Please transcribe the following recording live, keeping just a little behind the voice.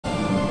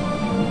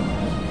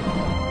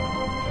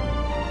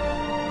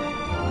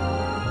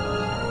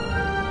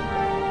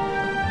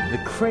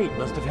crate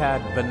must have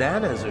had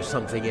bananas or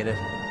something in it.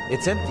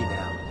 It's empty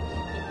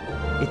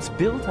now. It's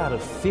built out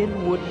of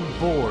thin wooden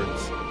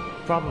boards.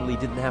 Probably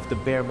didn't have to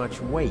bear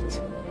much weight.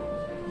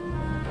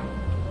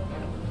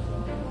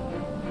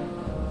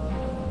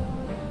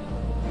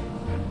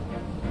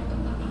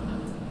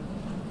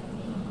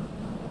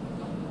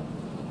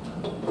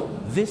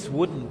 This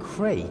wooden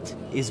crate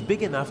is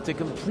big enough to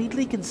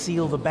completely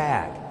conceal the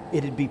bag.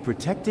 It'd be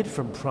protected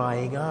from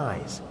prying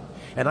eyes.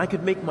 And I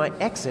could make my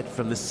exit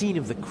from the scene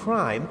of the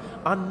crime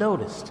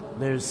unnoticed.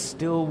 There's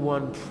still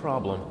one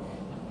problem.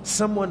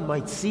 Someone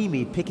might see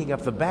me picking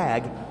up the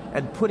bag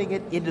and putting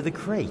it into the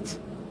crate.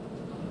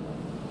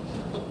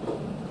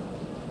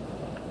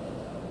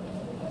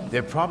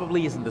 There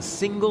probably isn't a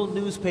single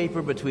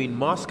newspaper between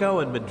Moscow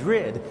and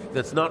Madrid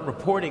that's not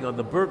reporting on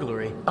the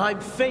burglary. I'm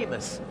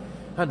famous.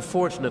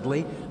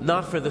 Unfortunately,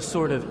 not for the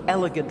sort of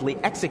elegantly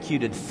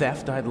executed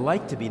theft I'd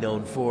like to be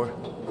known for.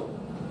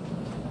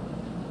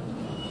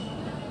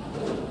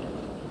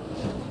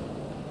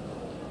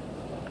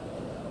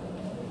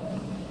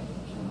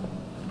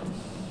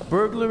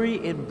 Burglary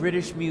in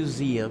British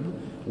Museum,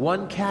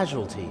 1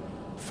 casualty,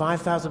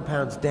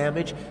 £5,000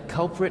 damage,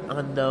 culprit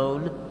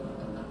unknown.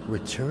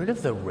 Return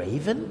of the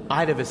Raven?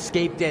 I'd have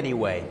escaped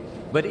anyway,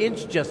 but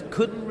Inch just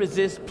couldn't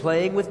resist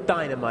playing with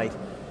dynamite.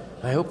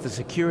 I hope the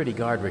security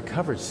guard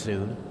recovers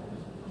soon.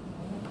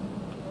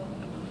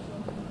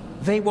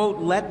 They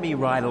won't let me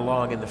ride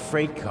along in the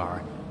freight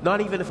car, not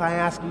even if I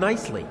ask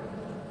nicely.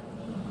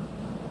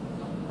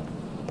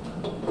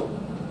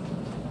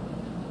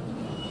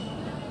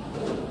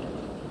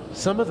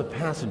 Some of the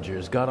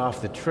passengers got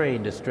off the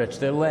train to stretch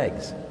their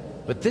legs,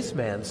 but this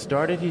man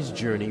started his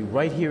journey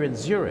right here in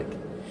Zurich.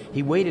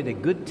 He waited a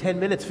good 10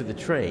 minutes for the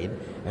train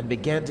and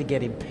began to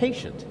get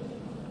impatient.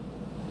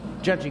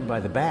 Judging by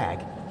the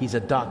bag, he's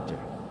a doctor.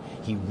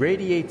 He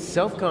radiates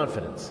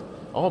self-confidence,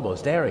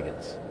 almost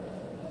arrogance.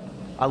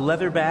 A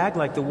leather bag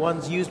like the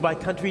ones used by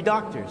country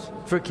doctors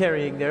for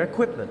carrying their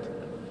equipment.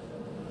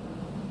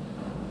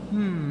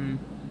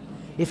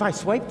 If I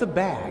swipe the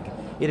bag,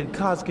 it'd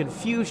cause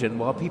confusion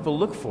while people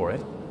look for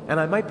it, and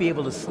I might be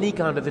able to sneak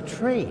onto the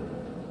train.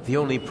 The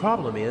only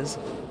problem is,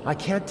 I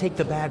can't take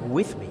the bag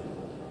with me.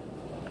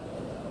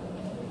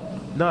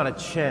 Not a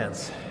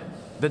chance.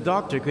 The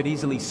doctor could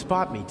easily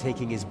spot me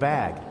taking his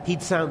bag.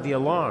 He'd sound the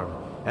alarm,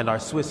 and our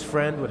Swiss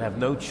friend would have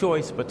no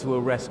choice but to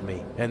arrest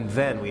me, and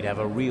then we'd have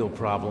a real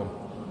problem.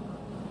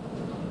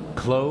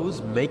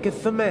 Clothes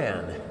maketh the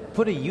man.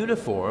 Put a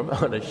uniform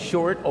on a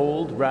short,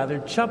 old, rather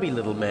chubby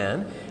little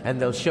man, and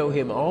they'll show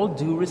him all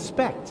due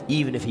respect,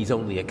 even if he's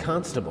only a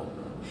constable.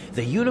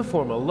 The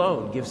uniform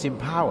alone gives him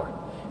power,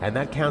 and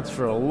that counts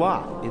for a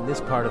lot in this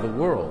part of the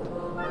world.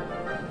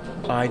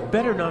 I'd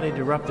better not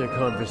interrupt their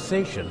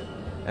conversation.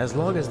 As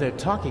long as they're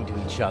talking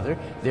to each other,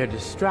 they're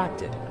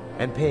distracted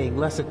and paying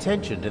less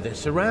attention to their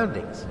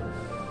surroundings.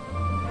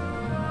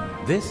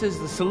 This is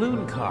the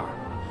saloon car,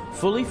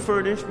 fully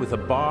furnished with a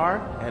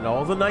bar and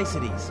all the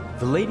niceties.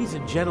 The ladies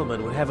and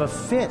gentlemen would have a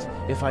fit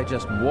if I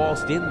just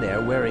waltzed in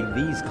there wearing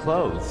these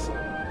clothes.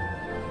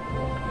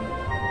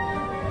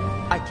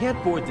 I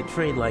can't board the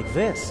train like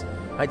this.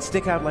 I'd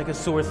stick out like a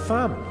sore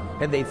thumb,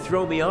 and they'd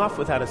throw me off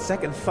without a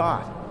second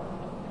thought.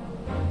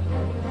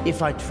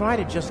 If I try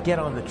to just get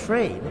on the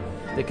train,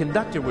 the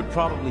conductor would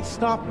probably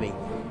stop me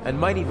and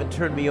might even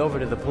turn me over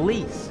to the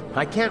police.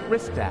 I can't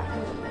risk that.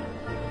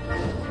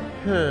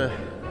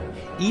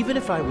 Even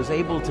if I was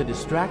able to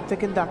distract the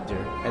conductor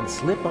and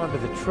slip onto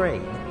the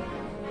train,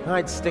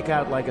 I'd stick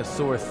out like a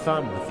sore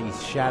thumb with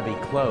these shabby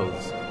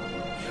clothes.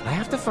 I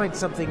have to find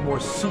something more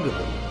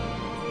suitable.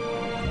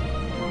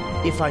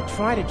 If I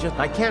try to just...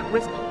 I can't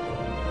risk...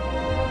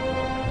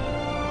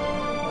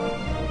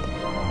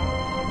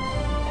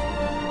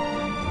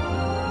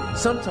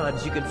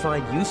 Sometimes you can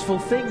find useful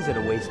things in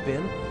a waste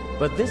bin,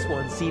 but this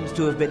one seems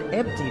to have been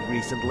emptied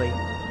recently.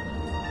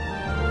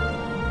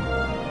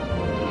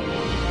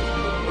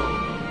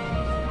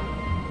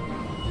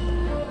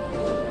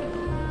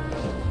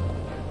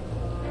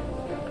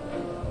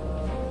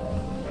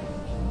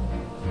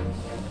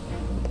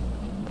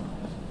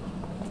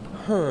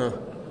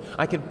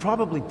 I could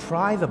probably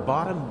pry the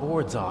bottom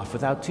boards off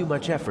without too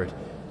much effort.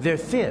 They're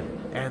thin,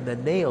 and the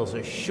nails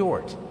are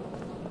short.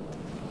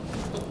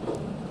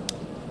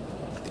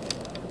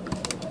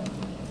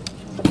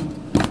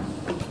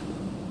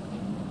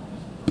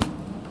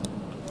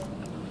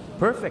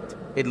 Perfect.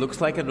 It looks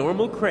like a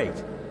normal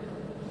crate.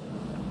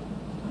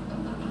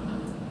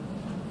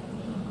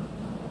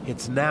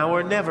 It's now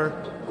or never.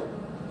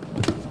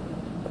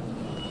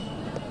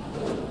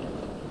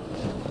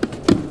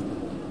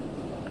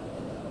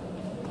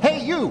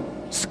 Hey, you!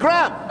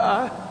 Scram!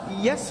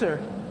 Yes, sir.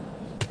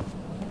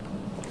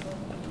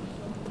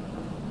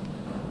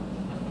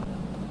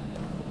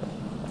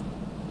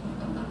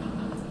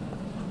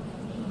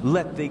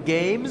 Let the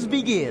games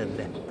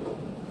begin.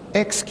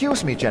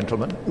 Excuse me,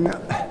 gentlemen.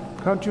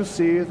 Can't you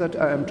see that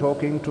I am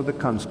talking to the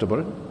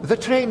constable? The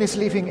train is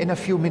leaving in a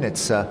few minutes,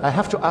 sir. I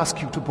have to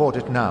ask you to board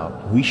it now.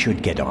 We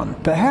should get on.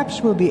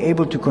 Perhaps we'll be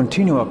able to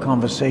continue our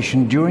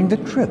conversation during the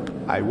trip.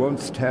 I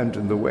won't stand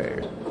in the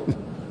way.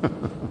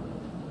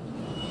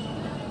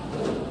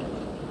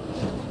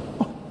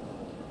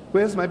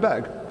 Where's my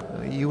bag?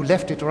 You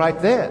left it right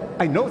there.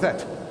 I know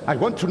that. I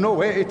want to know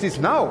where it is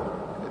now.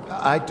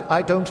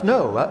 I don't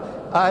know.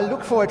 I'll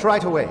look for it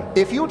right away.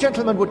 If you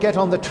gentlemen would get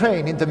on the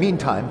train in the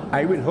meantime...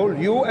 I will hold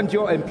you and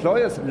your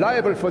employers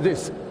liable for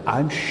this.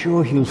 I'm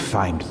sure he'll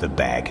find the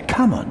bag.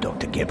 Come on,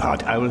 Dr.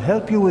 Gebhardt. I will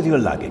help you with your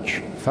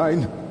luggage.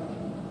 Fine.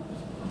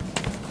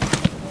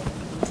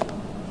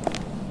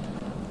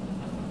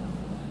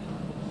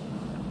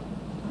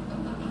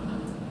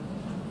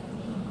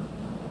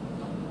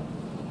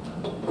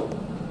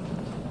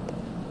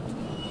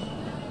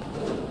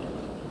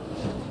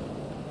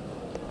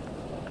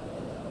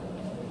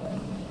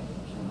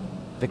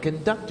 The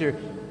conductor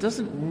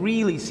doesn't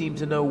really seem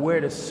to know where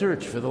to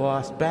search for the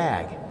lost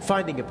bag.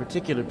 Finding a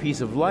particular piece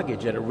of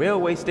luggage at a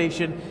railway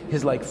station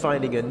is like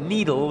finding a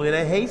needle in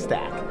a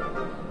haystack.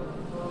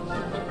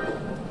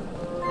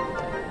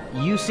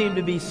 You seem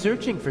to be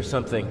searching for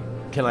something.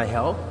 Can I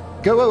help?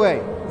 Go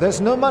away. There's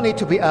no money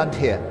to be earned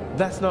here.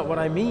 That's not what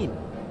I mean.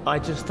 I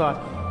just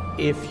thought,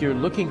 if you're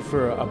looking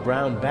for a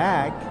brown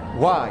bag...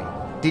 Why?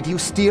 Did you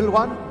steal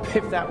one?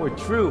 If that were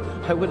true,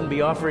 I wouldn't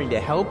be offering to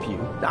help you.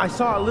 I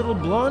saw a little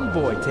blonde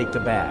boy take the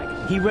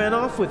bag. He ran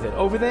off with it,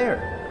 over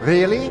there.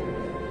 Really?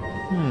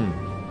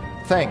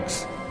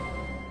 Thanks.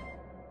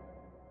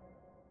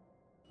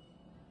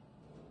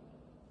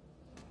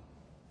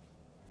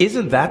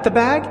 Isn't that the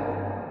bag?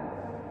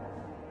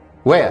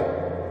 Where?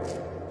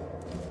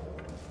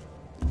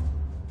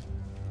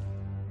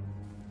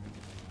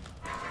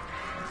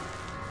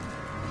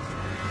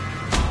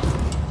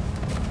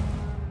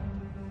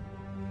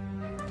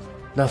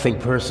 Nothing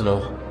personal.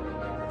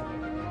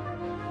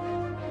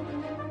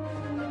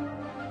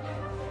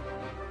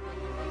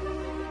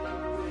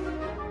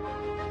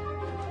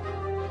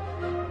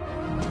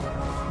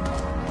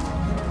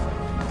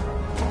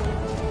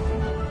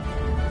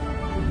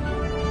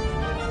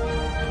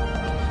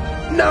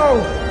 No!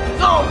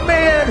 Oh,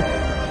 man!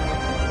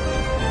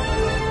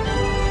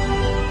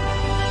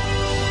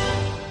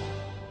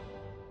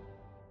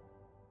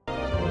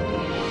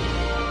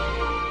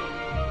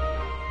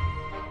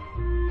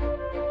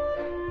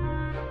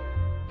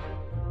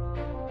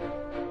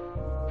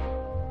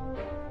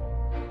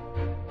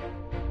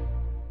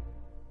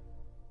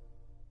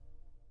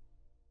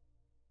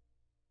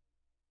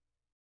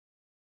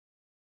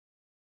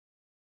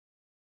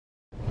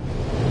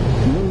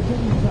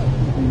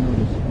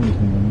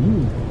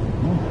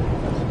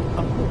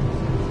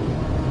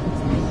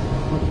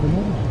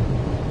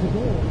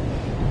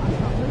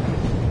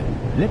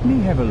 Let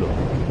me have a look.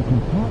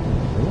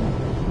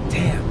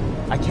 Damn,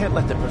 I can't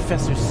let the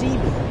professor see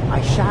me.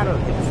 I shadowed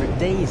him for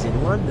days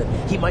in London.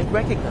 He might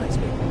recognize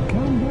me.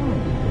 Calm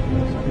down.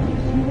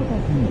 See what I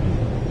can do.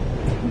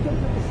 You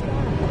don't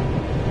understand.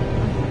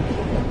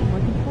 My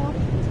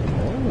compartment.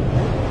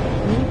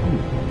 Thank you.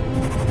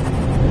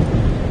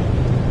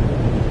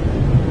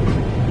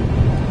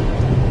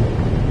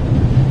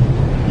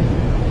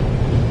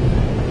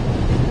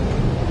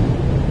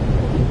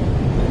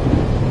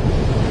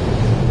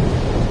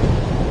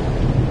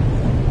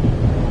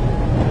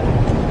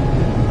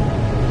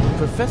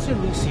 Professor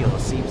Lucien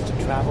seems to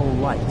travel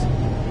light.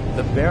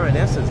 The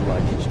Baroness's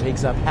luggage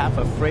takes up half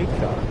a freight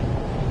car.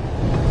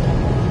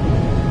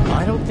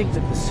 I don't think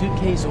that the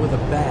suitcase or the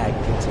bag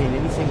contain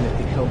anything that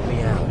could help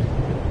me out.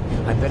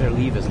 I better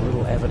leave as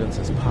little evidence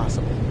as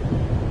possible.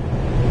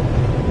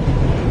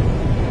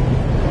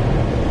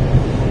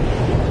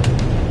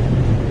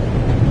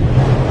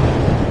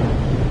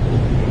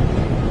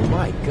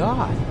 My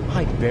God,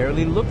 I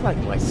barely look like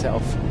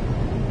myself.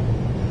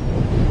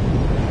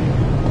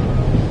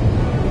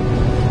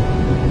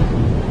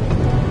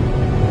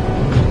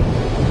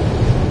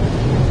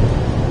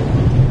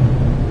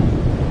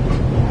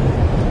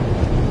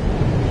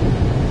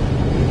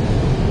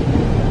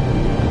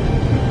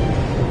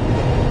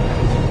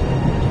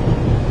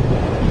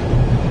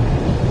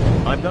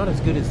 Not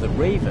as good as the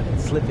Raven at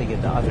slipping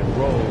into other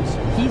roles.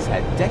 He's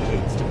had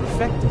decades to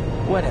perfect it.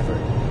 Whatever.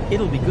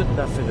 It'll be good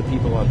enough for the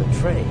people on the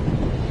train.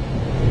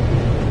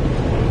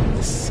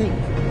 The sink.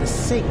 The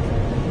sink.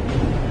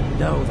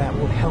 No, that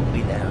won't help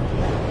me now.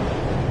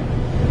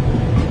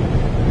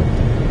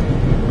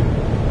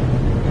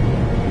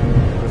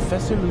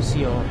 Professor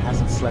Lucien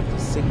hasn't slept a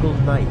single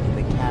night in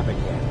the cabin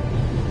yet.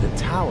 The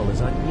towel is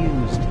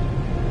unused.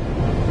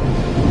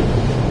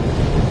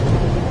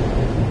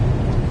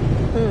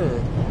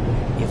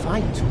 If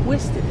I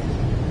twisted it,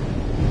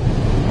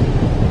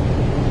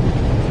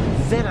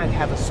 then I'd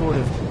have a sort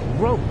of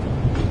rope.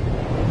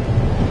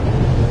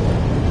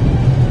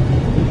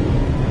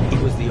 It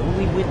was the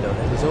only window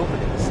that was open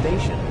in the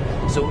station,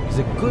 so it was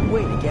a good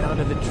way to get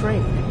onto the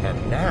train,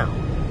 and now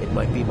it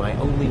might be my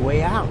only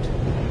way out.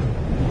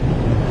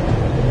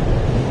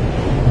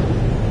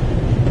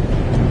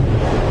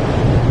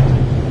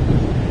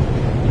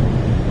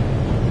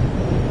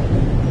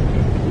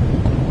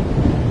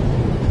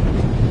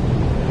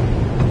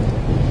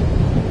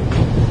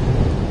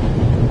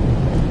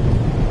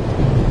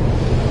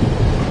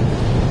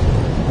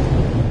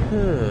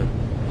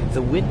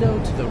 The window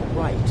to the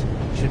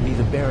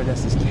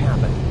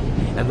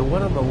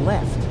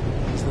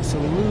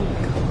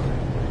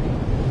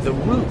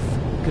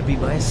That could be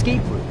my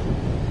escape route.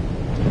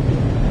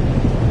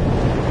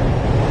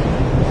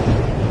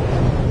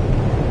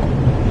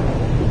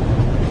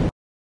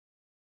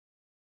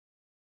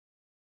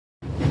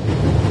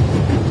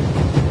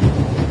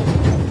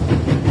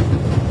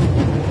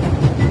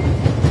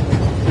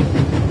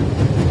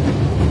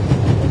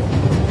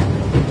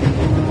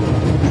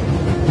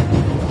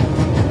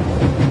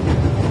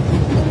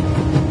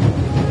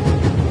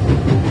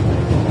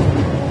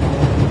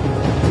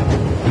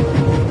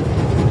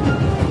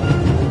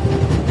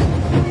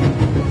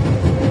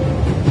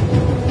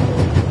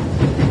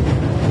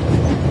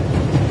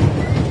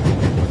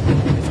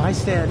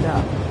 Stand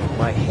up.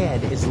 My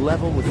head is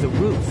level with the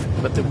roof,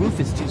 but the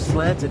roof is too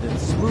slanted and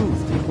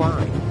smooth to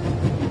climb.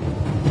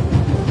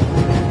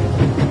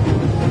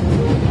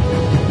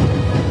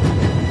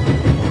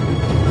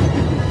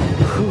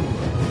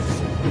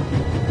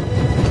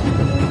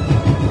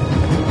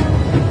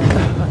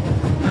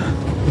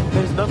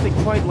 There's nothing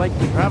quite like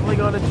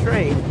traveling on a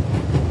train.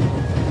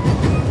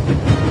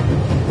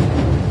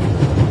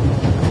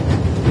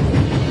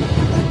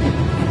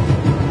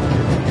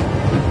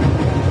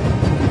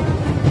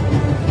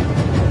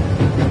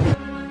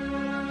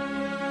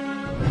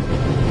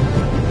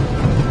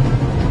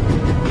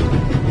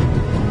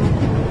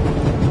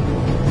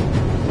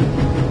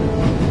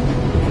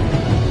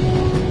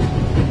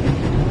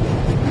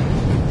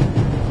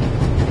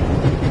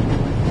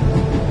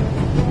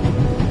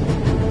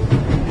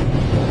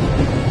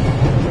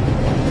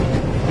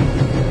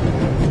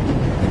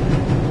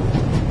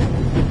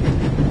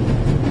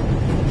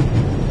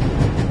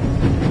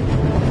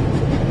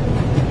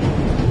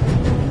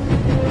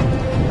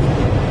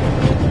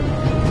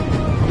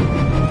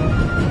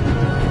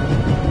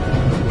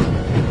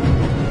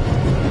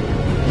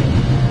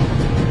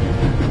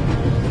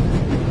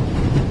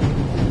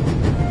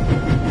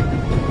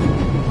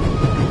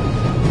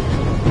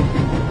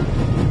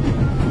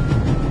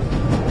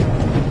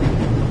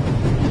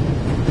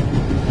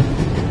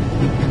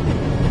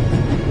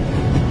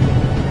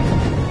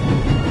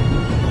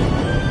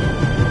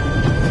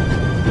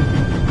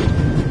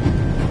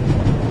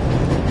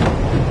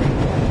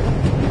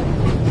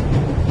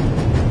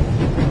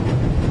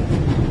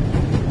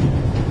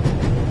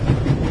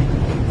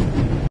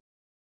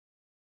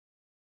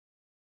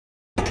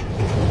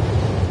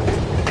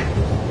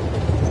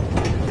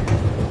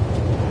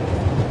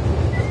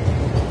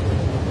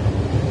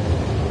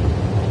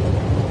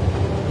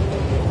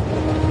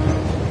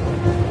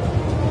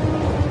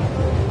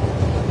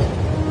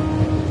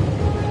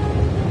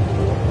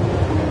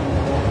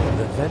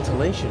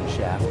 Ventilation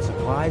shaft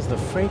supplies the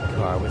freight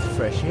car with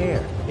fresh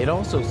air. It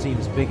also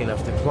seems big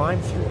enough to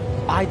climb through.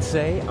 I'd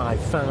say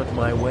I've found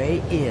my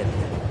way in.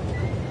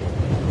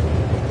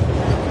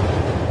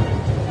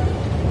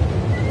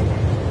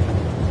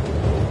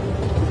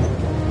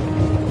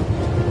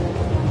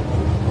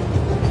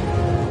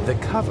 The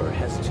cover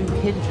has two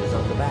hinges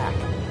on the back.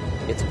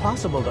 It's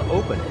possible to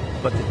open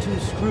it, but the two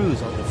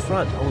screws on the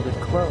front hold it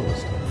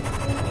closed.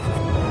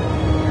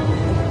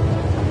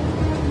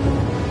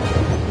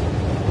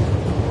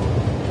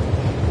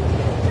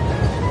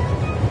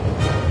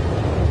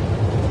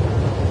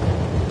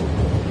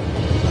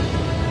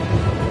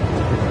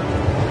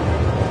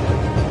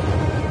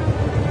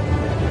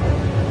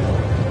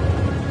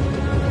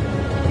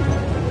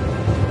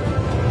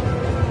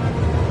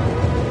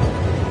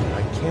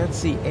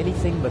 See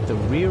anything but the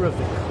rear of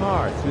the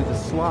car through the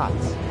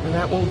slots, and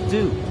that won't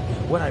do.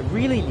 What I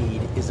really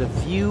need is a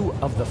view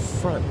of the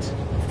front.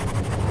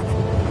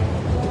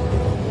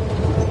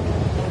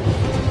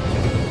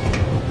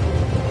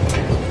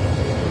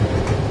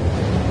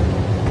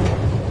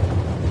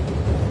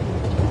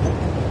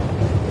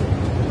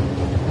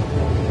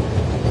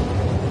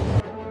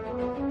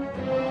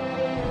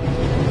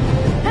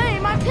 Hey,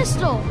 my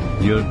pistol!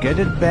 You'll get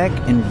it back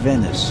in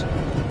Venice.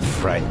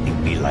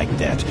 Frightening me like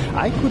that.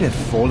 I could have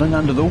fallen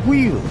under the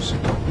wheels.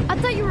 I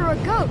thought you were a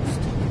ghost.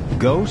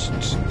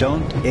 Ghosts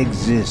don't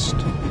exist.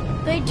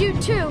 They do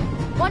too.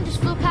 One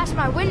just flew past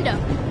my window.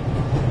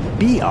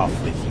 Be off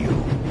with you.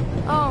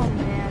 Oh,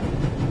 man.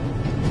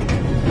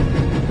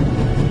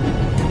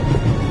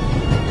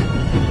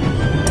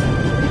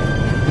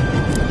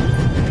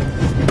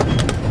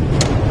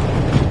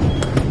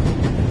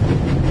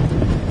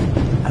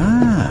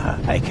 Ah,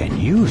 I can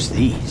use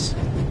these.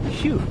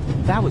 Phew,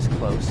 that was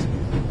close.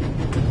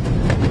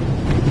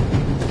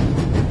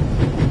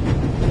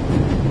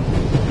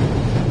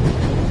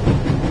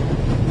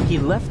 He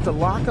left the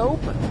lock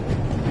open.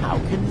 How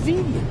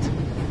convenient.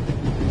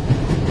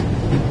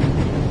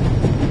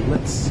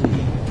 Let's see.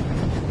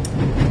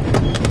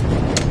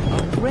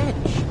 A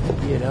wrench.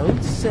 You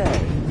don't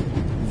say.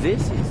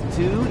 This is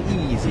too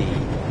easy.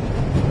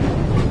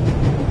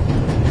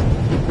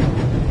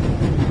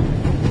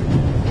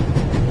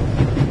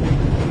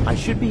 I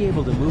should be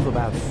able to move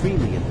about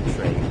freely in the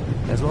train,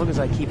 as long as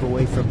I keep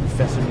away from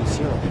Professor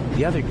Mission.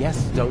 The other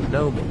guests don't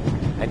know me,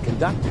 and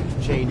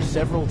conductors change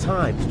several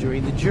times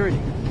during the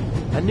journey.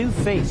 A new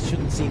face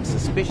shouldn't seem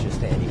suspicious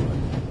to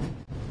anyone.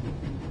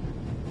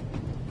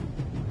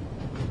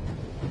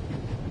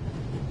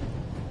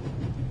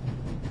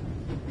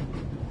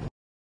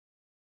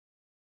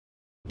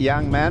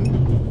 Young man,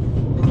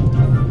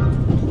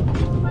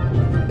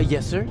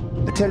 Yes, sir?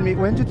 tell me,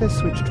 when did they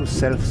switch to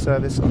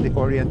self-service on the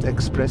Orient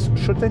Express?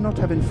 Should they not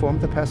have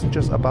informed the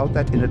passengers about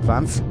that in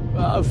advance?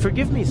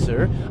 Forgive me,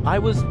 sir. I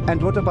was...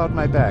 And what about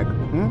my bag?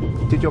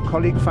 Did your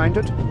colleague find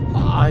it?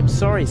 I'm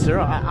sorry, sir.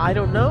 I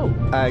don't know.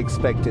 I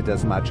expected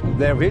as much.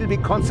 There will be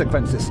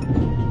consequences.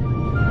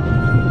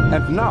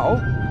 And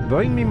now,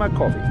 bring me my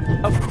coffee.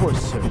 Of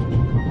course, sir.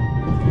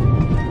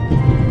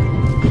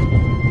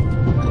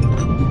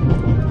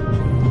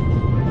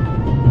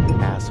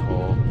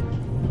 Asshole.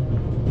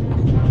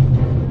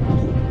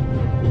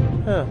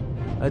 Huh.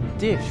 A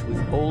dish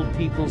with old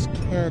people's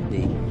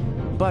candy.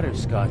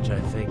 Butterscotch, I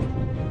think.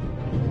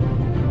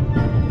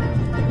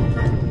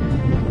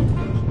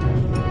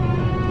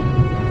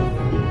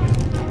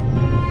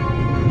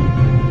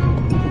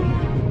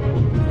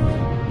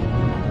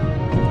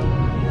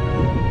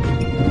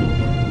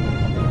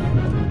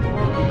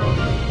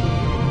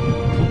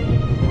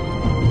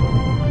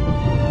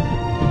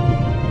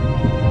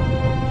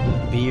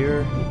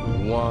 Beer,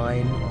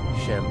 wine,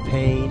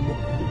 champagne,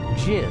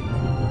 gin,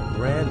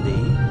 brandy,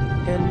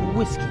 and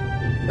whiskey.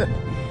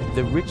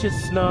 The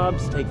richest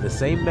snobs take the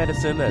same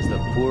medicine as the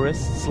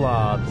poorest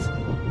Slavs.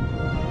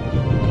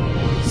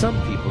 Some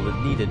people that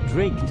need a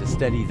drink to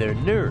steady their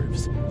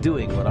nerves,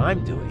 doing what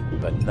I'm doing,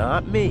 but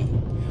not me.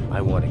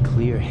 I want a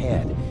clear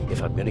head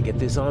if I'm going to get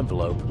this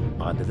envelope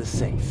onto the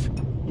safe.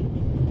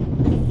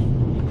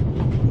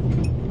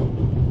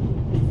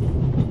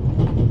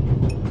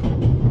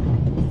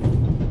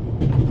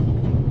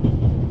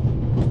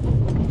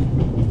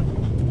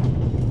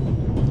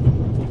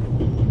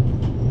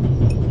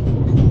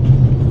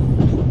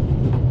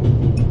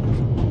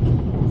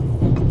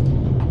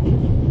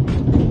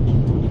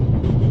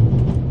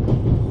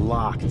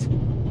 Locked.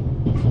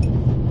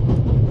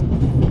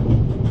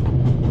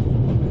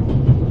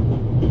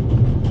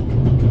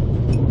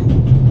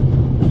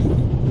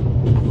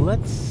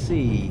 Let's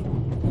see.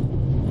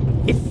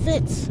 It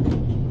fits.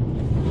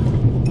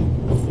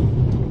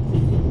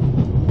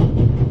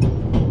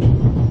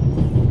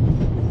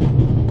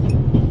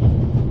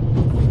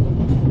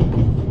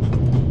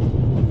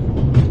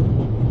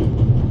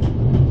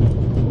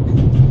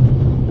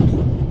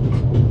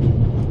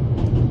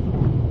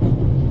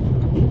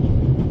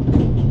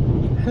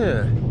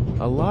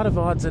 A lot of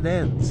odds and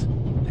ends.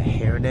 A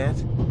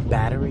hairnet,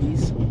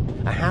 batteries,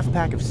 a half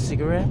pack of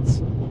cigarettes,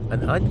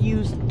 an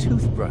unused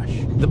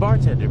toothbrush. The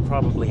bartender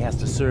probably has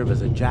to serve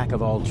as a jack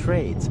of all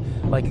trades,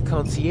 like a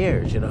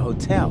concierge in a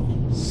hotel.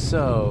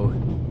 So,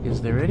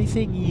 is there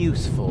anything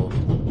useful?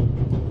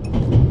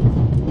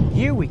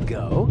 Here we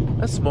go,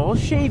 a small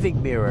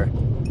shaving mirror.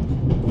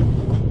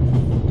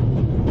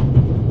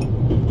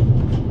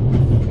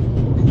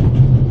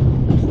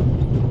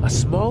 A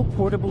small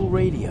portable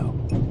radio.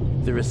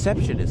 The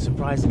reception is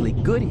surprisingly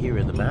good here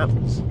in the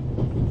mountains.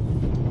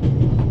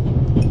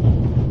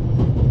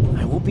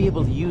 I won't be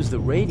able to use the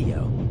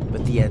radio,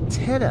 but the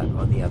antenna,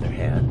 on the other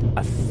hand,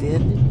 a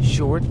thin,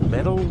 short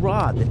metal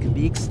rod that can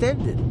be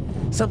extended.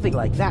 Something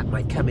like that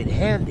might come in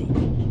handy.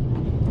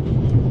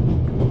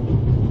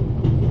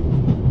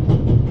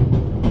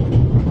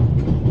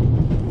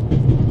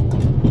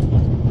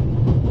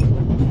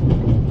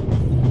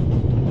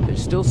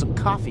 There's still some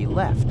coffee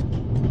left.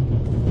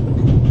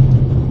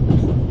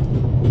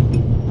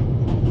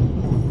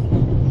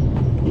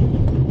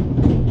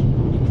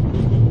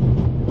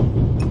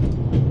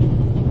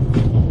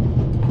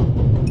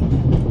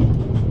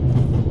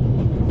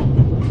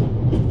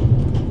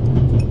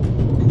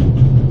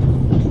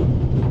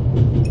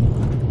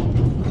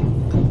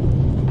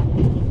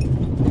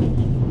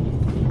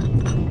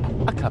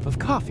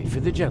 Coffee for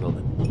the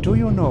gentleman. Do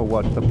you know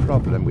what the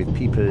problem with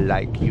people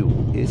like you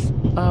is?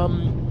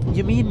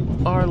 You mean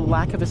our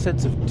lack of a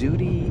sense of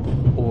duty,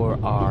 or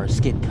our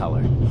skin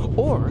color,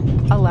 or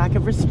a lack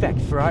of respect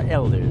for our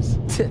elders?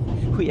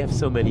 We have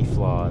so many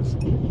flaws.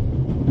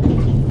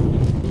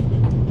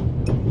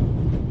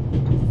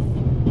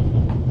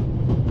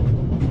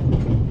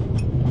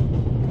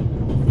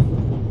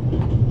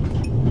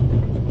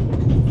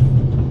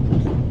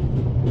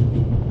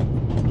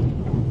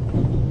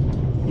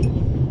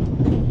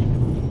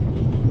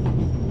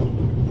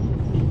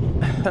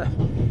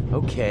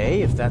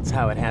 Okay, if that's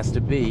how it has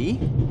to be,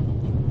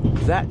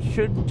 that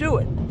should do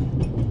it.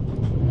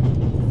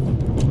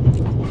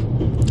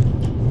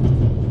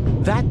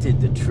 That did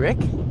the trick.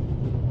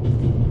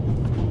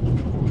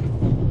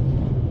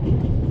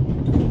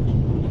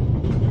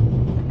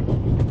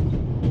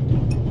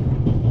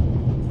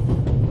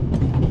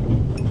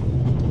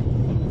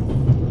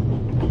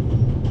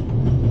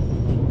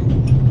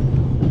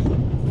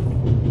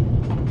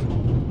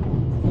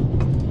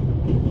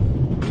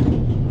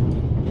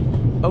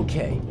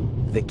 Okay.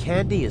 The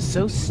candy is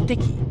so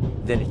sticky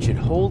that it should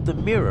hold the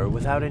mirror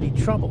without any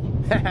trouble.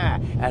 Haha,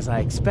 as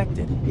I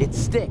expected, it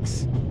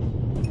sticks.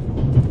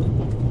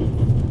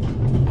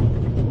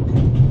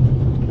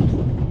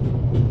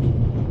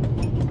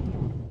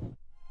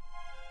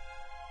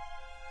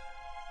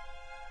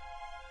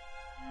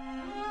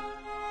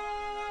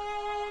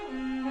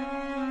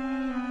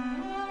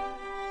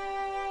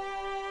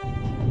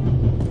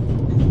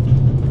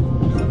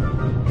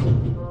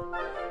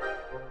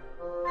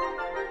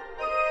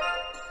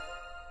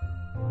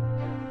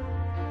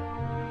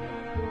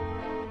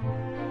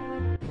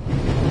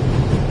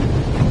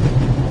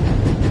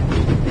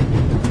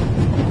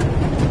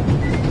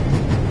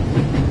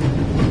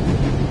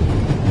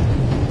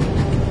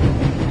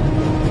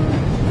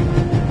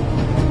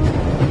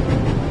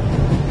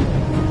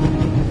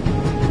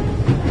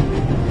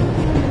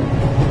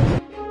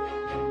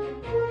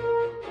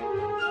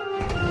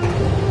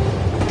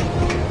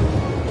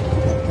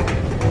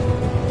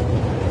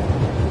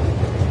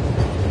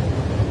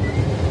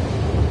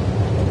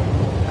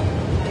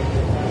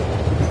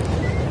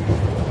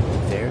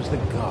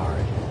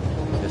 hard.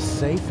 The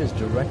safe is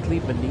directly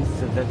beneath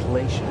the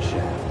ventilation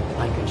shaft.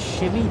 I could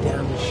shimmy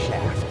down the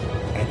shaft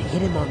and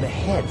hit him on the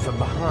head from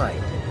behind.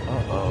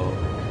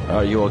 Uh-oh.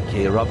 Are you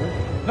okay, Robert?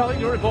 Nothing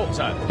to report,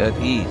 sir. At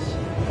ease?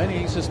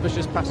 Any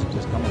suspicious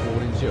passengers come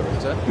aboard in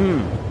Zurich, sir?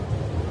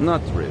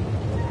 Not really.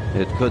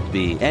 It could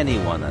be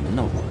anyone and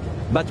no one.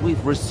 But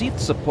we've received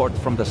support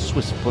from the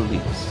Swiss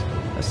police.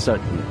 A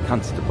certain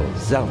Constable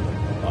Zellner.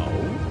 Oh?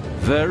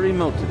 Very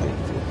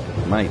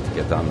motivated. Might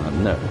get on our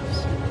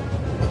nerves.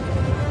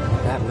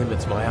 That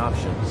limits my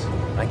options.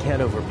 I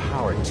can't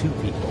overpower two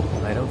people.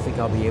 I don't think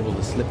I'll be able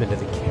to slip into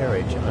the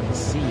carriage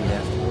unseen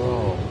after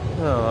all.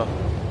 Oh,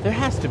 there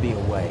has to be a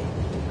way.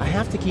 I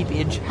have to keep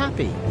Inch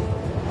happy.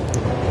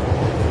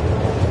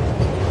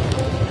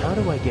 How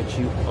do I get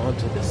you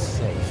onto the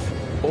safe?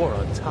 Or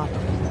on top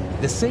of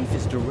it? The safe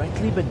is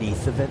directly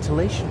beneath the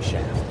ventilation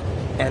shaft.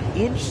 And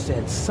Inch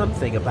said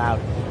something about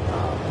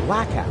a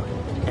blackout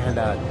and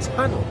a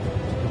tunnel.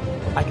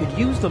 I could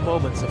use the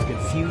moments of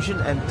confusion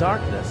and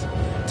darkness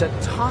to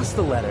toss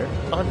the letter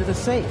onto the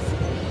safe.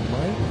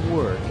 Might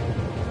work,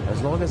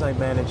 as long as I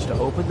manage to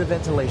open the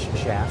ventilation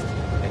shaft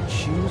and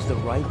choose the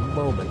right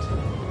moment.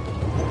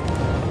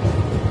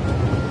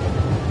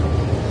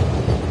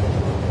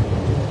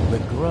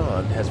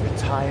 Legrand has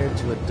retired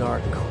to a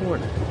dark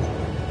corner,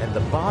 and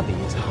the Bobby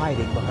is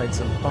hiding behind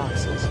some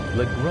boxes.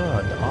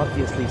 Legrand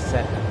obviously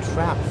set a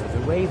trap for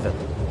the Raven.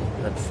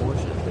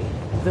 Unfortunately,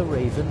 the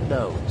Raven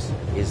knows.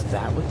 Is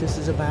that what this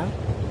is about?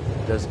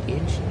 Does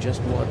Inch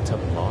just want to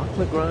mock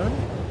Legrand?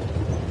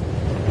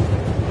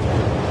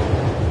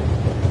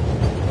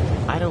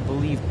 I don't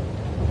believe...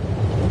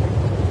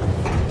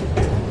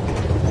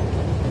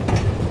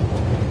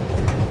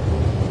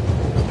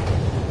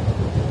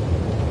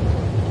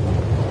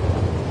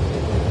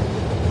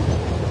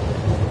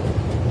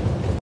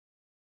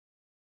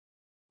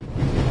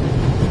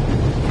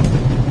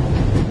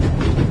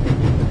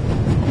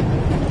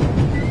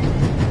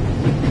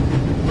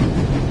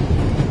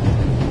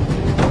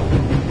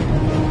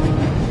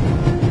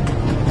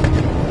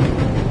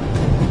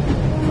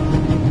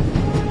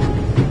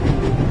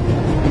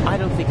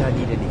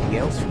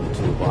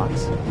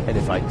 And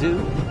if I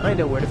do, I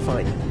know where to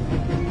find it.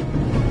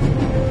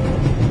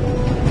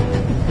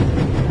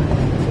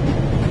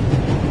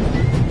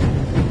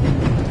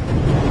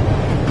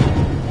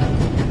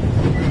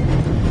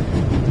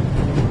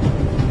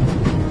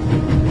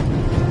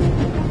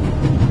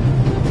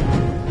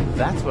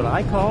 That's what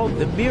I call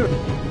the mirror.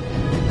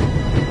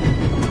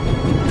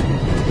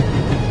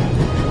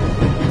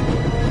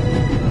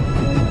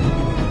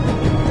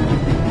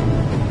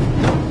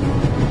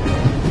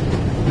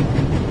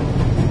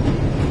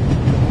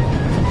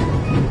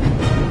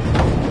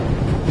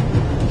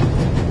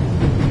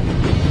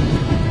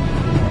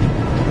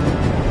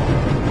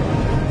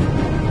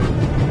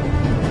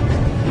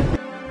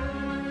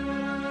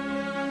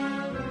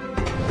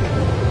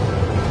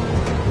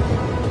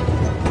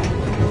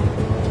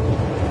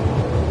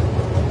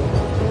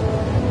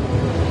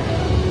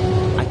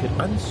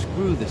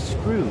 Unscrew the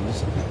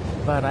screws,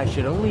 but I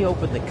should only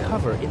open the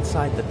cover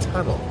inside the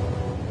tunnel.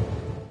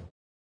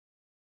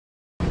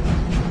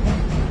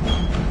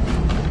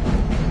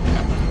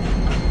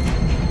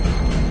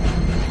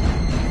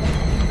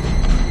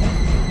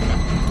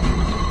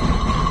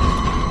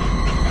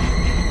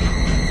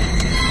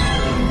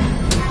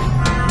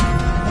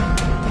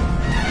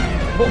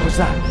 What was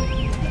that?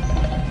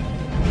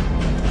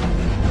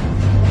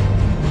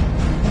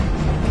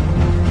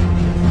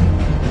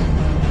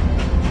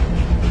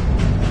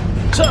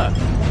 Sir!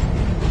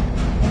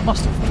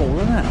 Must have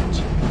fallen out.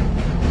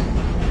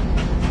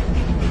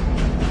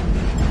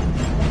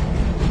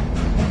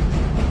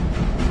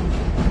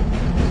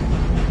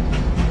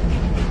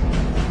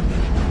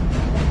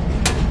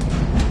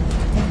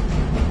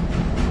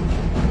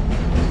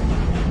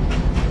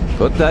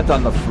 Put that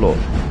on the floor.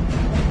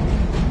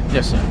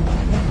 Yes, sir.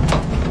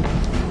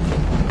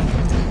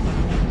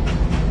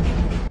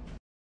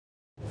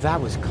 That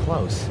was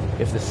close.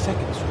 If the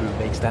second screw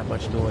makes that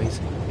much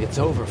noise, it's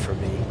over for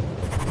me.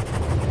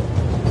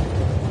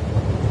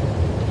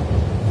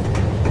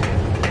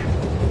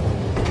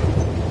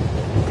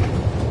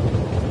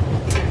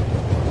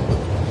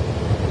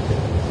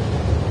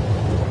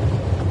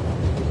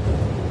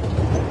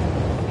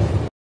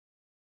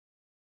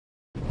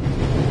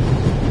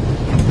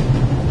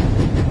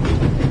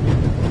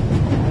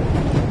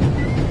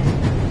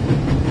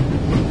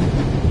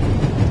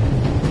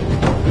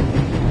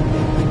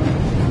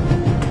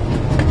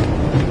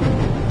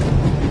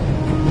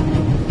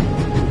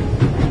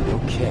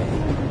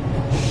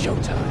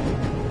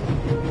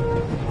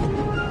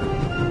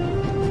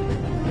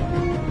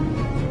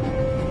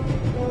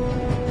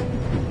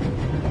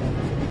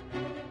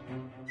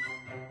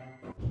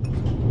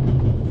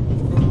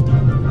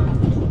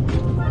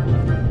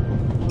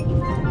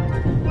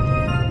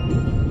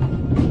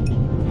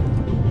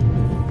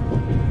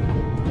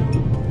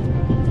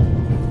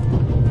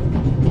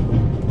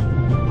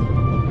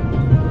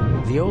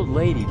 The old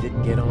lady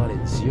didn't get on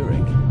in Zurich,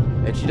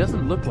 and she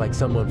doesn't look like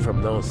someone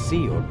from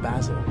Nancy or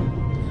Basel.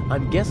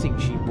 I'm guessing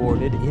she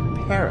boarded in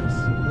Paris.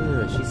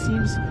 She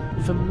seems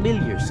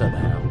familiar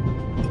somehow.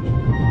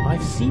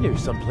 I've seen her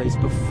someplace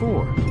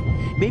before.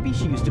 Maybe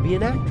she used to be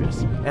an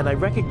actress, and I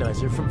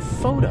recognize her from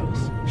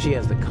photos. She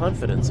has the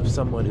confidence of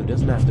someone who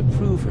doesn't have to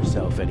prove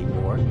herself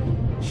anymore.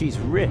 She's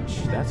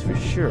rich, that's for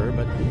sure,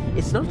 but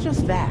it's not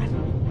just that.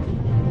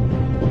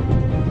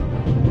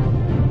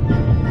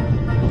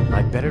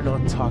 I'd better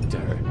not talk to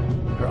her.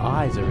 Her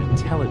eyes are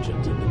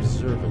intelligent and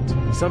observant.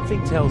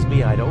 Something tells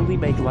me I'd only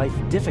make life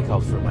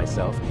difficult for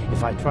myself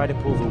if I try to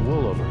pull the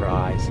wool over her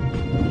eyes.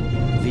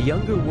 The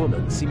younger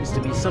woman seems to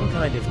be some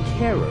kind of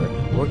carer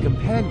or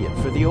companion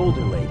for the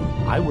older lady.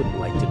 I wouldn't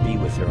like to be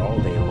with her all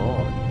day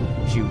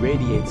long. She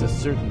radiates a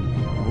certain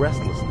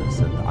restlessness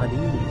and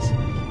unease.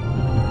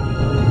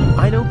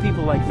 I know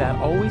people like that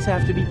always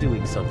have to be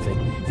doing something.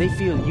 They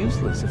feel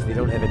useless if they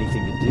don't have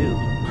anything to do.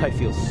 I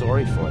feel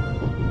sorry for them.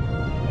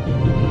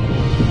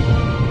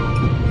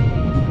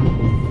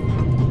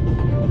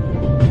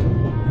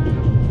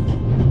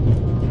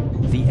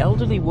 The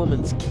elderly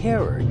woman's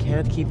carer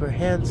can't keep her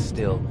hands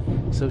still,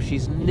 so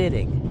she's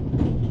knitting.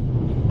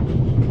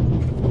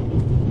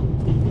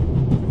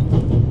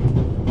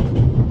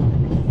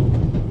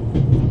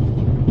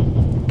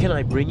 Can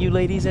I bring you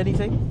ladies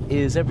anything?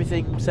 Is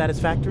everything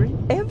satisfactory?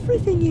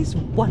 Everything is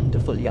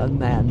wonderful, young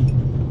man.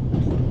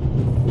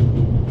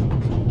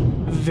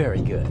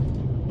 Very good.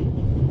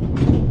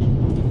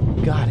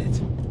 Got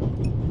it.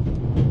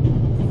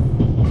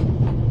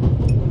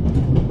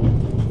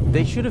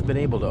 They should have been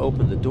able to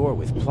open the door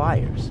with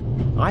pliers.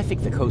 I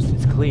think the coast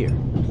is clear.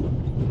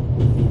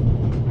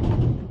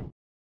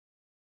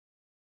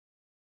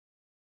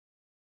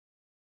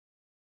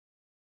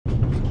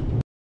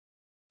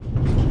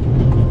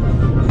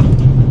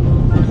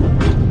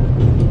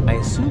 I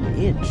assume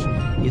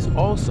Inch is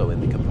also in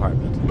the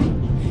compartment.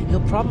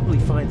 He'll probably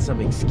find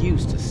some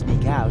excuse to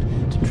sneak out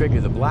to trigger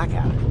the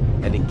blackout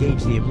and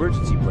engage the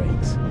emergency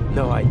brakes.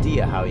 No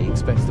idea how he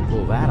expects to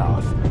pull that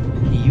off.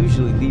 He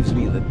usually leaves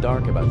me in the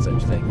dark about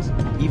such things.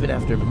 Even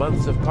after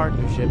months of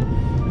partnership,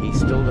 he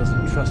still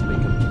doesn't trust me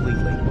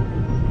completely.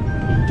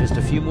 Just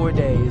a few more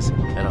days,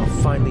 and I'll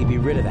finally be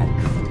rid of that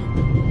creep.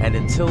 And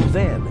until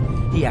then,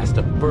 he has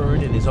to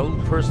burn in his own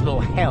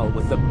personal hell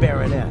with the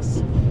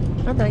Baroness.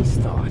 A nice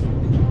thought.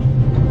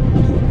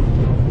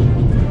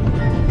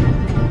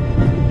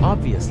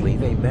 Obviously,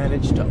 they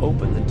managed to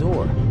open the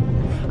door.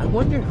 I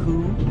wonder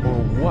who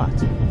or what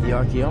the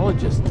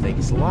archaeologist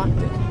thinks locked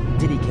it.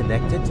 Did he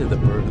connect it to the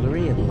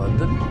burglary in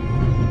London?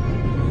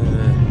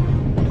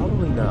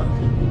 Probably not.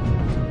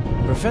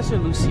 Professor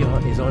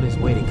Lucien is on his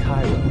way to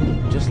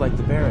Cairo, just like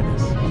the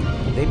Baroness.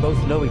 They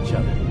both know each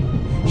other.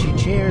 She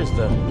chairs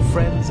the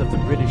Friends of the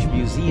British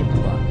Museum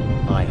Club.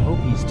 I hope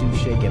he's too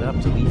shaken up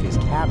to leave his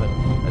cabin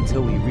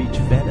until we reach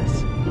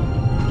Venice.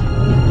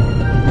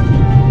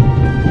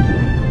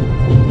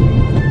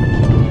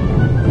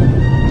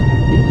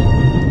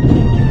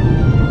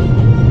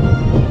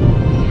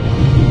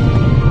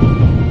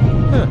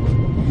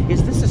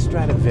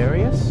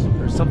 Stradivarius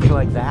or something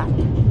like that?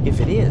 If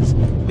it is,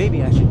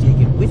 maybe I should take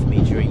it with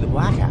me during the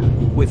blackout.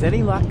 With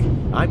any luck,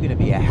 I'm going to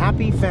be a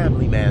happy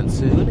family man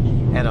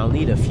soon, and I'll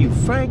need a few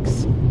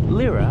francs,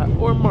 lira,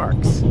 or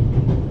marks.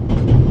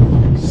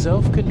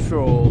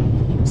 Self-control.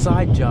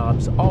 Side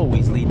jobs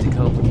always lead to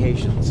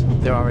complications.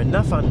 There are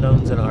enough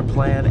unknowns in our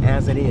plan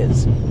as it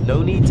is.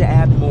 No need to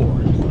add more.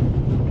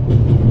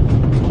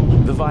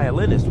 The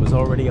violinist was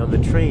already on the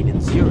train in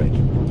Zurich.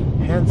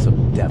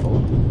 Handsome devil.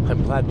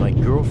 I'm glad my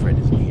girlfriend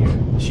is near.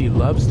 She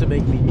loves to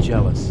make me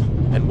jealous.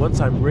 And once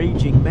I'm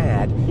raging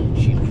mad,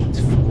 she leans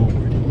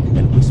forward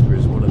and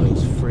whispers one of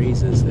those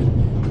phrases that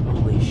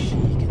only she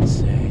can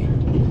say.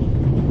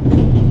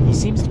 He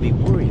seems to be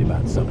worried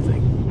about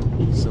something.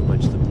 So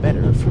much the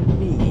better for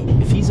me.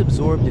 If he's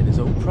absorbed in his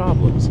own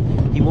problems,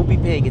 he won't be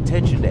paying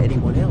attention to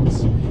anyone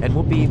else, and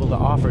won't be able to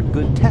offer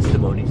good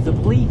testimony to the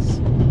police.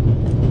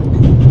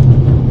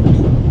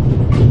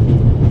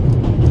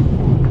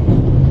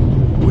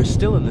 We're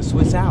still in the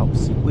Swiss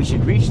Alps. We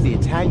should reach the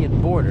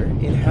Italian border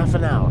in half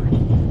an hour.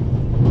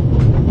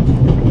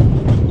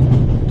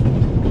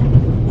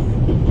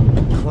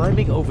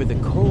 Climbing over the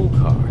coal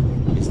car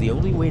is the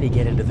only way to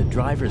get into the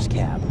driver's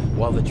cab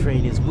while the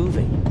train is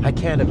moving. I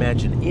can't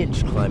imagine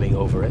Inch climbing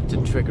over it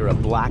to trigger a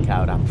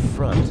blackout up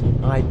front.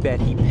 I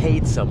bet he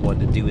paid someone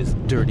to do his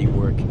dirty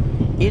work.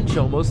 Inch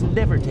almost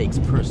never takes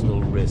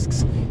personal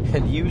risks,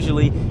 and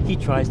usually he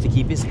tries to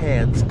keep his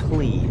hands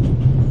clean.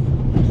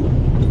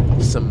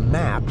 Some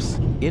maps,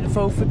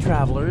 info for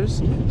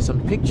travelers,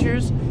 some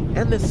pictures,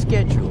 and the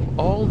schedule,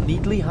 all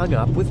neatly hung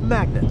up with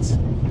magnets.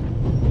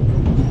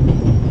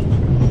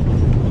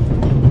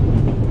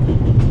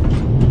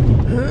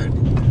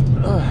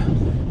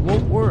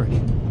 Won't work.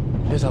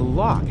 There's a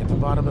lock at the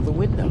bottom of the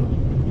window.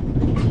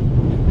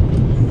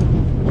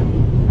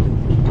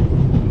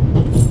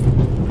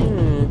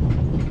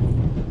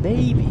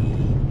 Maybe.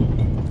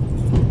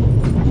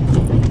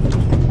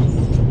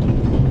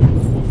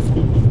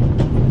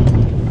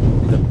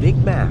 The big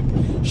map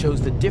shows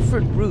the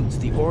different routes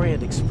the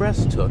Orient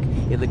Express took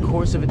in the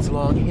course of its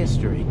long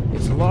history.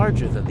 It's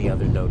larger than the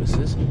other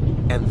notices,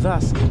 and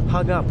thus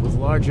hung up with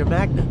larger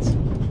magnets.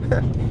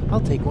 I'll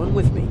take one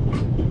with me.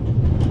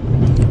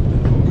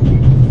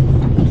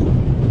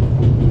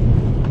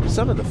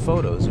 Some of the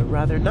photos are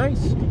rather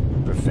nice.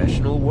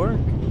 Professional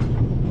work.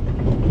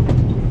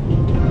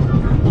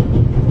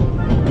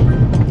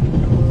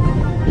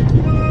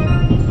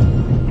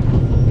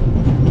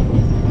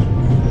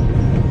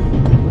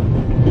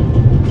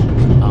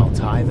 I'll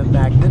tie the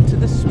magnet to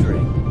the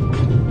string.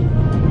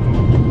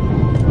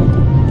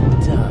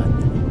 Done.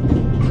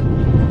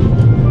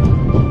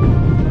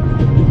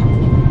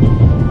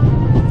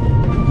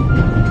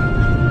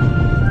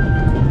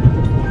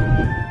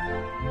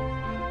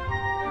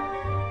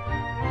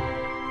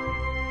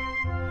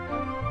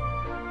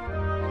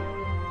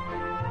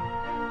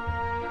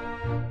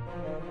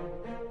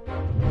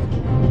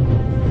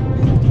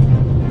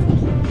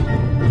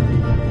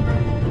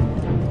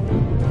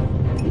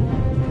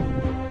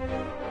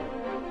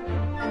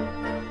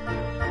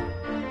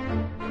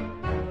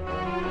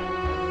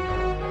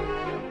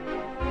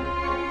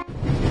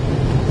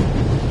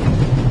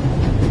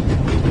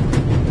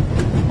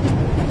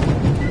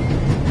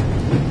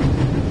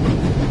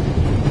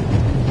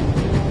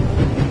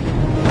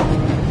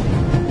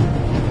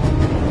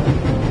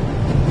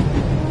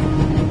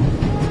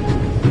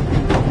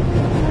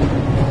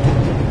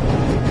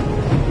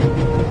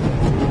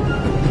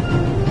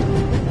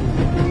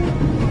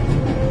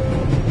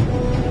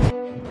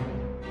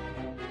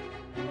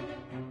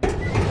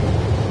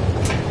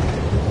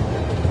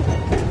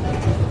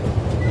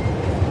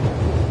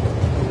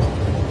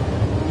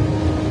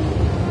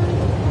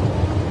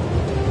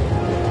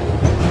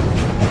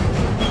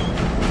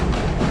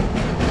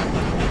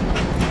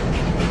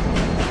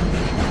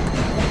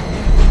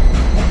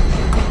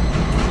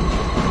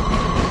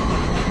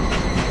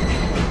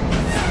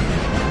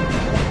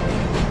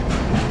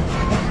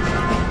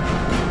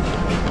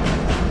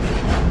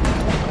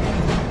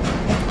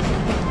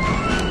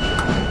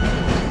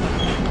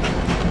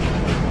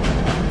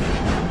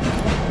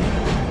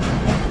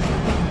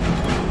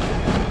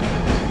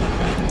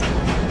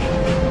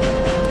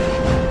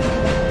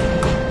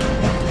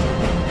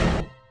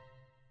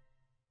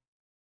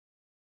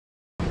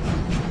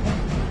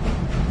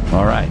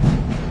 All right.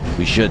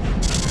 We should...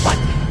 What?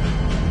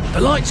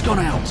 The light's gone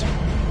out.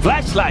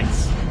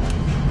 Flashlights!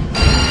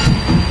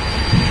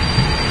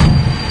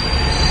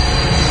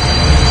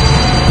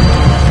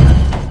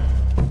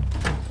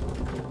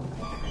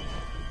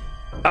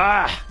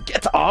 Ah!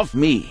 Get off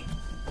me!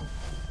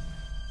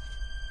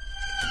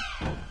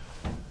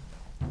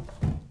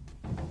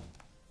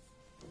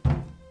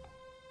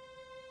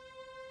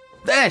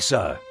 There,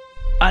 sir.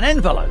 An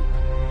envelope.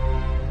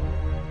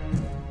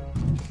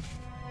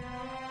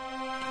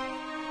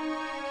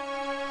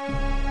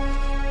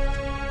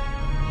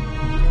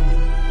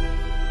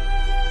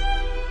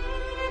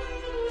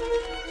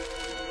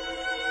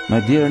 My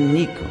dear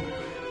Nico,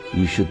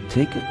 you should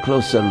take a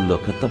closer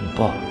look at the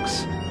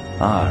box.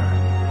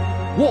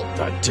 What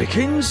the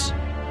dickens?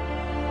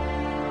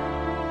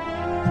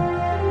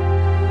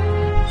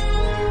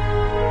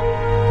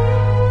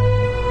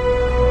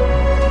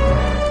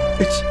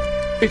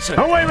 It's a...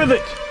 Away with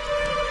it!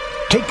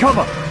 Take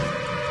cover!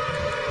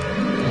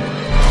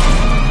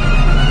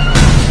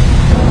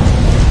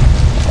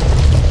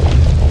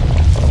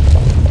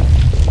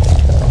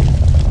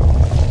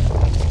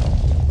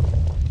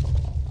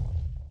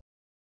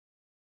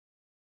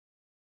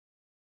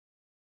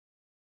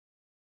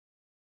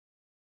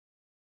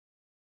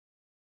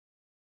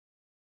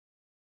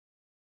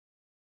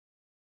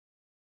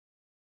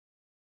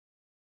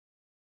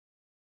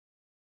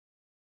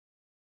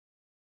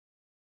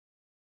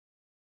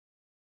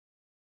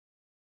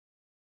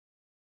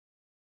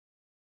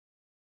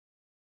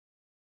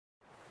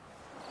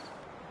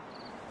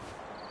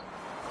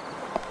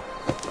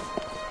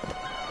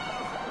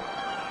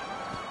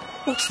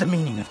 What's the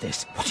meaning of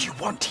this? What do you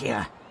want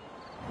here?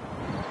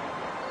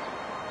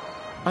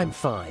 I'm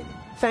fine.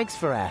 Thanks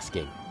for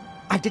asking.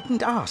 I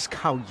didn't ask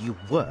how you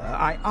were.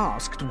 I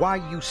asked why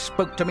you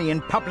spoke to me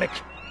in public.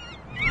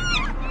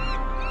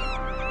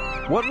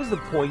 What was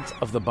the point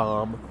of the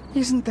bomb?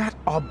 Isn't that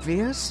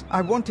obvious?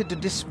 I wanted to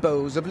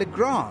dispose of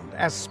Legrand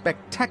as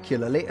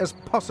spectacularly as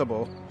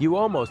possible. You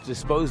almost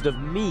disposed of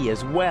me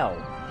as well.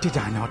 Did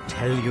I not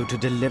tell you to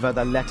deliver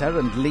the letter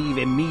and leave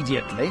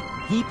immediately?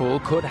 People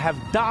could have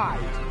died.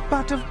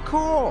 But of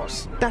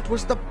course, that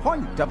was the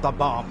point of the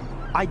bomb.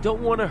 I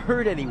don't want to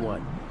hurt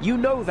anyone. You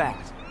know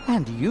that.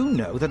 And you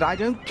know that I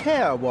don't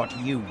care what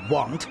you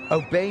want.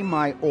 Obey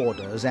my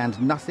orders and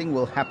nothing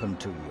will happen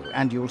to you,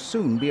 and you'll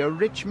soon be a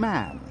rich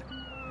man.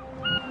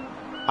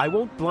 I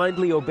won't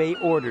blindly obey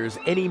orders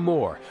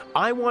anymore.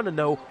 I want to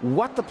know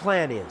what the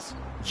plan is.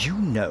 You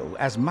know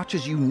as much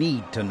as you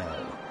need to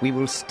know. We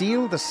will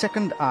steal the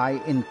second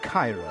eye in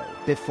Cairo,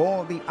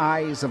 before the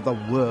eyes of the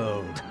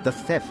world. The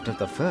theft of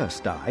the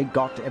first eye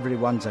got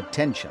everyone's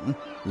attention.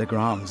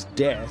 Legrand's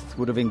death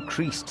would have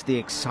increased the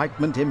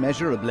excitement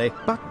immeasurably,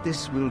 but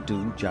this will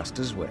do just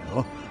as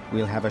well.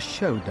 We'll have a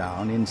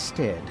showdown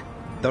instead.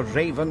 The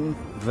Raven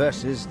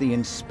versus the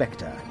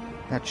Inspector.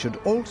 That should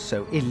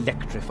also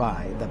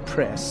electrify the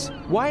press.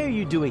 Why are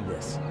you doing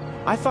this?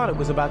 I thought it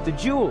was about the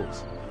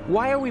jewels.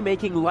 Why are we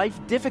making life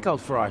difficult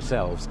for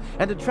ourselves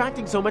and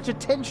attracting so much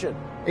attention?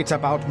 It's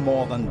about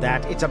more than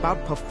that. It's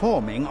about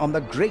performing on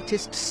the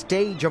greatest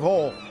stage of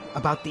all.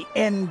 About the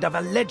end of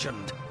a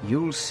legend.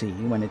 You'll see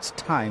when it's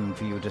time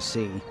for you to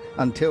see.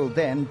 Until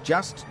then,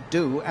 just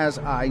do as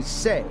I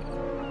say.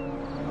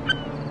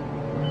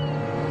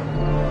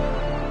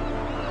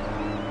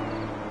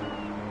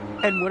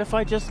 And what if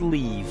I just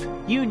leave?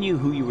 You knew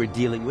who you were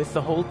dealing with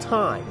the whole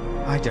time.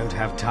 I don't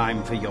have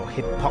time for your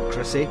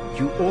hypocrisy.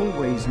 You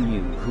always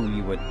knew who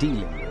you were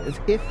dealing with.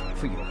 If,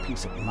 for your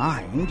peace of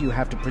mind, you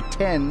have to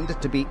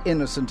pretend to be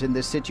innocent in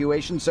this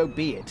situation, so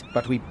be it.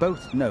 But we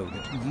both know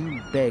that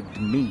you begged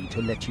me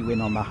to let you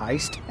in on the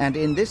heist, and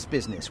in this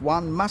business,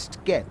 one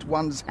must get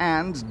one's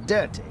hands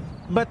dirty.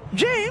 But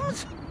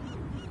James!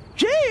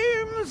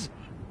 James!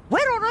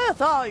 Where on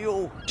earth are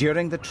you?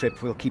 During the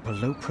trip, we'll keep a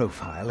low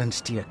profile and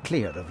steer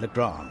clear of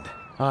Legrand.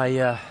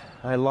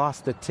 I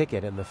lost the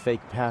ticket and the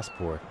fake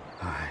passport.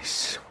 I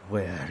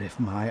swear, if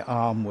my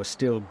arm was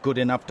still good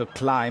enough to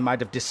climb,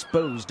 I'd have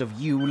disposed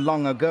of you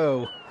long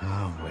ago.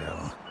 Oh,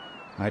 well.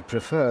 I'd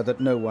prefer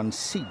that no one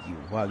see you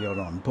while you're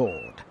on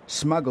board.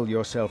 Smuggle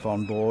yourself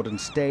on board and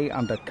stay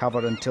under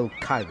cover until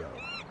Cairo.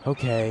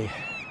 Okay.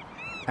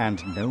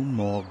 And no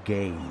more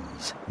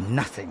games.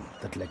 Nothing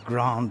that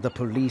Legrand, the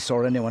police,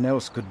 or anyone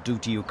else could do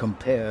to you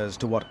compares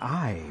to what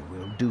I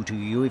will do to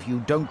you if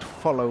you don't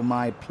follow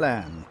my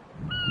plan.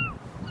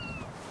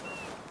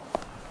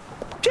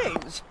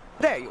 James,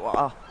 there you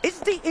are. Is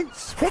the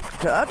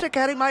inspector to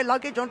carry my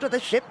luggage onto the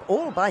ship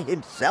all by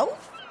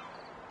himself?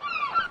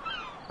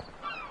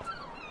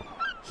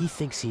 He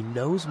thinks he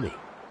knows me.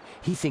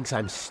 He thinks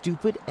I'm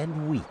stupid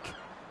and weak.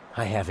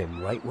 I have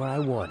him right where I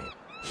want him.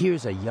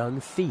 Here's a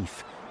young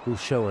thief who'll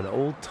show an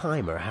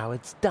old-timer how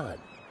it's done.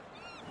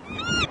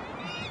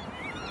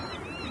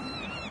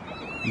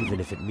 Even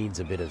if it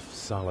means a bit of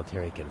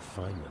solitary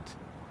confinement.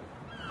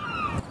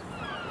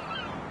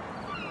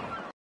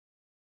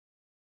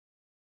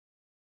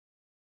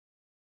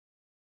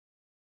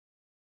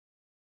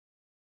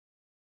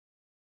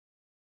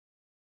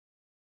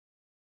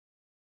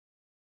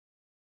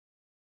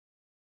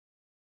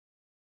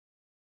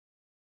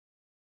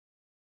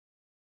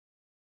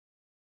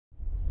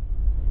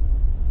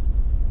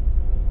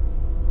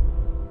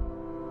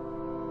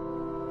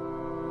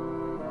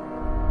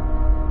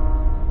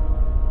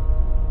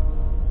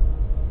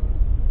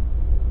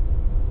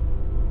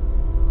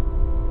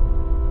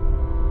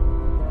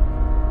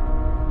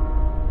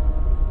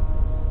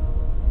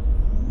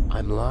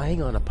 I'm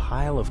lying on a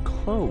pile of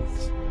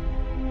clothes.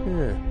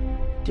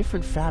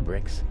 Different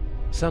fabrics.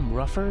 Some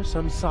rougher,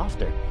 some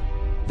softer.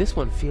 This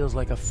one feels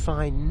like a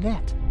fine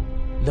net.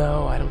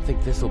 No, I don't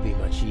think this'll be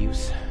much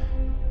use.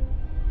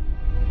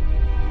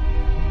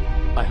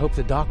 I hope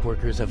the dock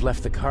workers have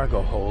left the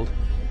cargo hold.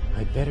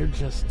 I'd better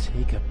just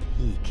take a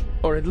peek.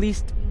 Or at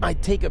least,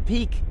 I'd take a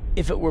peek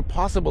if it were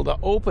possible to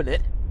open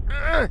it.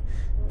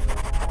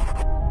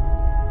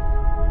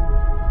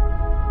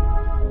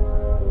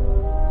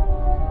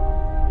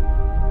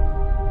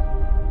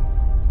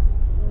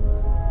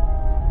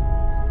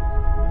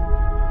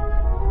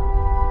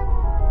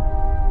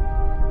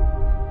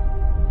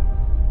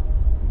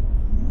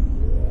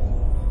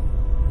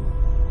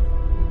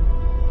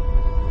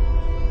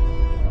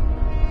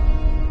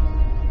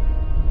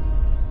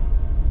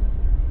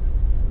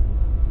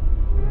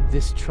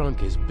 This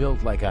trunk is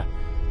built like a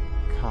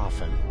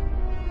coffin.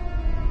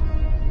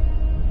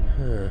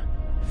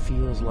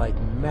 Feels like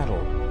metal.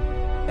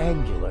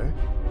 Angular.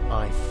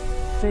 I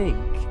think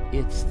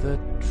it's the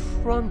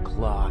trunk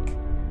lock.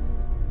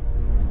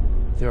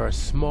 There are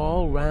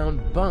small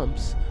round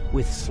bumps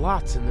with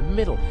slots in the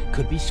middle.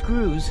 Could be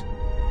screws.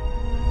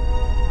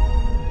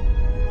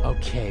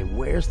 Okay,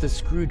 where's the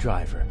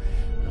screwdriver?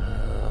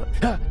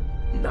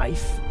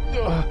 Knife.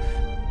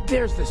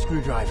 There's the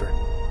screwdriver.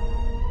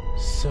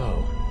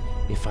 So,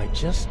 if I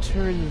just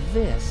turn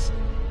this...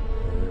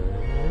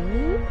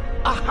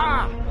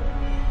 Aha!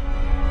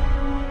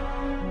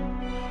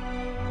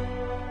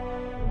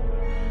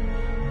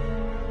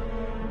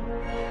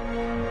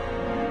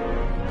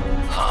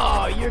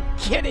 Oh, you're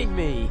kidding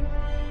me!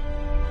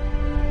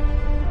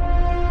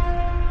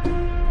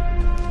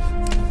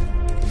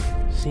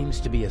 Seems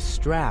to be a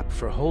strap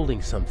for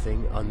holding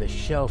something on the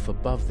shelf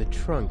above the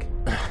trunk.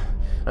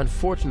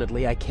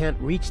 Unfortunately, I can't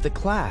reach the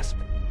clasp.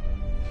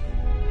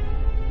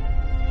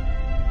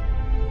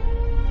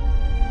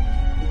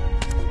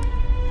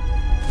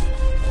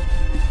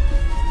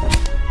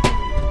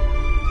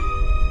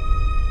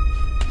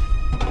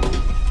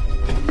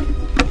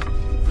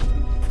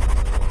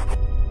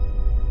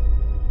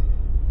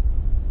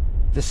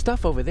 The The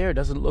stuff over there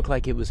doesn't look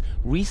like it was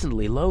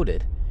recently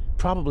loaded.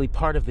 Probably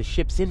part of the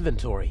ship's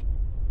inventory.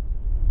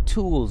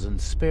 Tools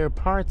and spare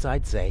parts,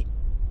 I'd say.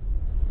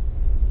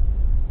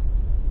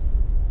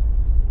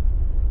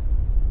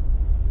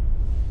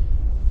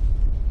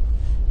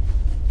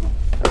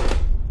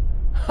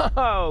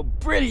 Oh,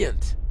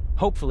 brilliant!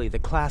 Hopefully the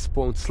clasp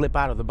won't slip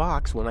out of the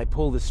box when I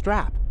pull the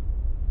strap.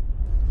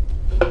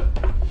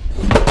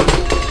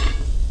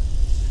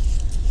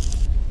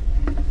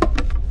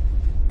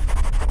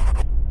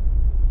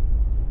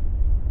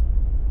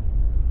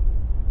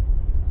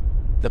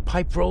 The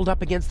pipe rolled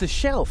up against the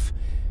shelf,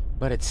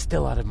 but it's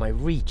still out of my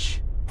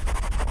reach.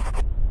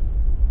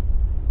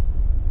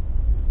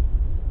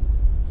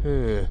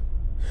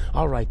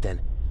 All right then.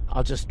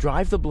 I'll just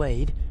drive the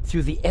blade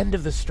through the end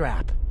of the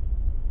strap.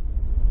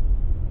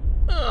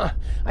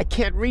 I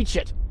can't reach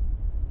it.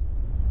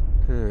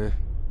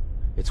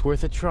 It's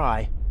worth a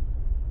try.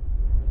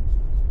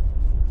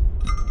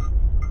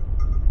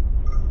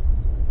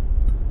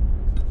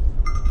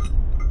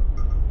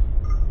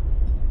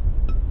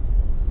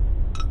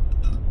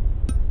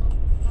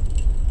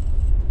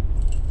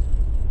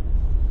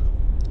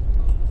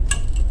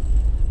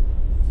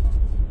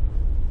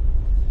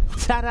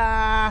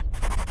 Ta-da!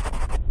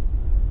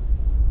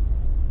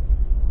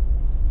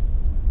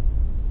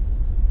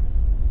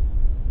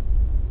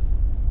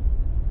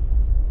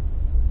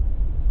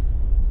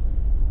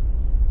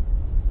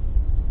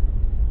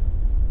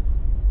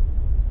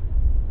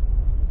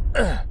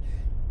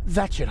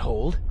 That should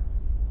hold.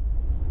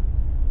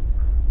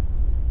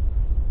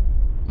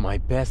 My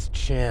best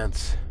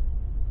chance.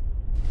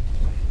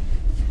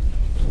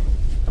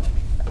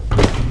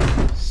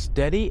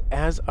 Steady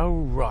as a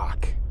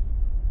rock.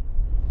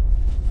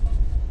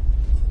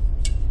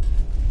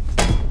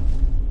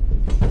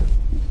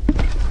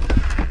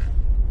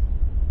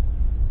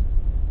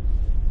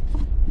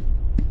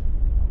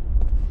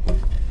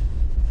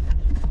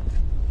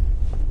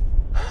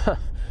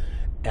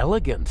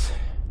 Elegant.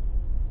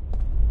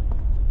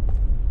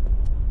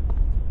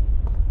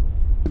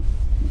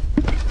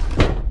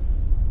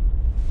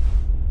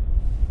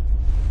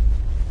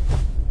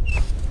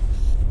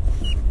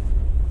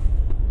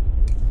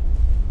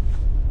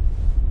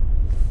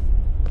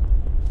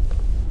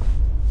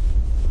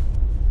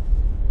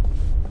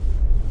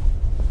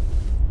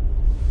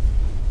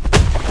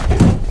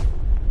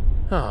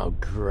 Oh,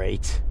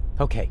 great.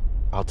 Okay,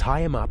 I'll tie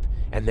him up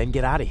and then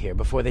get out of here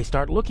before they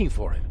start looking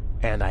for him.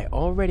 And I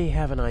already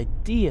have an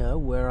idea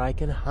where I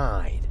can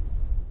hide.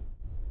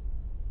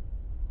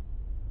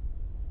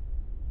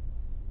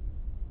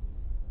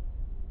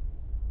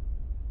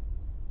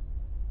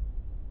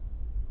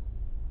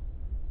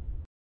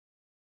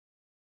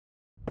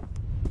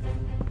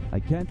 I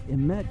can't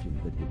imagine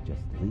that he'd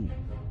just leave.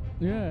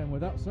 Yeah, and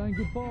without saying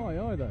goodbye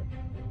either.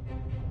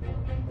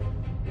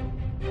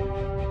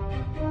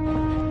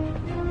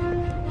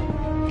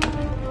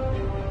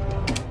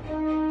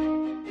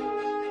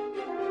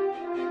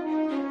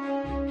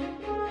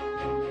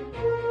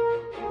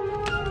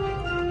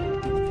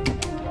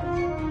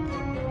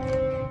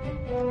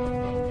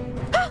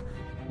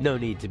 No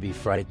need to be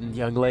frightened,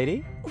 young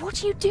lady.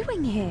 What are you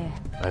doing here?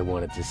 I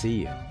wanted to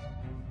see you.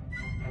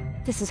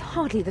 This is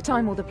hardly the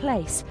time or the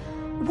place.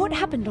 What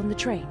happened on the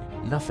train?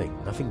 Nothing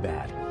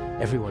bad.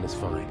 Everyone is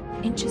fine.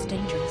 Inch is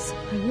dangerous.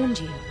 I warned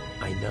you.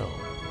 I know.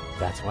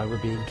 That's why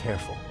we're being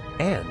careful.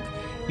 And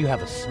you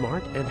have a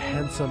smart and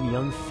handsome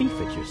young thief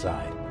at your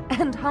side.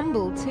 And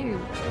humble, too.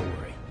 Don't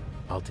worry.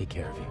 I'll take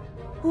care of you.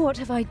 What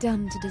have I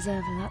done to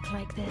deserve luck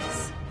like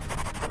this?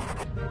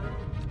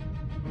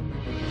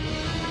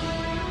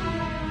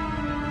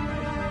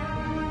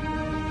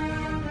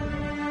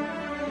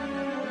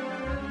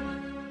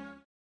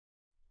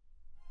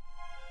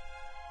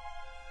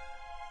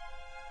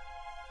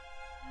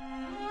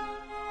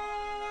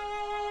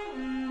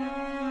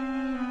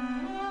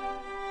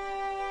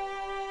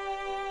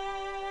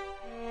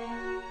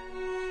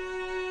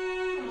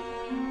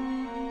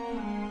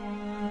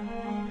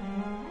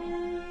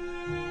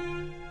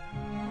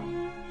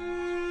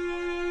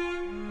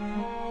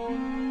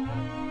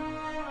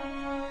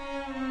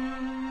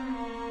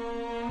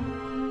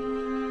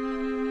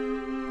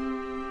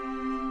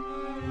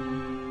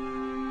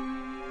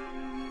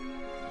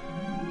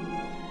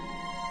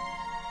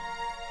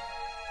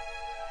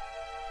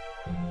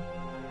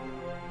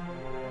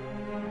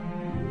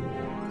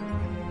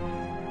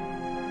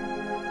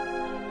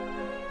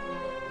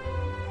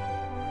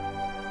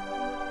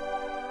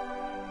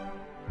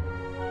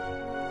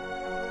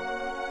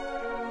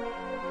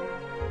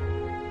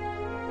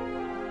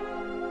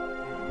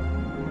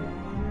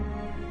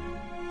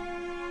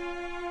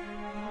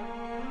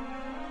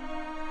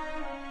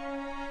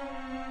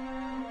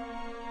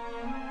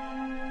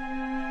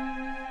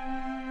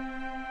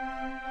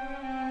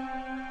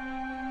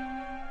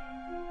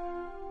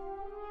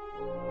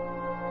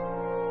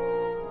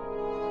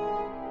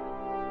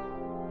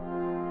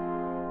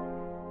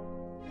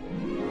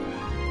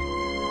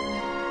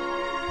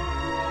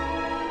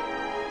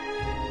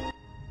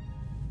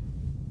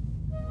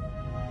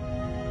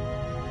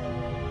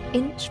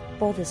 Inch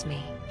bothers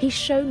me. He's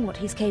shown what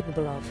he's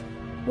capable of.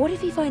 What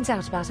if he finds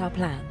out about our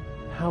plan?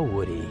 How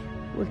would he?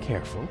 We're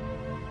careful.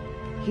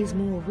 He's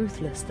more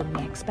ruthless than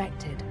we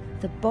expected.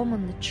 The bomb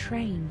on the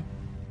train.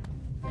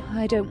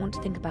 I don't want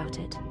to think about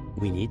it.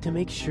 We need to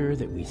make sure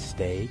that we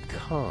stay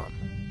calm.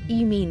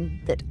 You mean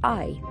that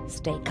I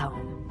stay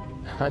calm?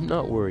 I'm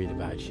not worried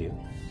about you.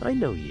 I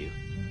know you.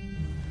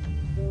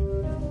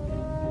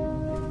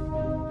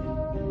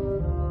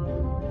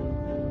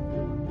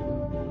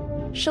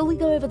 Shall we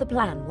go over the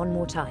plan one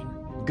more time?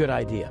 Good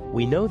idea.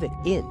 We know that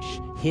Inch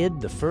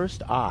hid the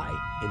first eye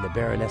in the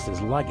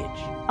Baroness's luggage.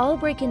 I'll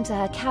break into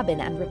her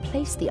cabin and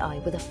replace the eye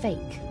with a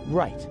fake.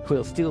 Right.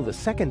 We'll steal the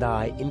second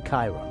eye in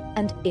Cairo.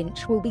 And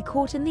Inch will be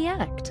caught in the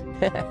act.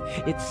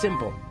 It's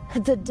simple.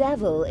 The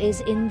devil is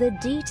in the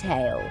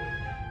detail.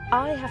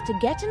 I have to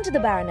get into the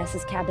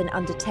Baroness's cabin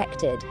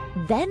undetected,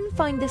 then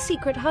find the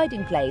secret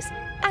hiding place,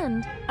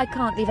 and I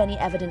can't leave any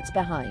evidence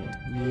behind.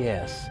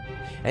 Yes.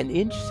 And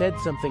Inch said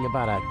something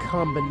about a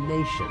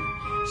combination,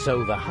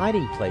 so the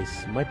hiding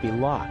place might be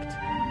locked.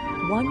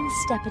 One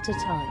step at a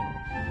time.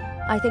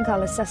 I think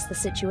I'll assess the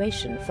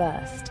situation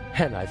first.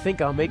 And I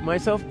think I'll make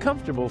myself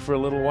comfortable for a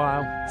little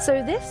while.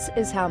 So this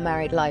is how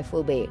married life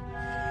will be.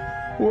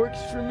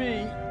 Works for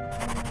me.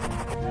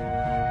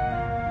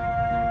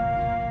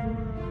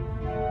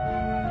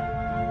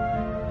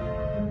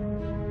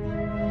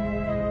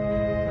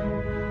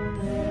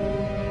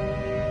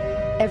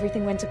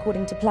 Everything went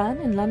according to plan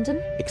in London?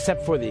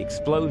 Except for the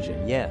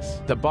explosion,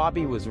 yes. The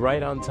Bobby was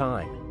right on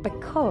time.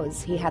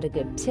 Because he had a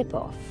good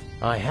tip-off.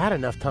 I had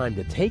enough time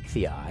to take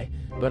the eye,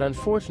 but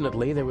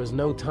unfortunately there was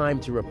no time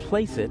to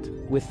replace it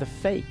with the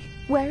fake.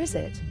 Where is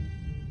it?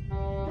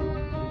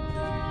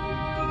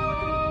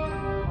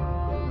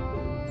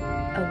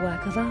 A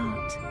work of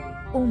art.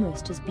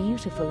 Almost as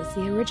beautiful as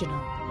the original.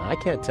 I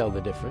can't tell the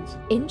difference.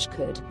 Inch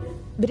could.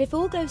 But if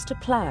all goes to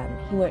plan,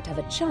 he won't have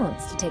a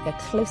chance to take a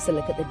closer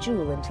look at the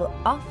jewel until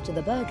after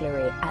the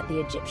burglary at the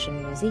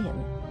Egyptian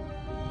Museum.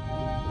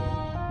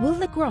 Will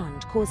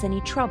Legrand cause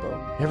any trouble?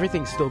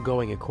 Everything's still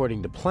going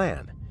according to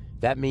plan.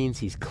 That means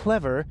he's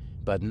clever,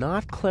 but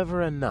not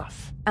clever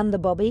enough. And the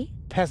Bobby?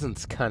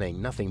 Peasant's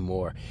cunning, nothing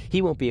more.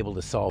 He won't be able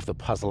to solve the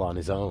puzzle on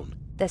his own.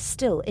 There's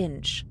still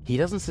Inch. He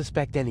doesn't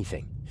suspect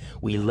anything.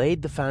 We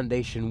laid the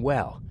foundation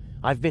well.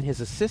 I've been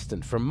his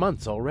assistant for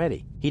months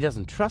already. He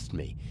doesn't trust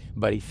me,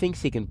 but he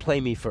thinks he can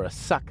play me for a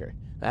sucker.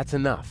 That's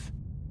enough.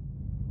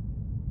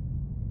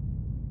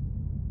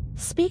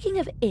 Speaking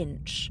of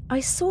Inch, I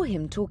saw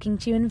him talking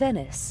to you in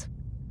Venice.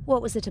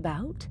 What was it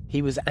about?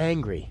 He was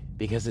angry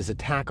because his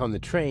attack on the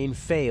train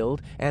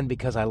failed and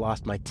because I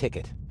lost my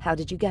ticket. How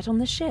did you get on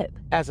the ship?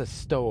 As a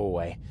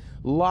stowaway,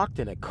 locked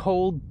in a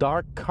cold,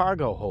 dark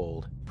cargo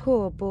hold.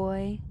 Poor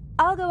boy.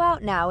 I'll go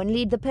out now and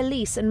lead the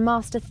police and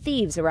master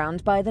thieves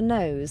around by the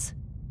nose.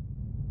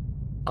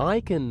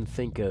 I can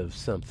think of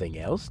something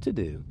else to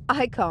do.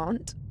 I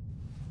can't.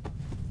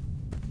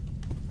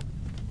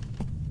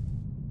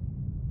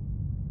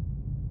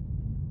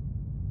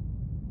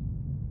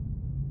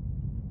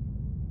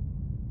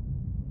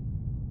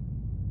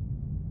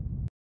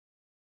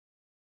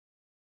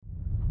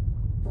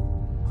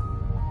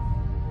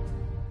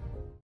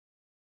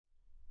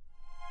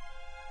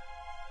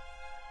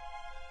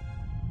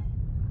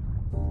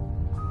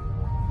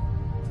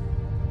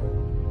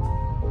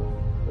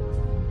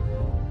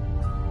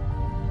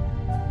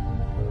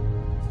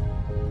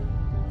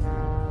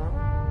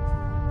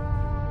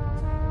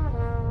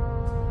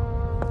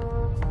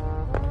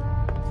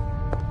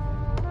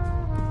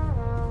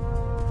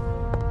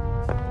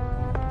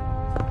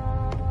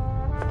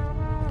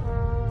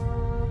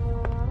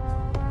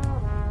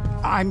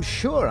 I'm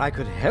sure I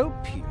could help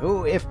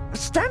you if...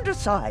 Stand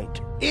aside.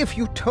 If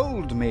you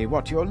told me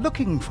what you're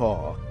looking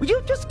for.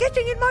 You're just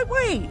getting in my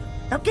way.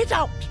 Now get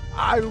out.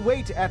 I'll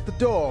wait at the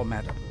door,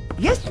 madam.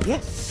 Yes,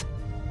 yes.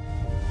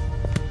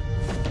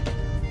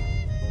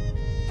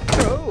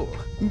 Oh,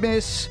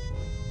 Miss...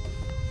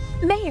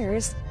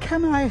 Mayers.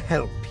 Can I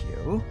help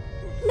you?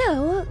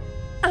 No,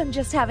 I'm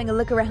just having a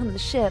look around the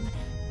ship.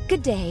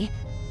 Good day.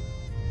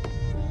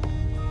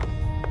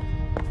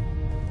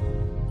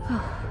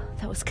 Oh,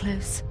 that was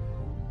close.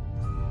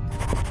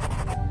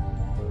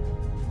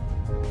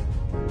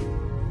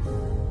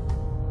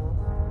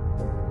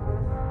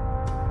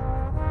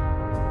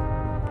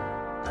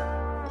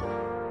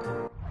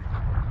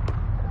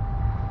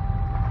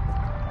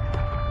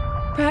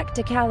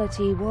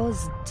 Practicality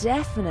was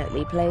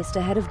definitely placed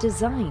ahead of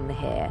design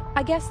here.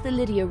 I guess the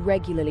Lydia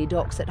regularly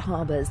docks at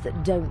harbours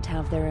that don't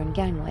have their own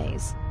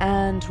gangways.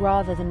 And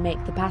rather than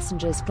make the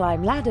passengers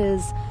climb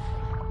ladders,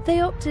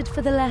 they opted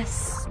for the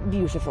less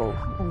beautiful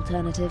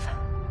alternative.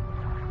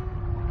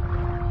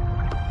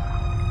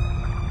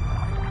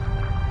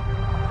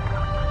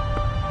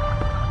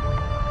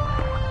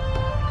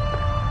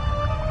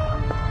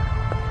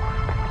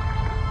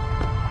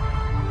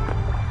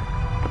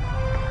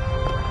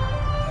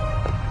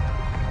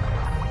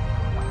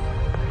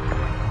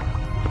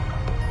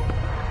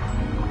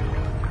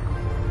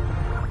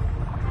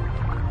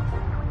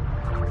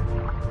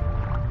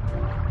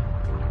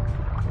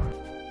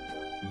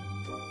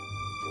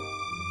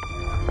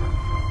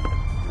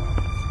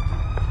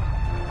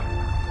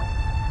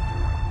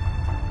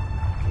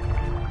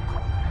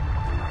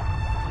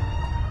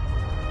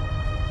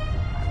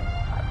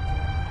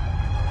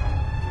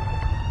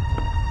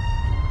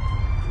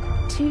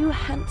 Two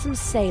handsome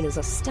sailors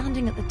are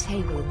standing at the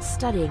table and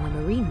studying a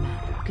marine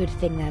map. Good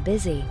thing they're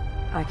busy.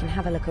 I can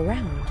have a look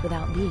around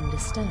without being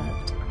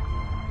disturbed.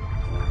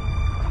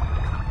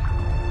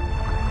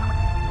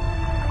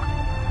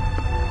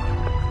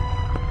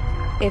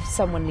 If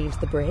someone leaves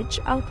the bridge,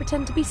 I'll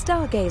pretend to be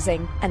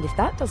stargazing, and if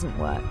that doesn't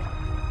work,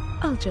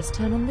 I'll just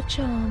turn on the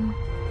charm.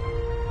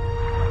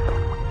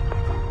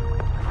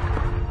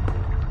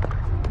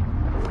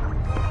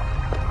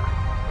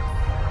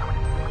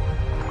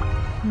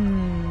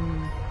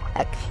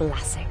 A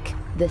classic.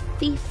 The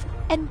thief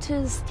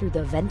enters through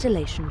the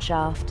ventilation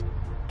shaft.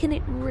 Can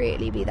it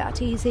really be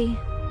that easy?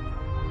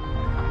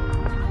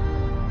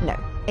 No,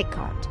 it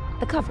can't.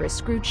 The cover is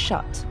screwed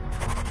shut.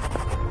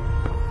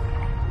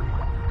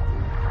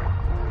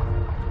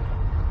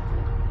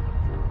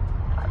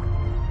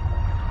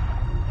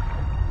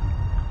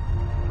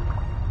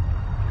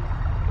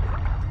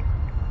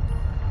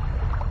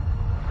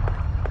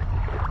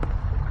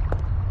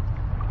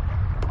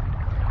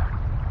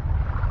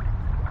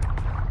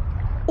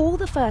 All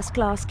the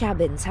first-class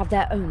cabins have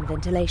their own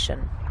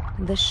ventilation.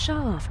 The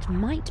shaft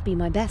might be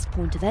my best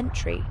point of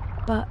entry,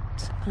 but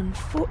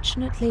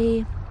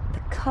unfortunately, the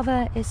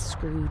cover is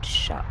screwed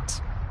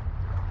shut.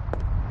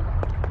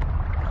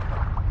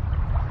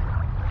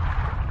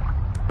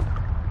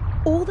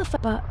 All the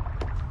but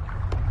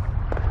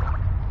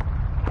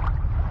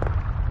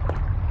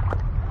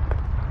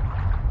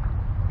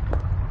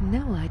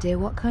no idea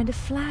what kind of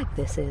flag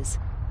this is.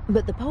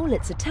 But the pole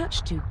it's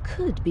attached to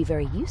could be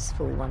very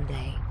useful one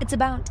day. It's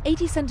about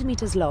 80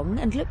 centimeters long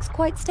and looks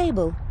quite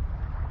stable.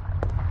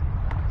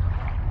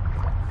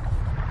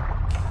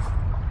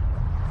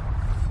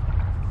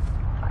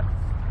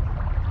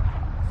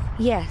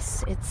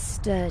 Yes, it's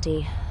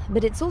sturdy,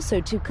 but it's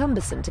also too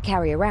cumbersome to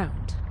carry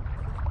around.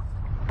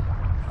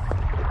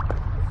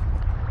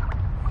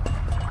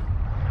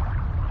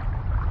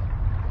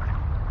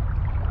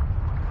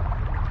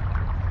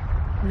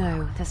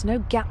 No, there's no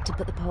gap to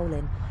put the pole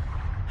in.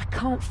 I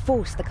can't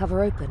force the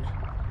cover open.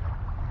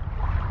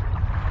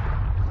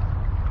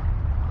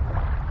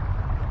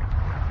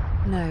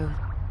 No.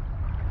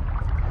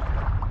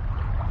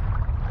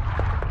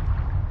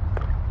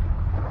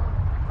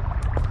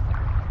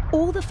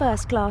 All the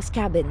first-class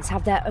cabins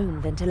have their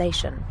own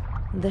ventilation.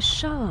 The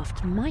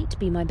shaft might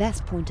be my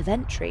best point of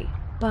entry,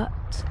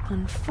 but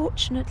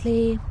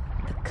unfortunately,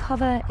 the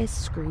cover is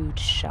screwed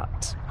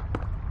shut.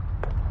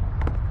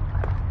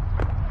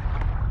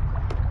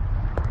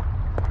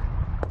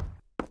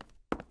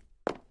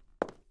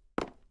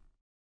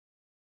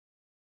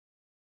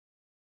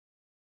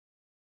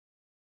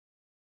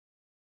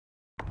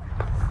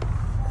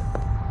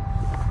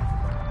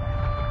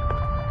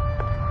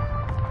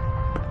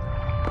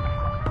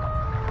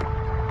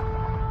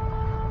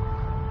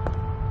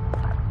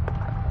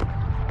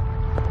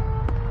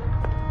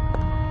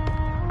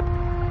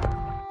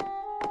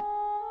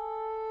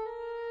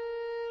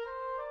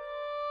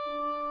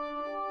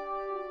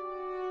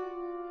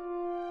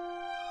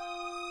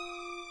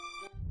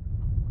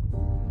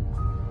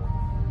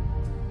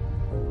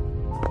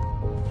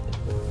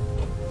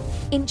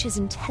 Inch is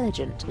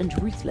intelligent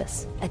and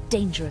ruthless, a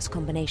dangerous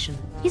combination.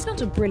 He's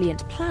not a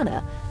brilliant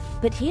planner,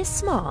 but he is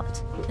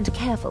smart and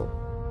careful.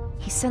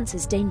 He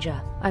senses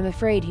danger. I'm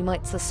afraid he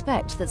might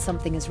suspect that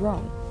something is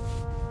wrong.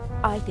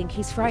 I think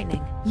he's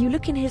frightening. You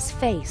look in his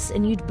face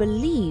and you'd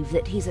believe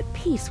that he's at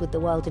peace with the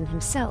world and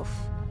himself.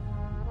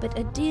 But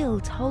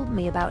Adil told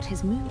me about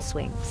his mood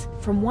swings.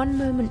 From one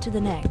moment to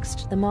the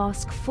next, the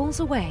mask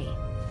falls away,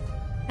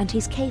 and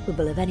he's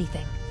capable of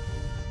anything.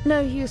 No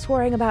use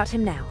worrying about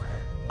him now.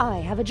 I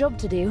have a job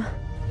to do.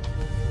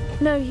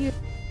 No use.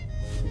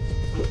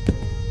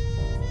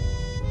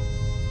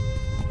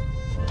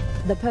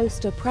 The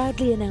poster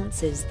proudly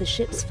announces the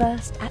ship's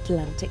first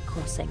Atlantic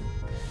crossing.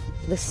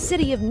 The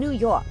city of New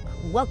York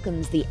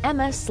welcomes the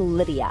MS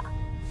Lydia.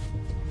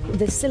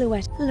 The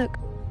silhouette. Look.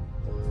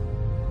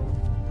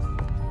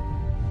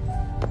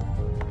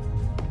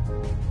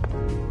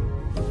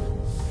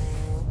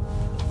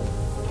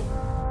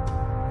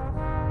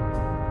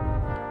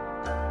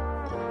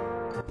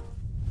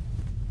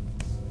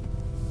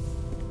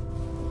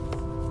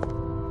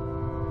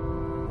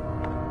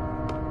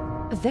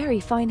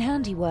 Very fine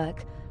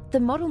handiwork. The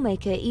model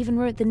maker even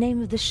wrote the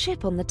name of the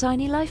ship on the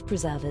tiny life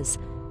preservers.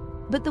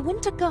 But the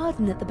winter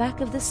garden at the back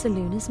of the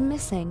saloon is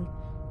missing,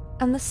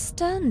 and the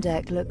stern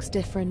deck looks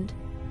different.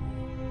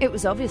 It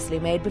was obviously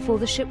made before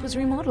the ship was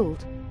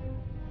remodeled.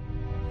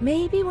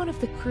 Maybe one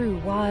of the crew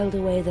whiled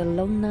away the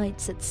long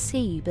nights at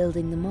sea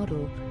building the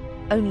model.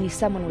 Only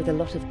someone with a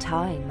lot of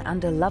time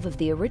and a love of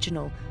the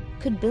original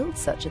could build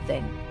such a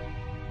thing.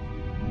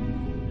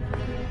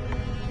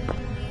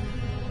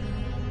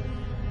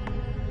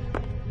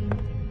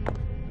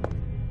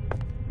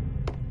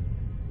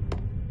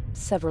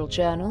 Several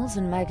journals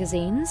and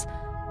magazines.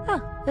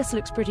 Ah, this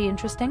looks pretty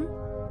interesting.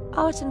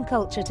 Art and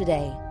Culture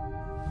Today.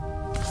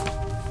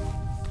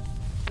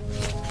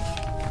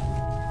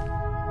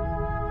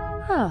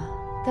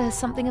 Ah, there's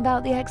something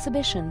about the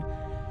exhibition.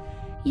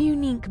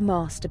 Unique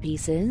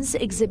masterpieces,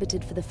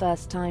 exhibited for the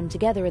first time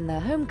together in their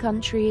home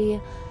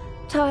country,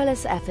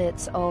 tireless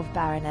efforts of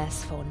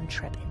Baroness von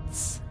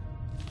Trebitz.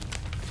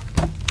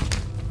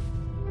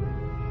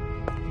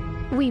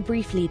 We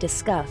briefly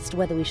discussed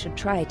whether we should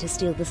try to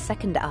steal the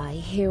second eye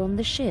here on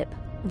the ship.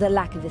 The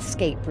lack of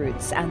escape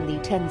routes and the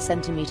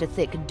 10-centimeter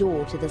thick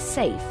door to the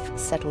safe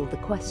settled the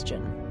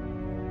question.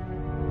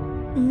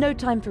 No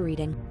time for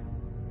reading.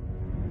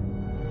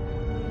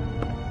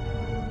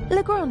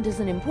 Legrand is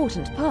an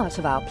important part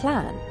of our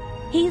plan.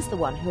 He's the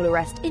one who'll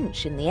arrest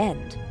Inch in the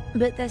end.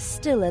 But there's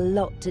still a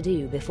lot to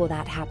do before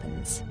that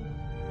happens.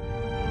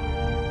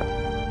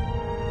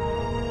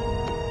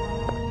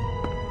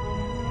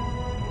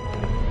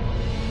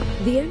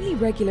 The only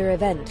regular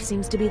event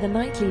seems to be the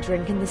nightly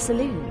drink in the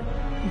saloon.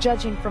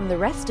 Judging from the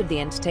rest of the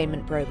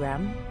entertainment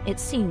program,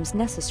 it seems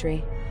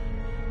necessary.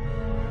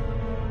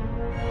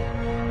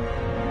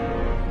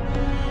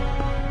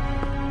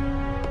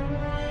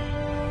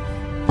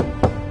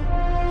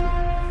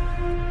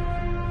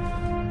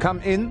 Come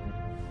in.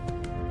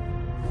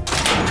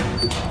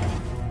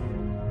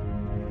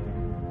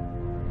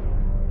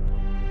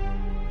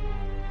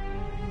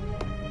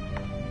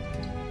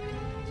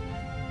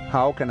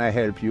 How can I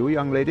help you,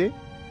 young lady?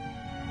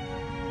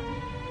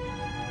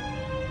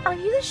 Are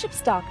you the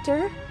ship's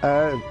doctor?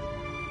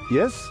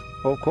 Yes,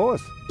 of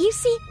course. You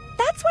see,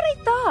 that's what I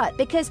thought,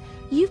 because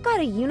you've got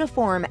a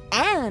uniform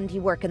and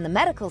you work in the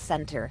medical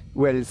center.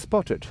 Well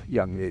spotted,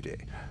 young lady.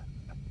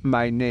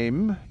 My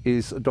name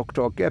is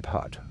Dr.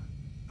 Gebhardt.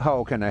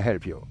 How can I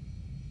help you?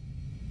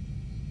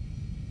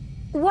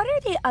 What are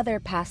the other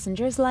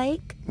passengers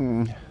like?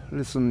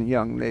 Listen,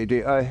 young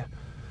lady, I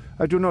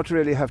do not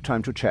really have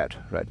time to chat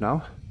right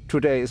now.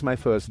 Today is my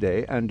first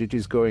day, and it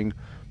is going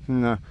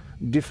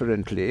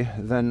differently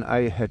than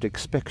I had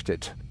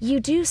expected.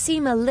 You do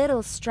seem a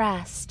little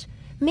stressed.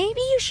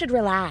 Maybe you should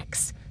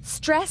relax.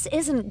 Stress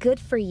isn't good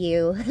for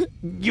you.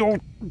 You're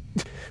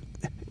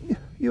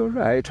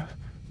right.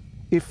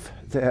 If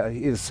there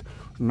is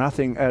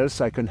nothing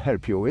else I can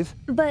help you with.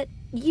 But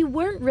you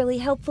weren't really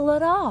helpful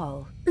at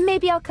all.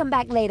 Maybe I'll come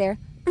back later.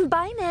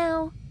 Bye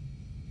now.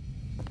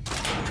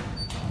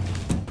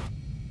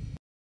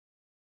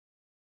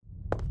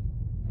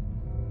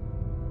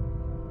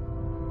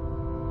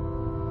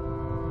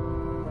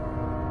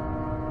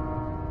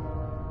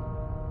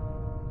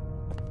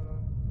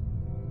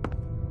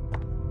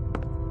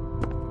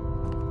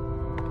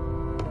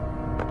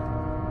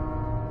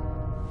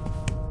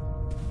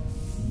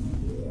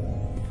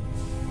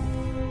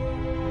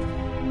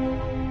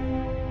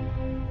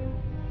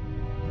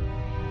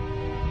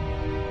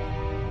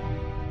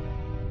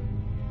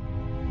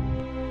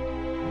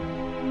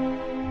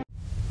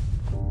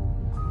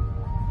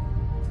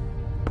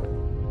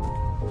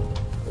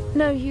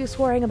 No use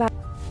worrying about...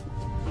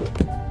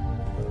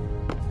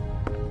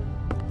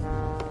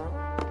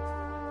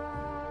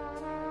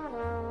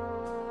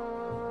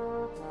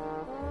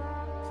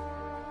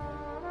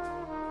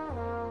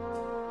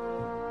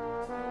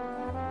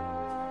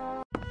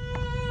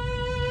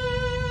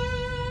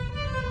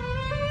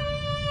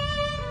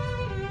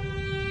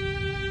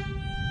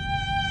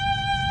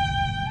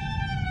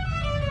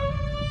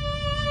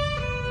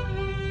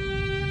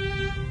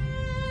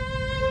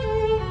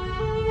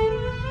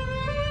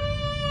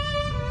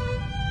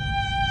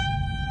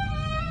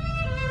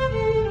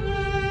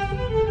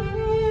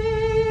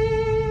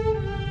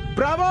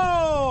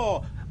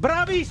 Bravo!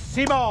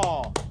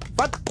 Bravissimo!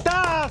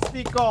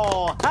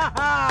 Fantastico! Ha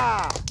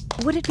ha!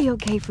 Would it be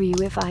okay for you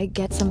if I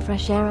get some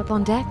fresh air up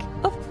on deck?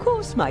 Of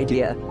course, my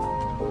dear.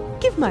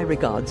 Give my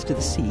regards to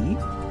the sea.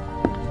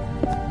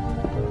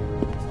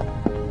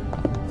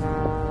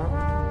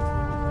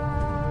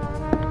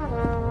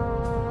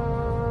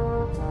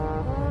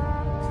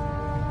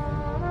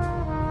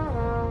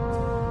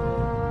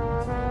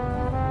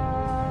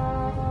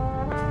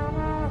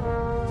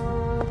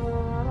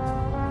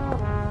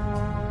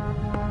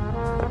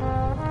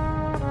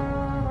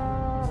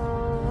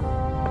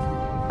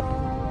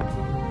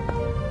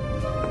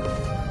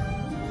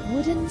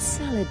 Wooden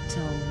salad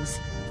tongs,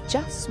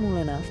 just small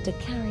enough to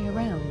carry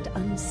around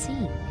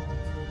unseen.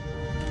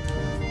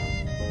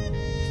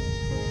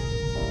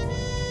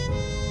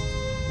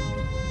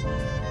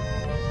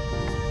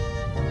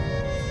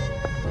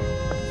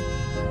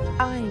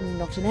 I'm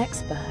not an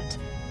expert,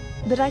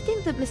 but I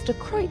think that Mr.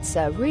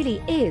 Kreutzer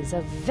really is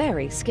a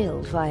very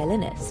skilled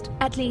violinist.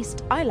 At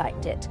least, I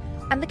liked it,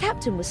 and the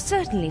captain was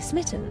certainly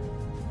smitten.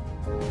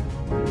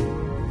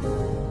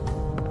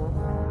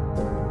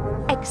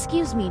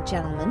 Excuse me,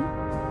 gentlemen.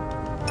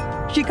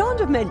 She can't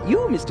have meant you,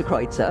 Mr.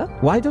 Kreutzer.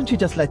 Why don't you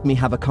just let me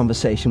have a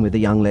conversation with the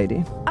young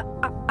lady?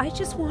 I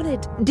just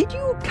wanted... Did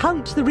you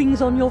count the rings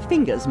on your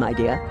fingers, my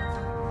dear?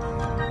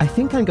 I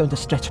think I'm going to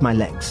stretch my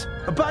legs.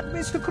 But,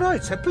 Mr.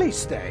 Kreutzer, please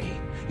stay.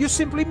 You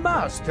simply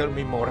must tell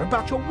me more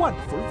about your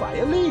wonderful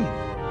violin.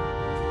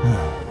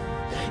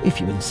 If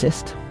you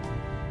insist.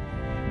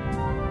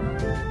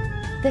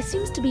 There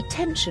seems to be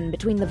tension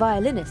between the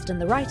violinist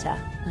and the writer.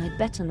 I'd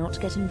better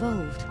not get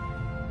involved.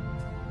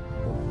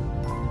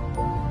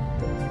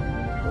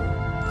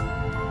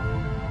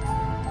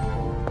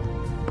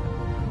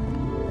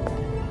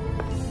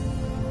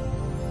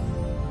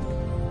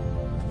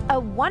 A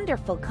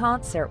wonderful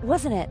concert,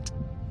 wasn't it?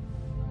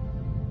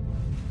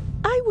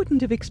 I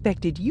wouldn't have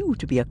expected you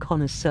to be a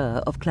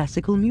connoisseur of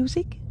classical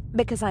music.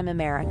 Because I'm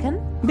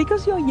American?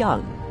 Because you're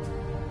young,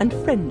 and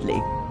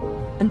friendly,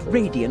 and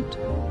radiant.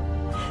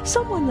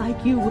 Someone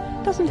like you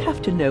doesn't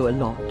have to know a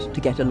lot to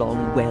get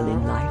along well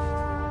in life.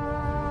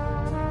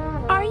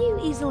 Are you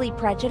easily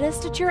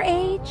prejudiced at your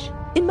age?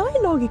 In my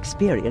long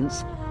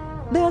experience,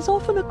 there's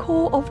often a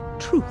core of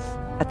truth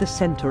at the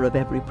center of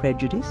every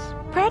prejudice.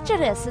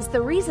 Prejudice is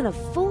the reason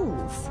of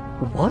fools.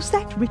 Was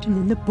that written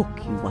in the book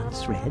you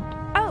once read?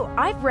 Oh,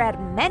 I've read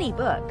many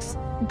books.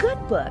 Good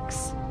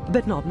books.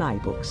 But not my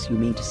books, you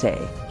mean to say?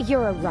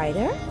 You're a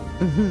writer?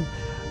 Mm-hmm.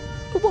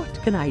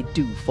 What can I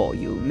do for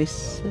you,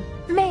 Miss...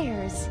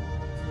 Mayers.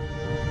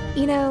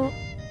 You know,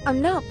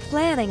 I'm not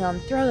planning on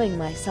throwing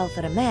myself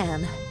at a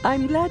man.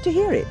 I'm glad to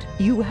hear it.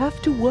 You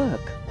have to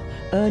work.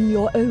 Earn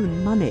your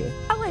own money.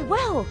 Oh, I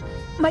will.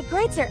 My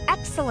grades are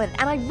excellent,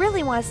 and I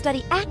really want to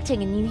study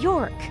acting in New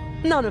York.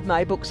 None of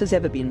my books has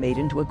ever been made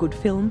into a good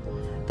film.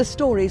 The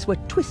stories were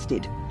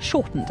twisted,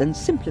 shortened, and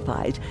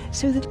simplified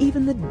so that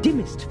even the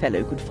dimmest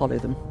fellow could follow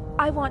them.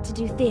 I want to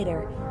do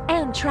theater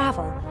and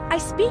travel. I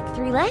speak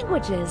 3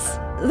 languages.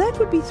 That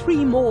would be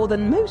 3 more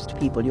than most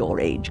people your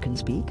age can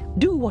speak.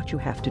 Do what you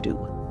have to do.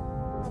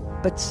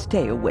 But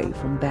stay away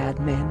from bad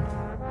men.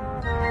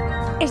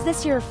 Is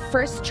this your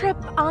first trip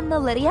on the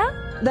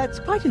Lydia? That's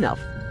quite enough.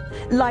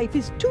 Life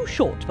is too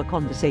short for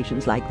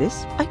conversations like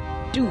this.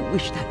 I do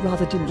wish that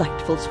rather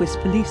delightful Swiss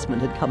policeman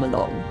had come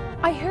along.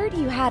 I heard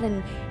you had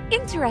an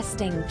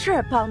interesting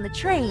trip on the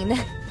train.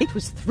 It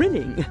was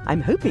thrilling.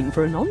 I'm hoping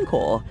for an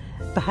encore.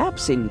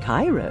 Perhaps in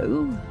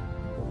Cairo.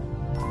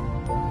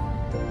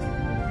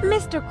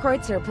 Mr.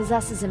 Kreutzer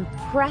possesses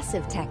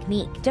impressive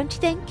technique, don't you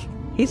think?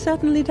 He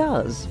certainly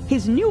does.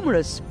 His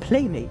numerous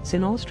playmates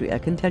in Austria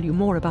can tell you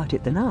more about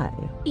it than I.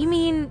 You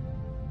mean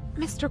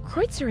Mr.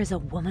 Kreutzer is a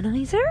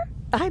womanizer?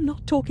 I'm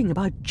not talking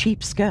about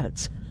cheap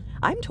skirts.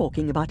 I'm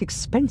talking about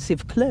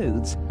expensive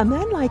clothes. A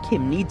man like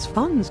him needs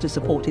funds to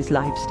support his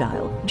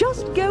lifestyle.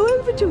 Just go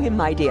over to him,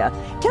 my dear.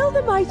 Tell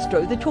the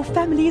maestro that your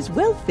family is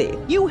wealthy.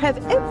 You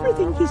have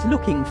everything he's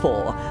looking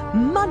for.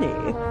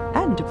 Money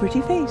and a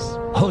pretty face.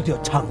 Hold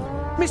your tongue.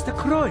 Mr.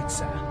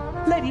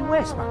 Kreutzer, Lady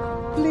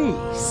Westmacott,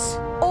 please.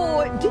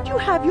 Or did you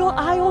have your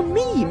eye on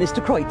me,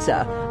 Mr.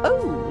 Kreutzer?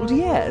 Old,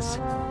 yes,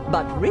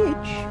 but rich.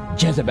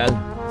 Jezebel.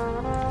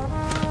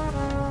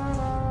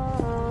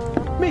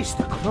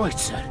 Mr.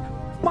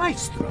 Kreutzer,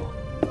 Maestro.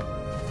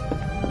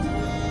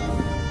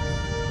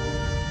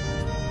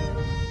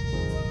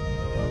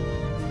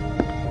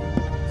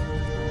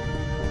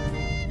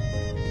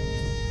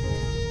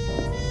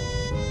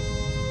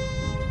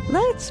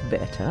 That's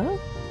better.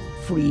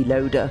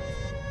 Freeloader.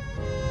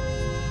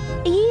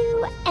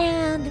 You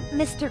and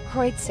Mr.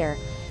 Kreutzer,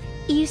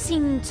 you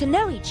seem to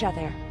know each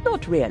other.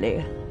 Not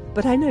really,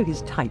 but I know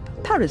his type.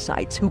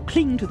 Parasites who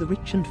cling to the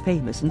rich and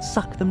famous and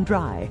suck them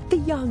dry. The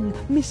young,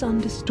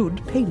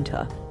 misunderstood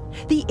painter.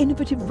 The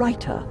innovative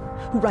writer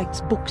who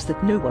writes books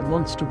that no one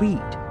wants to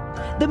read.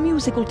 The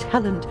musical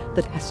talent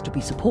that has to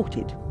be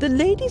supported. The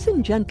ladies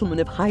and gentlemen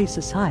of high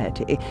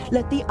society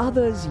let the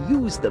others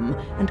use them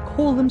and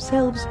call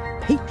themselves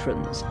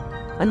patrons.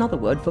 Another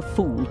word for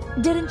fool.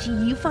 Didn't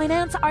you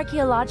finance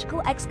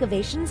archaeological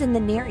excavations in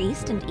the Near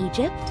East and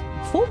Egypt?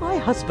 For my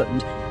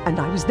husband, and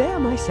I was there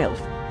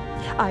myself.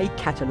 I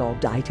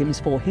catalogued items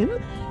for him,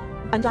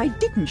 and I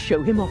didn't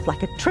show him off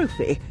like a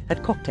trophy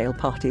at cocktail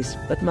parties,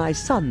 but my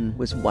son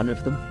was one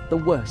of them, the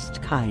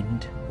worst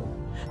kind.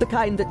 The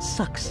kind that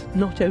sucks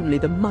not only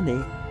the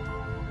money,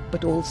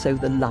 but also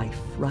the life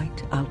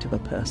right out of a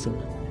person.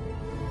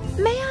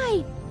 May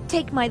I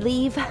take my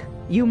leave?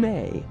 You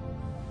may.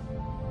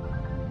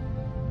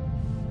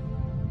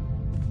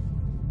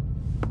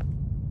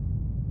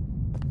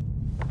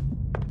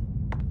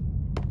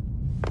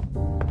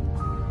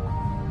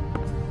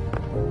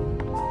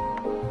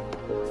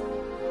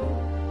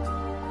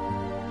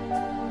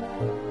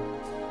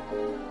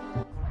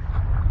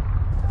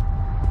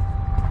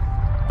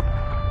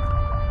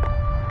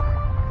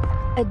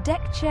 A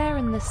deck chair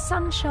in the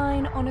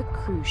sunshine on a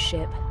cruise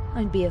ship.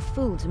 I'd be a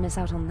fool to miss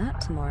out on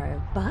that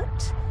tomorrow,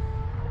 but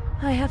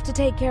I have to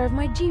take care of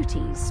my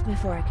duties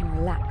before I can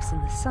relax in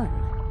the sun.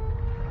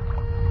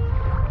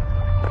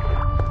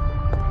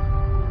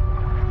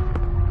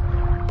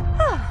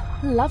 Ah,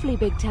 lovely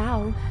big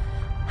towel.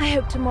 I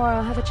hope tomorrow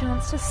I'll have a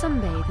chance to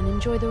sunbathe and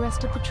enjoy the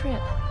rest of the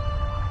trip.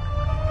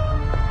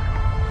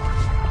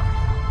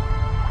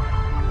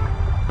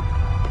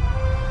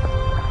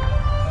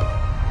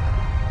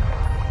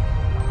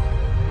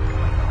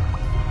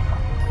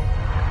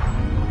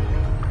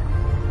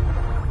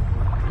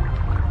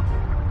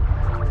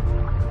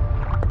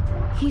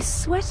 He's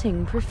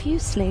sweating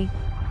profusely,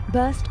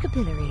 burst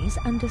capillaries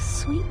and a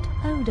sweet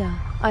odor.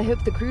 I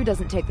hope the crew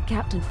doesn't take the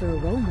captain for a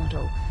role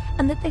model,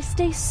 and that they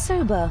stay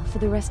sober for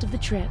the rest of the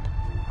trip.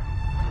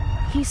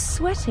 He's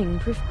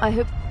sweating I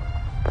hope...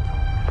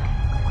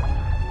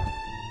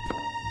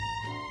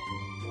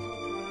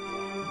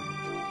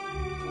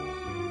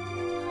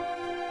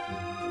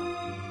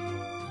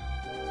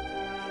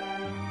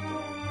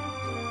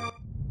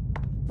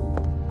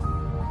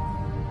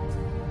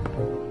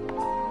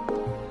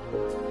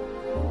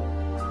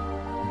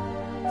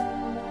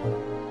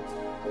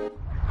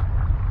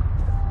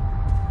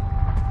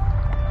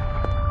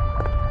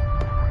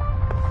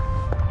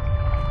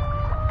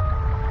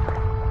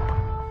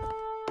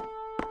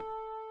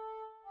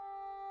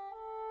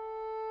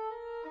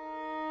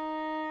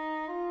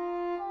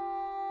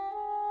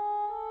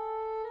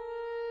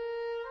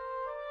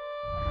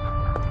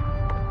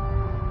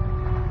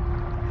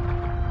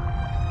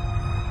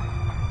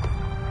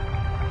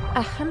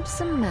 A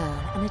handsome man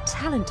and a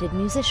talented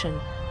musician,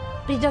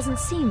 but he doesn't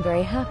seem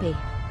very happy.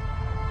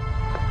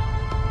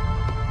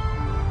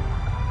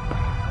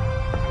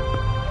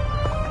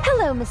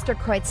 Hello, Mr.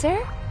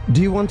 Kreutzer.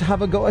 Do you want to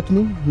have a go at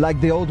me,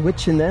 like the old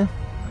witch in there?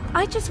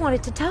 I just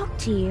wanted to talk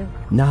to you.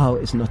 Now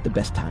is not the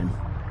best time.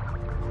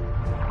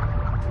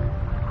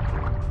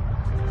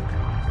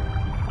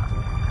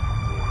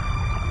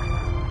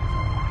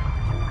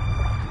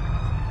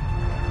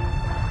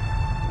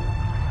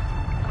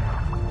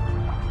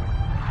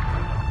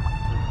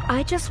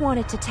 I just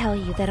wanted to tell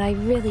you that I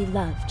really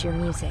loved your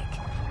music,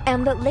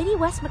 and that Lady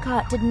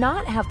Westmacott did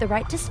not have the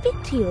right to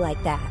speak to you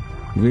like that.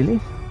 Really?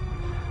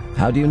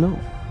 How do you know?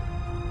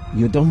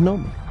 You don't know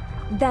me.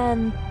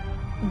 Then,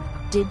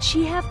 did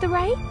she have the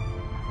right?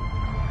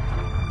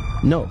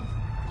 No,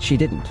 she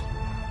didn't.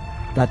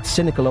 That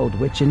cynical old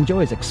witch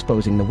enjoys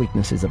exposing the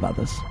weaknesses of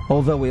others,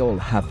 although we all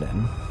have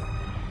them.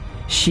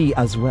 She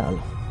as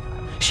well.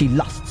 She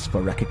lusts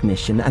for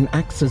recognition and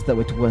acts as though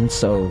it weren't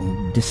so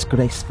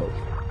disgraceful.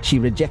 She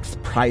rejects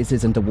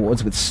prizes and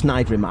awards with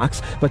snide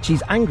remarks, but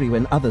she's angry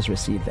when others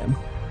receive them.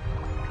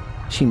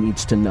 She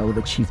needs to know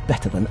that she's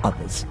better than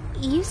others.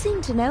 You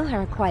seem to know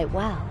her quite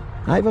well.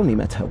 I've only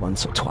met her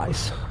once or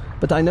twice,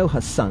 but I know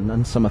her son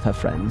and some of her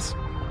friends.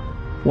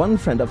 One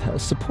friend of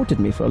hers supported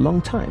me for a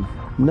long time.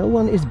 No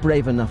one is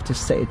brave enough to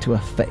say it to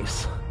her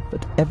face,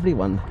 but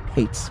everyone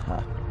hates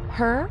her.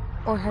 Her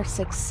or her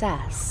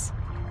success?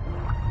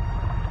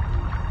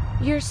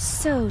 You're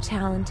so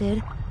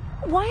talented.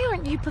 Why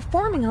aren't you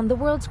performing on the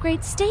world's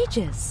great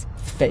stages?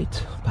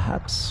 Fate,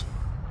 perhaps.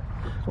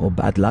 Or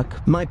bad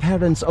luck. My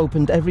parents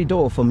opened every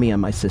door for me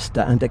and my sister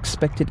and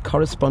expected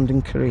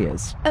corresponding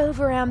careers.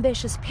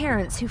 Over-ambitious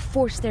parents who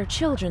force their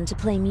children to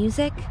play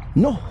music?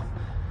 No,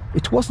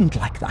 it wasn't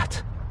like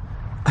that.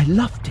 I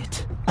loved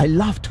it. I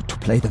loved to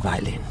play the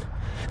violin.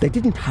 They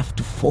didn't have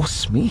to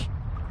force me.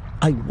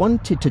 I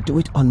wanted to do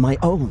it on my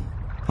own.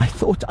 I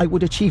thought I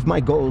would achieve my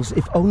goals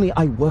if only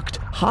I worked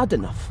hard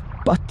enough.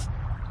 But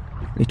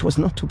it was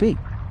not to be.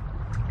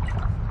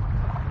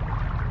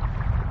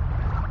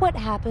 What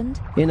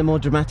happened? In a more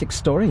dramatic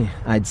story,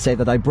 I'd say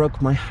that I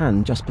broke my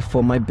hand just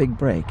before my big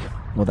break,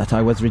 or that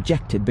I was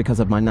rejected because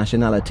of my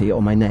nationality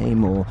or my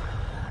name, or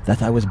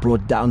that I was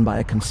brought down by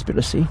a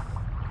conspiracy.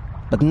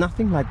 But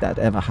nothing like that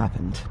ever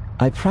happened.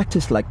 I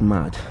practiced like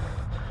mad.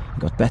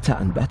 Got better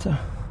and better.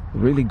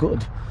 Really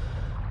good.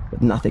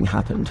 But nothing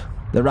happened.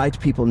 The right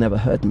people never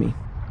heard me.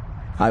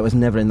 I was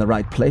never in the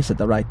right place at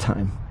the right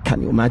time.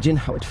 Can you imagine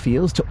how it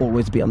feels to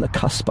always be on the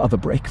cusp of a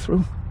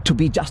breakthrough? To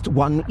be just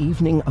one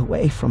evening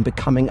away from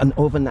becoming an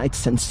overnight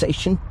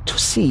sensation? To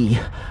see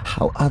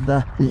how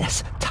other,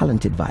 less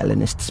talented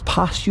violinists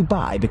pass you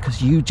by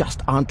because you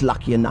just aren't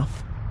lucky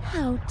enough?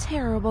 How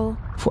terrible.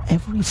 For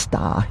every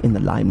star in the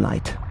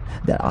limelight,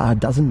 there are a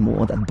dozen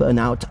more that burn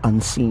out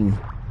unseen,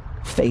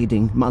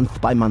 fading month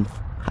by month.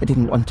 I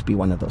didn't want to be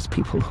one of those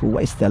people who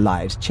waste their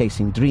lives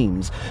chasing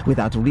dreams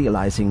without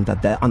realizing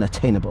that they're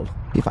unattainable.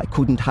 If I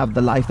couldn't have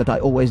the life that I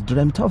always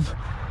dreamt of,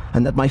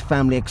 and that my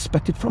family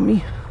expected from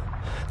me,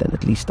 then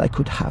at least I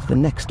could have the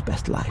next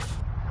best life.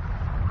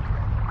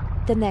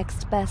 The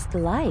next best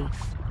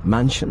life?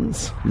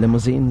 Mansions,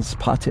 limousines,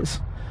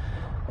 parties,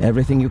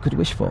 everything you could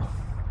wish for.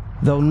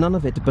 Though none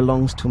of it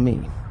belongs to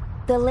me.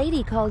 The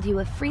lady called you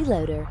a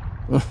freeloader.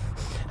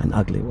 An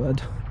ugly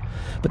word,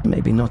 but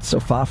maybe not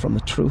so far from the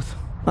truth.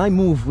 I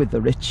move with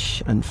the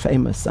rich and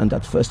famous, and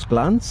at first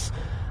glance,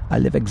 I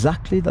live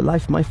exactly the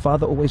life my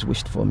father always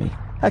wished for me.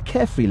 A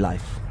carefree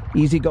life,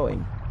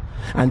 easygoing.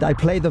 And I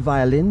play the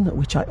violin,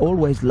 which I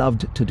always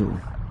loved to do.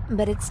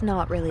 But it's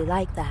not really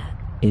like that.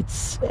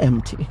 It's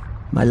empty.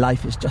 My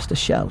life is just a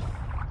shell.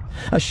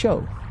 A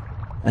show,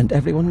 and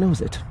everyone knows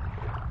it.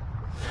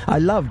 I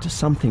loved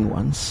something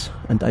once,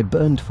 and I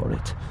burned for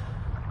it.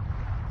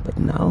 But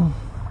now,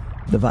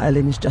 the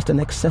violin is just an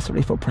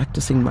accessory for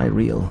practicing my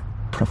real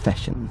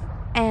profession.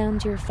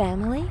 And your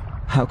family?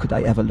 How could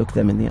I ever look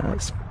them in the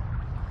eyes?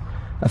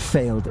 A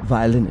failed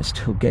violinist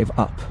who gave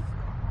up.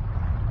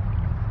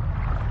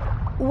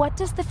 What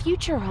does the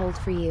future hold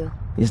for you?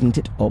 Isn't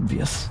it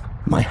obvious?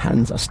 My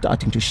hands are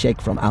starting to shake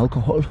from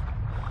alcohol.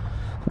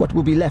 What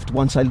will be left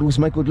once I lose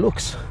my good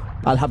looks?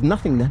 I'll have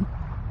nothing then.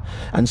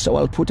 And so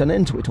I'll put an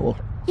end to it all.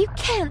 You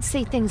can't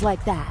say things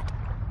like that.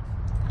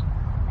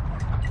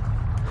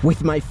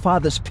 With my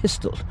father's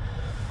pistol,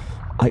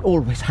 I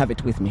always have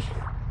it with me.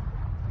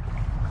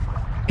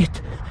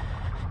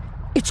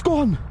 It's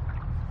gone!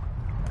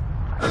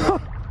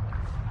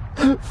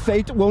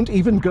 Fate won't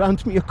even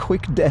grant me a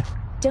quick death.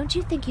 Don't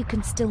you think you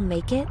can still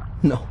make it?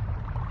 No.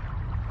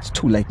 It's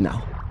too late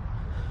now.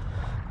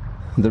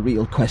 The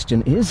real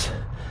question is,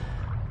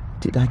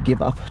 did I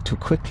give up too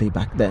quickly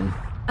back then?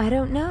 I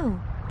don't know.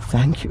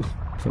 Thank you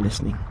for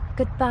listening.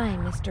 Goodbye,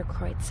 Mr.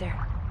 Kreutzer.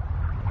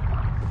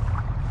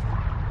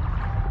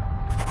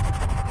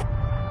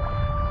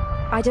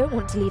 I don't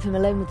want to leave him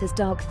alone with his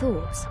dark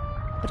thoughts,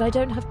 but I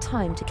don't have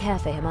time to care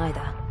for him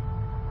either.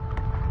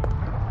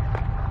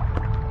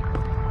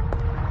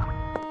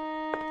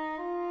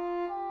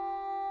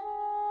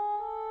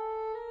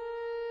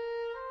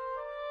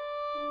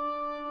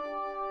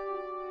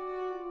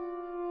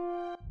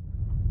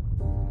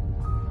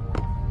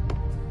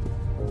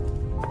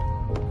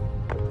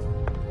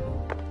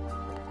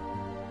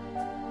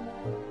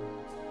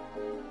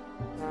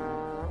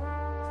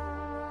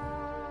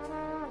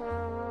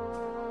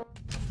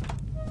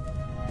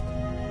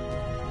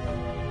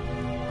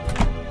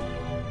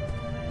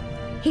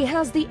 He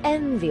has the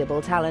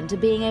enviable talent of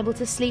being able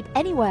to sleep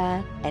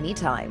anywhere,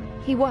 anytime.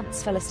 He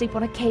once fell asleep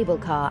on a cable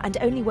car and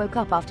only woke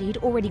up after he'd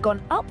already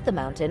gone up the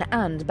mountain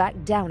and back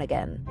down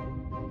again.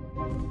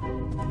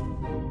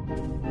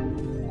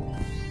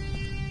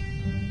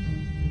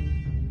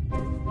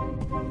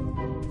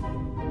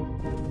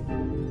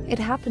 It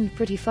happened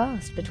pretty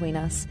fast between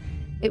us.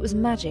 It was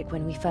magic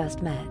when we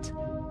first met.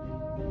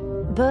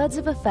 Birds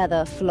of a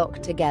feather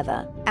flock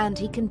together, and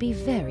he can be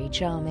very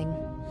charming.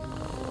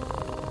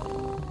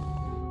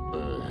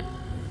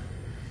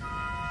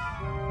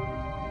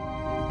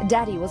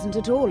 Daddy wasn't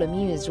at all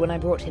amused when I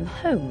brought him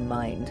home,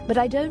 mind, but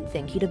I don't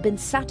think he'd have been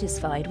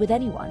satisfied with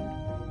anyone.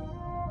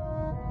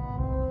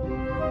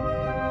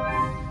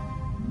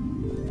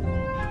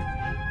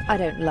 I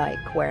don't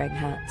like wearing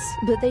hats,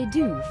 but they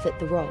do fit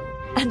the role.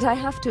 And I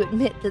have to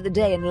admit that the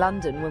day in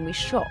London when we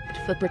shopped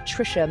for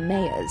Patricia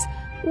Mayers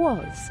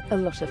was a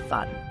lot of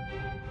fun.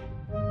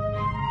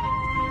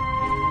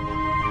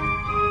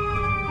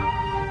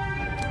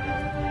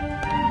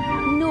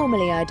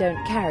 Normally I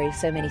don't carry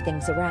so many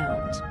things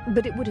around,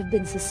 but it would have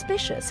been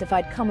suspicious if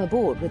I'd come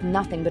aboard with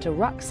nothing but a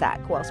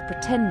rucksack whilst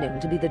pretending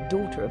to be the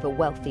daughter of a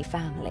wealthy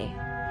family.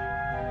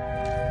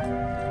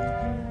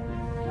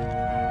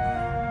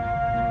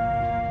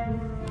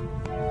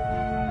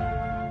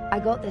 I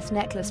got this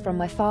necklace from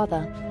my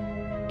father.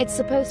 It's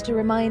supposed to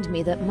remind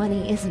me that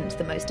money isn't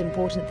the most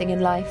important thing in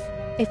life.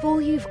 If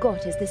all you've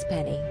got is this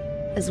penny,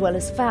 as well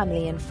as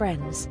family and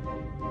friends,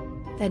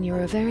 then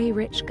you're a very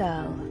rich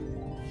girl,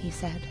 he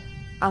said.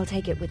 I'll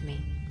take it with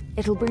me.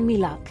 It'll bring me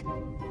luck.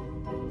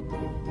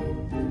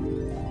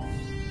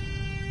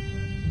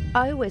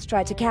 I always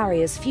try to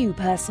carry as few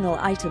personal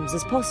items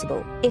as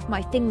possible. If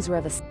my things were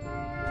ever...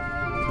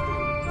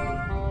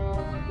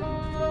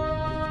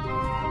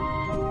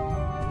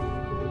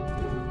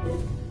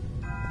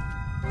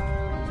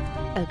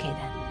 Okay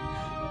then.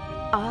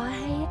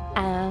 I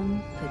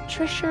am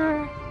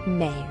Patricia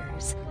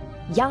Mayers.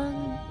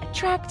 Young,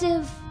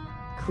 attractive,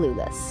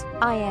 clueless.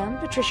 I am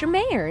Patricia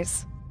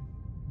Mayers.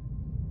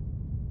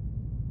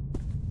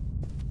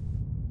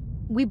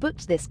 We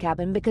booked this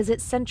cabin because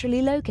it's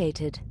centrally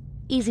located.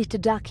 Easy to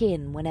duck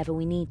in whenever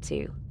we need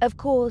to. Of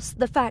course,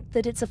 the fact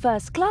that it's a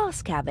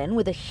first-class cabin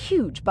with a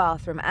huge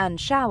bathroom and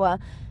shower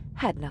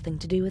had nothing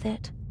to do with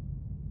it.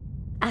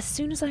 As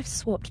soon as I've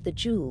swapped the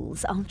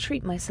jewels, I'll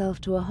treat myself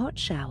to a hot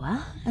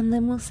shower, and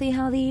then we'll see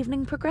how the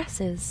evening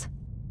progresses.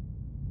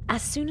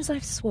 As soon as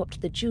I've swapped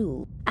the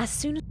jewel,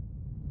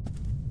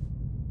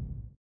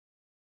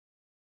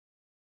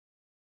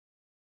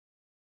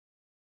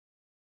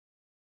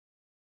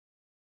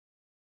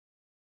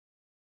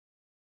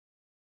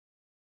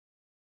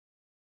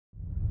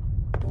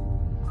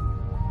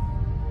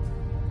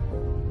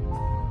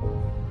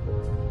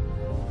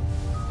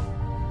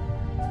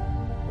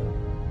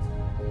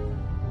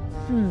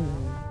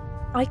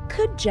 I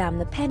could jam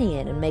the penny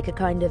in and make a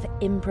kind of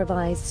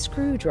improvised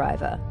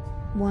screwdriver.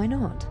 Why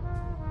not?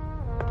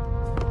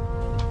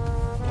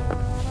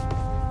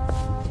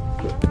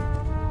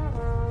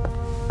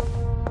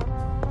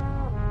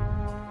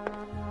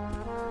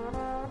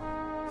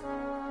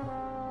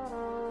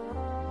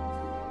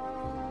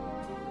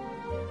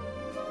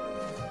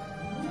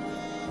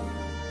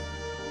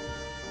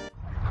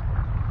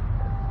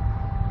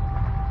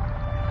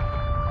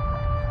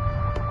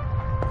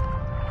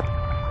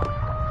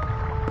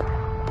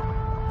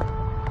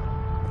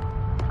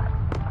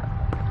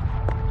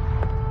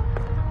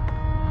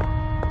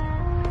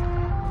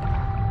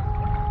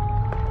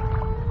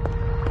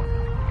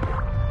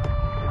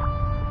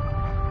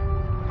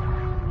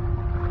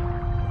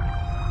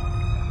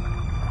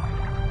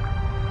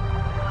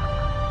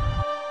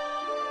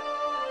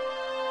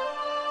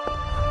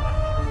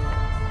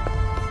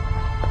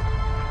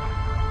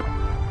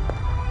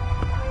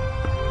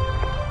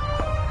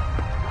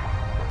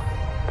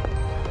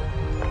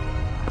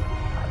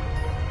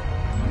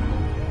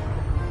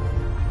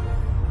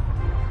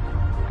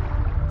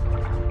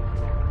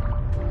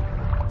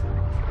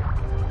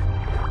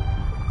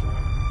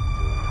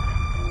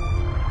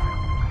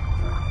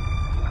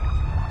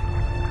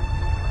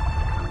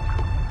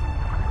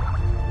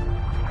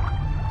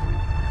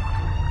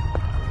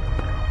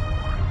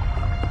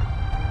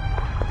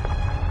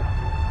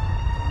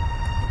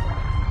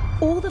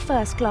 All the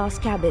first-class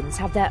cabins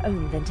have their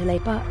own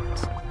ventilate, but...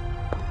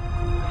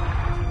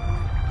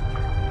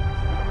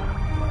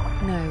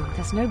 No,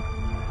 there's no...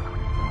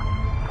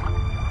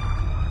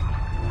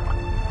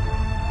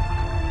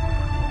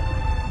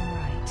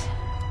 Right.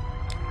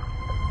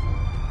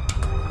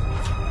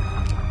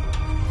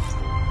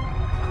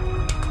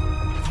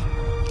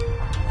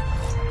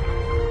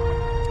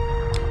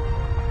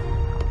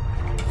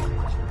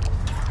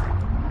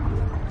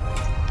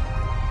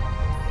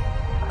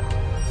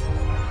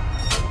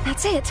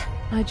 That's it.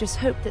 I just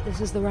hope that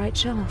this is the right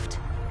shaft.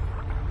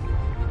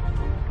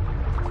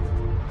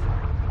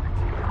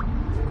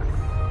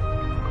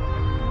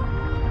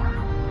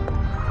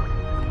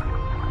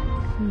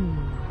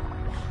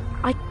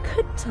 I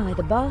could tie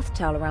the bath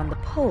towel around the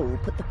pole,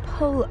 put the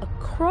pole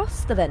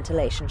across the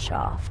ventilation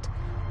shaft,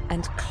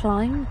 and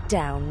climb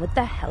down with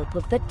the help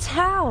of the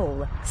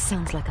towel.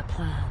 Sounds like a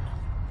plan.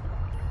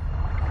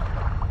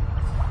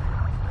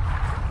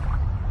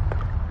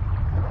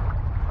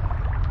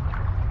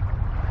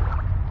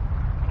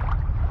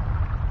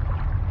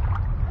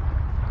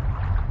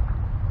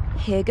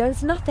 Here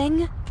goes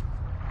nothing.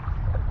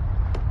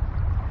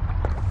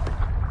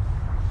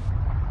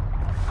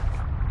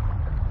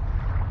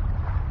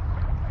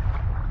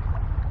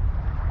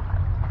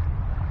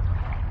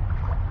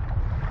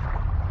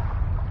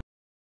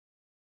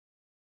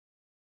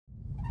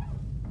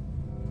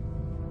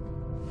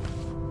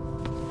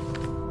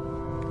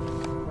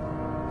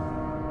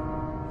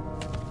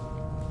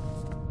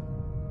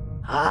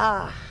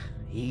 Ah,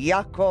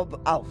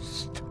 Jakob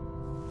Aust.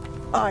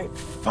 I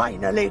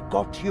finally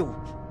got you.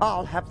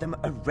 I'll have them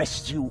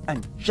arrest you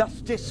and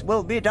justice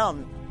will be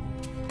done.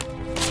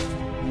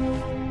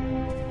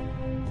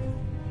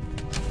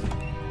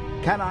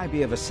 Can I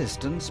be of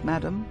assistance,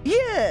 madam?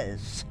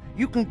 Yes,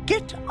 you can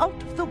get out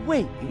of the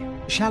way.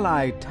 Shall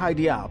I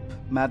tidy up,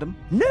 madam?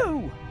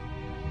 No!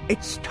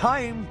 It's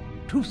time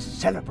to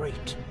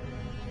celebrate.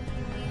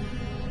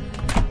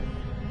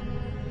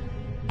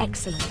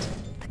 Excellent.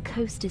 The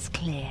coast is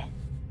clear.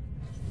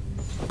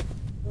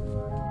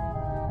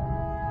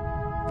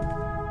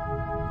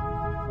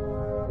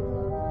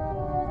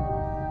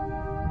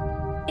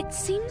 It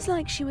seems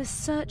like she was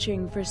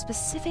searching for a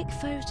specific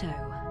photo,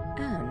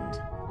 and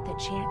that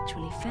she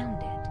actually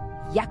found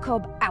it.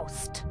 Jakob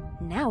Aust.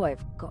 Now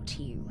I've got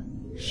you,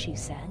 she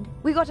said.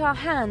 We got our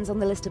hands on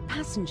the list of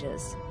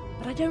passengers,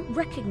 but I don't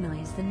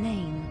recognize the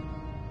name.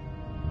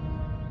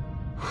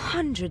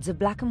 Hundreds of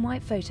black and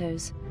white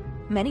photos,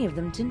 many of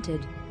them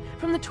tinted.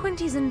 From the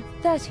 20s and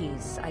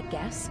 30s, I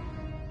guess.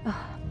 Ugh,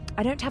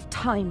 I don't have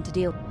time to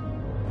deal.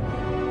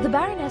 The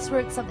Baroness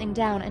wrote something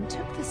down and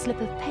took the slip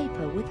of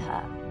paper with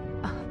her.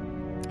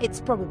 It's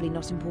probably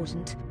not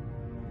important.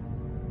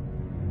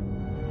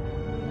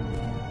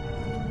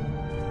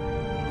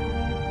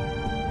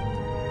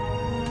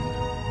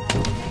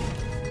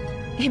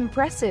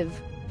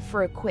 Impressive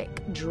for a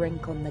quick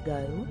drink on the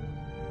go.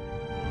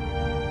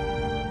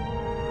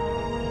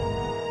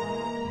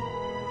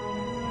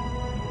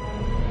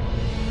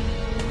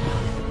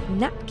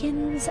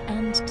 Napkins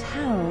and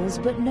towels,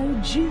 but no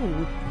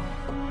jewel.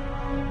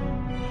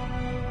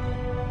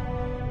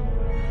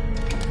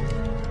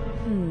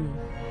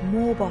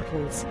 More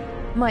bottles.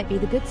 Might be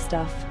the good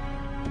stuff.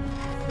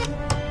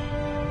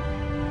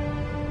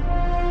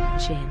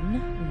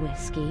 Gin,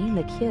 whiskey,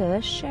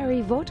 liqueur,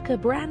 sherry, vodka,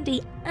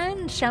 brandy,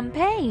 and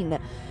champagne.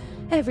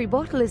 Every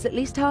bottle is at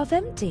least half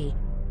empty.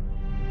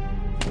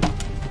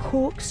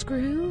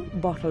 Corkscrew,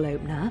 bottle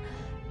opener,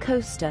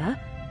 coaster,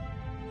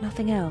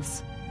 nothing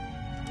else.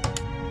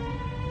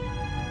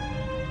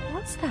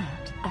 What's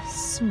that? A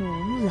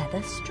small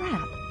leather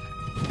strap.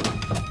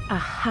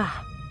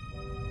 Aha!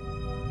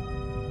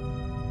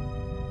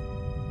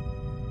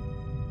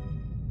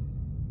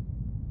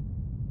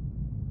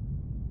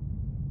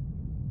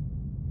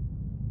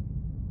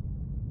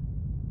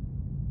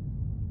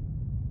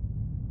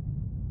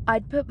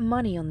 I'd put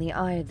money on the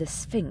Eye of the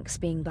Sphinx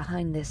being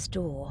behind this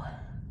door.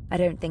 I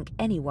don't think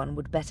anyone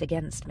would bet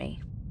against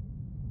me.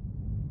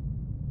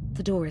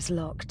 The door is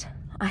locked.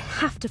 I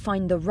have to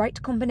find the right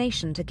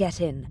combination to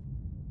get in.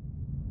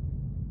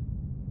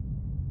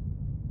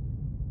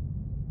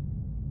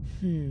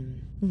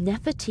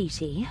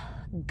 Nefertiti,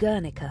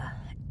 Guernica,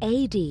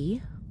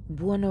 A.D.,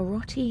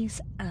 Buonarroti's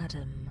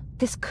Adam.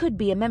 This could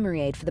be a memory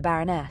aid for the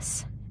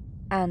Baroness.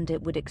 And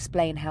it would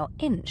explain how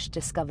Inch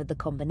discovered the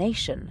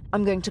combination.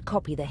 I'm going to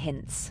copy the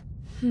hints.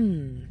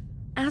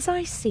 As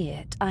I see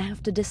it, I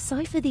have to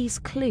decipher these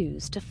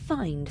clues to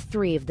find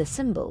 3 of the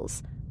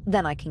symbols.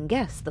 Then I can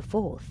guess the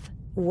 4th.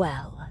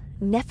 Well,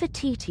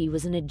 Nefertiti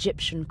was an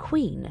Egyptian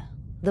queen.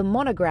 The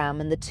monogram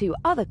and the 2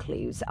 other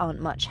clues aren't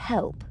much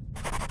help.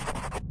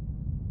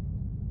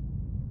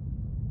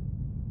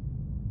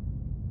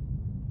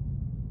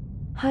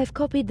 I've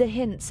copied the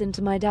hints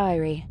into my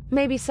diary.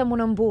 Maybe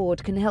someone on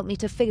board can help me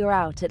to figure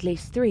out at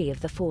least 3 of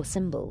the 4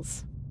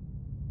 symbols.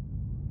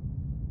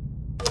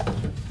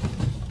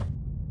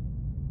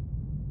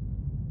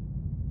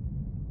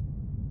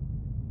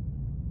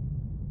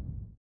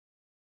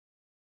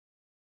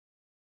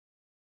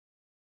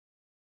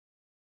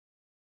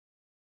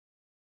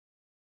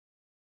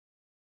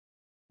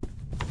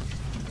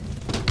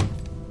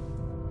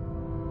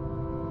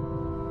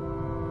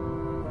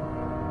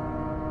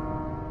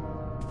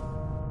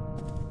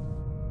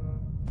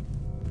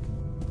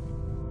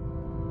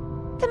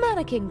 The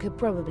mannequin could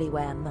probably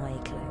wear my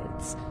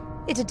clothes.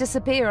 It'd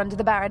disappear under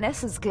the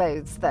Baroness's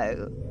clothes,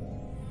 though.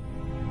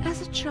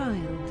 As a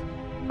child,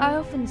 I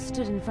often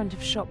stood in front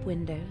of shop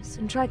windows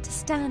and tried to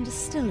stand as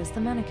still as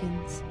the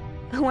mannequins.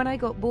 When I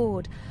got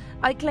bored,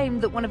 I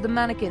claimed that one of the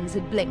mannequins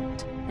had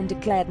blinked and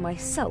declared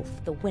myself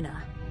the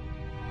winner.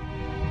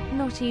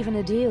 Not even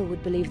Adil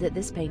would believe that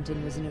this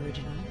painting was an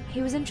original.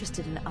 He was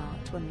interested in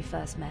art when we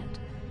first met,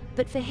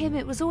 but for him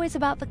it was always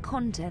about the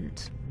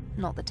content,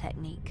 not the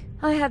technique.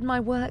 I had my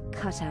work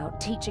cut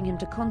out teaching him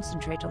to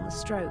concentrate on the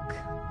stroke.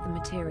 the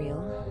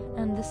material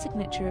and the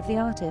signature of the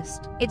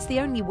artist. It's the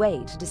only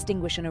way to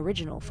distinguish an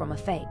original from a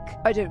fake.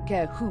 I don't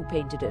care who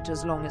painted it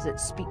as long as it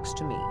speaks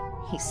to me,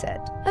 he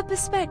said. A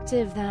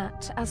perspective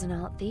that, as an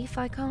art thief,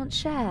 I can't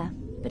share,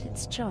 but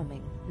it's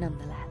charming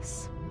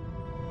nonetheless.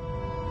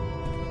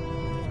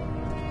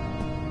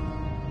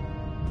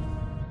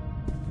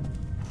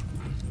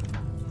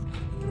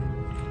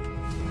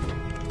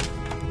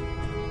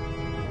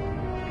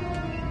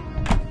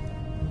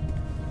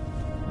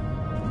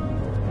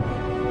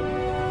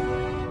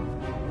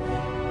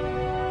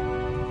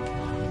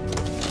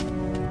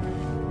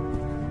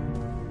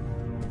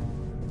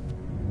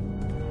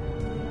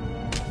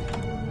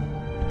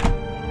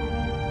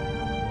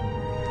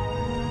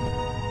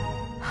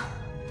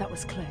 That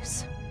was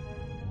close.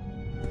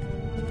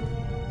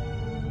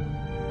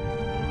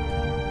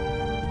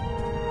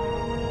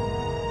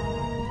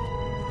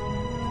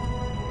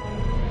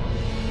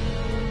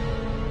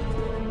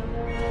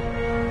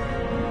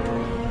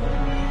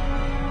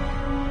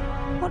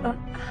 What on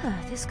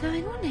earth is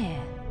going on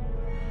here?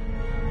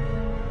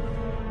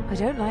 I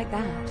don't like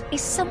that.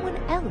 Is someone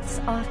else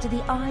after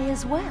the eye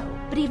as well?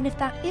 But even if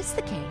that is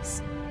the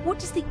case, what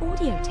does the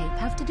audio tape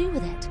have to do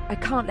with it? I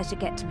can't let it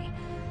get to me.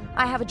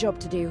 I have a job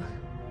to do.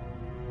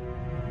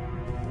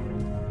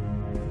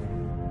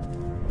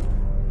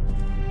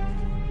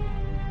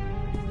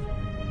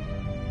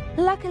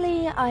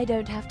 Luckily, I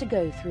don't have to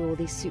go through all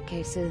these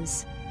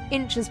suitcases.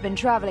 Inch has been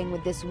traveling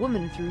with this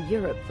woman through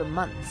Europe for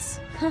months.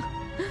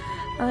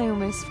 I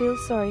almost feel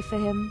sorry for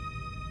him.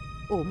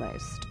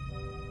 Almost.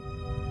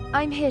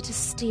 I'm here to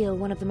steal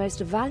one of the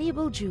most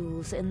valuable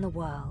jewels in the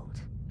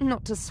world,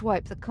 not to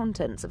swipe the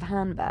contents of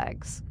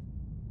handbags.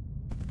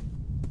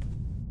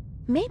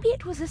 Maybe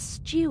it was a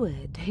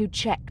steward who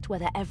checked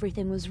whether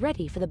everything was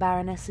ready for the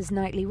Baroness's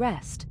nightly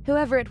rest.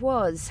 Whoever it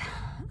was,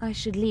 I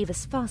should leave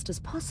as fast as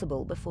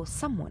possible before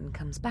someone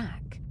comes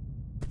back.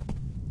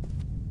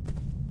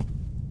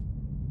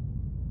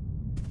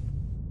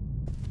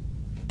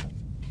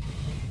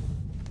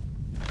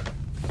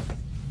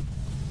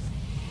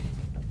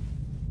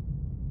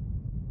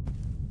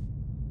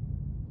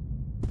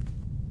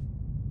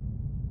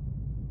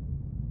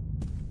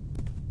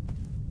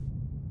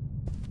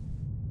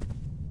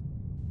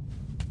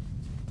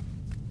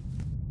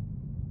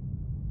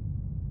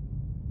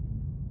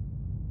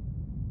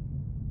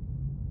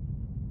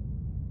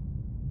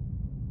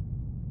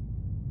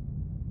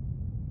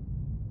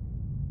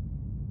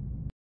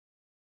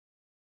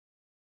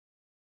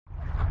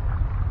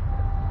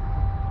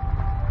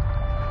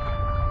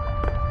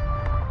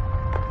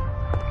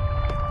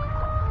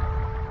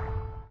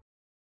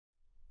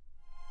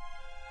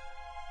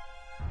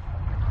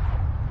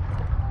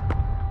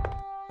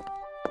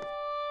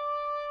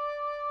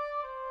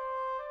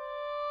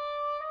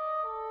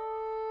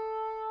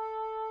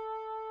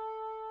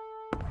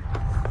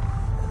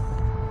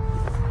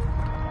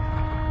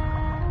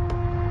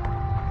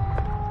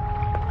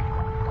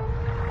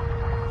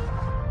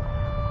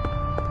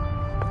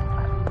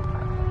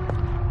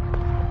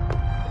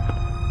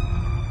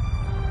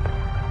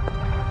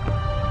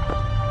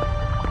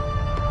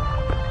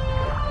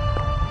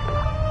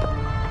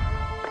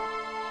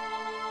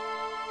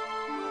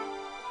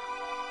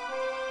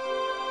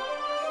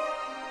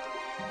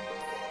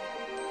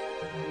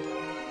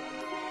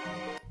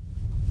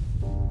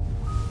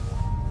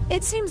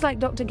 It seems like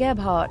Dr.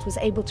 Gebhardt was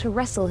able to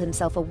wrestle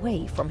himself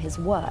away from his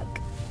work,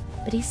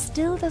 but he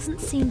still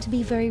doesn't seem to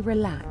be very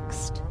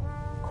relaxed.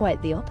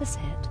 Quite the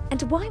opposite.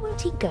 And why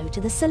won't he go to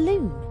the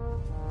saloon?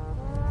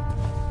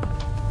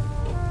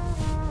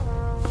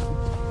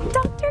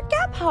 Dr.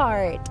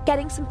 Gebhardt!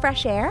 Getting some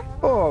fresh air?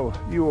 Oh,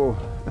 you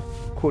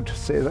could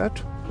say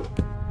that.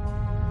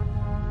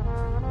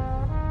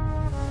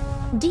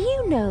 Do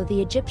you know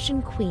the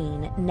Egyptian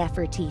queen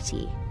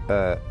Nefertiti?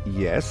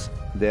 Yes.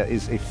 There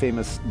is a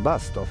famous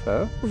bust of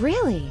her.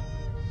 Really?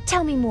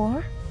 Tell me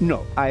more.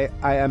 No, I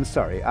am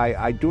sorry.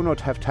 I do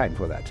not have time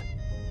for that.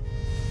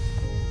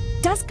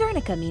 Does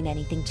Guernica mean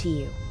anything to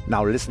you?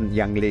 Now listen,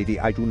 young lady,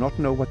 I do not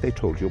know what they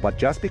told you, but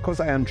just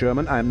because I am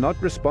German, I am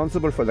not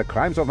responsible for the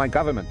crimes of my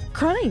government.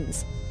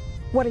 Crimes?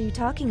 What are you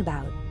talking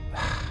about?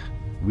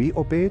 We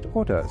obeyed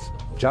orders,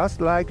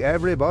 just like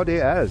everybody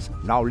else.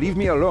 Now leave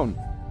me alone.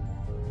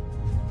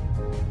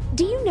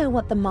 Do you know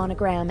what the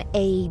monogram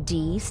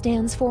AD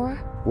stands for?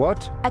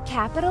 What? A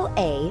capital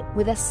A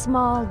with a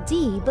small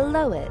d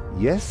below it.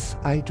 Yes,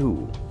 I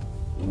do.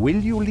 Will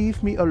you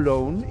leave me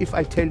alone if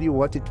I tell you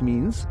what it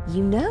means?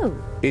 You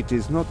know. It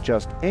is not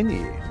just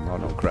any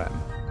monogram.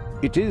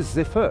 It is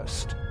the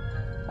first.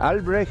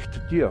 Albrecht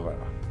Dürer,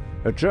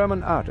 a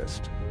German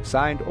artist,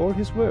 signed all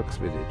his works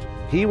with it.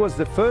 He was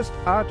the first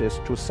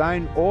artist to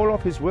sign all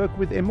of his work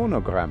with a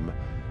monogram.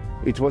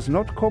 It was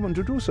not common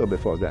to do so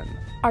before then.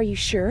 Are you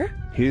sure?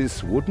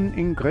 His wooden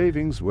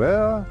engravings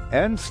were,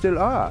 and still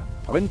are,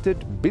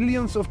 printed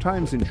billions of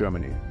times in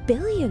Germany.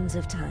 Billions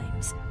of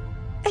times?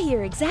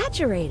 You're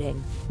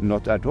exaggerating.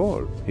 Not at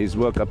all. His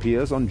work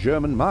appears on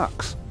German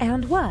marks.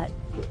 And what?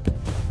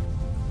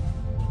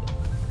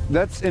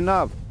 That's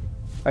enough.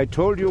 I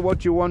told you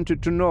what you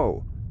wanted to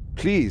know.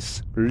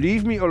 Please,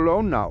 leave me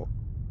alone now.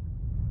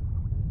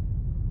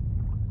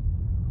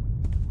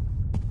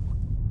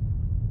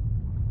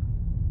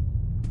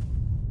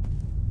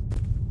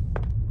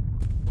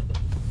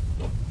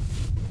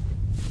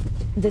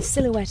 The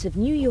silhouette of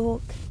New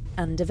York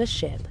and of a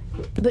ship.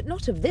 But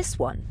not of this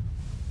one.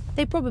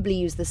 They probably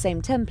use the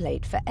same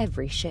template for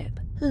every ship.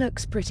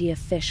 Looks pretty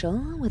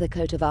official, with a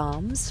coat of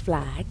arms,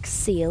 flag,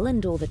 seal,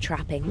 and all the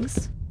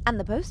trappings. And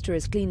the poster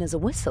is clean as a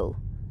whistle.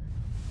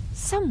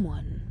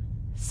 Someone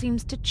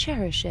seems to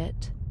cherish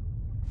it.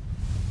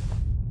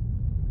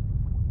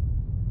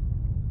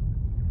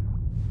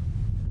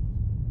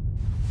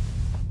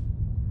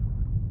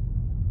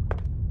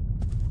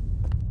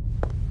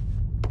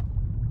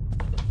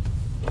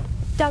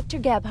 Dr.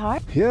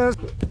 Gebhardt? Yes?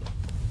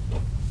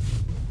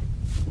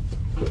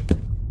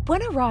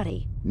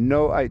 Buonarroti.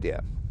 No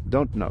idea.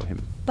 Don't know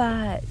him.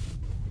 But...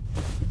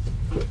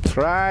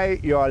 Try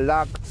your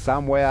luck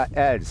somewhere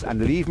else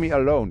and leave me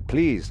alone,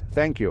 please.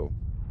 Thank you.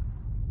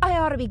 I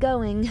ought to be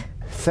going.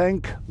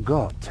 Thank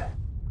God.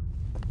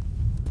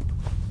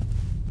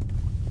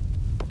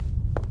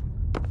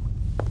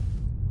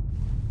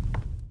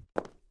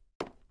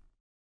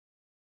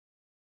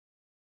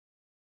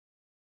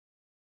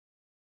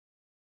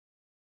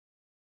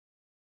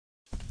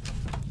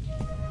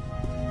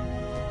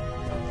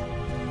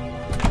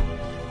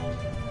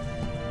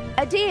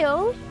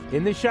 Adil?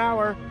 In the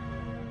shower.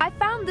 I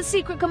found the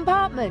secret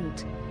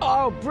compartment.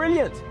 Oh,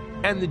 brilliant!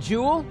 And the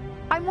jewel?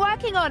 I'm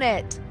working on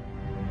it.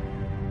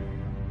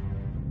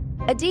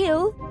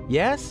 Adil?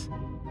 Yes?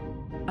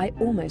 I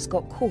almost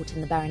got caught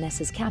in the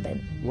Baroness's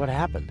cabin. What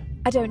happened?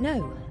 I don't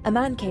know. A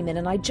man came in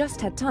and I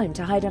just had time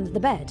to hide under the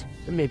bed.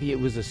 Maybe it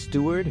was a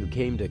steward who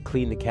came to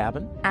clean the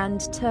cabin?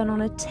 And turn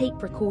on a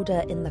tape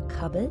recorder in the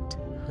cupboard?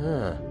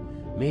 Huh.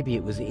 Maybe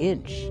it was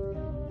Inch.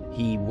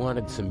 He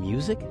wanted some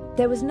music?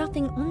 There was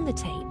nothing on the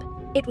tape.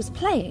 It was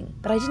playing,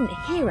 but I didn't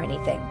hear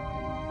anything.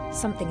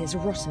 Something is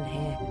rotten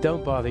here.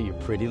 Don't bother your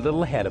pretty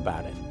little head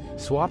about it.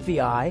 Swap the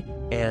eye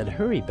and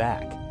hurry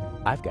back.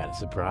 I've got a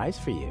surprise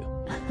for you.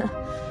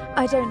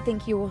 I don't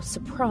think your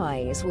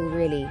surprise will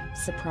really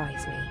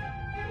surprise me.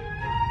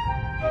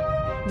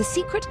 The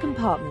secret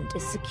compartment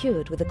is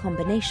secured with a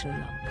combination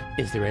lock.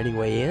 Is there any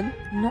way in?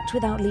 Not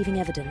without leaving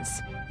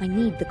evidence. I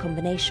need the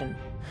combination.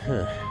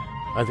 Huh.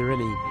 Are there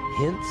any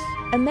hints?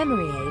 A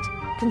memory aid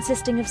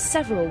consisting of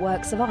several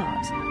works of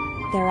art.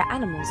 There are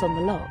animals on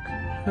the lock.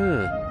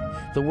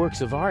 The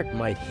works of art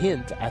might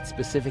hint at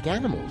specific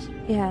animals.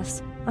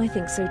 Yes, I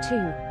think so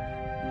too.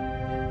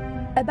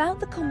 About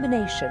the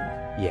combination.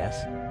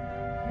 Yes?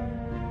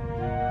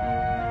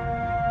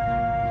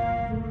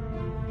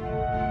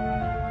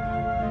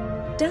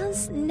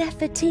 Does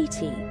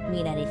Nefertiti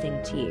mean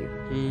anything to you?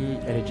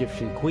 An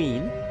Egyptian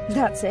queen?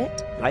 That's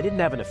it? I didn't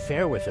have an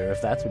affair with her,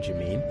 if that's what you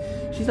mean.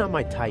 She's not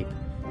my type,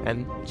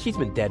 and she's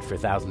been dead for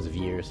thousands of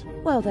years.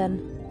 Well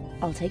then,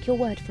 I'll take your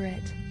word for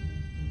it.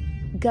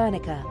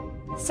 Guernica.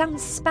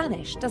 Sounds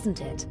Spanish,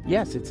 doesn't it?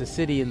 Yes, it's a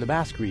city in the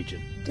Basque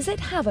region. Does it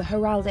have a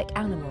heraldic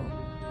animal?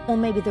 Or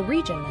maybe the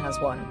region has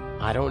one?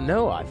 I don't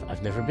know.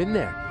 I've never been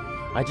there.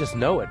 I just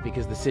know it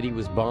because the city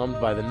was bombed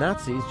by the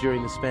Nazis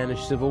during the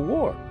Spanish Civil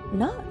War.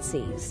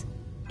 Nazis?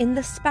 In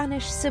the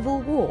Spanish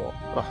Civil War?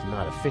 Well,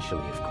 not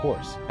officially, of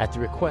course. At the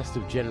request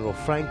of General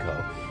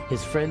Franco,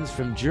 his friends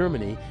from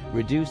Germany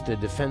reduced a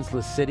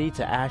defenseless city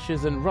to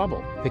ashes and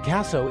rubble.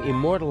 Picasso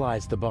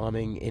immortalized the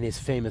bombing in his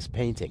famous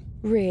painting.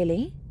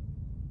 Really?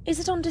 Is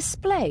it on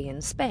display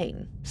in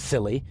Spain?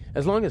 Silly.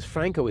 As long as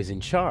Franco is in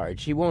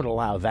charge, he won't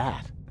allow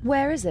that.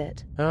 Where is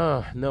it?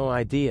 Oh, no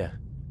idea.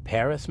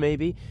 Paris,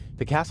 maybe?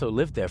 Picasso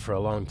lived there for a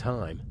long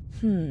time.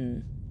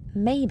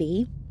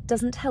 Maybe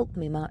doesn't help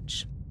me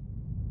much.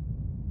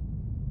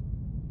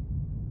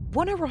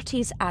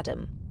 Buonarroti's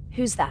Adam.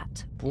 Who's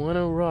that?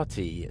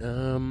 Buonarroti,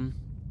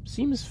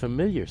 seems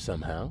familiar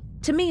somehow.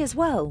 To me as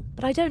well,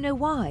 but I don't know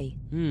why.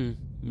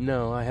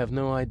 No, I have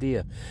no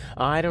idea.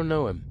 I don't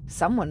know him.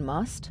 Someone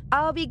must.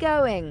 I'll be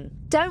going.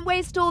 Don't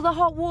waste all the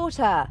hot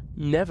water.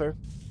 Never.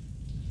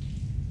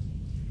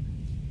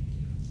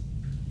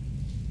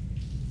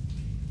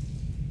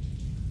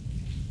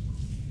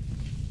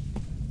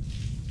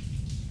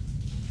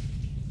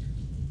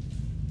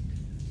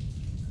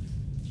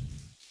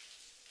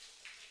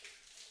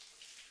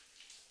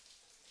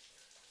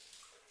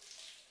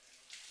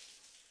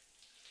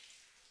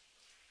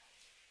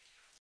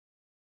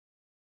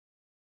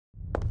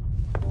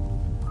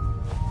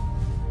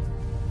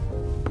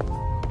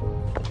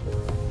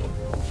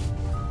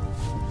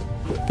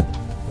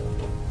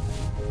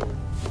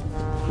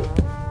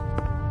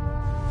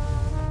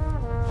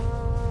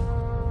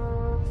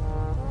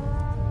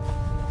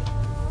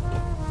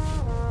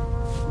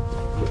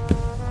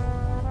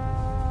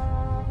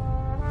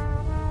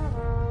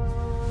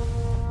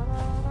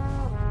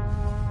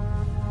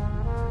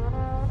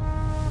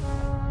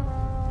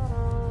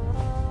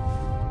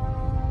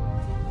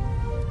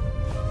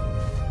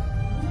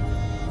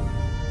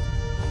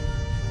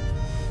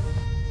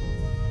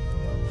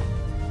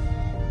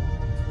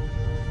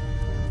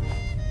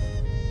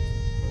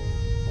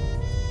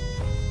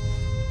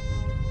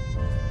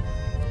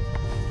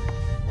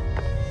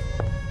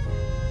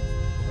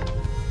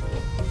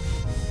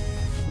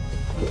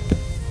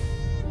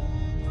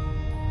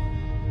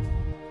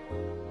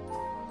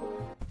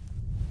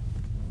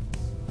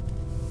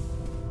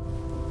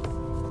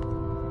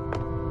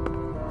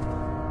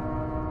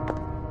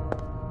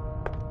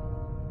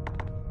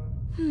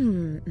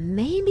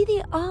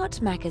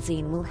 art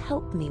magazine will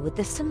help me with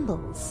the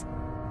symbols.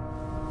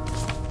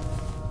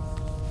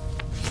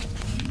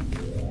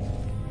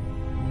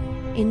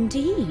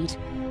 Indeed.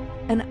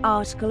 An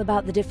article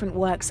about the different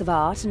works of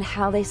art and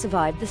how they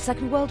survived the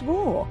Second World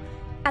War.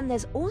 And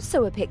there's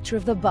also a picture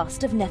of the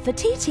bust of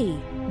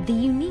Nefertiti. The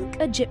unique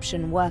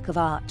Egyptian work of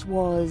art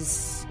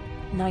was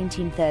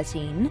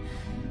 1913.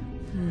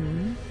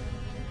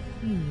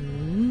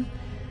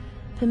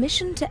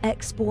 Permission to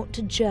export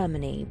to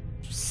Germany.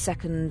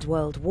 Second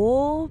World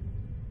War.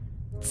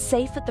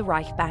 Safe at the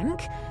Reich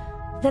Bank.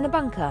 Then a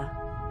bunker.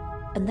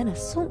 And then a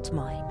salt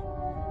mine.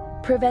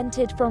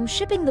 Prevented from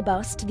shipping the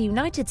bust to the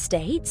United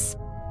States.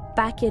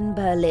 Back in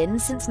Berlin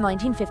since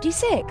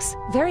 1956.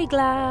 Very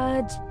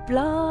glad,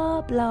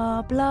 blah,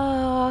 blah,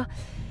 blah.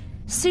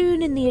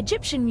 Soon in the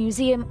Egyptian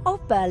Museum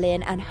of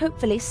Berlin, and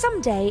hopefully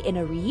someday in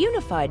a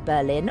reunified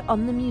Berlin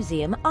on the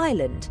Museum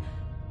Island.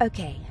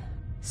 Okay,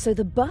 so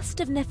the bust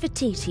of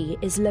Nefertiti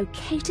is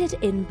located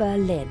in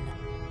Berlin.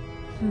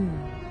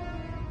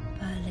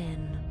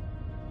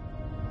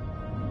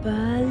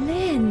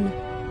 Berlin.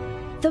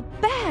 The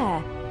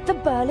bear! The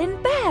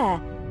Berlin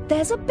Bear!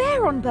 There's a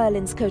bear on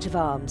Berlin's coat of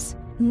arms.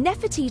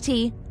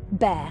 Nefertiti,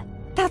 bear.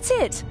 That's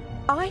it.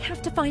 I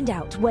have to find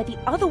out where the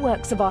other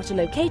works of art are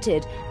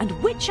located and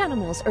which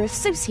animals are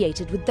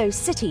associated with those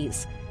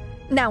cities.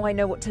 Now I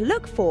know what to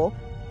look for.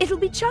 It'll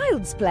be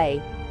child's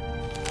play.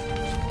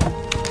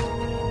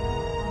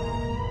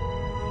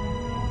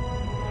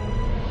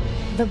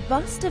 The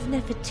bust of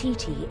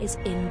Nefertiti is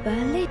in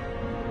Berlin.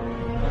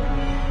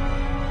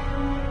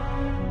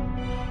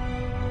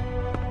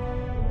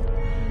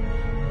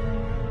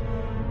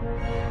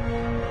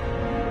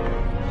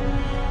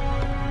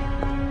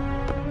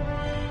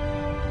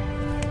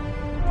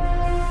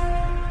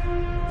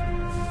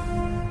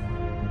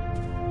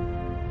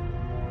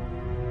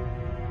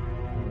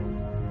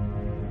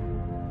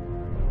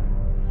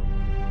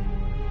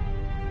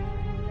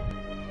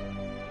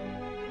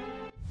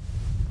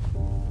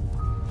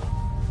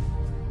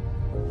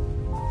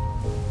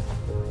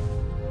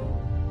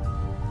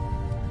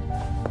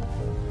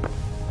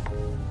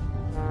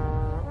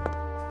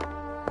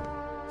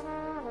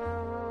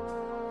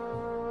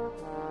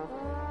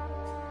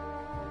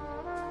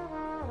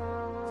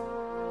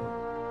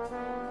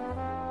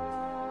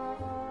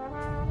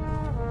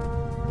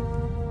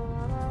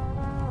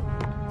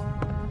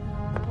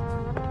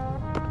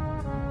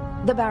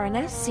 The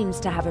Baroness seems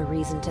to have a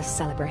reason to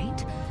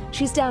celebrate.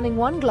 She's downing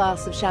one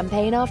glass of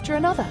champagne after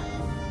another.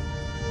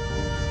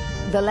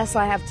 The less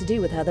I have to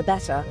do with her, the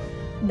better.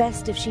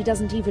 Best if she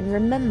doesn't even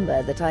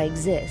remember that I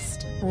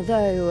exist.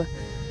 Although,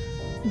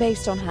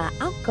 based on her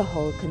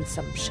alcohol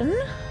consumption,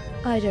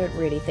 I don't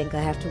really think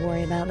I have to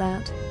worry about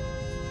that.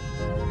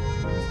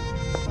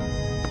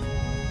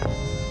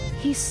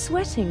 He's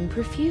sweating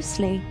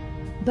profusely.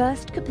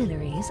 Burst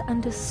capillaries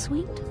and a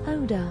sweet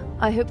odor.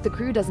 I hope the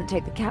crew doesn't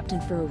take the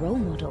captain for a role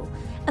model,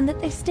 and that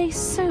they stay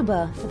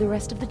sober for the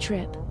rest of the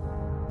trip.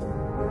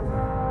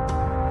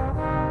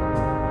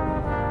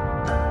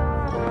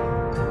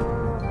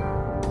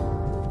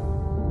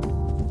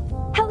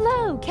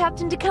 Hello,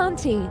 Captain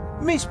DeCanti.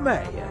 Miss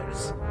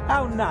Myers,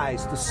 how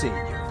nice to see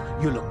you.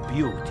 You look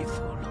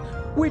beautiful.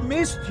 We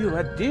missed you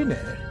at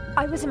dinner.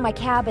 I was in my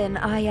cabin.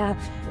 I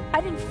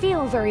didn't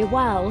feel very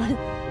well.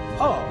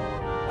 Oh.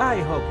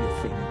 I hope you're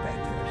feeling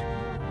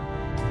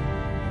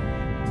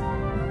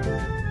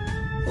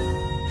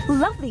better.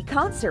 Lovely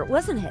concert,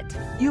 wasn't it?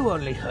 You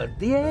only heard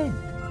the end.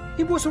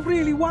 It was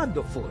really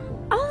wonderful.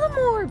 All the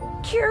more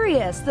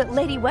curious that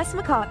Lady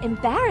Westmacott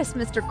embarrassed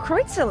Mr.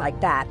 Kreutzer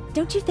like that,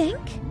 don't you think?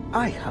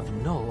 I have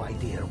no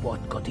idea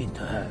what got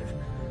into her.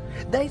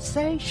 They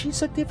say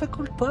she's a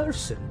difficult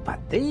person, but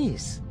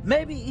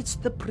maybe it's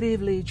the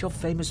privilege of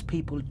famous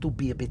people to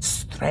be a bit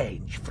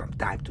strange from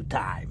time to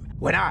time.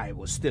 When I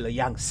was still a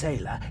young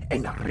sailor,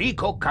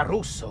 Enrico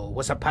Caruso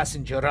was a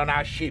passenger on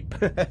our ship.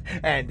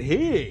 And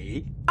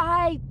he...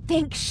 I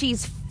think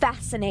she's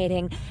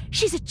fascinating.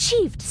 She's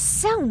achieved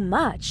so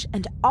much,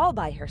 and all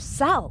by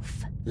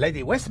herself.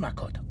 Lady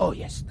Westmacott? Oh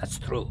yes, that's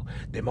true.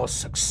 The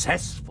most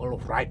successful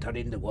writer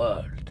in the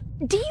world.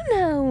 Do you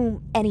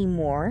know any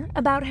more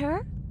about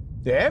her?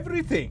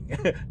 Everything.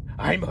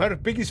 I'm her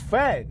biggest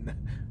fan.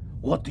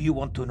 What do you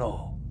want to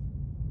know?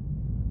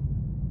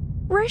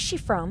 Where is she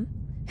from?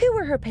 Who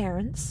were her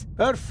parents?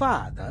 Her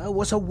father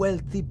was a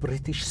wealthy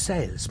British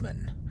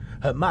salesman.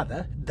 Her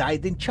mother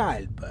died in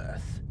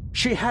childbirth.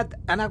 She had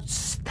an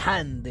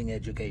outstanding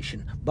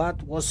education,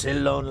 but was a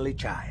lonely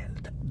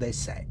child, they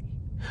say.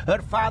 Her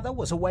father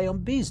was away on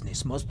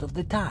business most of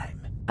the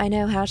time. I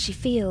know how she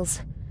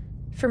feels.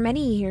 For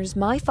many years,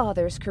 my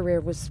father's career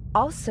was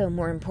also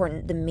more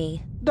important than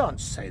me. Don't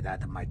say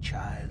that, my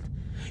child.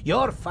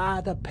 Your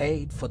father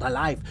paid for the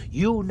life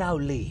you now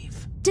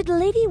live. Did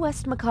Lady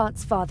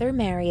Westmacott's father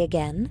marry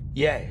again?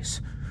 Yes,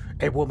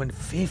 a woman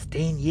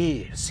 15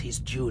 years his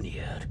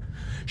junior.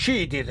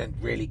 She didn't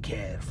really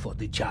care for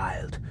the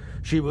child.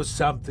 She was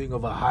something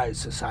of a high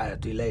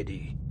society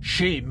lady.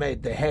 She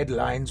made the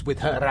headlines with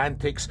her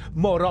antics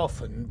more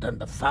often than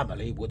the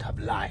family would have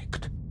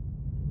liked.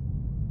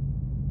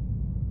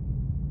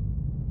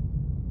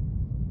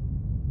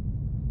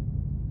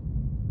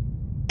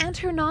 And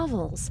her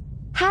novels.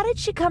 How did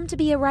she come to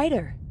be a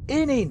writer?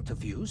 In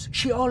interviews,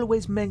 she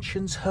always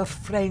mentions her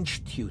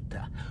French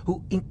tutor,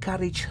 who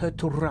encouraged her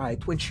to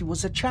write when she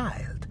was a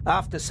child.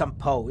 After some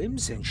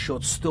poems and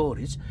short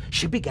stories,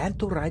 she began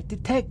to write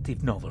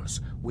detective novels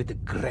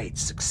with great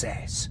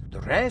success.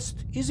 The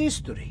rest is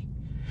history.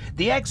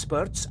 The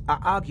experts are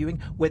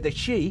arguing whether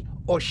she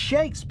or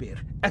Shakespeare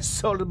has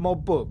sold more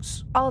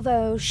books.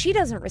 Although she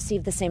doesn't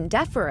receive the same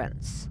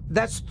deference.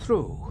 That's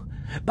true.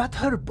 But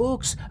her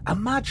books are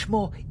much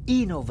more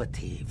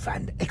innovative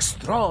and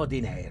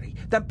extraordinary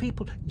than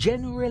people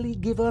generally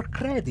give her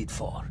credit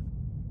for.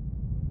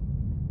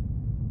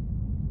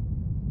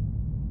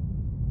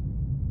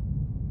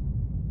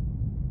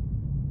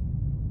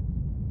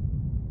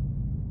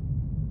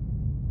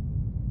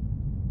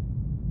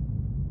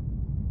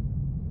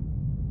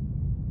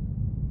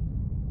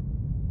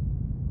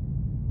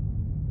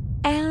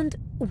 And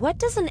what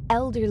does an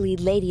elderly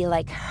lady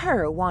like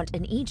her want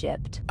in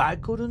Egypt? I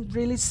couldn't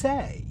really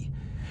say.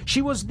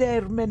 She was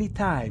there many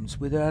times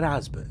with her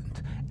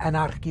husband, an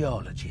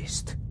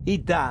archaeologist. He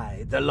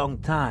died a long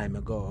time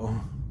ago.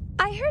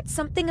 I heard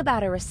something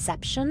about a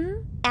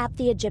reception at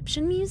the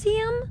Egyptian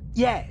Museum?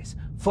 Yes,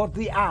 for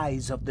the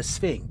eyes of the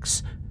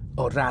Sphinx.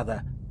 Or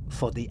rather,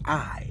 for the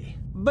eye.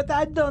 But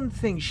I don't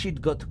think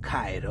she'd go to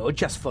Cairo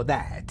just for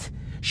that.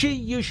 She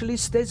usually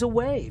stays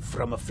away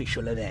from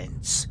official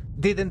events.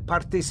 Didn't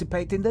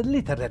participate in the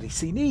literary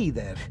scene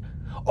either.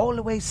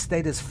 Always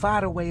stayed as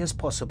far away as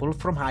possible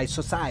from high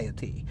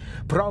society,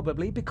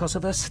 probably because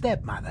of her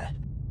stepmother.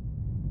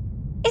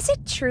 Is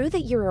it true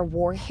that you're a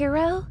war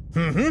hero?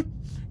 Mm-hmm.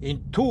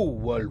 In 2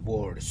 world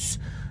wars.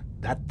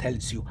 That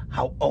tells you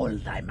how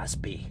old I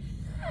must be.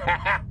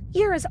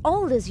 You're as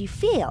old as you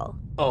feel.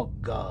 Oh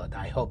God,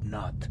 I hope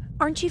not.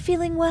 Aren't you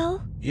feeling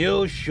well?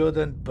 You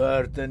shouldn't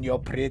burden your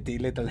pretty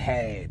little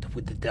head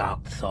with the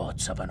dark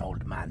thoughts of an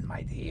old man,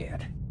 my dear.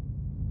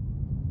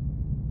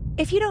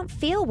 If you don't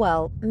feel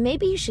well,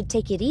 maybe you should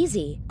take it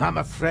easy. I'm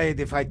afraid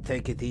if I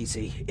take it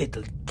easy,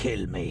 it'll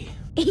kill me.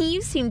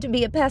 You seem to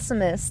be a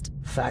pessimist.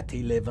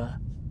 Fatty liver,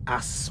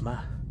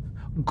 asthma,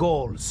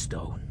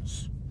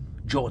 gallstones,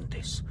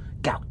 jaundice,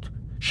 gout,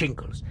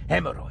 shingles,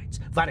 hemorrhoids,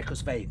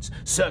 varicose veins,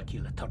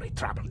 circulatory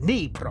trouble,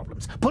 knee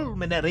problems,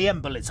 pulmonary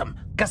embolism,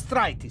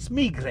 gastritis,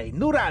 migraine,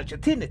 neuralgia,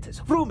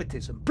 tinnitus,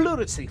 rheumatism,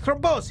 pleurisy,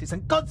 thrombosis,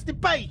 and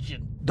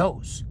constipation.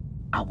 Those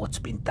are what's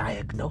been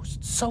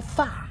diagnosed so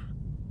far.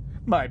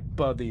 My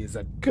body is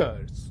a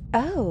curse.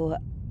 Oh,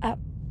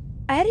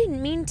 I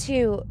didn't mean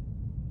to...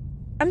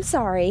 I'm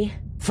sorry.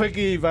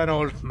 Forgive an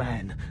old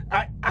man.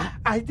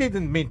 I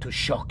didn't mean to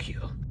shock you.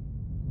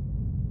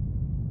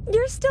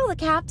 You're still the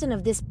captain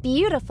of this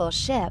beautiful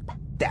ship.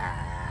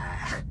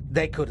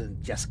 They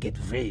couldn't just get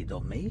rid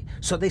of me,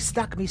 so they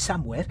stuck me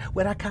somewhere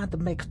where I can't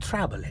make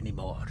trouble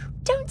anymore.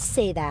 Don't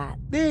say that.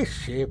 This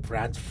ship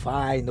runs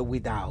fine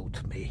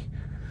without me.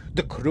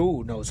 The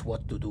crew knows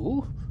what to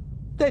do.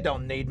 They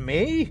don't need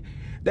me.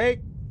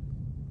 They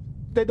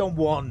don't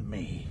want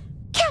me.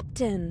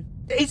 Captain!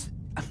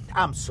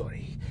 I'm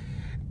sorry.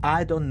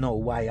 I don't know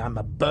why I'm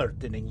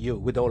burdening you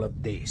with all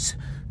of this.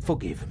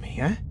 Forgive me,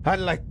 eh? I'd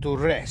like to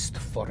rest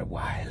for a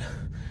while.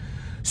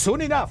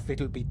 Soon enough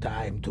it'll be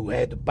time to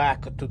head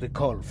back to the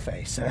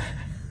coalface, eh?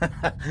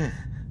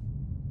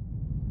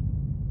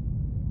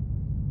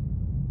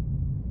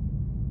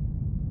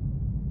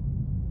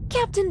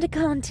 Captain de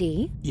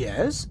Conti?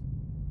 Yes?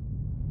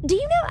 Do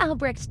you know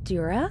Albrecht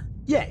Dürer?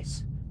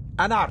 Yes,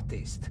 an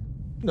artist.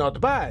 Not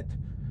bad.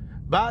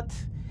 But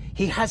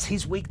he has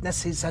his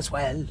weaknesses as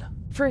well.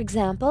 For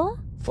example?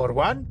 For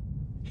one,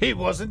 he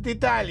wasn't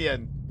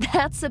Italian.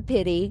 That's a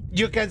pity.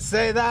 You can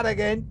say that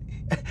again.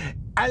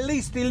 At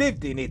least he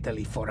lived in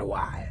Italy for a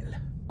while.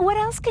 What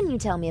else can you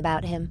tell me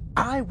about him?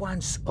 I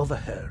once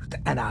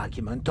overheard an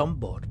argument on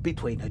board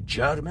between a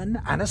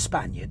German and a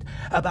Spaniard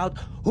about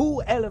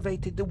who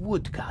elevated the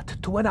woodcut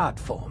to an art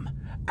form,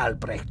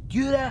 Albrecht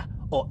Dürer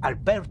or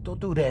Alberto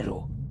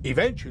Durero.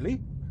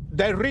 Eventually,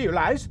 they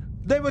realized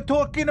they were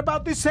talking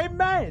about the same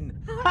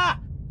man. Ha!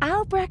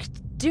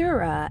 Albrecht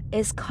Dürer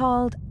is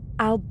called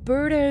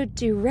Alberto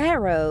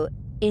Durero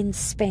in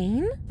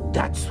Spain?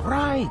 That's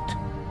right.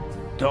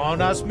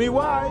 Don't ask me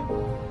why.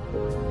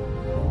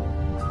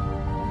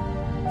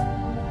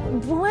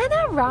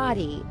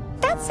 Buonarroti.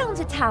 That sounds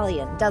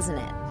Italian, doesn't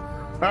it?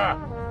 Ha!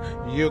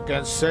 You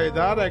can say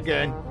that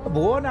again.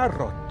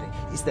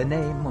 Buonarroti is the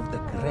name of the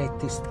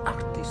greatest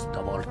artist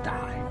of all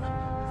time.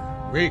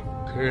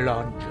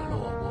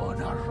 Michelangelo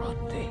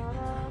Buonarroti,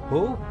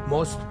 who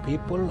most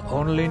people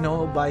only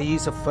know by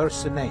his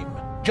first name.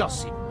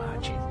 Just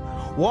imagine,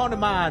 one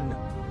man,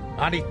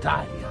 an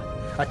Italian,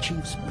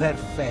 achieves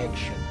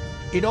perfection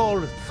in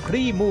all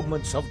 3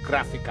 movements of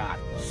graphic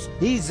arts.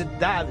 His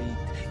David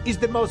is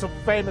the most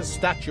famous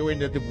statue in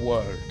the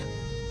world.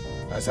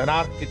 As an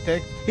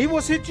architect, he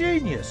was a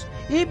genius.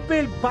 He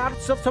built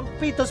parts of St.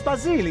 Peter's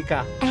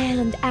Basilica.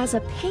 And as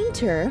a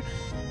painter,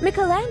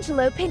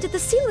 Michelangelo painted the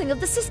ceiling of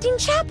the Sistine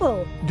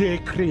Chapel. The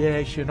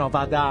creation of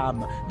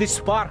Adam. The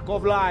spark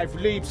of life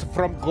leaps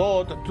from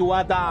God to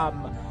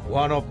Adam.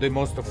 One of the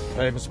most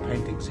famous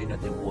paintings in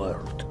the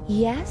world.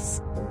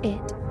 Yes,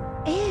 it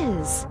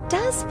is.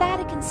 Does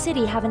Vatican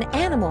City have an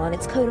animal on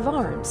its coat of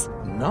arms?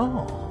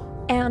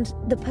 No. And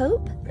the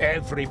Pope?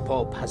 Every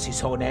pope has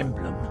his own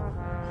emblem.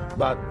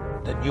 But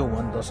the new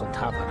one doesn't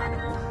have an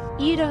animal.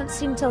 You don't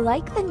seem to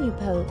like the new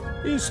Pope.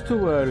 It's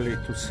too early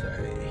to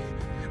say.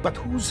 But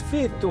who's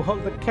fit to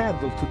hold a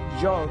candle to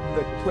John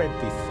the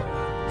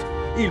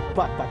 23rd? Il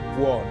Papa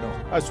Buono,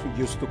 as we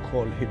used to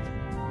call him.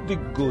 The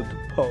good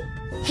Pope.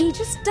 He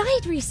just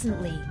died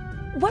recently.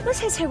 What was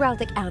his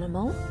heraldic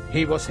animal?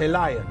 He was a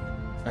lion,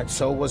 and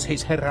so was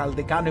his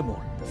heraldic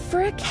animal.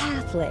 For a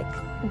Catholic,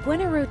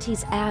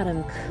 Buonarroti's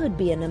Adam could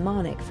be a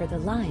mnemonic for the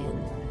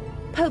lion.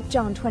 Pope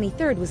John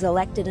XXIII was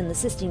elected in the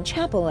Sistine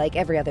Chapel like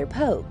every other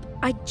pope.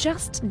 I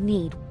just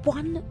need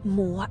one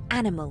more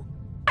animal.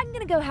 I'm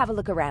gonna go have a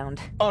look around.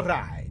 All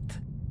right.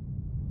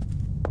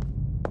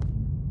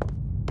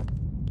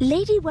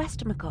 Lady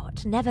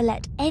Westmacott never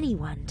let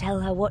anyone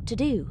tell her what to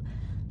do.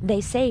 They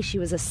say she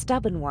was a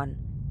stubborn one.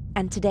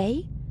 And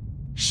today,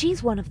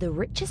 she's one of the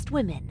richest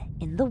women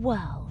in the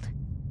world.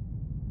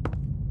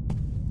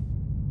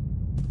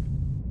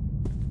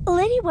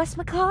 Lady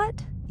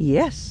Westmacott?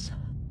 Yes.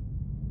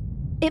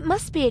 It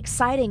must be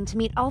exciting to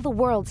meet all the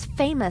world's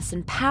famous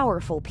and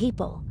powerful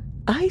people.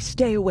 I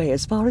stay away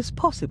as far as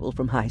possible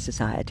from high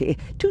society.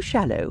 Too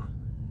shallow.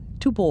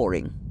 Too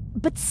boring.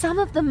 But some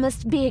of them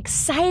must be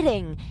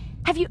exciting.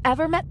 Have you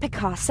ever met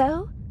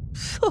Picasso?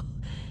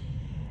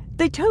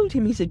 They told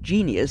him he's a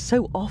genius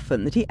so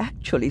often that he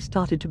actually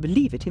started to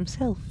believe it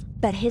himself.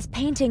 But his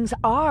paintings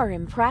are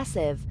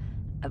impressive.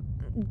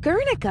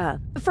 Guernica,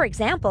 for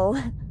example.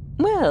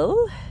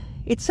 Well,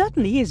 it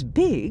certainly is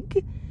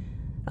big.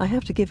 I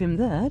have to give him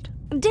that.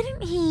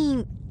 Didn't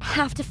he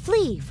have to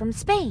flee from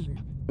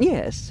Spain?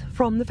 Yes,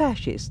 from the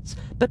fascists,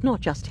 but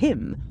not just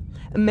him.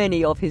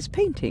 Many of his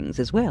paintings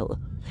as well.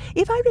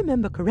 If I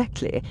remember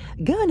correctly,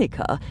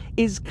 Guernica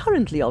is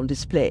currently on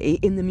display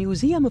in the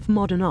Museum of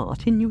Modern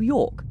Art in New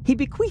York. He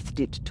bequeathed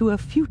it to a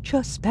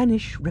future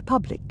Spanish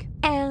republic.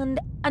 And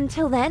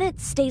until then it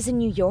stays in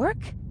New York?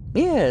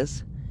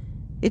 Yes.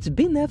 It's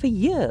been there for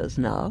years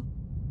now.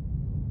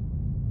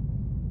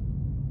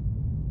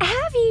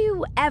 Have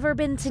you ever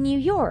been to New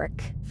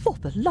York? For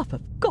the love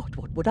of God,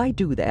 what would I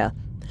do there?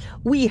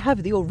 We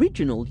have the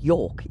original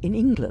York in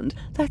England.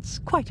 That's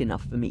quite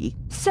enough for me.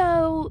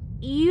 So,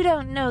 you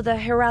don't know the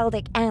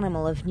heraldic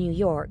animal of New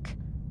York?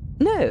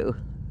 No.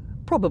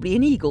 Probably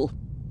an eagle.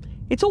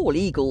 It's all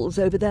eagles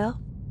over there.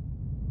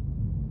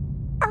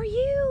 Are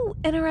you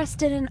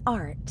interested in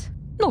art?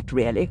 Not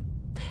really.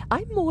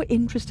 I'm more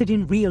interested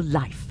in real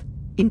life.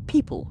 In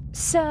people.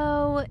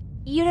 So,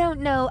 you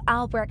don't know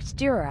Albrecht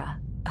Dürer?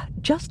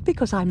 Just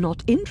because I'm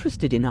not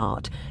interested in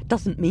art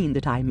doesn't mean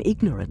that I'm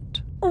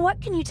ignorant.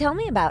 What can you tell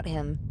me about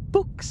him?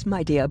 Books,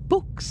 my dear,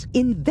 books.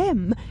 In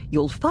them,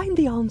 you'll find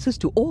the answers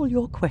to all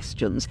your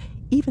questions,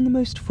 even the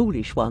most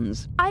foolish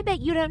ones. I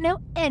bet you don't know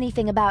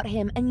anything about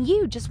him, and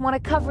you just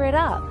want to cover it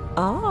up.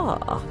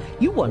 Ah,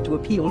 you want to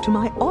appeal to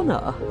my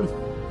honor.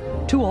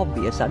 Too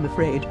obvious, I'm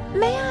afraid.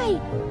 May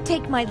I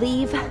take my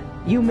leave?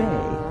 You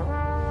may.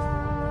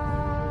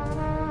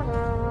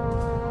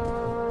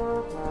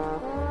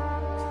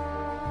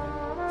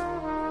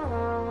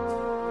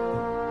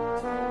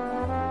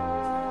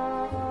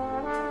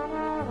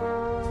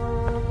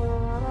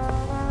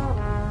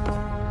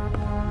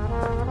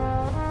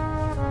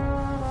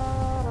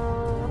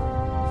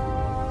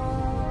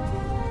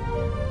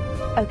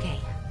 Okay.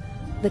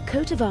 The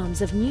coat of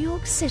arms of New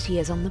York City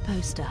is on the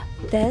poster.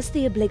 There's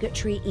the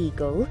obligatory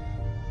eagle.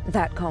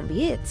 That can't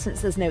be it,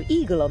 since there's no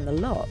eagle on the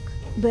lock.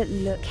 But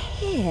look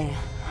here.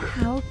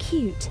 How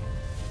cute.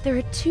 There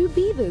are two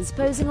beavers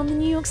posing on the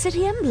New York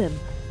City emblem.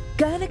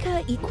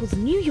 Guernica equals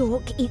New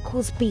York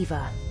equals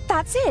beaver.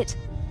 That's it.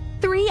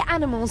 3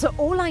 animals are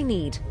all I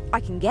need. I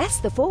can guess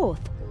the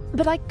 4th.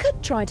 But I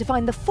could try to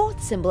find the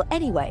 4th symbol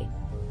anyway,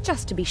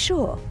 just to be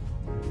sure.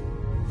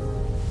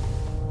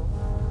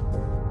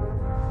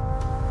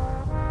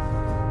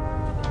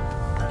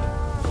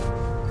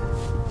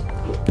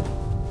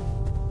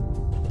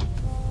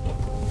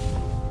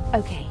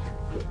 Okay,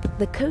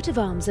 the coat of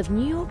arms of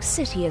New York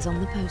City is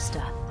on the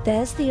poster.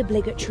 There's the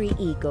obligatory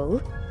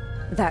eagle.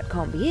 That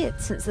can't be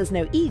it, since there's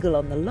no eagle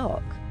on the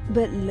lock.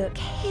 But look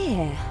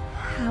here,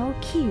 how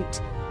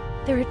cute.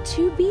 There are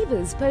 2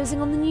 beavers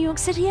posing on the New York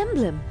City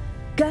emblem.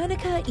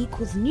 Guernica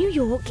equals New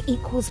York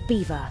equals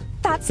beaver.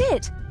 That's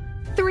it!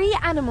 3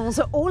 animals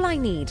are all I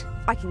need.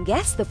 I can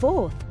guess the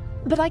 4th,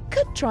 but I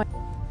could try...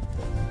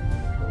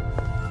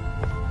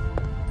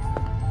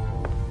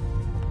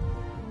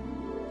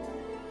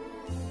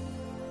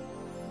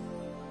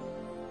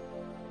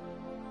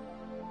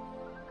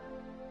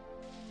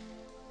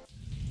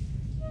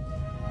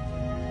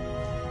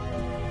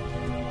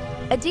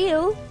 A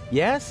deal?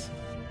 Yes?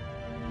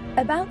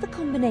 About the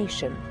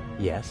combination.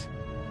 Yes.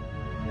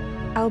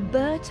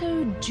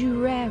 Alberto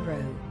Durero.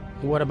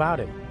 What about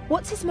him?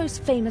 What's his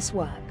most famous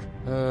work?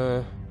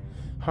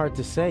 Hard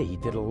to say. He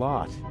did a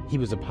lot. He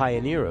was a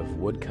pioneer of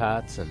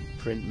woodcuts and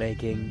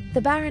printmaking.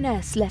 The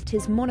Baroness left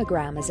his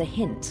monogram as a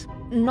hint.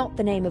 not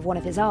the name of one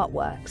of his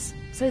artworks.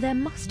 So there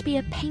must be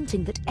a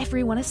painting that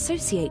everyone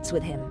associates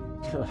with him.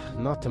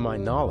 Not to my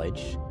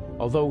knowledge.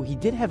 Although he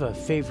did have a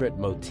favorite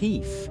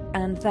motif.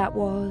 And that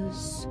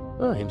was?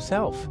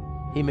 Himself.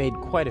 He made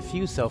quite a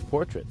few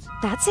self-portraits.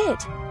 That's it.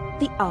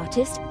 The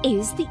artist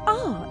is the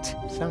art.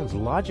 Sounds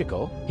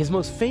logical. His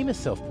most famous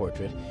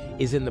self-portrait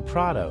is in the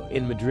Prado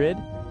in Madrid.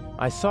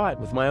 I saw it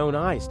with my own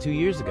eyes 2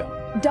 years ago.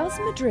 Does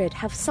Madrid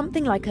have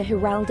something like a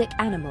heraldic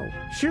animal?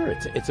 Sure,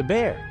 it's a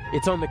bear.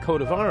 It's on the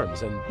coat of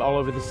arms and all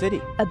over the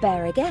city. A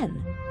bear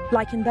again?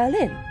 Like in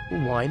Berlin?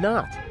 Why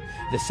not?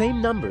 The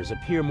same numbers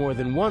appear more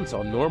than once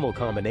on normal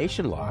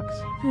combination locks.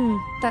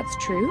 That's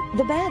true.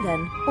 The bear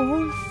then.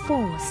 All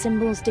 4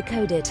 symbols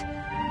decoded.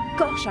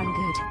 Gosh, I'm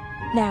good.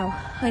 Now,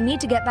 I need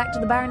to get back to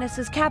the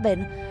Baroness's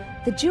cabin.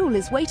 The jewel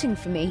is waiting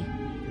for me.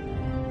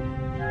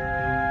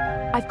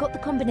 I've got the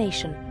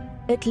combination.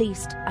 At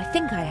least, I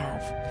think I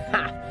have.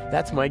 Ha!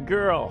 That's my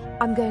girl.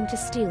 I'm going to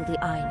steal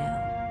the eye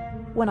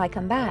now. When I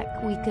come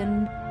back, we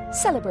can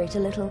celebrate a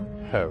little.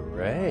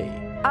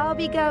 Hooray. I'll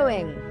be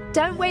going.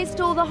 Don't waste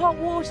all the hot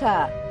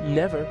water.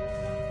 Never.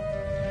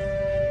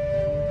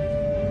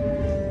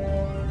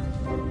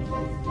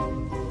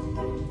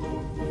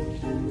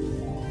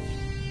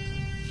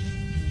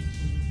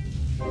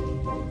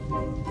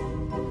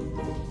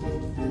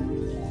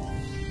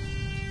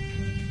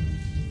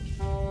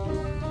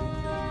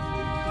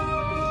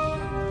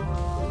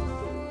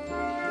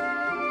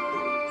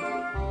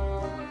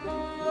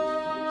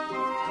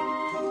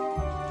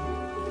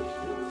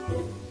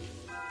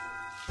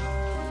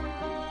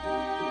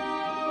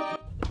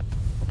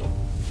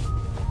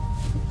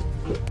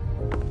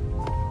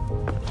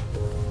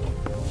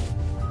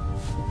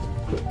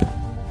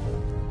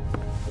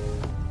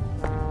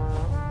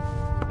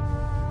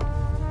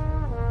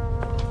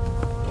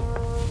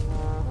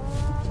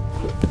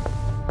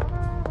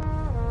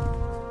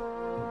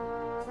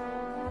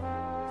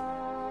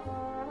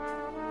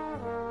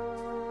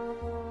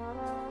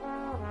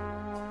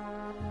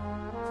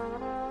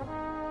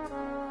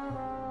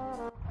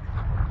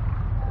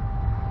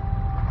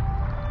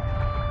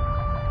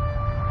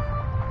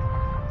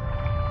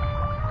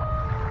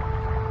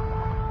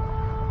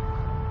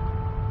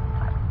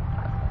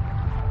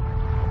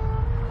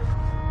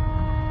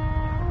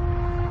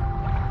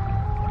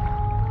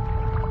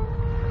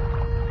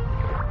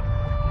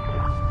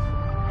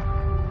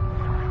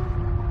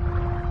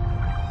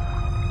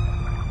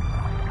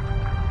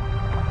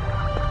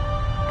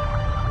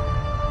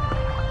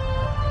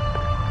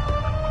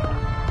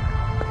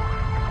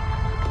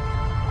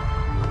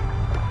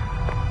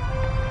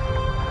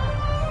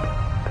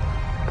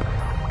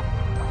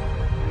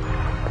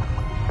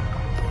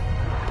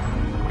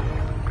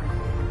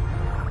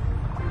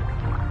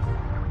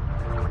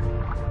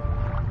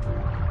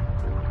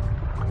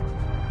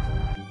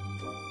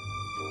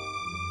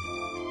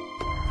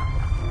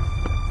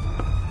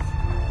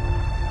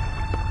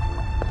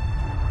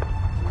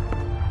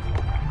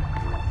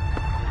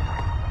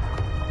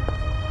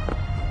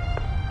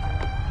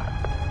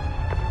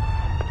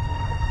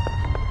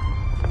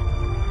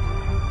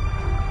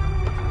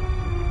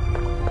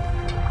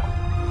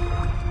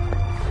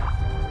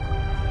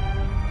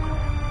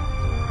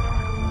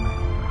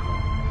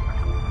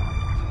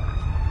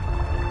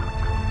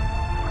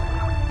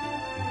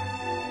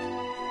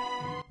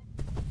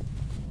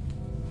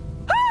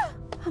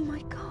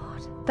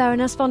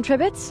 Baroness von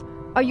Tribbets?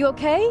 Are you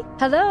okay?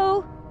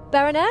 Hello?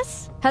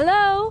 Baroness?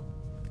 Hello?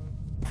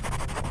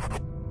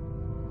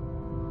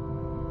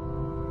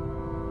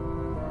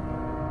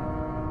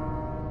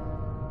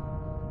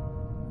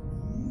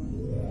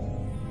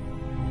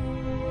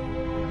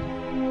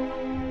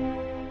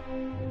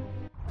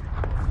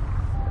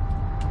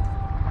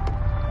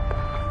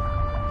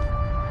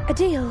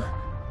 Adil.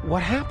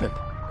 What happened?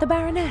 The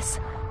Baroness.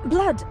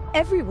 Blood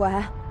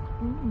everywhere.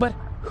 But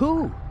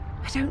who?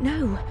 I don't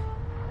know.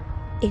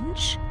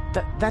 Inch?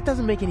 That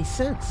doesn't make any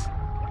sense.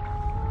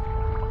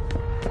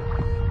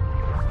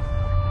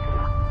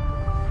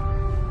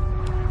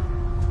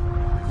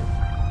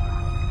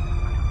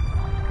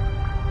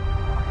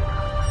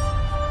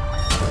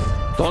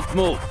 Don't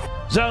move.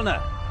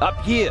 Zellner,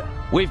 up here.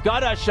 We've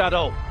got our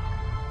shadow.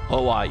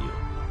 How are you?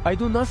 I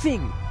do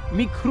nothing.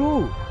 Me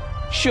crew.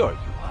 Sure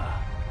you are.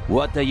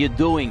 What are you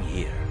doing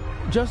here?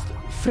 Just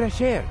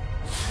fresh air.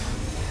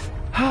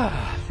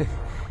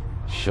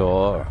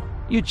 Sure.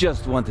 You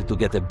just wanted to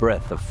get a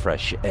breath of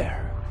fresh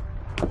air.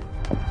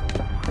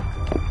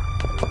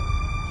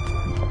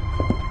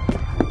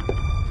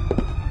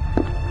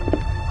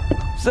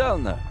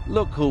 Zellner,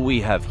 look who we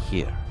have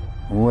here.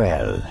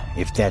 Well,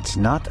 if that's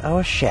not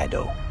our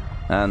shadow.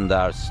 And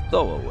our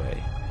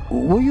stowaway.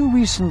 Were you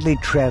recently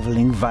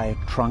traveling via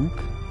trunk?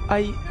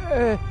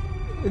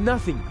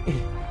 Nothing.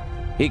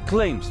 He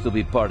claims to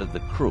be part of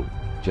the crew.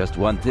 Just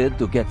wanted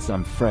to get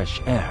some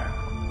fresh air.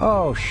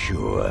 Oh,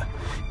 sure.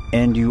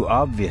 And you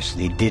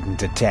obviously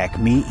didn't attack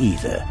me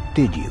either,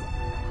 did you?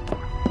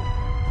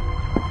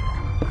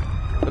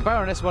 The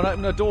Baroness won't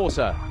open the door,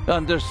 sir.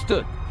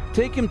 Understood.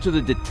 Take him to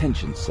the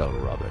detention cell,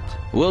 Robert.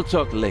 We'll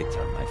talk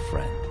later, my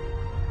friend.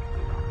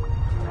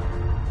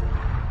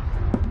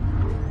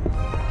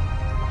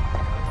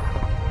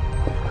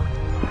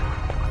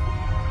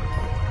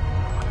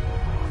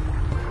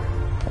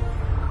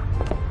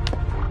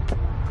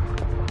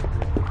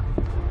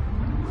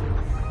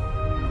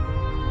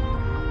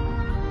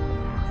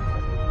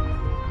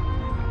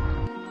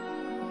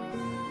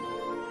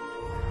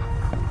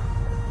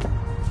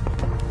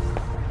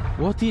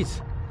 What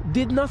is?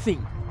 Did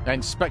nothing.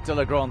 Inspector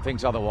Legrand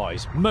thinks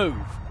otherwise. Move!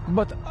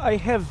 But I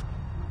have...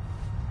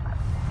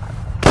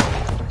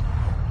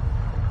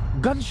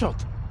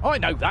 Gunshot! I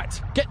know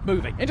that! Get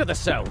moving! Into the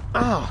cell!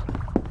 Ah!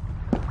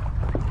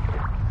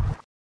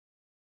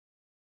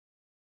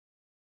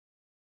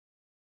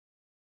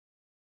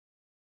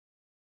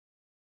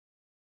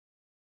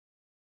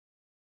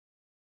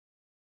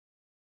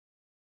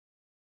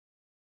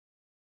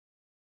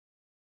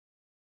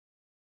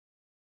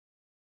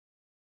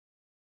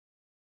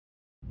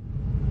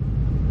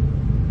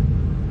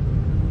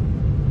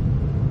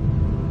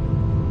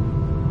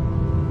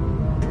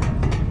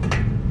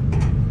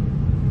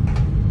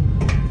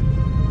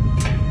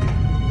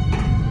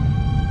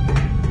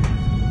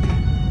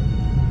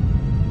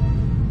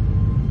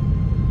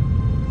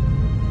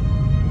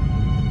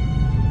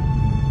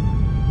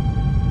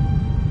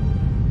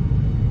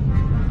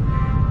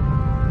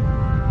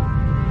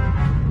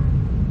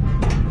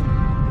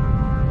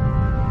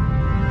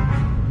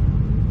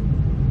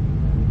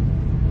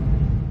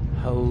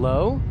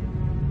 Hello?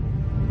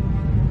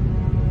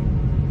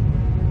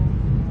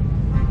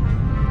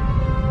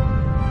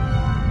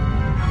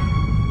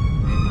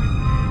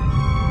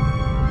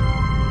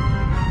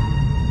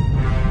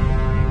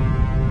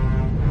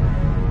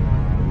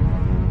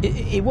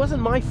 It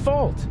wasn't my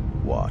fault.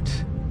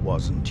 What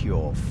wasn't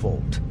your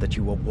fault? That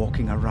you were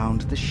walking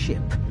around the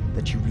ship?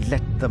 That you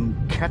let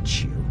them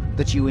catch you?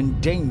 That you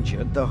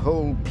endangered the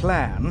whole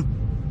plan?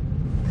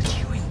 That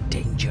you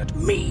endangered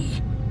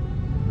me?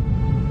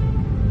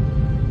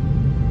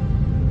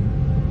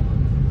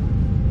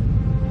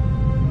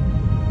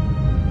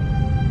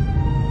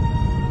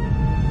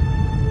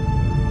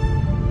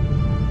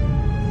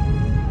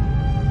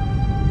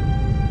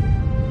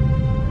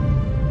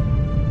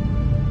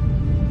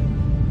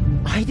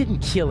 I didn't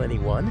kill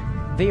anyone.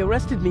 They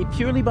arrested me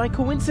purely by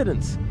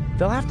coincidence.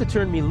 They'll have to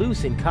turn me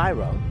loose in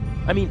Cairo.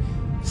 I mean,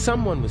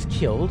 someone was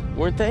killed,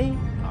 weren't they?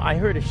 I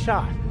heard a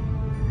shot.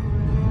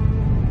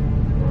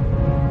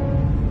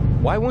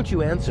 Why won't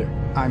you answer?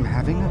 I'm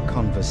having a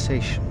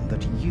conversation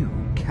that you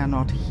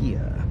cannot hear.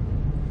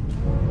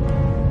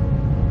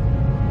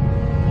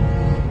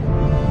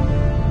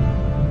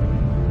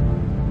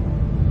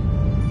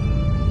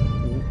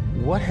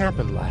 What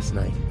happened last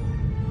night?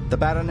 The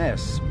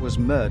Baroness was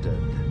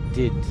murdered.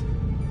 Did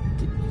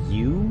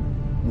you?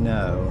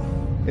 No.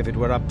 If it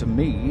were up to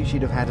me,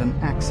 she'd have had an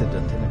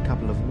accident in a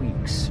couple of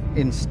weeks.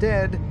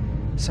 Instead,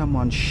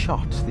 someone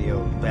shot the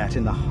old bat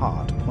in the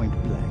heart point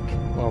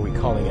blank. Are we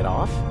calling it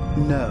off?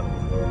 No.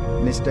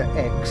 Mr.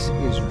 X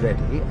is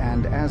ready,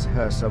 and as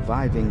her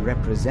surviving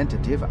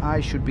representative, I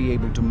should be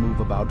able to move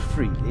about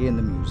freely in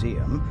the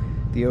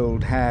museum. The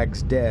old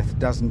hag's death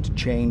doesn't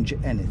change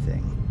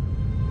anything.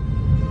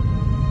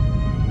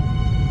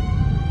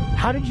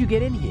 How did you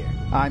get in here?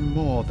 I'm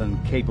more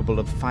than capable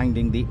of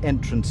finding the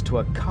entrance to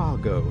a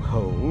cargo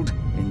hold.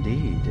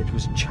 Indeed, it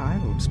was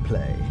child's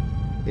play.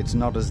 It's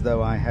not as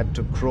though I had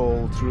to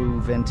crawl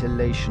through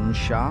ventilation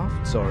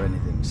shafts or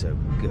anything so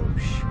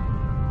gauche.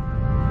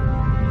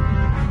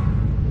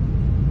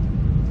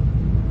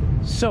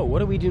 So, what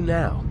do we do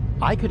now?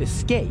 I could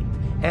escape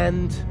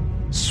and...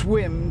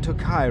 swim to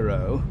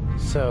Cairo.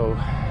 So,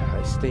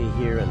 I stay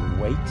here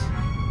and wait?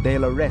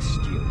 They'll arrest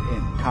you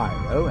in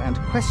Cairo and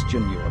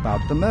question you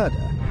about the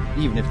murder.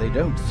 Even if they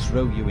don't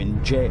throw you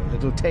in jail,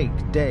 it'll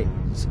take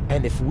days.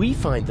 And if we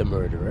find the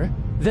murderer,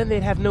 then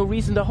they'd have no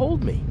reason to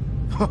hold me.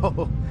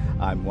 Oh,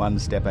 I'm one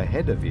step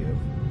ahead of you.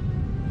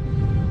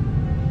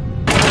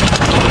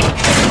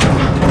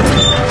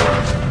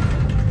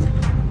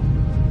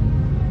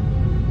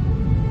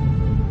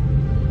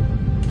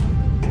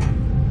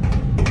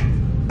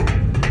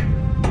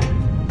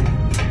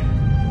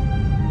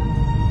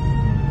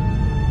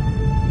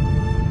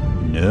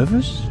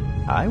 Nervous?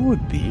 I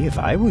would be if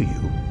I were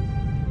you.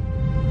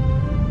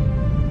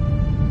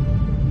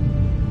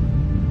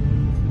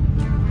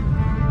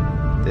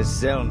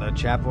 This Zellner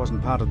chap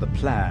wasn't part of the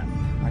plan.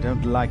 I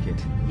don't like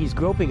it. He's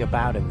groping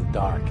about in the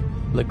dark.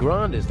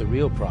 Legrand is the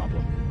real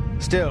problem.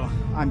 Still,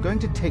 I'm going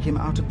to take him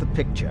out of the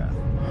picture.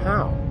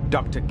 How?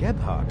 Dr.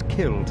 Gebhardt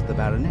killed the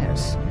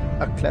Baroness.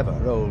 A clever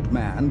old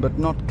man, but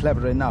not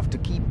clever enough to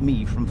keep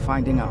me from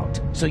finding out.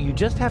 So you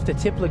just have to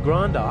tip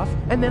Legrand off,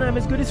 and then I'm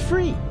as good as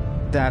free.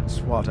 That's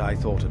what I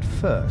thought at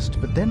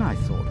first, but then I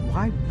thought,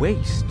 why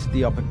waste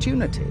the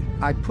opportunity?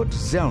 I put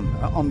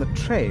Zellner on the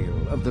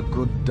trail of the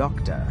good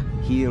doctor.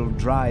 He'll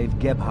drive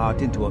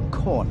Gebhardt into a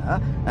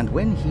corner, and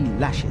when he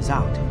lashes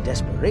out in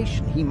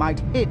desperation, he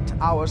might hit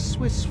our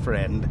Swiss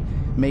friend.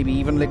 Maybe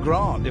even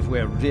Legrand, if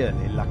we're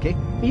really lucky.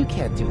 You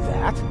can't do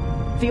that.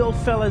 The old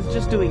fella's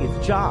just doing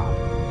his job.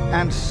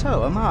 And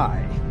so am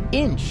I.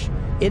 Inch.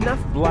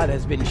 Enough blood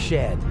has been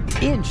shed.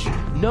 Inch.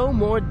 No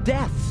more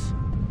deaths.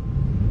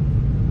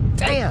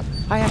 Damn!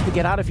 I have to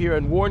get out of here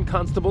and warn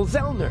Constable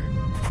Zellner.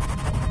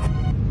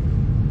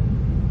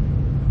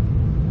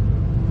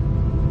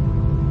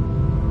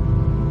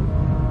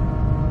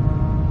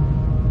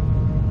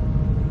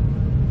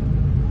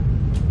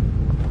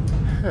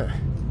 Huh.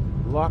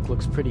 Lock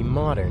looks pretty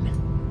modern.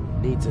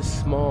 Needs a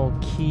small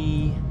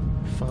key.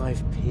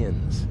 5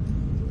 pins.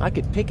 I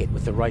could pick it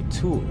with the right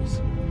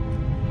tools.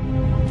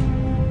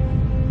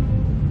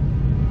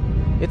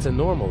 It's a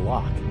normal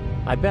lock.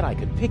 I bet I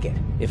could pick it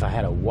if I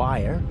had a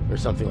wire or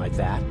something like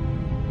that.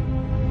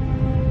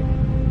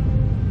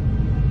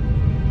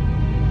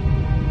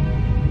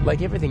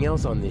 Like everything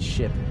else on this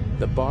ship,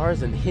 the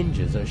bars and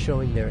hinges are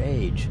showing their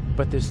age,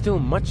 but they're still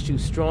much too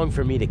strong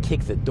for me to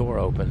kick the door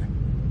open.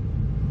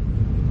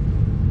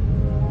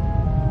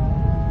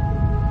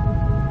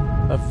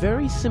 A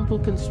very simple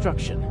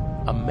construction.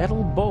 A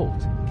metal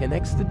bolt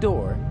connects the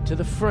door to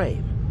the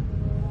frame.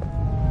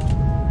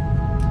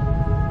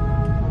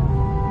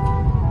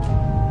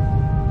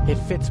 It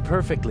fits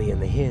perfectly in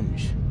the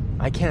hinge.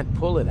 I can't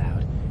pull it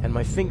out, and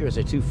my fingers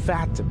are too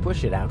fat to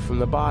push it out from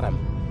the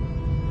bottom.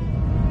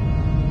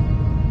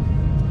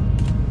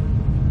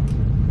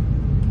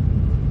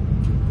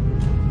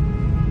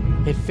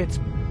 It fits.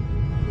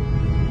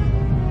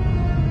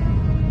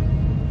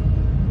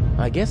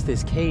 I guess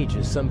this cage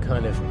is some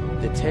kind of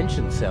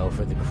detention cell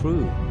for the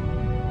crew.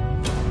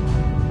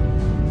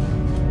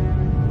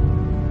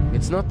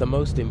 It's not the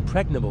most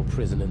impregnable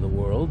prison in the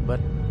world, but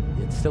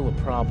it's still a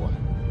problem.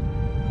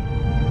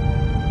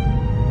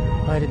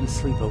 I didn't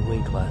sleep a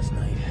wink last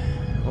night.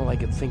 All I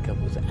could think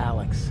of was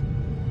Alex.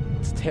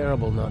 It's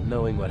terrible not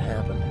knowing what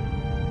happened.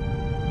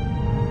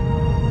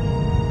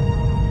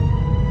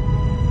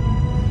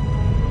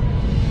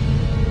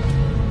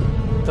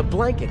 The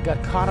blanket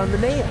got caught on the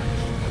nail.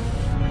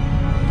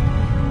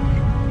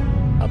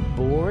 A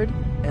board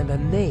and a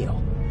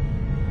nail.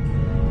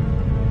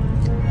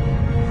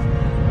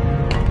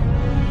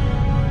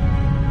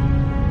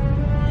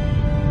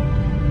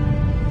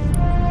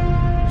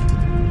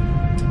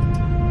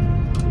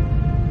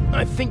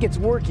 I think it's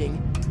working.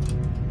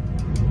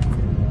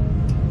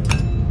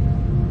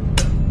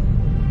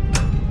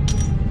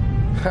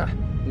 Ha!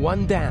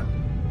 One down.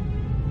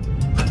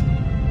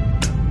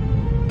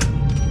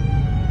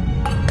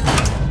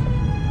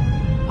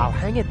 I'll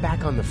hang it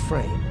back on the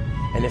frame,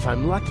 and if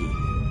I'm lucky,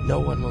 no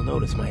one will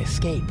notice my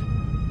escape.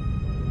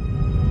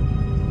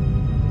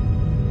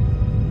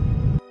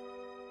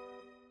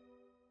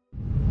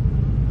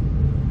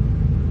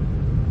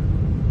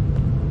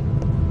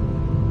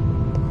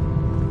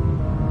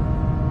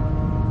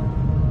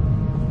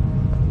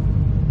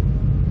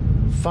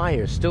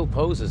 Fire still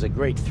poses a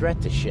great threat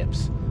to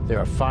ships. There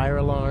are fire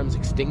alarms,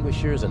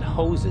 extinguishers, and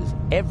hoses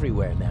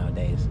everywhere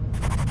nowadays.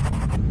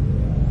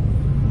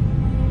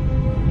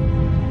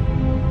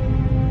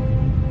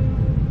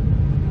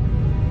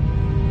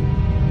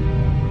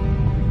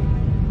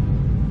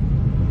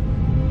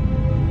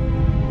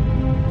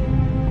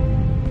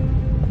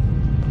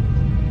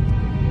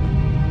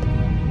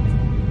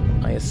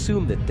 I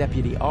assume that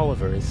Deputy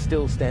Oliver is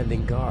still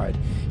standing guard.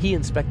 He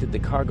inspected the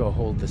cargo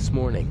hold this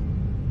morning.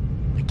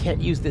 I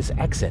can't use this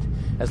exit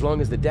as long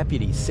as the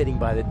deputy's sitting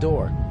by the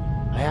door.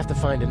 I have to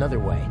find another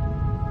way.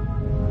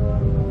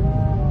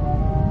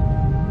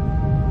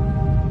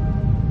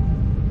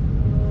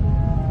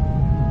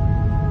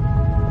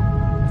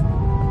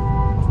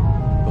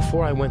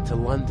 Before I went to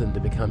London to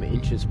become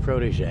Inch's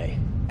protege,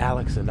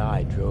 Alex and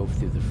I drove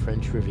through the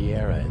French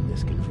Riviera in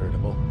this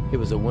convertible. It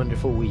was a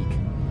wonderful week,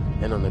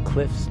 and on the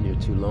cliffs near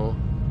Toulon,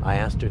 I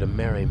asked her to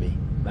marry me.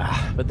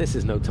 But this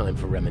is no time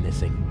for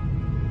reminiscing.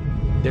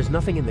 There's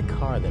nothing in the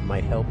car that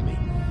might help me.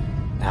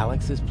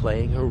 Alex is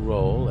playing her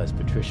role as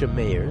Patricia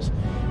Mayers,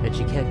 and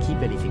she can't keep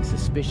anything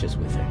suspicious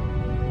with her.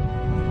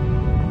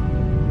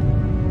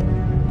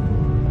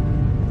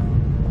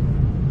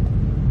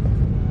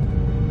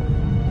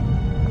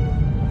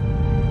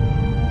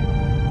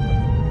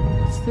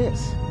 What's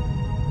this?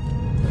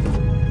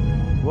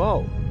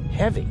 Whoa,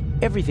 heavy.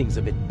 Everything's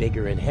a bit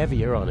bigger and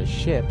heavier on a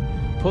ship,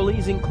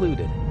 pulleys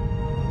included.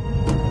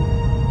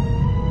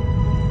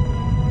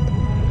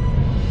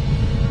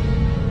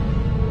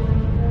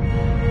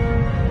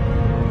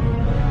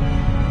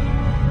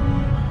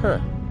 Huh.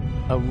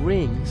 A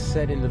ring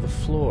set into the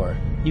floor.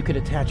 You could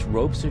attach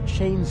ropes or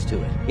chains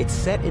to it. It's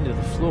set into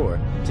the floor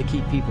to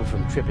keep people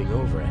from tripping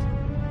over it.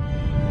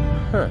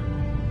 Huh.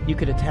 You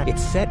could attach...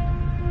 It's set...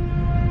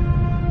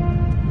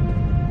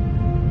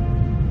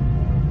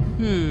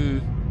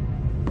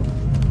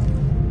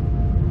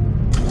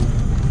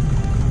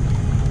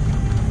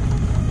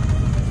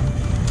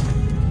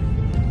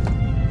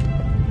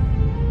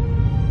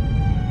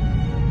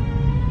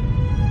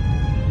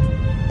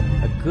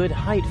 Good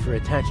height for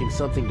attaching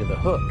something to the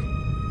hook.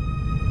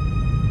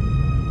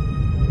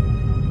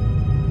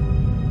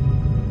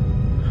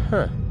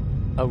 Huh.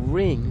 A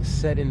ring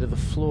set into the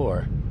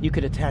floor. You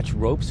could attach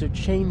ropes or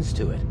chains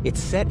to it.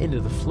 It's set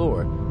into the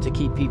floor to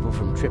keep people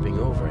from tripping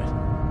over it.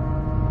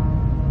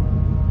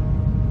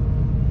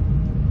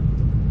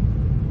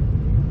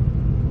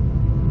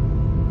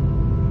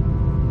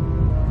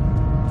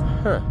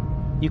 Huh.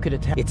 You could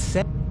attach... It's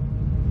set...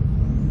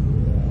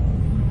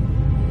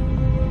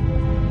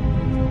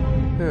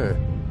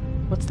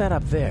 What's that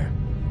up there?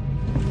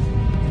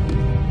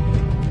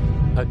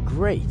 A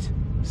grate.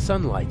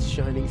 Sunlight's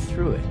shining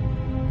through it.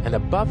 And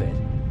above it,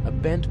 a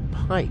bent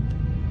pipe.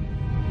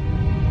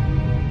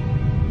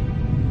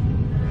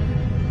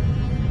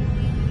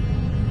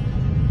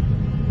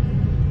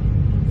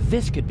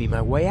 This could be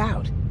my way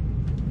out.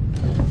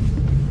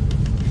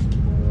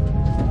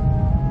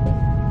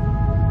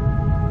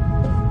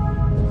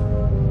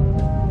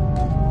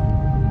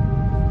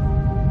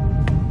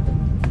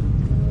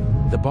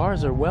 The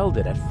bars are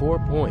welded at 4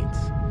 points,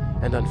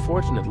 and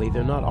unfortunately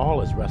they're not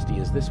all as rusty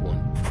as this one.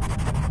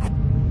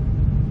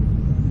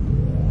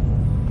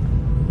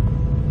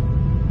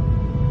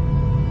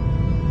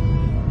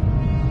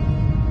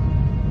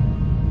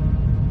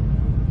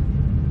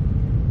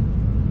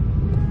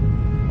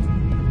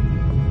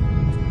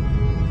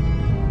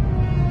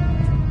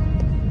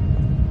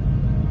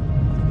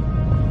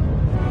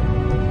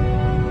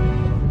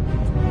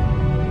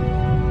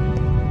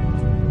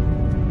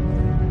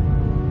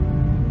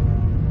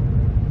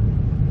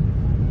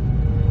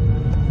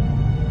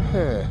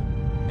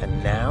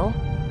 And now?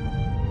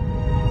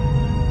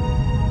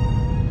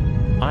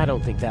 I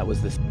don't think that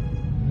was the...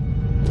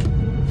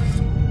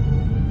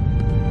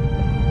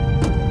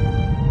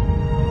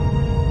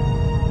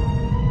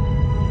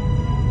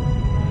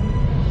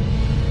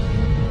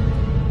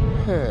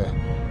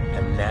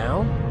 And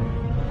now?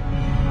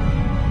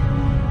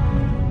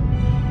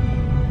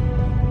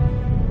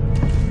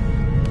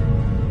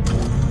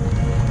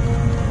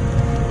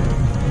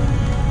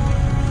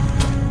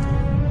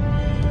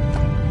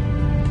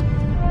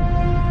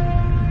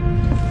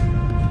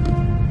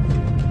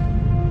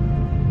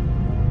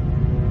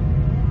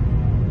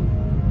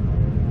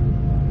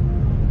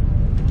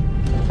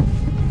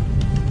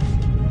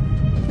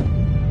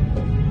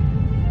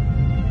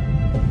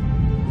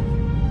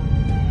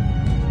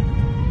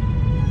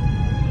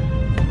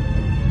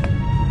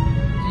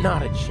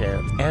 Not a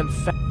chance. And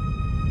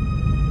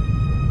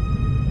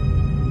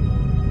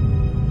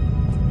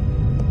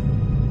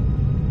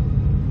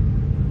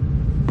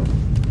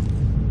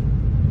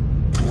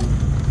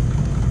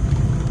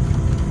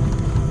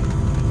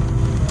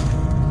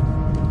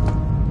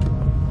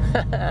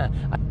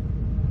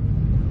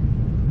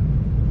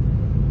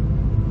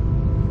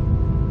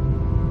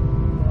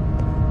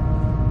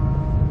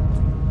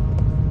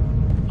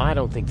I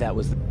don't think that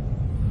was the...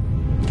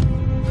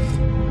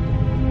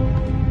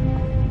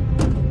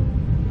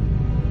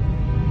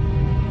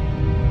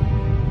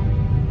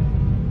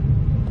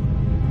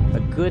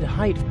 good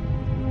height.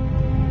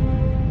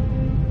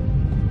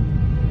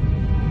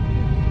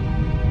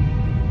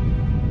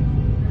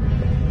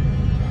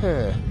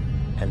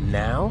 And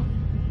now?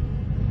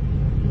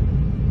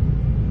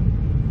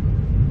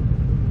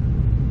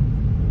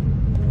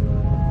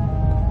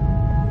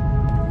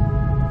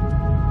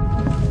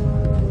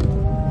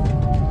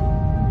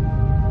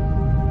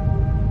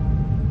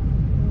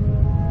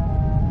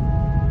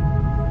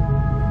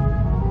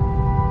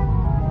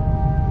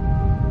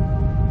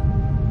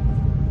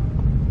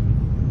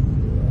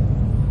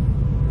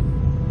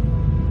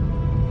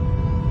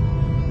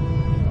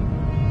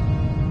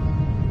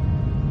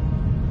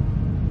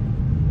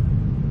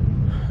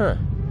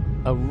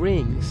 A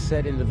ring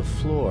set into the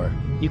floor.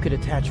 You could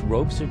attach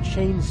ropes or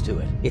chains to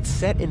it. It's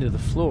set into the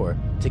floor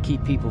to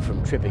keep people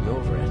from tripping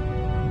over it.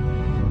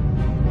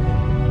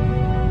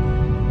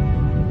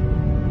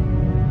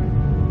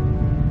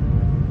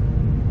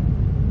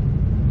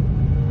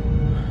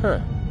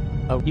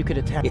 Oh, you could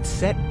attach... It's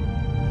set...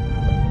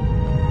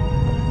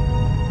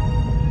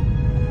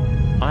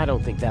 I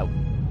don't think that...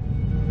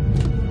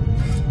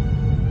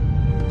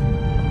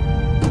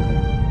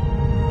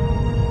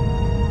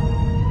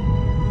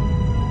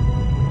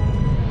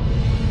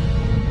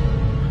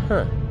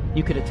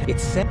 You could attach...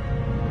 It's set...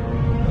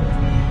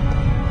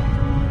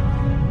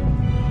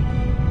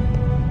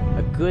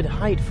 A good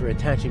height for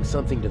attaching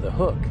something to the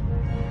hook.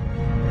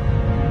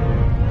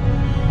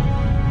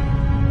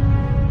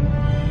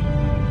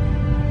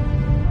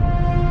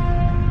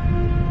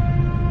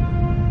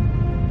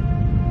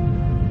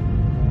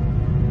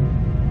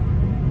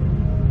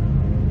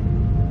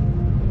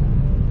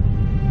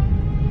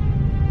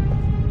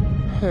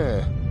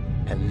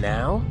 And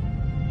now?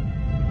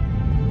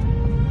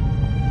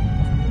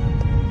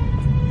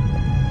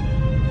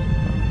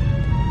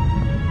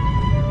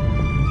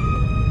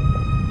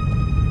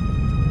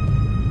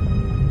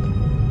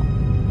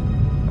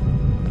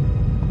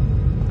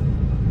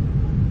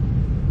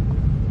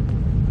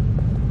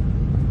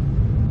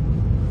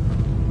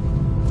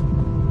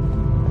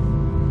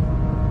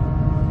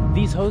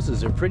 These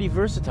hoses are pretty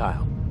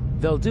versatile.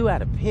 They'll do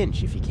at a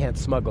pinch if you can't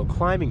smuggle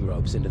climbing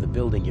ropes into the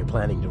building you're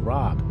planning to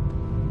rob.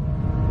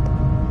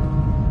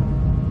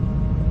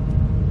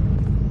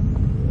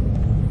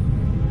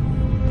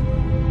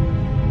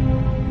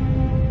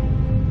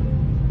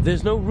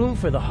 There's no room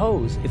for the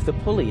hose if the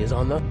pulley is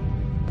on the...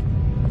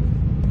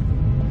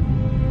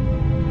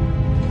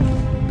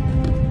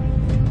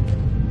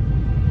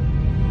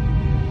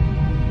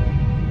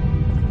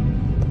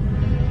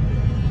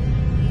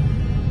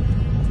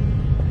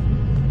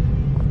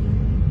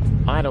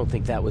 I don't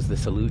think that was the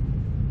solution.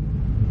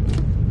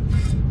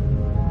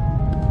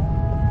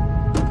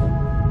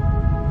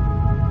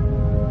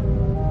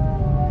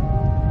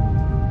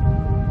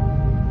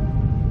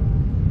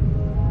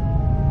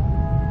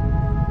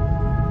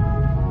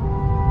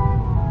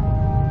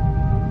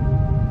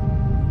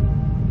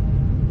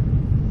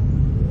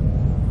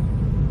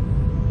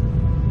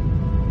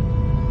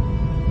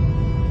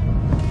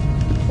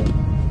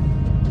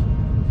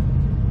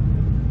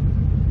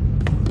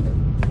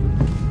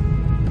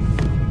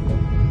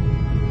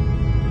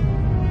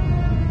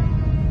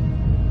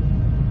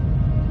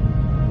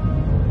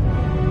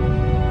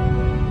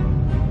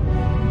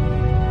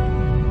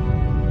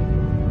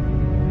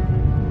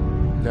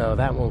 No,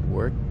 that won't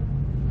work.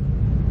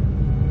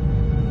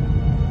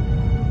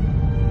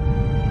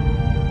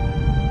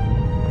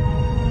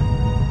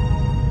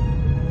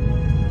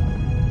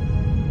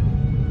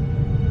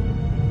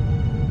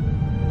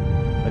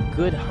 A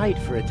good height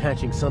for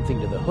attaching something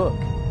to the hook.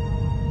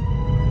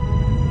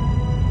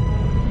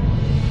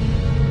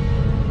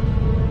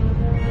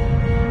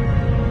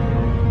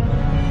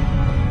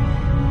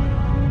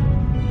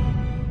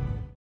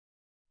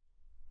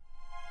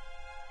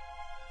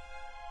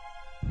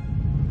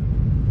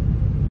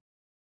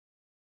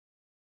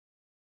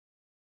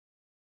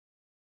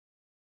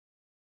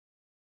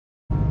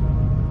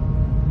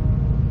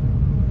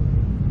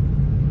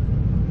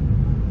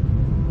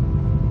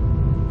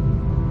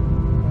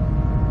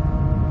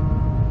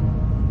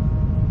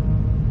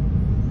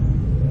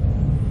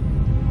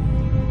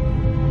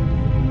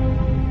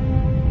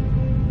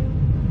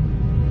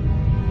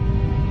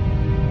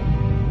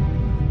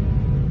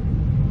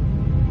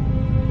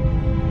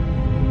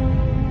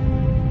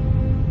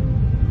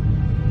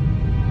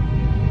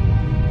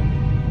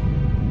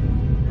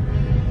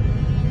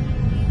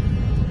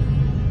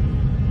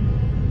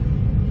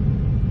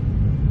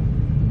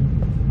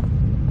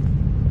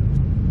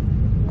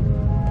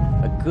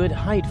 Good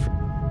height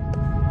for...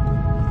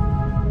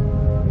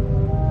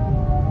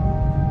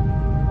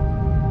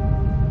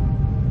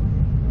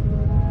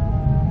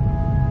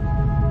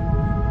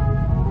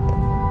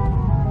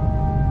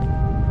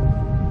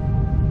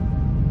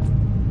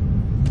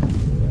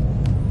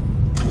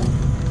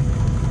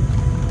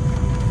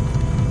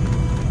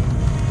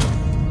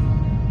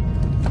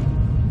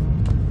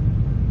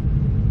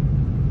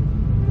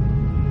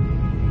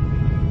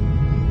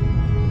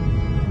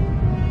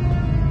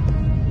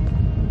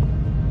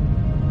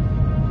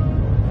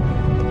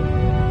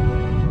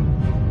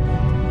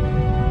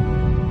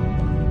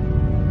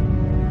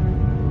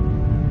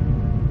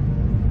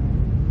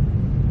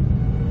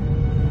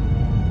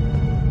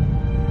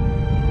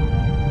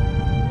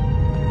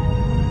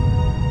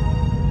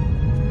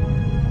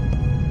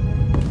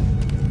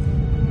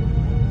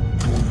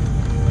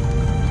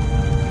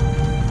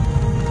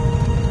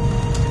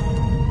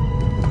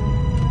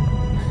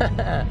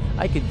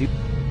 I could do...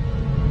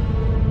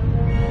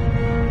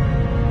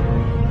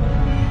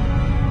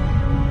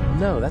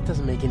 No, that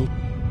doesn't make any...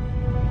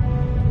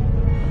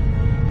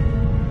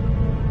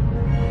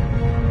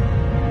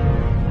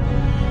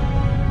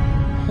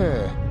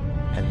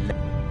 And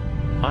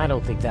I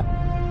don't think that...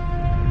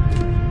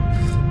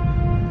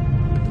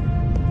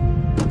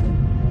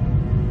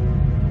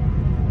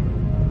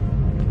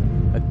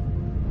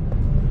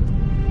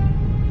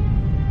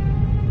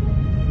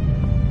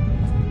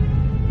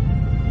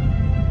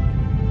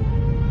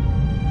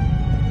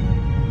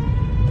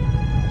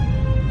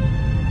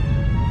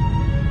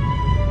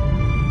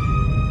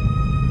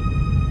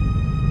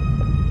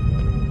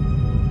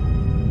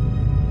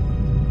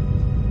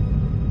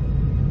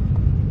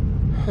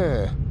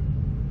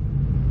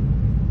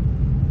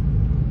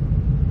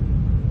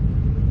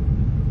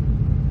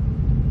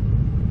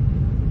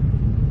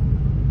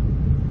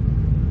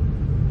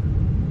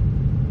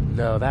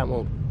 No, that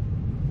won't...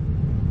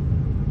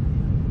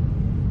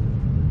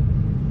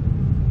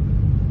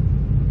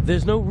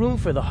 There's no room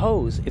for the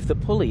hose if the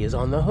pulley is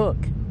on the hook.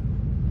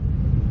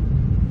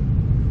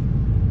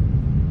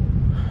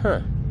 Huh.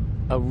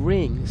 A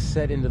ring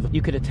set into the...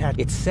 You could attach...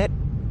 It's set...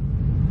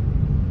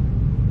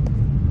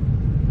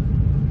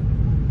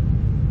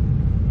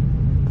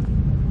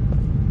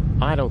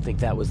 I don't think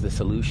that was the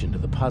solution to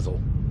the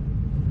puzzle.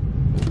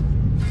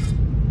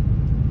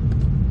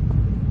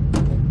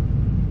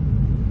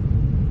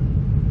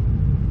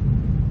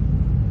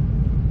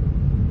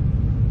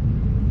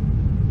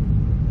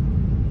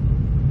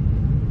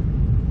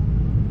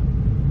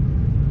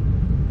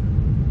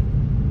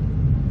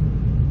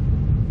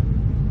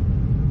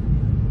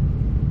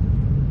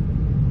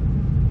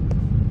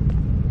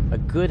 A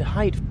good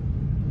height...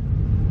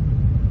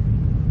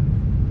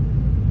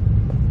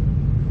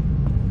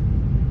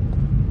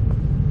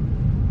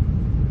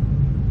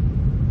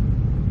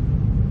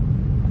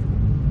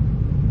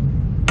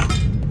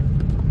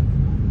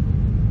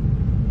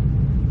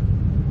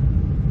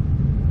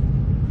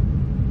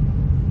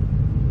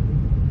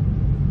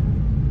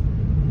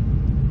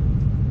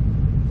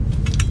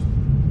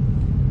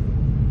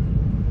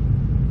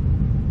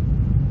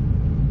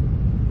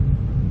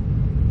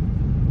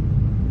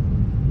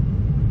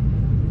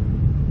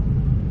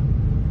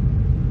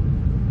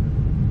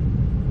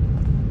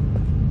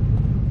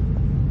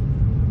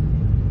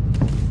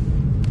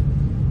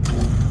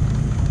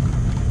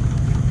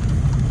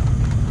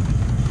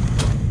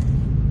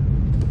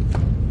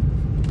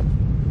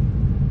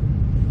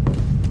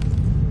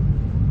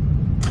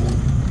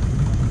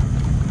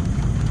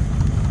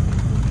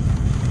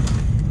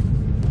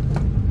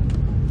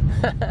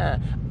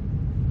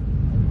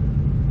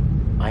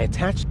 I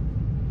attached...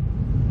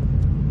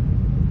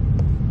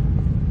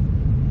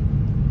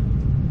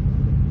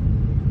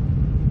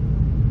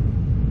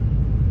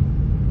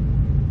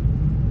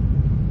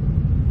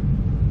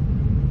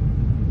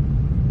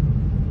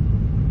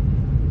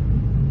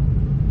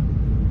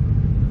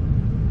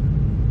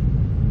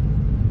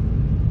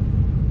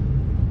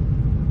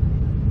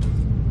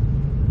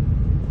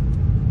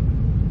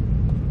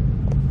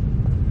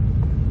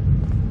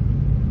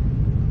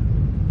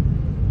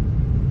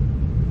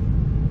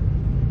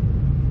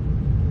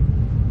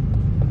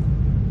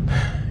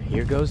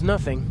 here goes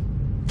nothing.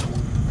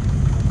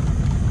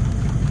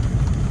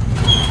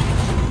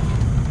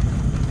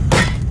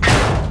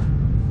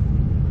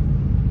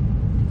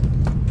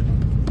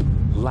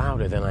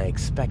 Louder than I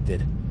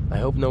expected. I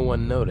hope no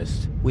one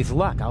noticed. With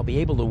luck, I'll be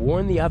able to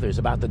warn the others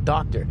about the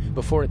doctor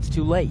before it's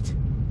too late.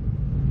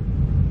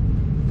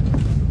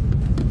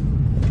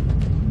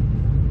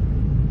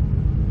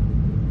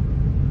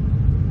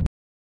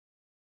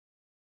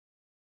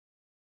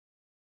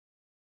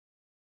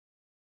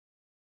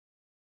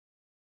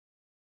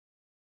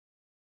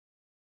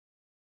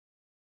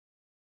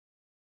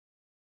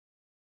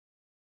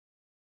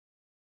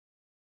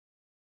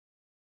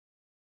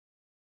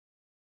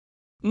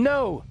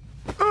 No!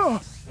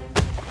 Ugh!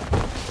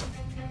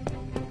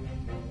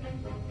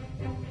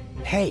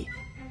 Hey,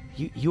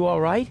 you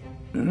all right?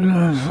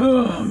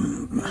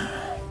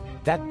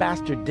 That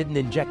bastard didn't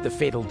inject the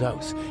fatal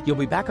dose. You'll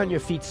be back on your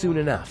feet soon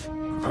enough.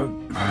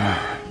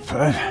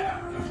 But...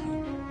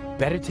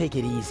 Better take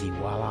it easy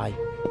while I...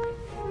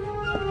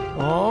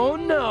 Oh,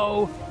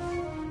 no!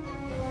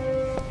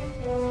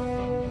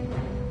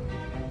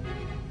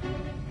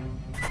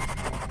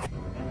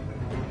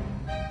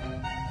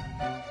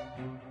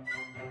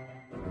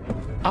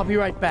 I'll be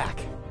right back.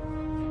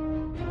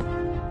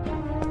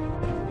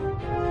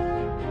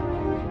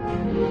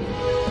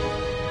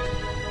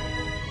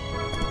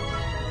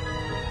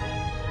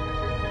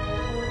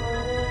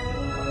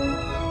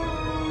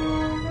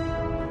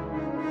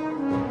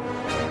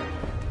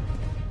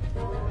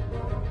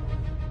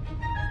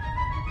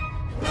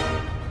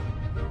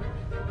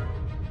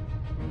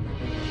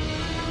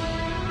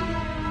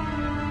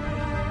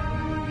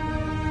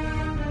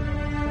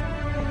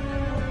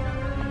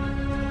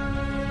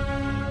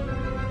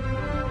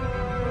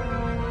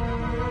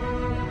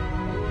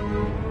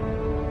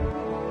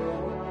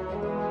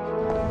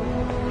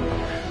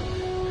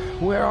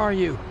 Where are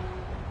you?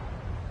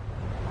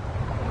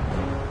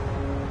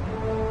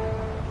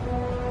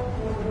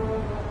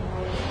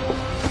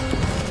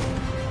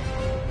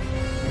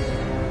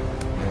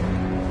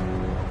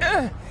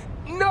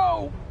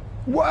 No!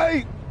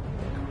 Why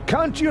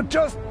can't you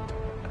just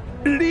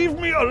leave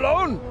me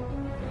alone?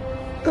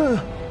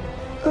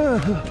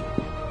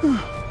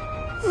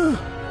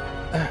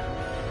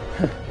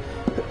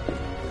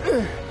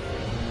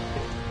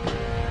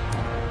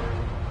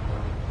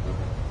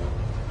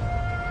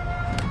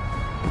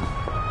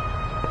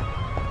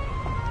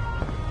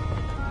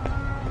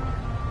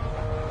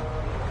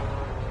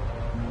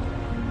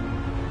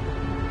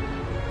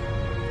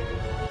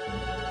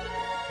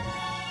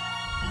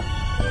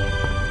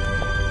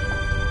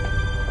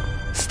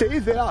 Stay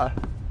there.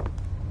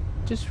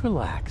 Just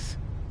relax.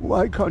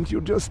 Why can't you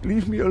just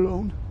leave me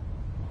alone?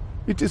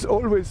 It is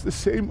always the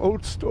same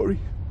old story.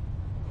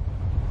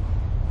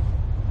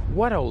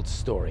 What old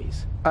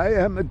stories? I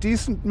am a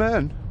decent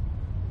man.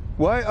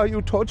 Why are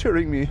you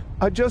torturing me?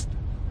 I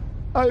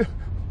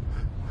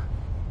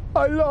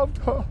loved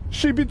her.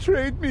 She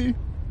betrayed me.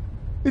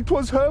 It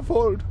was her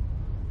fault.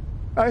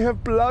 I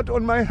have blood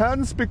on my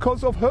hands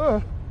because of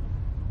her.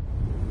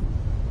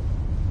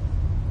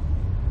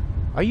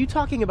 Are you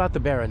talking about the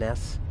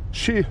Baroness?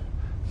 She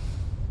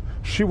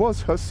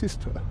was her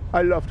sister.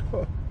 I loved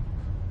her.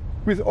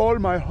 With all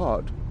my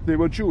heart. They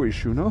were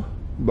Jewish, you know?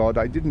 But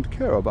I didn't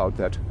care about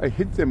that. I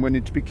hid them when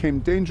it became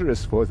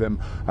dangerous for them.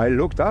 I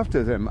looked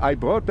after them. I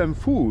brought them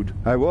food.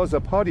 I was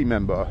a party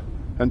member.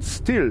 And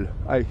still,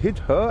 I hid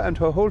her and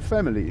her whole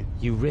family.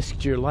 You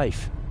risked your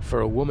life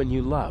for a woman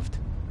you loved.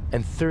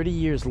 And 30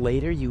 years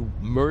later, you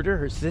murder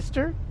her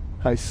sister?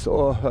 I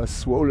saw her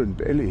swollen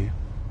belly.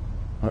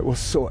 I was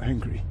so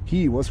angry.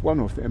 He was one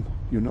of them,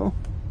 you know?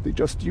 They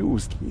just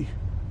used me.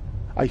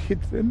 I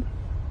hid them,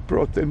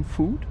 brought them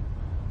food,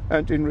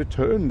 and in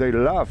return they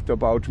laughed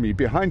about me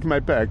behind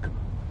my back.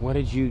 What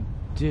did you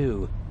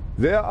do?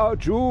 There are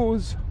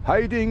Jews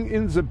hiding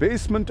in the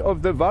basement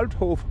of the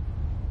Waldhof.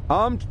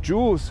 Armed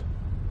Jews.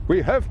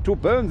 We have to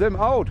burn them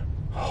out.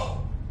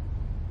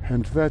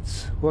 And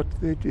that's what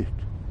they did.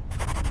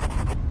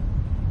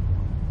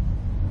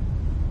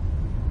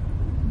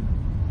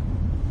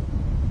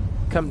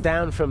 Come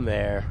down from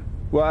there.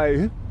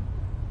 Why?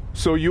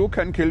 So you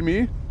can kill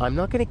me? I'm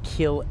not gonna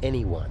kill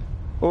anyone.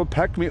 Or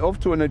pack me off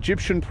to an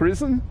Egyptian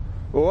prison?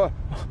 Or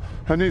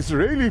an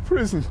Israeli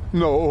prison?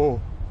 No.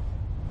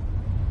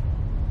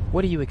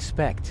 What do you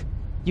expect?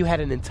 You had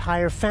an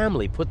entire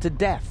family put to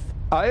death.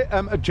 I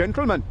am a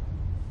gentleman.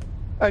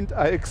 And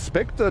I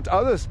expect that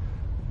others...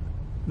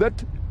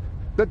 that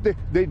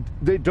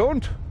they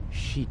don't...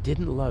 She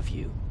didn't love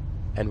you,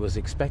 and was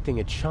expecting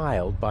a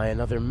child by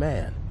another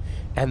man.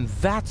 And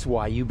that's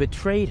why you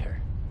betrayed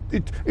her.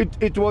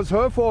 It was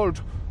her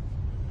fault.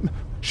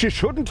 She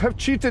shouldn't have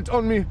cheated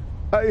on me.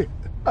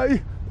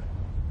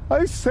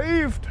 I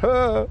saved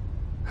her.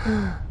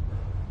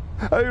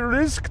 I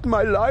risked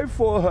my life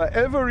for her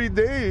every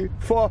day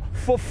for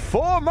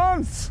 4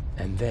 months.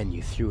 And then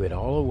you threw it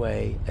all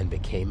away and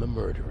became a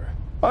murderer.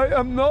 I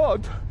am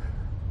not.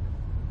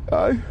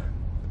 I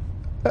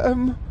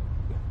am...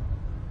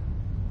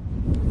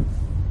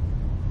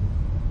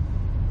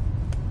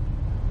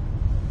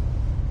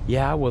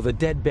 Yeah, well, the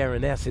dead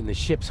Baroness in the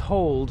ship's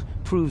hold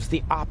proves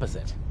the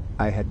opposite.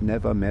 I had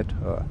never met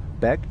her.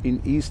 Back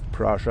in East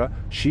Prussia,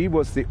 she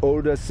was the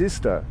older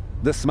sister,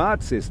 the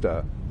smart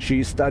sister.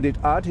 She studied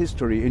art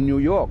history in New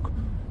York,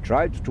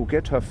 tried to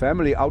get her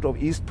family out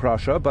of East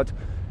Prussia, but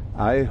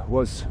I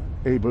was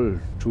able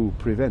to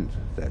prevent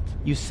that.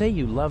 You say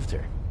you loved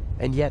her,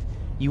 and yet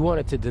you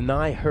wanted to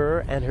deny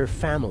her and her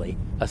family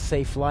a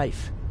safe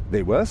life.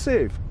 They were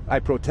safe. I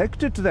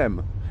protected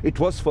them. It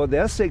was for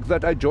their sake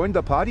that I joined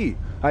the party.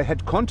 I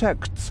had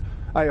contacts.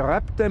 I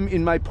wrapped them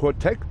in my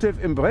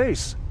protective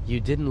embrace.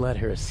 You didn't let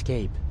her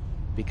escape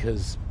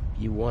because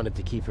you wanted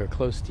to keep her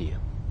close to you.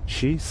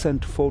 She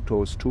sent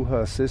photos to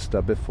her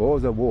sister before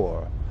the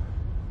war.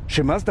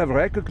 She must have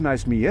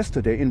recognized me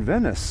yesterday in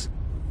Venice.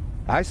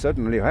 I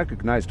certainly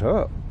recognized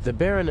her. The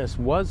Baroness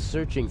was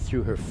searching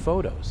through her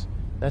photos.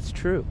 That's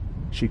true.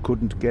 She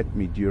couldn't get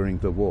me during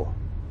the war.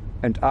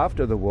 And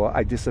after the war,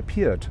 I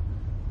disappeared.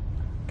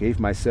 Gave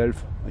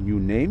myself a new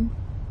name,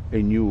 a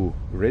new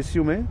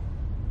resume,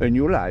 a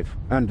new life.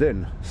 And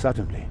then,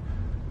 suddenly,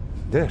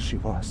 there she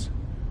was.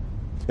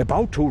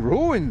 About to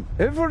ruin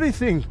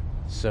everything.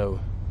 So,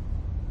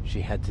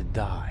 she had to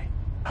die.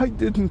 I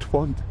didn't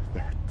want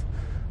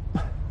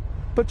that.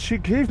 But she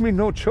gave me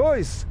no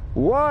choice.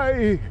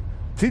 Why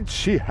did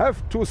she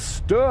have to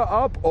stir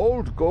up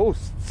old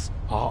ghosts?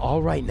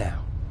 All right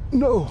now.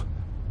 No.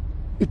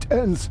 It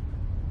ends.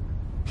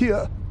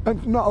 Here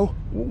and now.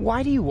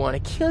 Why do you want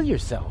to kill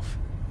yourself?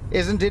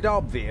 Isn't it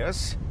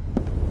obvious?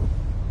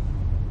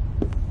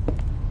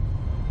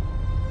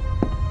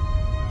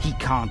 He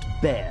can't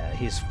bear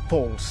his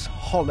false,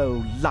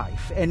 hollow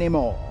life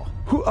anymore.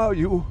 Who are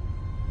you?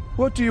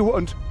 What do you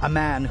want? A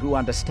man who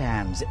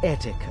understands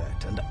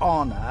etiquette and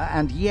honor,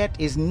 and yet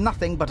is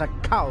nothing but a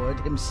coward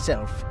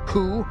himself,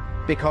 who,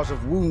 because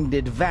of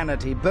wounded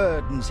vanity,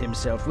 burdens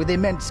himself with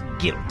immense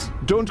guilt.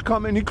 Don't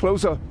come any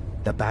closer.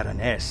 The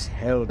Baroness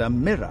held a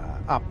mirror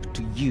up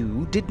to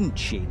you, didn't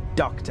she,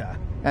 Doctor?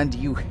 And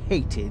you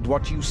hated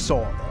what you saw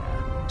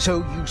there.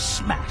 So you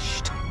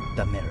smashed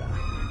the mirror.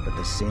 But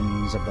the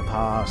sins of the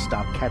past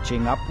are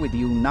catching up with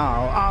you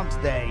now,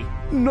 aren't they?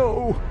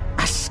 No.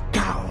 A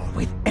scowl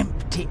with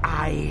empty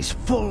eyes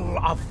full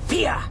of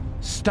fear.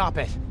 Stop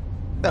it.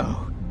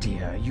 Oh,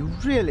 dear, you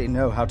really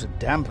know how to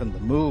dampen the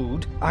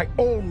mood. I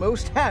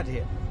almost had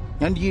him.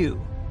 And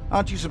you?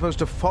 Aren't you supposed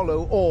to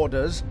follow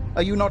orders?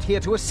 Are you not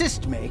here to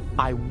assist me?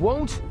 I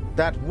won't.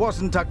 That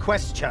wasn't a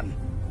question.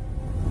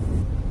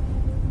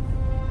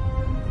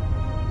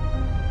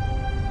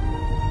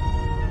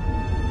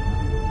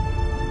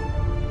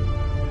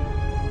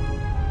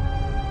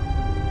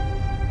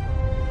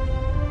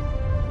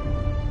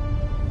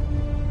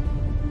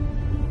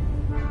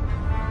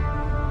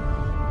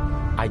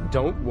 I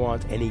don't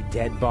want any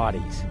dead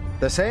bodies.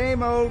 The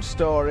same old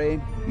story.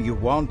 You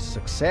want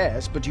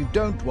success, but you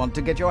don't want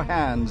to get your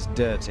hands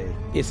dirty.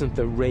 Isn't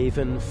the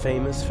Raven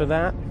famous for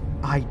that?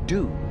 I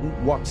do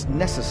what's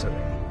necessary.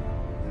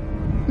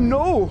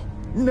 No!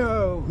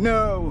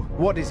 No.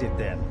 What is it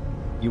then?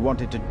 You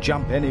wanted to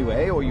jump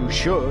anyway, or you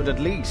should at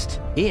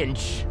least.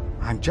 Inch?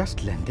 I'm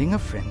just lending a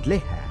friendly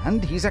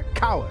hand. He's a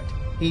coward.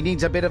 He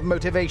needs a bit of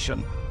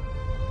motivation.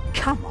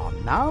 Come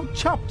on now,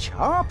 chop,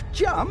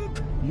 jump!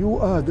 You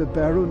are the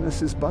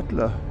Baroness's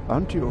butler,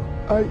 aren't you?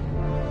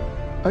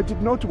 I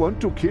did not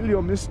want to kill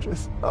your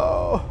mistress.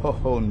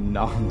 Oh,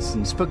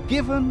 nonsense.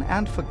 Forgiven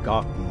and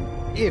forgotten,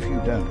 if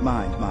you don't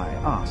mind my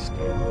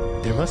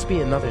asking. There must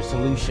be another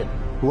solution.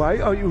 Why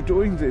are you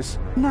doing this?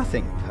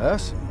 Nothing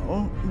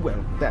personal.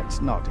 Well,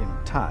 that's not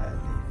entirely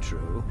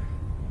true.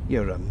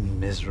 You're a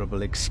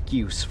miserable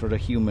excuse for a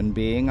human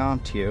being,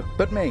 aren't you?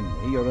 But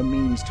mainly, you're a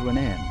means to an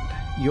end.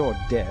 Your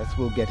death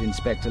will get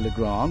Inspector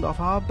Legrand off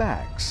our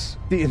backs.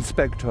 The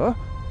Inspector?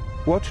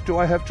 What do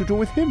I have to do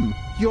with him?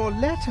 Your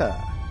letter.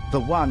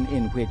 The one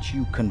in which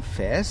you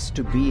confess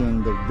to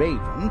being the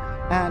Raven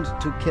and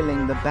to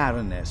killing the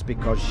Baroness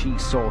because she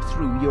saw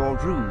through your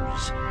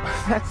ruse.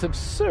 That's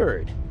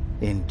absurd.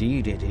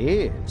 Indeed it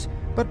is.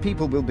 But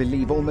people will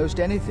believe almost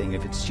anything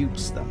if it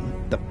suits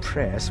them. The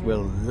press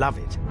will love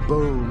it.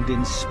 Bold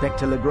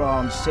Inspector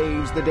Legrand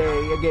saves the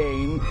day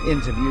again.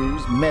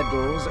 Interviews,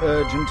 medals,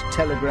 urgent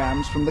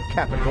telegrams from the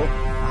capital.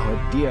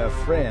 Our dear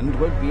friend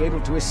won't be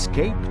able to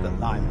escape the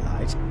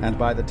limelight. And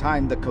by the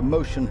time the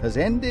commotion has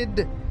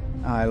ended,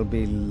 I'll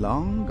be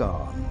long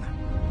gone.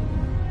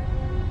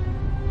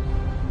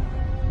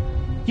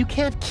 You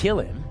can't kill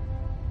him.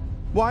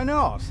 Why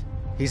not?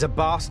 He's a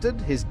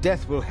bastard, his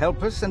death will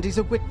help us, and he's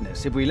a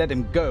witness. If we let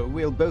him go,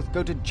 we'll both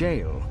go to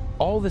jail.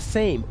 All the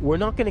same, we're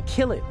not going to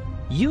kill him.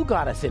 You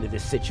got us into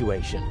this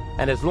situation,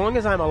 and as long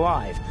as I'm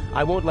alive,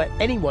 I won't let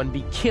anyone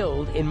be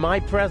killed in my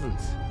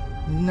presence.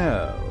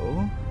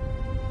 No.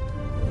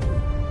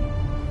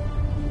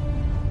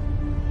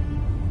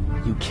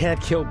 You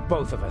can't kill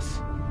both of us.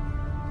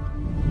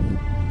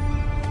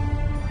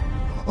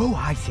 Oh,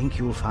 I think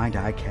you'll find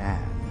I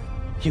can.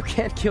 You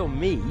can't kill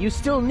me. You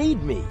still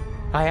need me.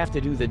 I have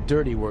to do the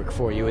dirty work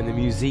for you in the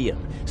museum,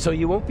 so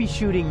you won't be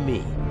shooting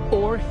me,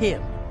 or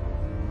him.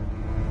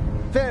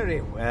 Very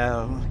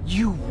well,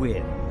 you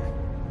win.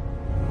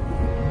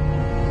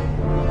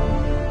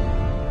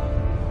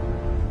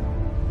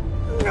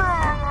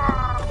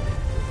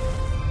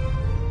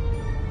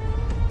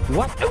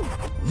 What?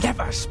 Oh,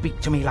 never speak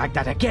to me like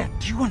that again.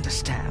 Do you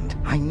understand?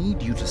 I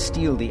need you to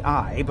steal the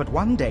eye, but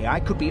one day I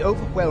could be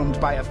overwhelmed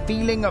by a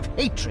feeling of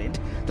hatred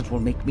that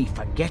will make me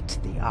forget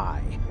the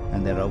eye.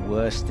 And there are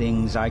worse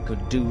things I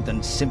could do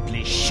than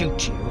simply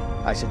shoot you.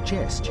 I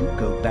suggest you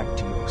go back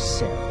to your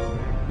cell.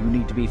 You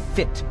need to be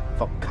fit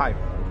for Cairo.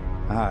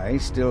 I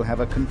still have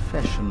a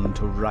confession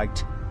to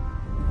write.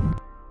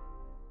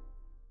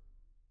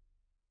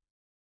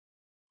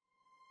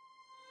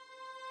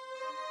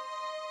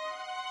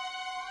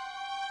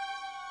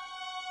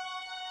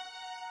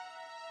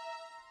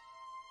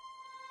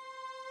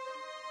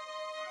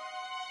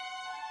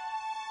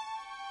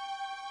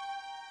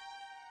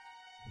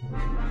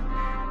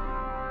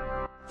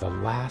 The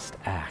last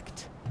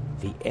act.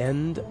 The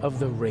end of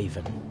the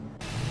Raven.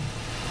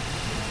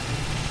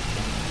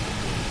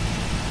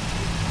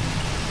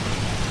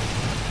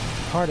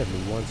 Part of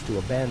me wants to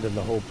abandon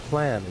the whole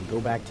plan and go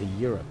back to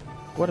Europe.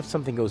 What if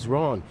something goes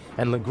wrong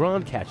and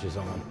Legrand catches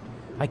on?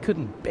 I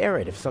couldn't bear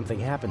it if something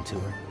happened to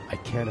her. I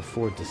can't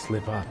afford to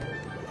slip up.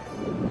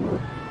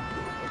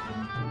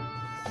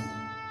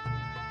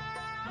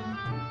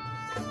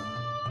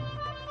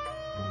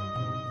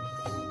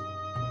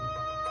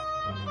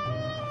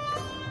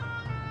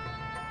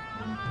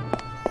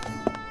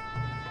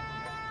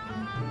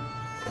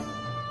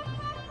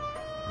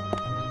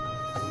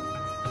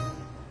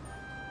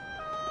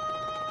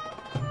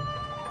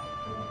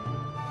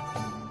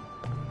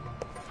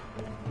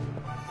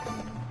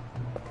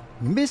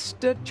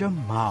 Mr.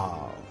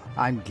 Jamal,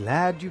 I'm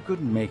glad you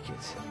could make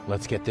it.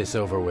 Let's get this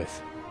over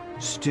with.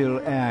 Still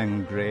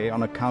angry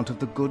on account of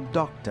the good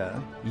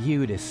doctor?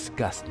 You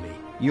disgust me.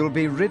 You'll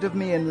be rid of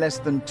me in less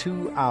than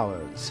 2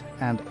 hours,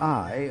 and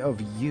I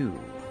of you.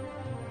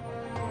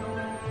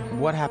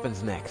 What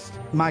happens next?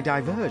 My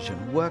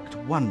diversion worked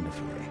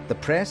wonderfully. The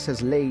press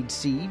has laid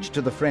siege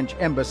to the French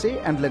embassy,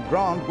 and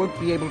Legrand won't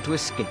be able to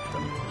escape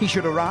them. He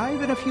should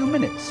arrive in a few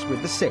minutes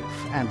with the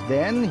safe, and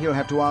then he'll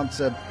have to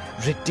answer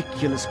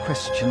ridiculous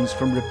questions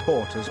from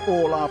reporters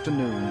all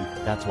afternoon.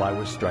 That's why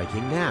we're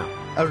striking now.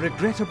 A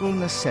regrettable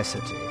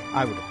necessity.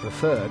 I would have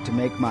preferred to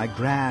make my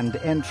grand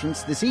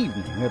entrance this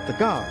evening at the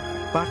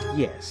Gala. But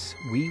yes,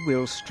 we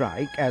will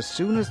strike as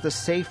soon as the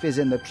safe is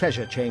in the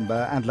treasure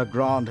chamber and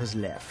Legrand has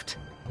left.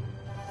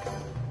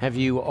 Have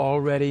you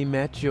already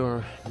met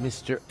your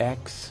Mr.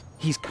 X?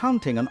 He's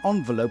counting an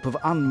envelope of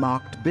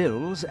unmarked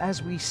bills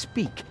as we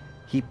speak.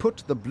 He put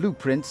the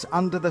blueprints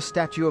under the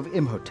statue of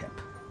Imhotep.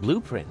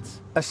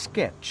 Blueprints? A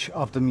sketch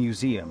of the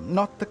museum,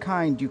 not the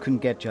kind you can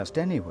get just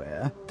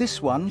anywhere.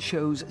 This one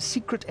shows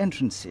secret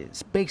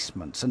entrances,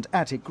 basements, and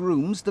attic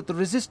rooms that the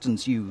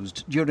Resistance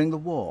used during the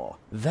war.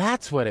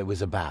 That's what it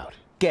was about.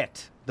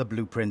 Get the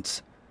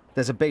blueprints.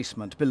 There's a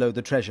basement below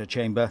the treasure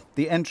chamber.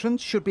 The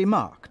entrance should be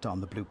marked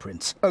on the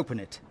blueprints. Open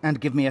it and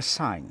give me a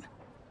sign.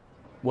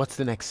 What's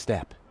the next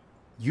step?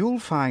 You'll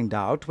find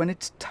out when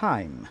it's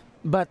time.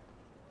 But...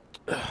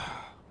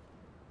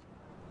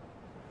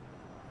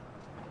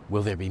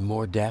 Will there be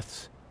more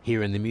deaths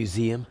here in the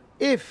museum?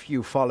 If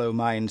you follow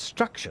my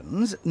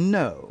instructions,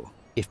 no.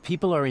 If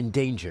people are in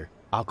danger,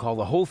 I'll call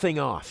the whole thing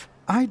off.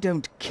 I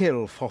don't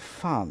kill for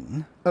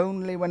fun,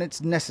 only when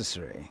it's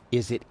necessary.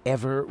 Is it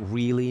ever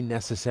really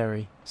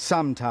necessary?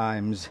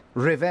 Sometimes.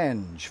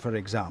 Revenge, for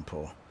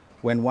example,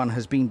 when one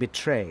has been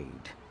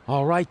betrayed.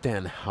 All right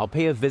then, I'll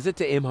pay a visit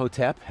to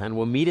Imhotep and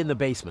we'll meet in the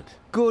basement.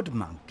 Good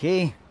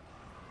monkey.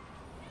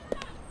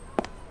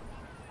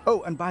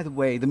 Oh, and by the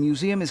way, the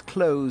museum is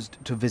closed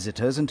to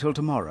visitors until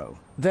tomorrow.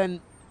 Then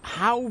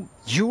how...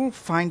 You'll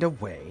find a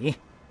way.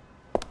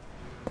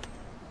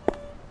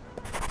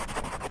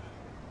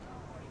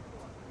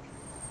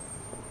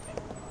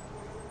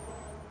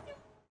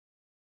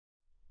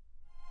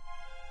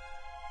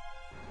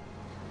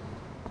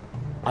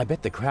 I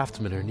bet the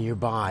craftsmen are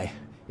nearby.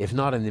 If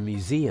not in the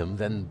museum,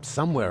 then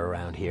somewhere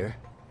around here.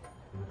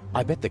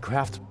 I bet the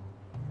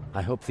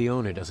I hope the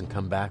owner doesn't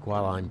come back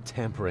while I'm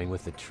tampering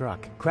with the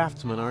truck.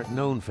 Craftsmen aren't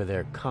known for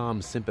their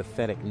calm,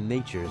 sympathetic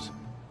natures.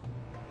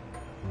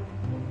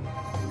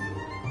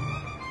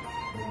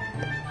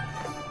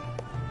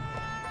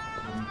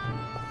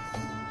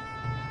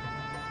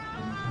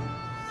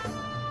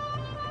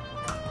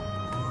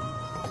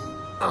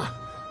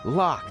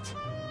 Locked.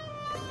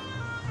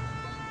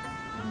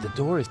 The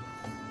door is...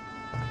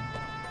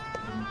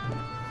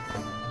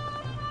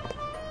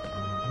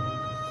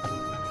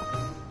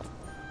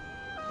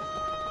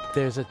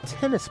 There's a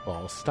tennis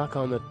ball stuck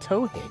on the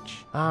tow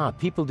hitch. Ah,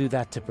 people do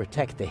that to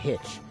protect the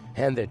hitch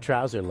and their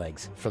trouser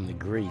legs from the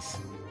grease.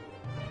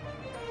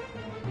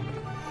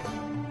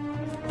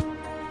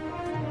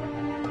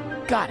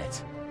 Got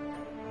it!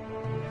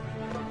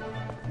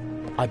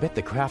 I bet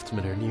the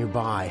craftsmen are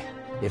nearby.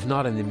 If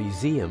not in the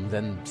museum,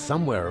 then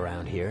somewhere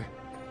around here.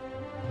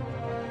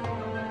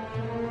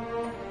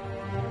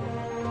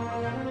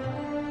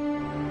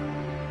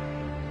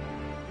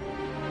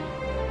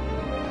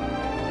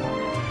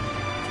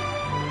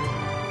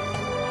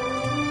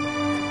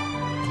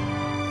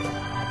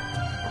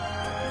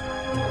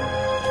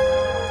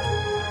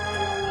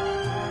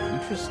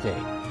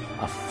 Interesting.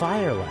 A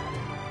fire ladder.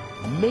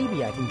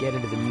 Maybe I can get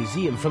into the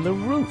museum from the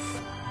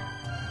roof.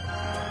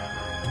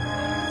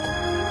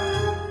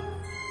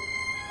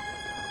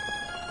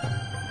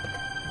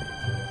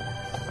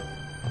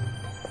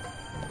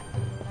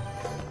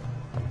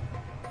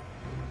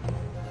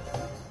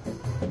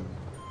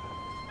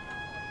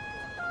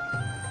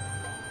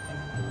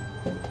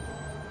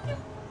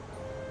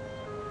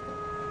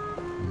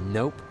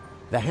 Nope.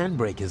 The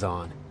handbrake is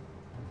on.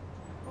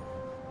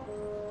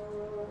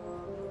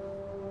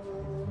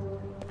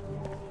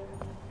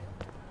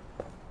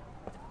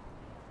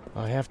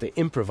 I have to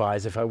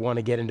improvise if I want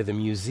to get into the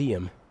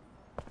museum.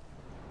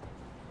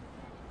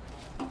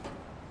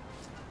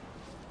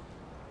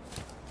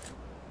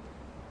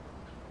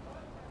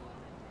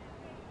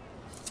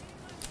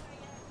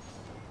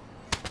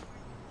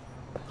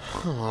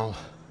 Oh,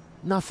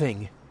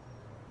 nothing.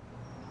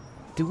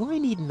 Do I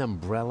need an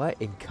umbrella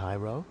in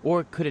Cairo?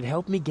 Or could it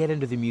help me get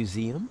into the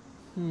museum?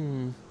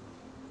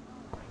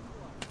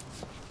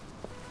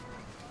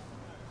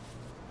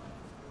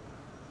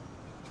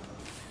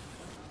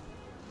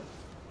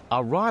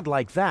 A rod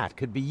like that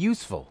could be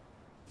useful.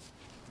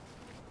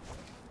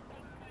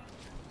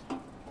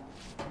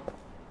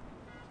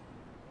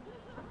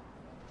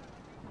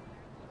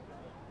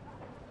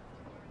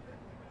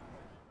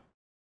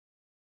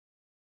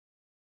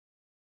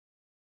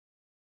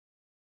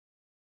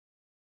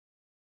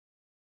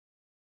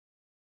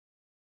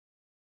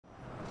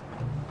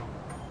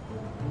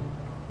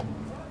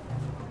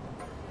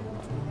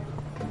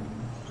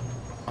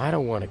 I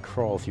don't want to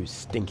crawl through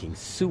stinking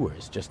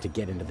sewers just to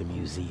get into the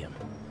museum.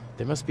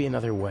 There must be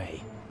another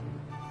way.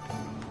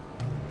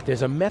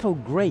 There's a metal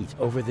grate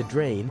over the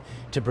drain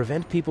to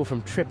prevent people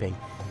from tripping.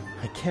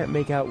 I can't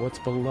make out what's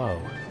below.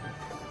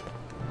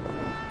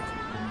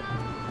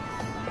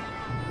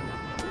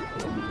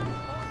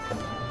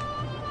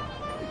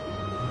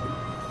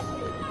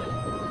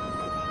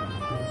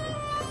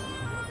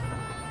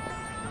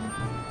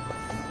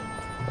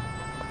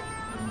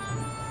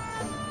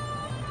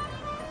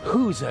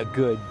 Who's a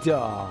good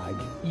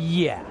dog?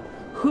 Yeah,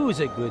 who's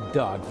a good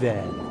dog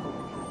then?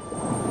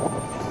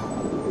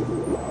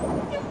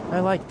 I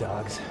like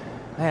dogs.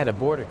 I had a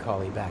border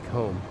collie back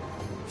home.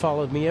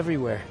 Followed me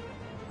everywhere.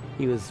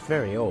 He was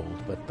very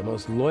old, but the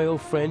most loyal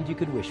friend you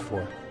could wish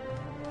for.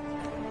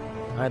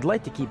 I'd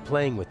like to keep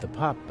playing with the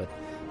pup, but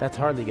that's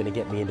hardly going to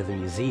get me into the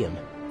museum.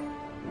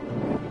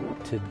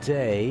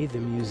 Today, the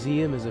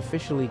museum is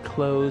officially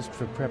closed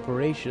for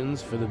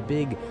preparations for the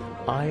big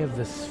Eye of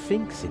the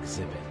Sphinx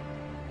exhibit.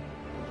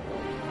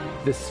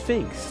 The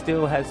Sphinx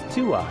still has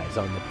 2 eyes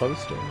on the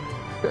poster.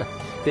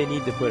 They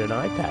need to put an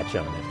eye patch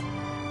on it.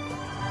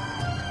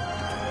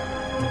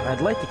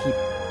 I'd like to keep...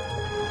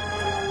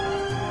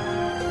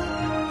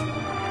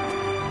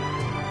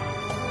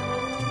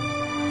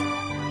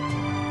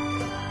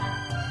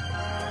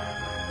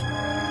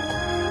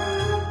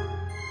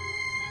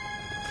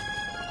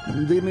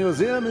 The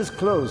museum is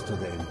closed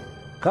today.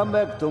 Come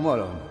back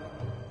tomorrow.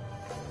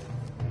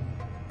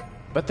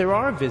 But there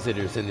are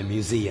visitors in the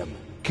museum.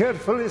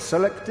 Carefully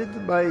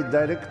selected by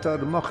Director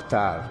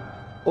Mokhtar.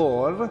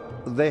 Or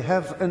they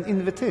have an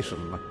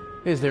invitation.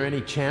 Is there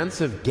any chance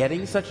of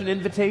getting such an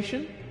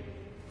invitation?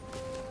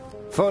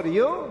 For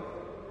you?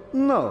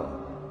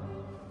 No.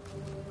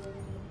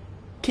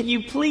 Can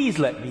you please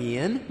let me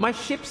in? My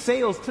ship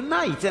sails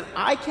tonight, and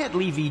I can't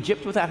leave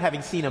Egypt without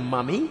having seen a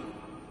mummy.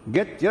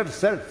 Get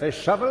yourself a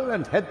shovel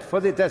and head for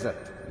the desert.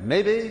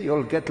 Maybe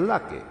you'll get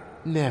lucky.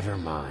 Never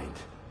mind.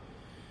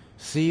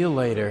 See you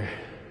later.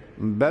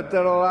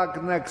 Better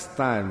luck next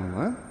time,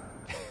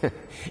 huh?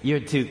 You're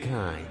too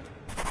kind.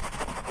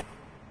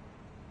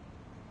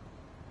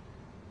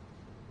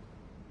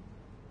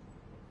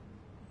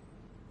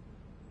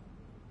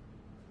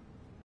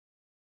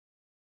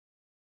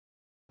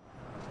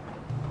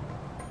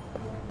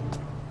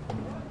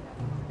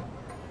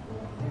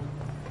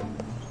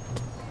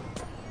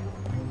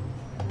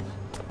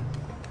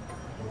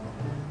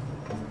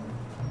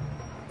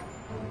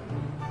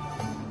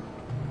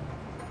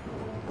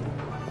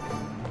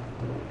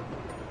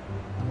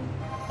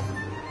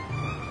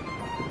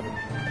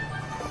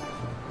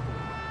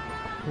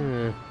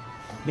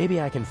 Maybe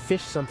I can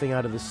fish something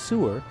out of the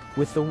sewer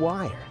with the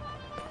wire.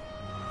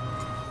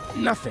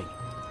 Nothing.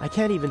 I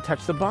can't even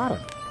touch the bottom.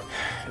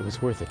 It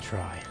was worth a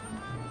try.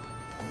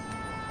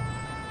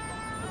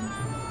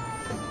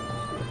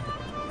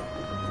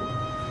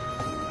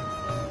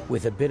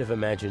 With a bit of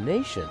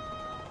imagination.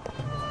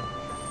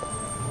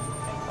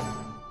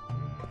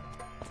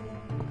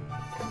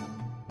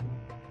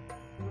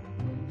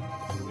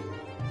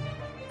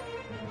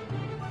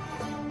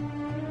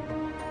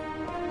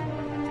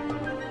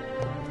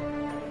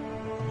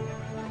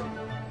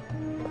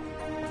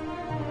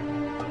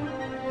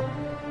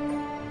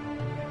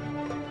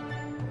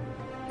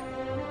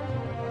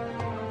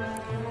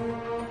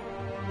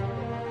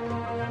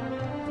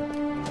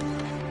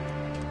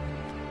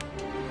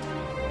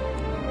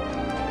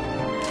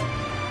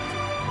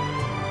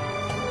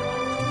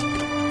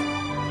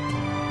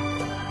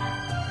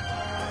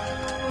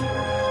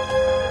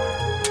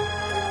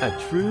 A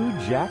true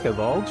jack of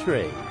all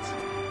trades.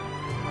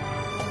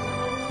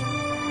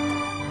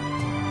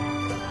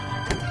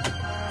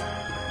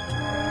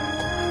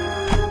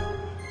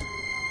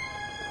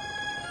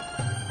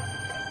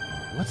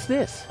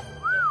 this?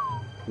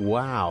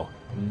 Wow,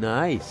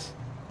 nice.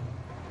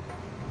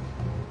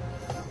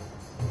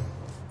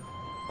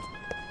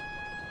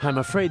 I'm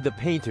afraid the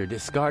painter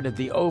discarded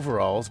the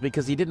overalls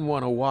because he didn't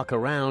want to walk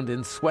around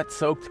in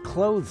sweat-soaked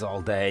clothes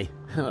all day.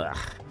 Ugh.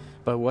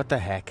 But what the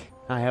heck?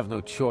 I have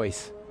no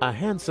choice. A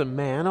handsome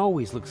man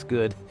always looks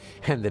good,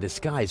 and the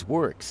disguise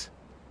works.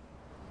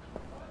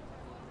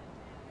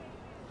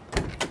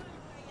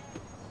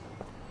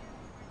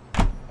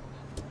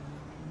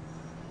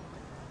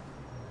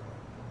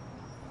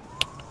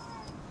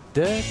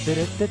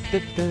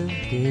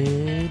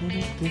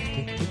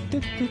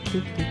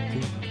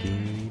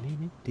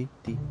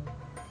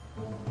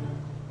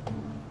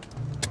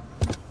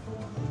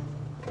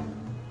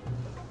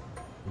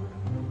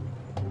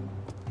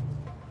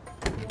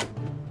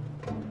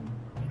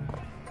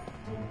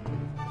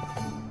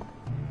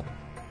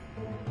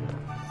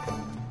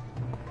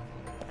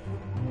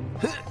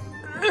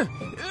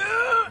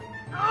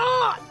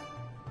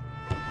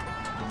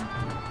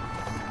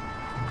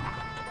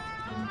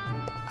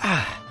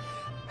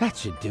 That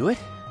should do it.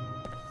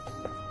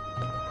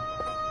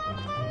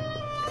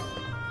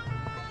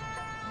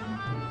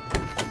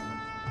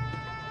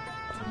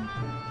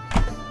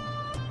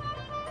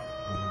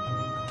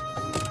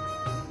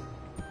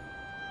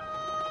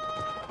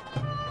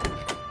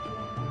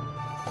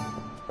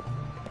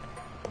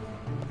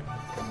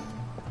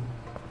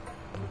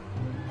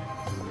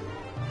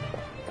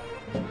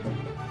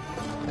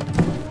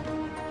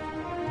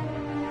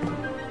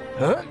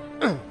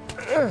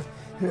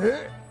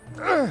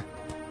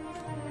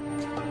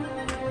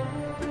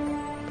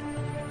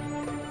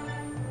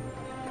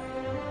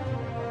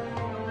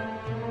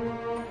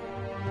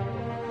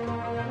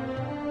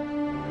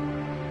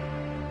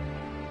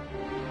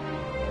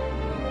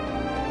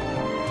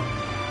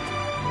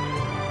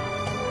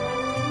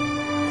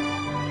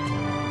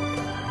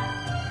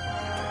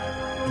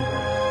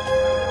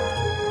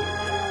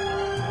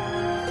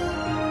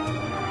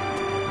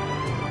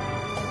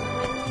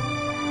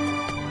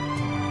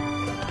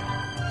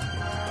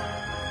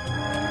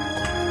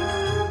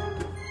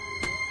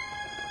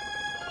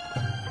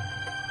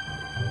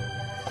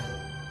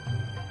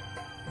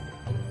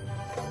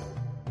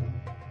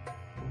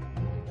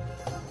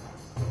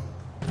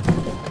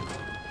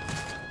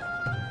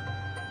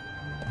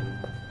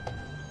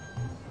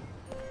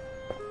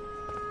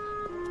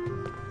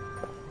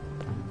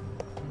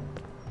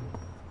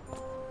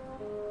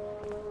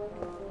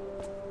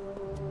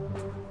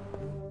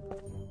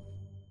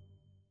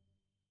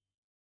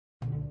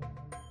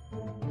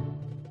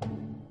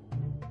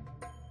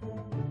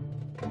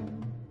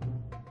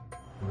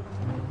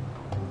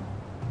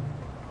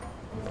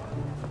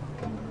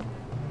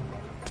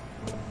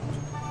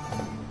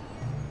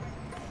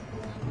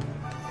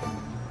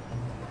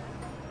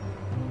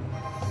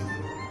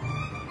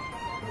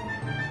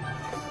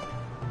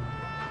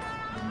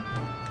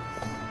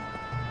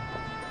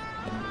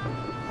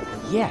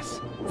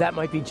 Yes, that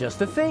might be just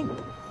the thing.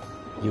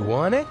 You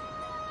want it?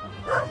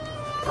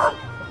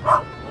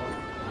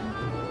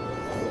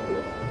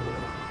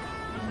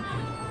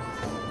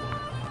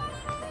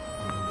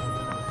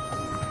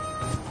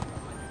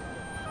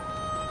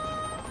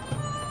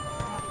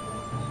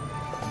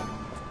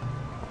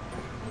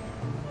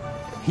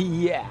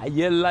 Yeah,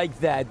 you like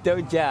that,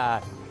 don't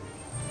ya?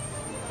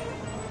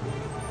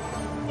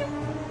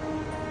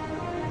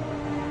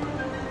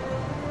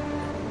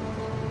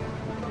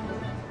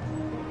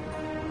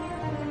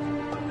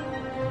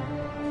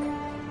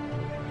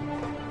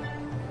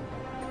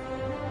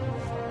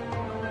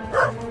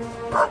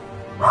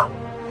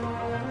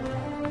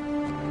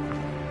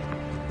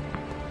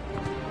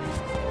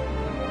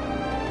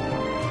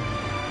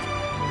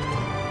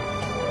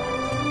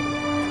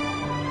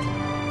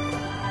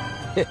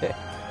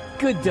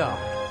 Good dog.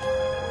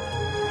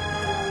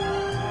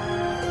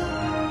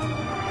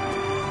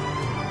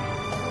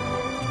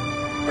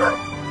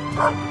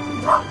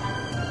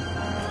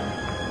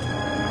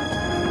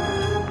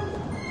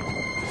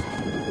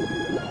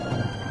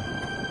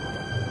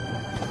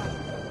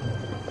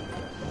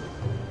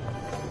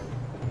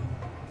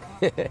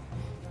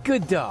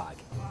 Good dog.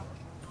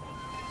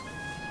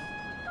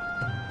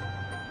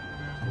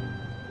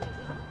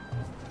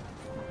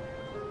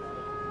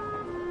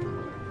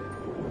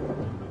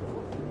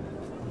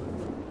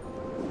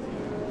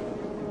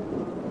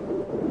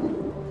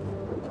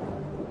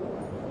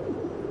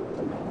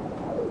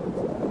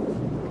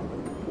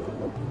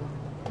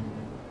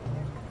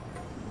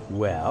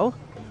 Well,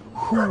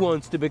 who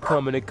wants to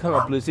become an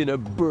accomplice in a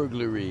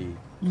burglary?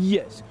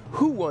 Yes,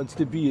 who wants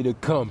to be an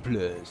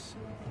accomplice?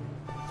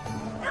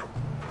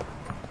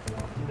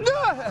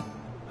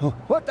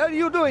 What are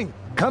you doing?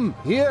 Come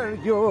here,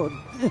 you...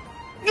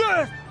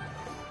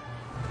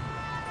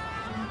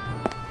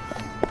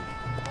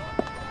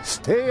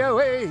 Stay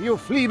away, you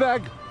flea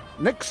bag.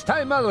 Next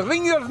time I'll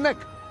wring your neck,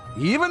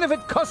 even if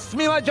it costs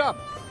me my job.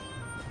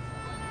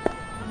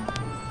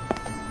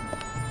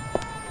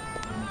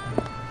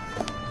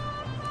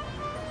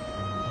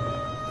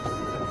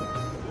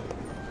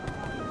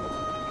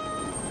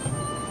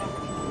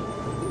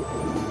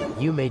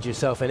 You made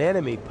yourself an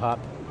enemy, pup.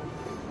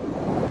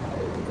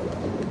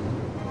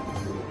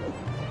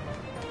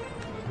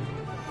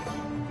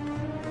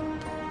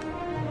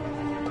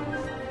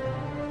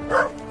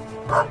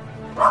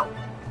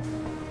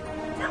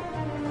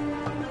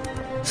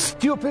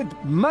 Stupid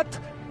mutt!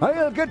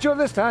 I'll get you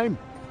this time!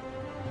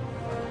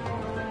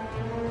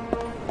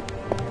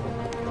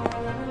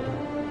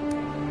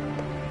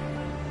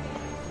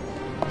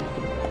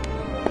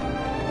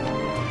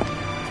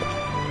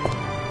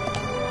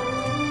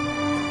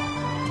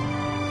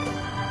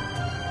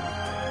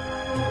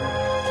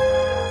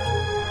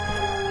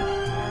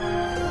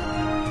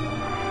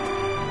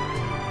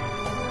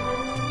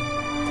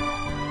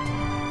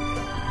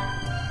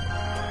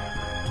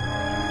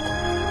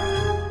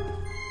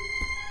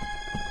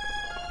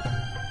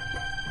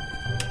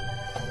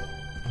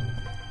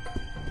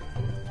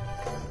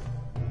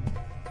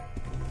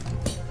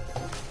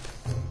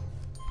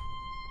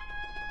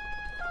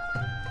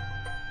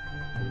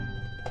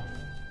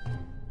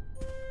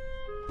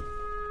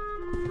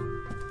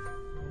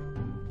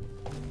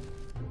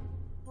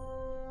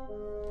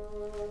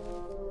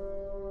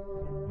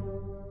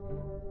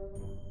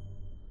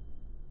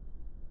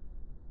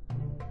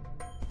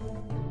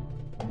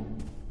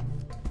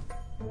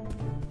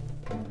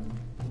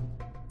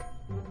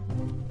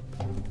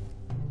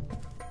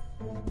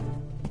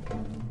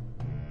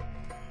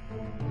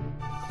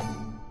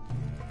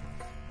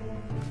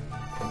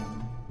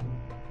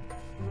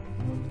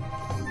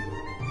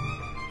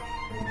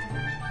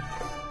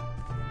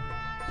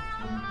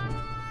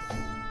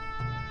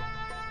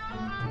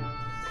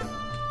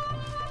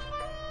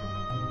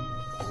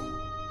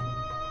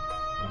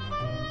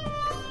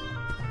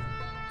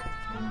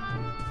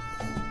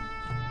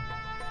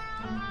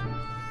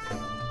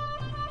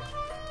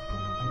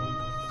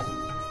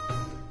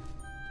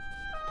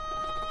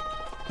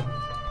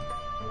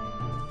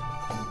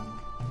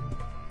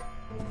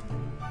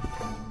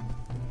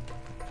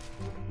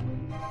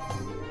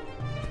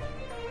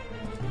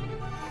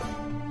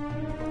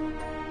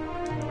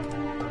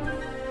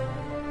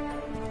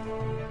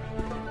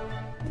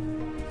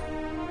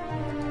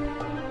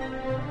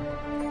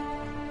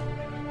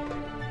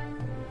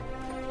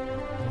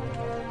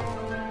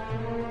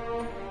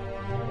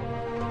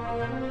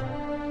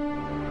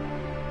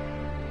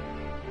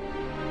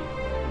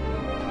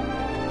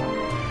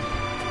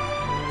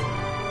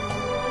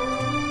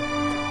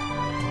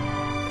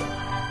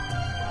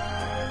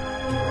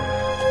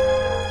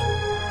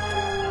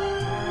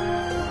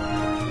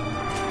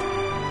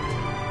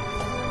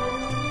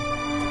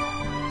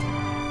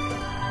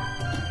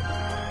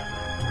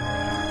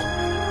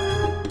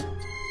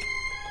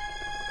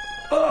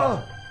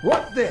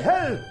 What the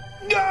hell?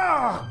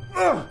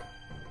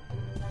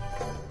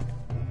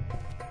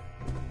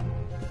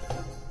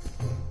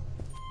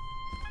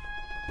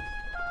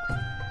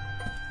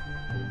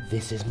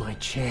 This is my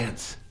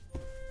chance.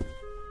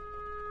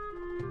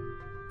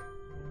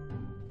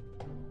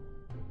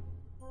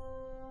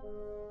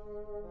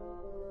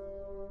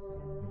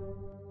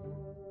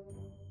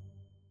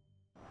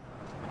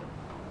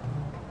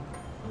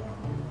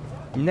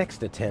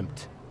 Next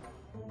attempt.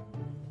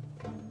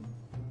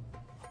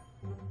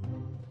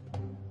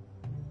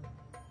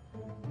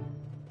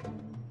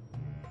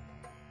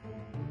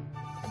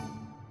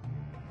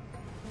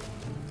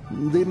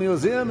 The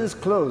museum is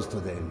closed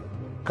today.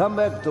 Come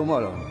back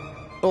tomorrow.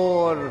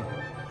 Or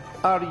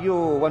are you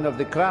one of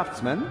the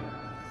craftsmen?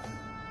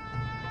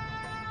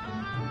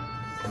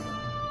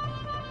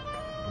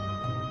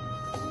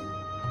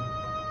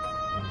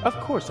 Of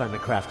course I'm a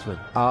craftsman.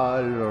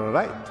 All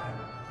right.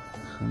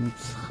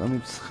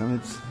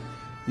 Chametz.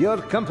 Your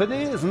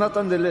company is not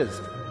on the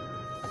list.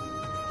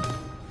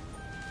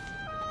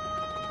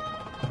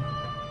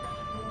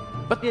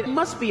 But it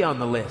must be on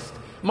the list.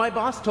 My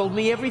boss told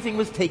me everything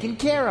was taken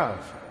care of.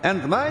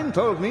 And mine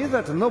told me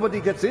that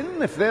nobody gets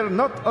in if they're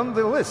not on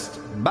the list.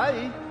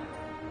 Bye.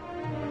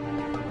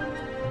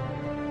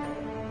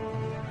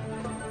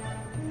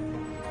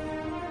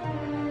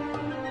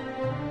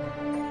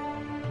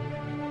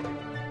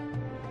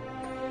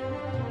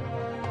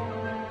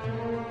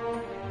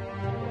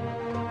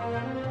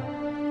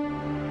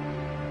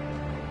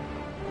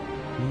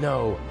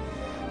 No.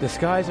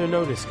 Disguise or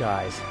no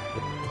disguise.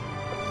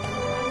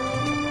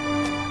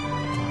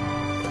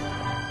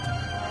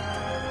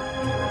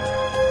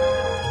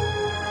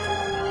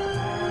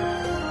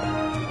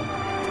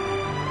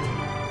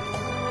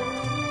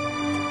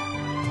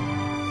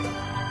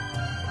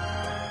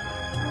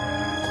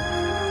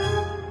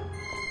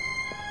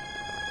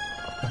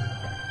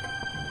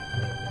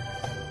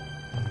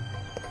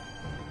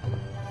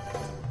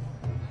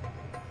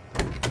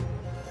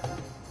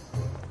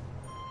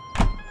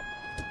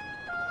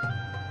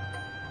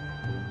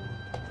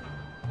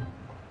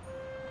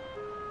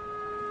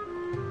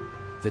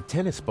 The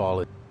tennis ball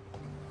is...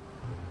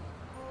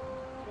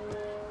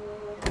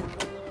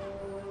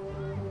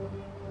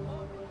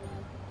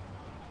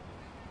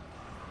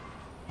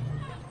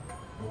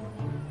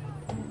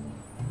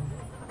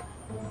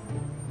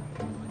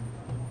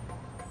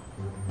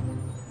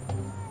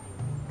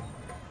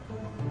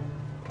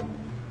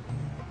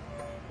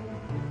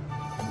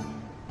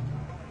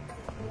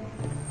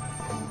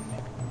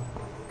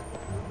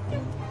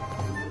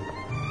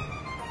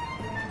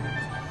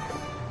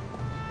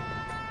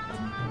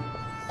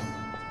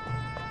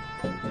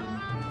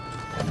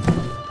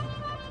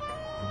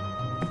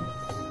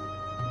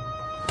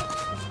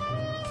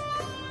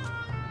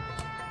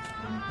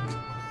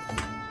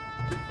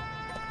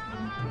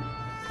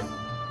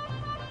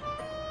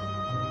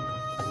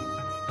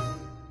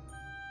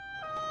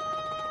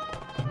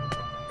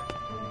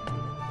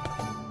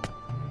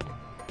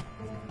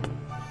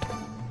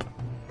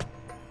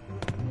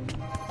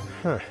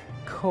 Huh,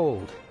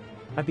 cold.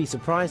 I'd be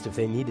surprised if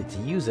they needed to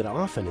use it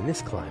often in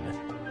this climate.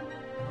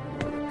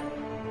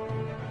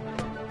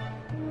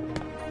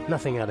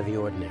 Nothing out of the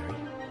ordinary.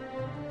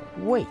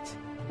 Wait,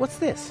 what's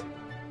this?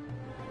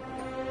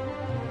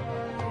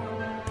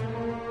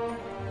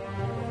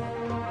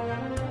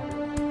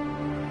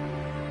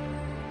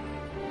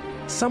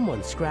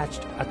 Someone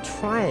scratched a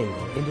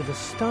triangle into the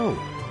stone.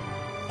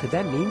 Could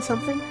that mean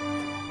something?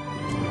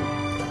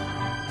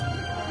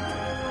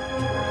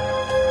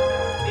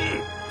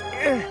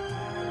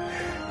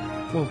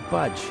 Won't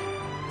budge.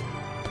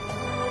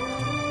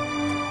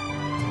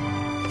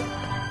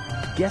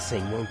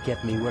 Guessing won't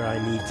get me where I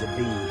need to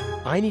be.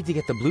 I need to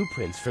get the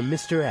blueprints from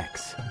Mr.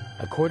 X.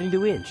 According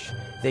to Inch,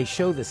 they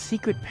show the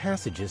secret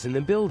passages in the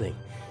building,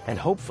 and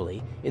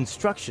hopefully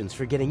instructions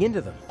for getting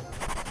into them.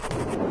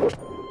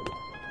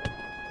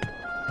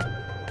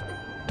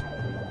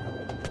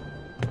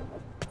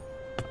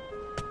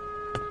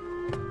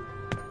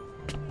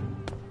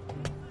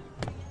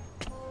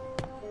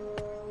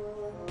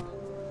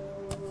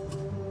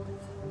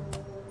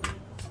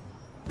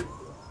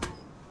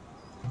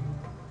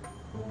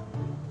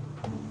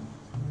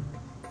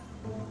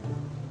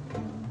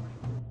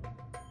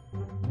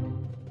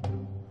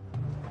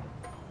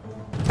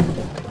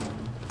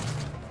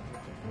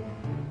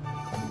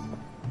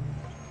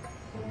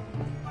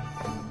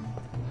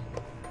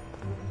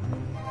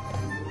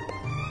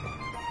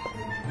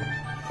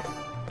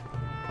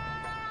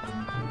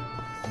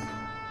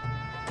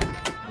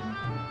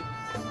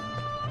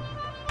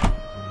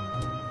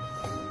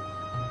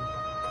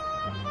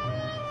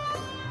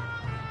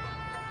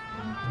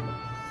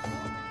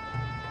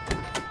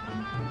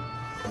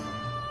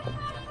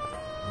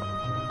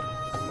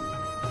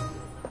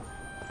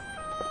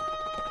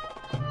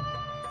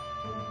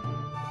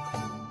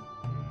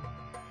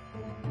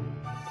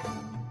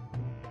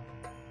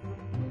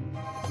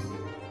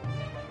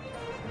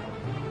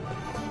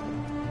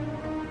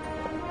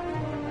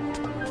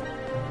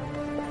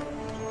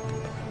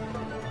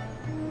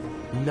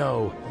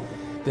 No.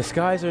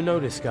 Disguise or no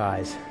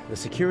disguise, the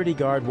security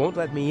guard won't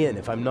let me in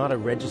if I'm not a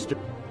registered...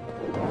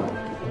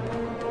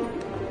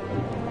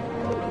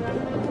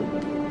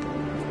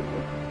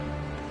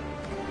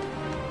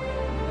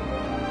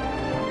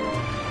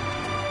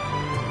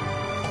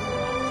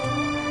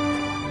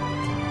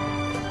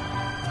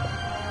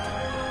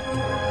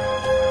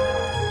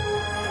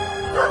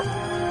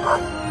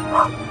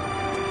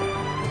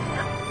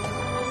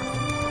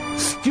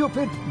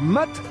 Stupid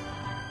mutt!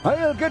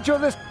 I'll get you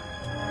this...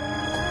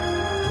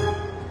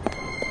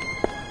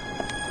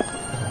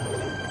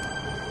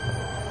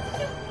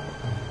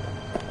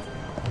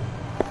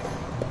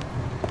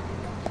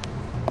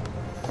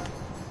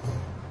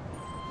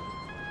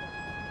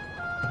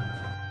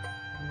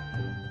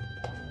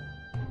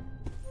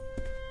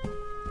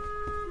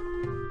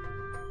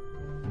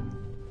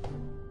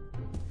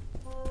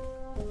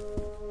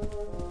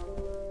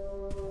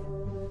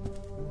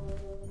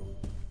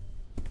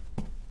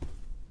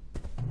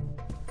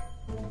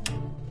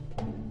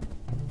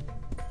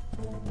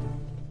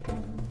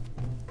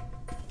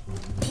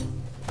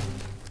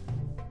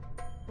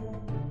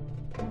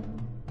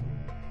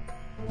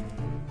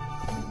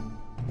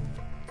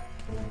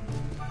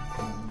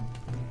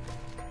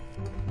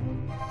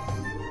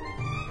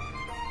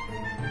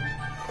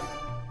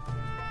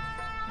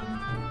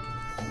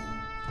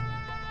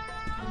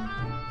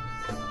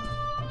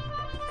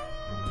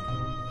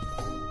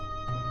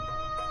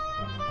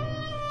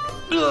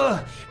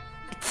 Ugh,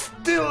 it's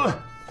still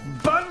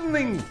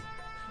burning!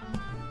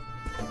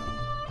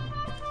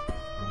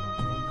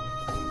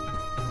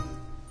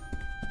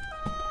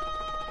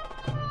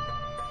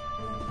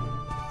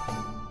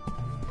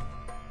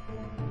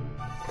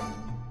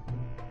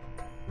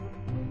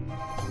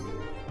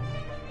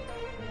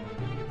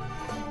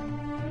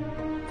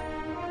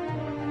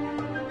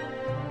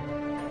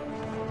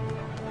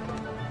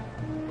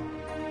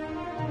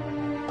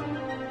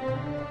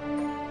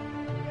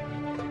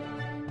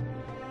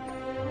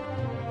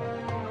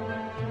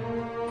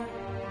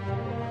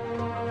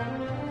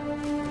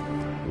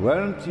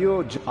 Weren't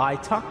you... I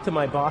talked to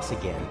my boss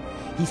again.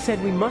 He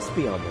said we must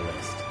be on the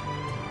list.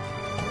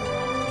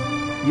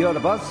 Your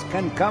boss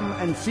can come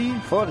and see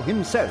for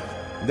himself.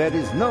 There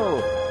is no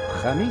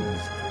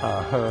Hamid's.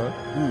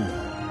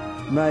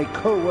 My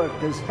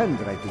co-worker's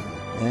handwriting.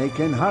 I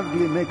can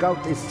hardly make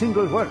out a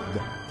single word.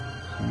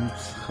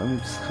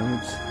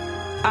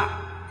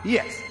 Ah,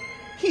 yes.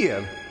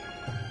 Here.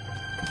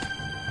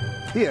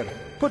 Here,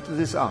 put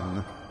this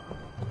on.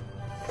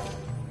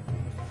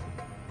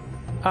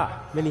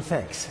 Ah, many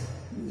thanks.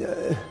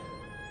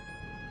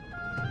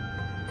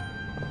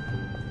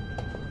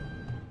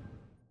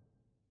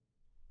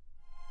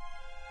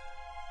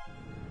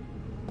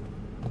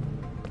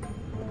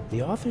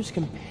 The author's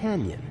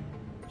companion.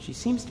 She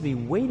seems to be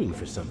waiting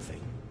for something.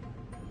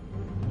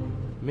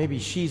 Maybe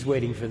she's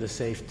waiting for the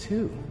safe,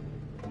 too.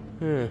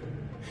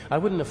 I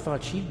wouldn't have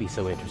thought she'd be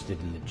so interested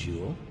in the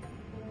jewel.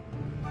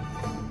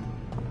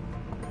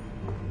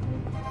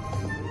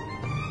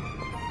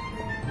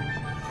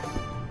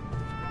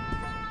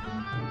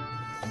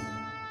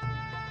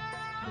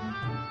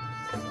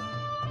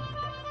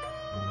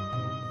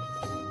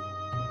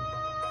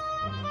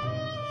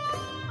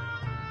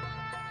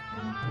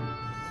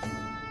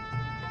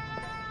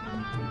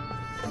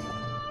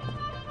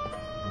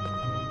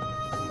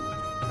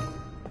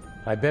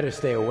 I better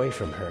stay away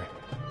from her.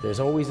 There's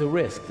always a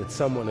risk that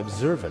someone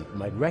observant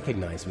might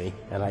recognize me,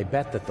 and I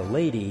bet that the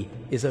lady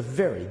is a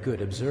very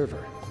good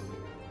observer.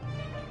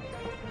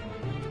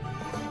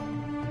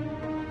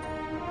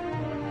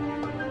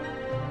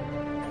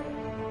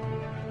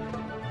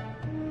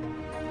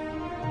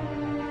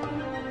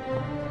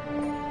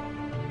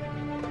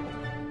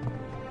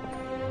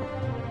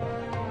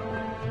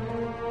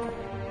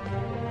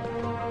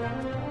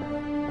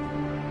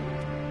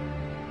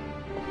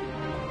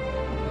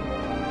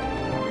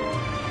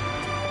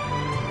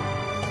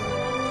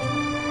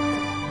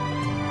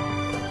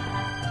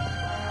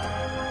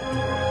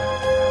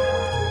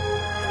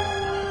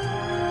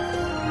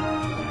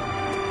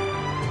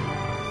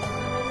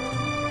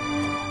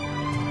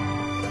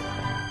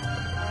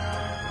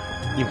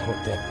 You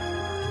won't then.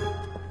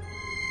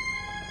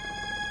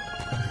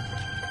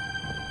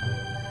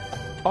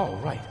 All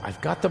right,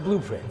 I've got the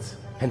blueprints.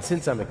 And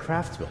since I'm a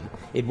craftsman,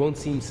 it won't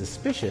seem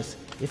suspicious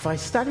if I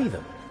study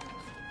them.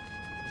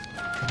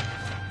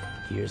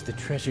 Here's the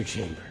treasure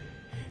chamber.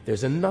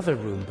 There's another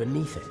room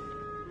beneath it.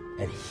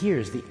 And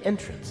here's the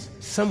entrance,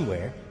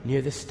 somewhere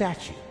near the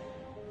statue.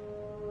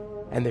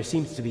 And there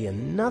seems to be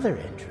another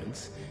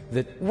entrance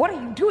that... What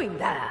are you doing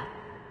there?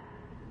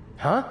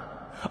 Huh?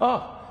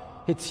 Oh,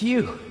 it's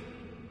you.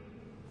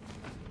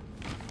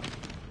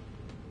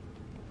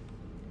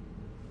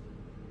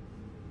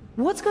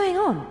 What's going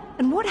on?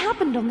 And what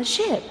happened on the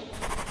ship?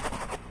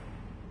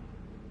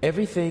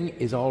 Everything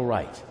is all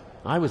right.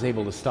 I was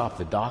able to stop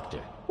the doctor.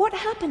 What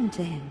happened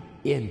to him?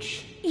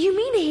 Inch. You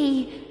mean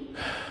he...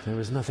 There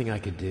was nothing I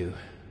could do.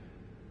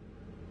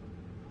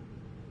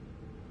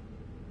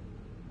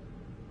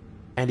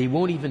 And he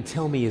won't even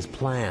tell me his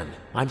plan.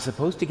 I'm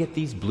supposed to get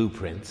these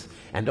blueprints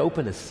and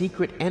open a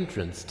secret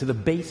entrance to the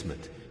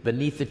basement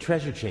beneath the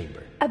treasure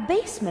chamber. A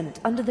basement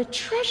under the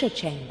treasure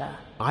chamber?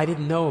 I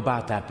didn't know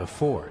about that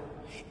before.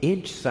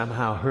 Inch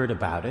somehow heard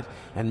about it,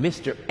 and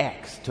Mr.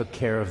 X took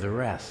care of the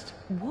rest.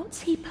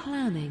 What's he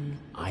planning?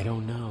 I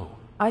don't know.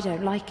 I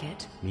don't like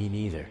it. Me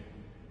neither.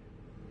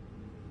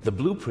 The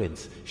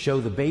blueprints show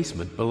the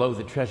basement below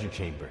the treasure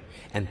chamber,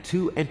 and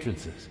 2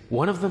 entrances.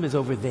 One of them is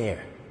over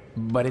there,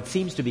 but it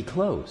seems to be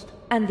closed.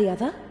 And the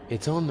other?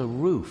 It's on the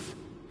roof,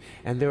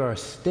 and there are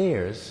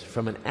stairs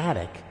from an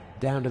attic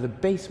down to the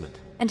basement.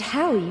 And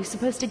how are you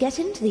supposed to get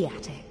into the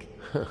attic?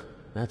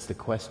 That's the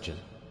question.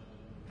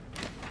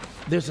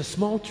 There's a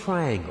small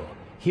triangle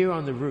here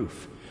on the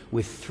roof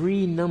with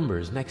 3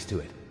 numbers next to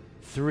it.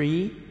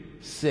 3,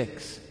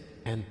 6,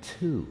 and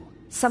 2.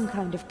 Some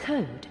kind of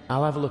code.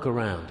 I'll have a look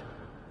around.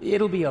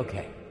 It'll be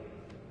okay.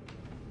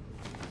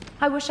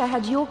 I wish I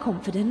had your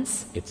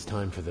confidence. It's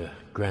time for the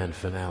grand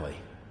finale.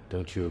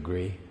 Don't you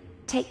agree?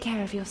 Take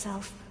care of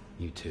yourself.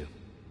 You too.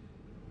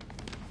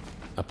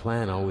 A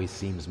plan always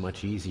seems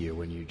much easier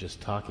when you're just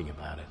talking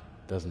about it,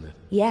 doesn't it?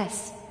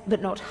 Yes,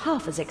 but not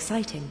half as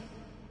exciting.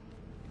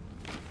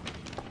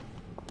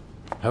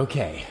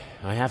 Okay,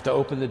 I have to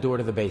open the door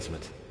to the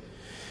basement.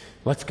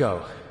 Let's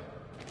go.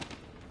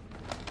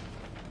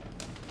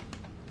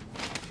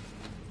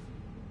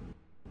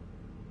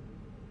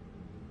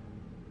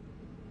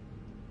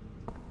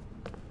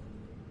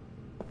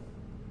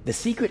 The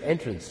secret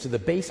entrance to the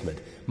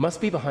basement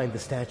must be behind the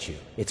statue.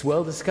 It's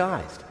well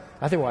disguised.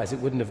 Otherwise, it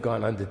wouldn't have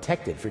gone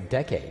undetected for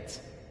decades.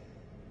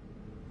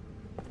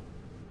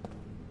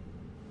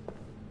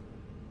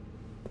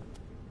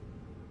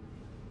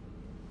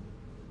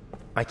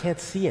 I can't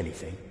see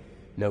anything.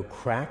 No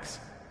cracks,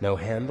 no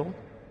handle.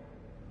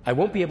 I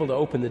won't be able to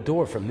open the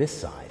door from this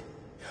side.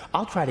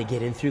 I'll try to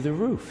get in through the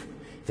roof,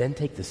 then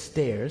take the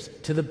stairs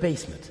to the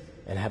basement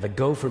and have a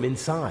go from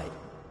inside.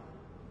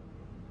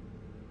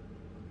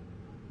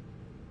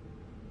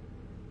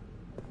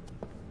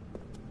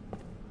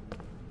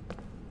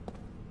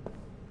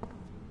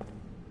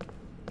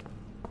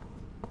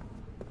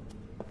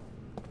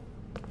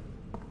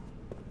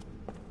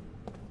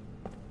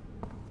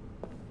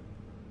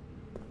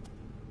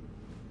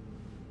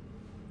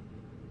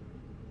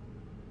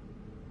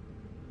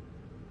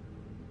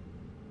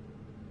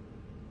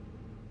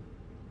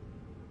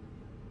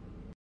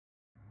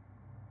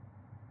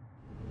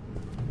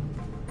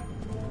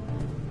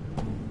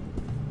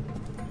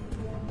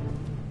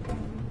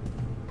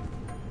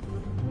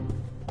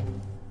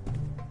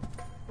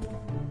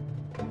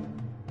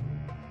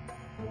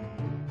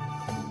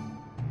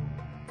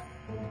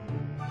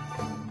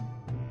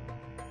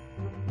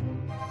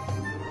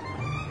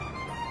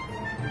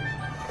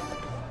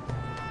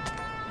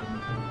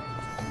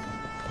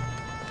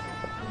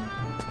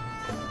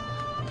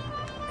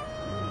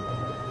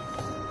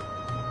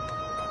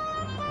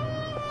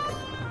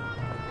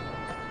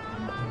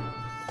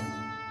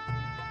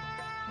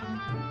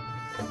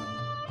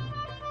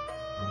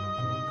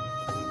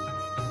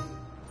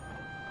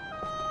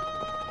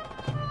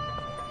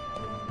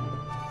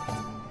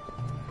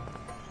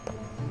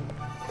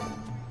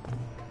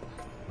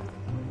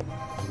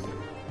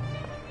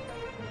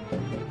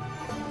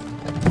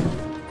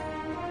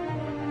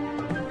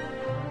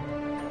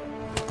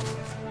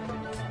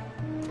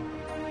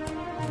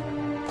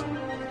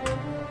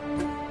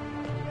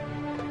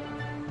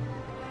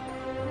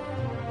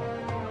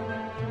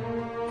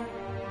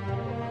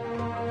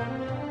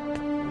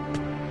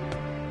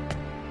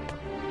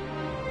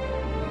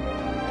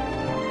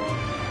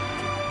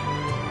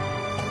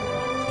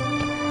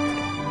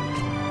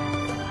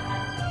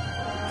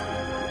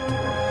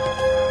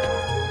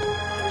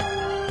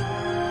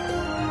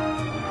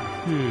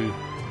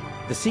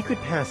 The secret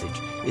passage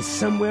is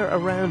somewhere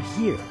around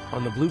here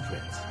on the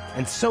blueprints,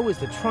 and so is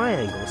the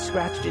triangle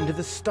scratched into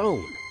the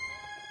stone.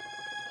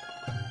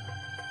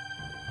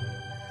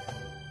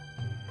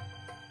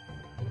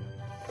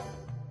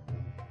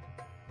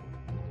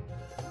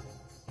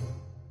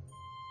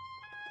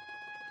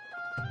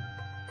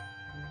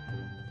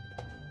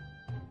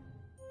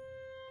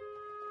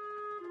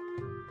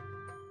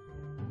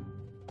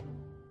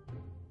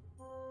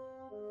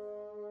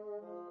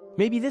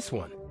 Maybe this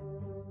one.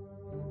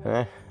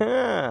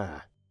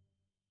 Aha!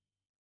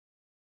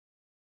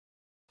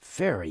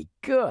 Very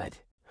good.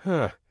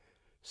 Huh.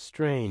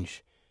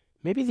 Strange.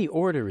 Maybe the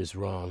order is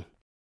wrong.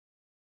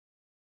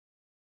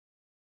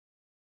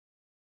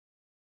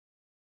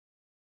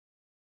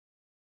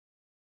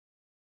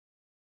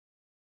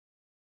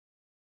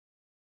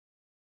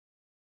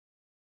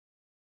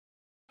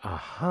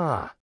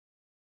 Aha!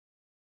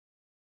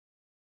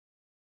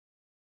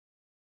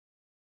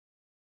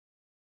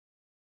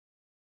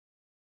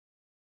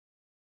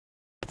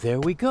 There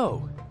we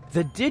go.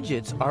 The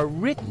digits are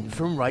written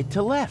from right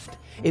to left.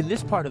 In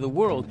this part of the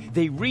world,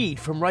 they read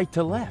from right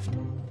to left.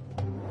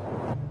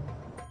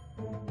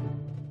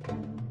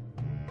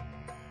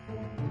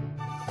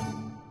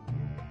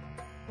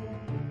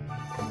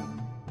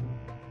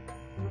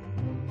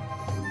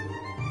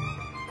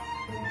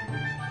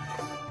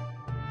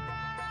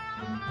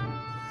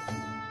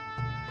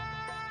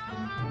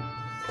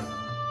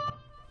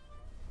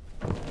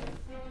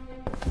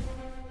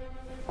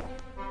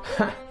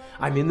 Ha!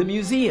 I'm in the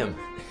museum.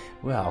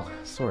 Well,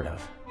 sort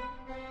of.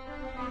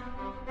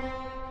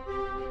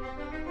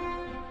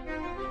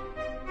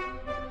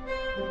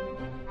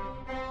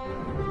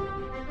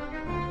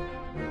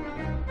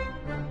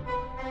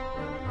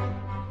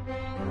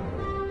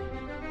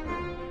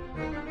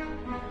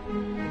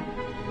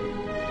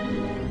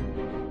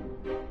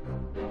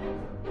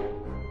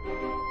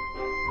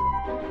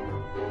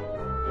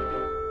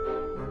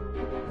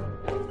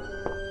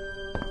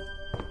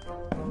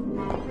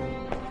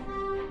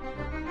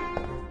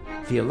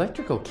 The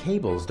electrical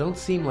cables don't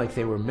seem like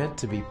they were meant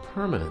to be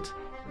permanent.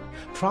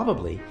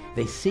 Probably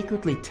they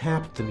secretly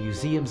tapped the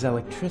museum's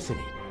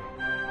electricity.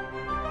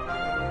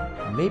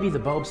 Maybe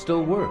the bulb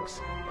still works,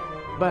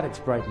 but it's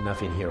bright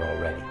enough in here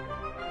already.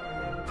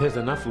 There's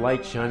enough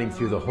light shining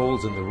through the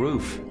holes in the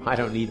roof. I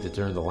don't need to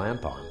turn the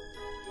lamp on.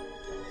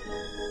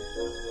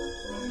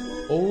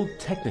 Old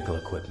technical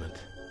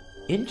equipment.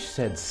 Inch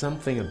said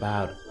something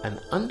about an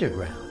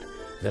underground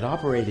that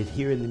operated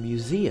here in the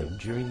museum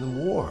during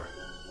the war.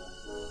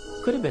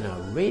 Could have been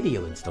a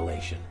radio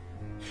installation.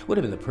 Would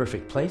have been the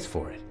perfect place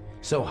for it,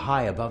 so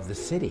high above the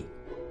city.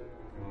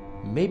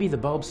 Maybe the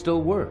bulb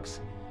still works,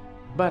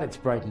 but it's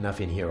bright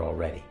enough in here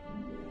already.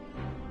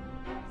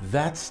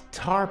 That's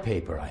tar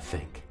paper, I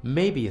think.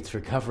 Maybe it's for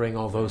covering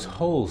all those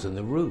holes in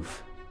the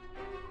roof.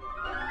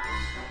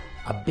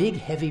 A big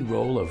heavy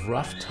roll of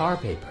rough tar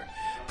paper,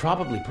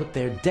 probably put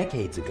there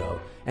decades ago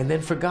and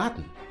then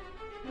forgotten.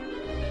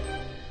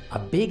 A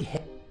big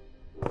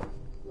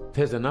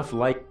There's enough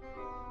light.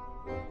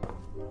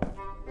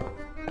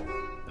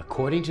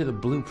 According to the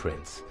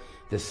blueprints,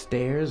 the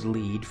stairs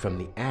lead from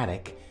the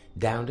attic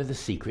down to the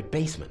secret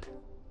basement.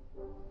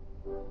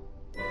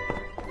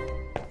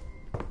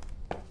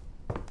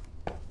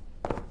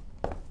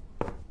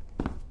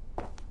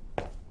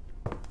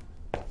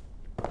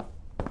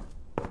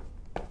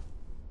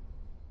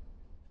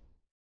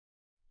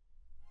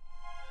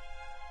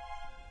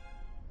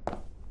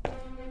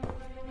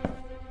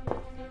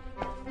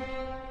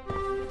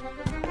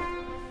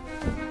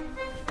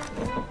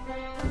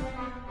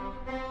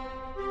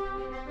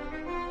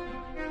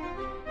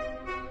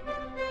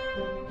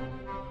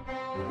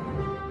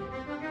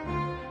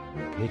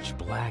 Pitch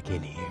black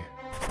in here.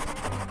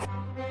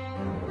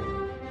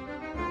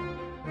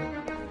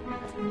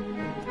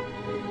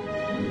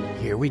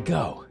 Here we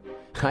go.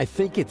 I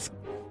think it's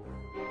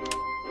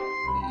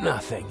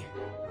nothing.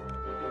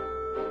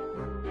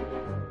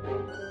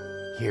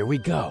 Here we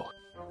go.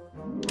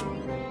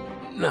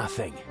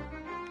 Nothing.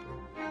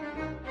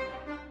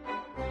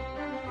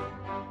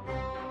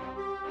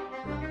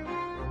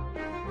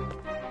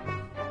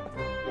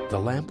 The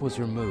lamp was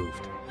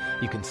removed.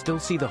 You can still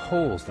see the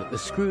holes that the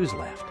screws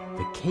left.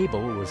 The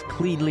cable was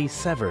cleanly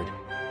severed.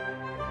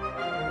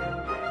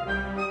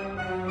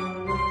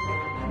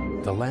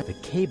 The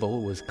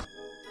cable was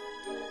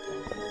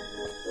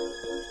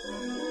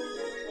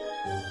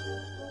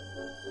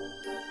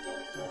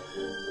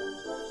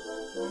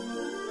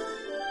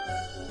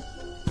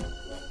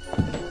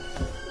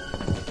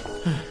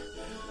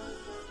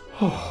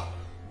oh.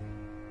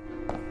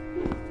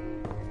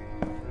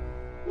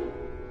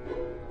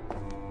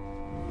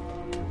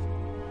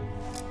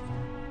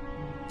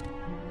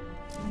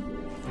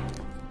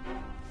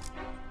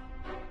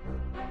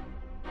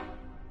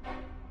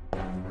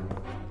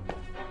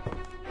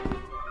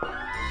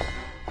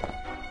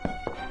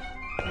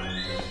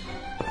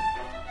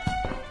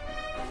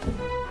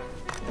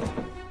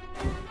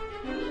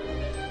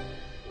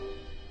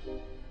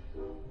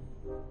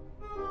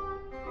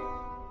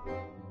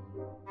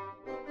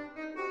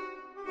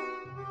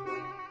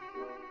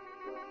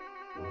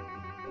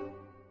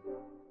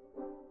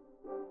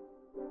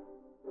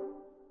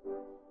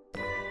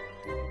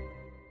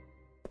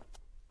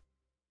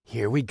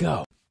 Here we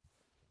go.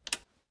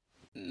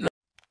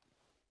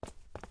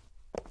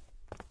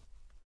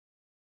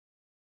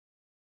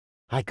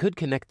 I could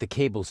connect the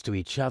cables to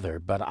each other,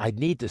 but I'd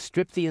need to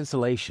strip the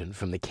insulation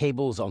from the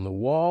cables on the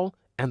wall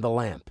and the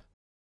lamp.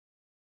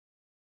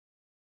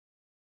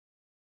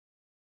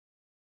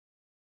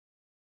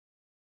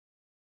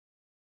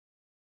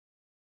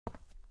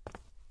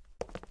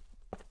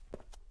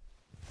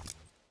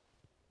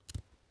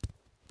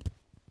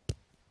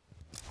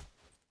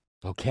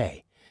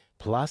 Okay,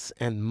 plus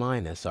and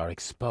minus are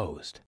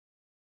exposed.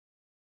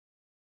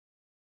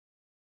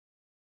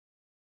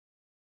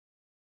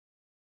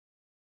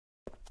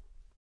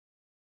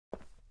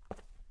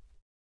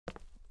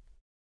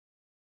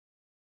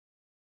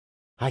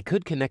 I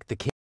could connect the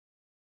cable.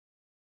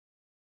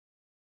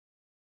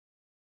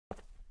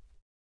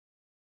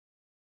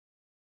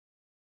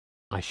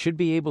 I should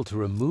be able to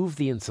remove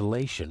the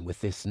insulation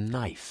with this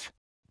knife.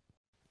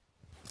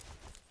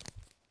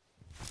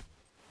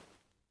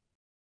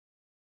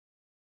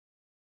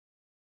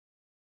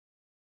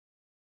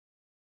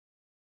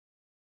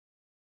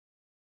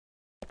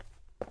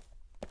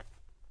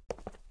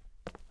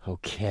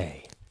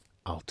 Okay,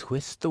 I'll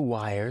twist the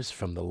wires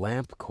from the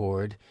lamp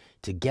cord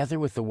together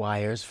with the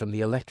wires from the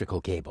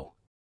electrical cable.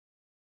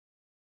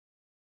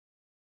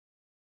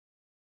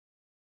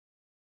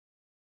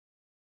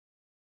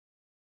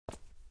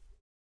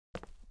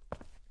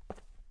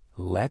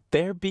 Let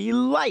there be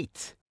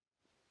light!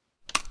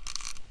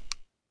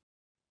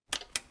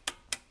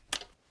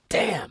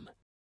 Damn!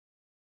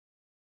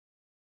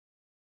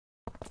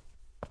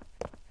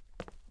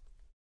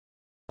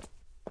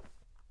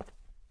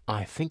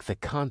 I think the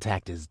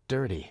contact is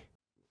dirty.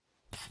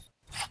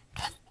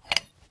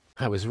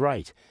 I was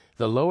right.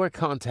 The lower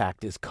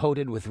contact is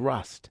coated with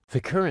rust. The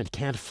current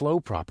can't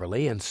flow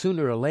properly, and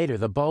sooner or later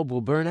the bulb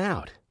will burn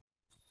out.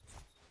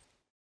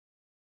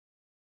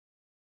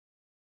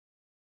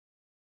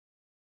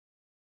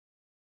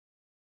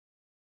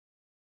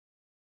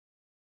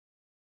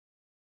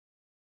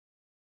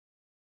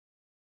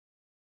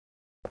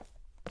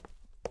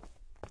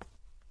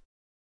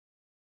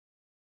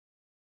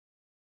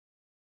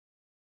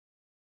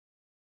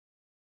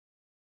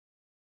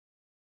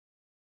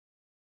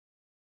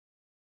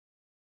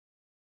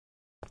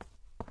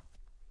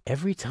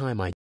 Every time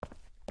I...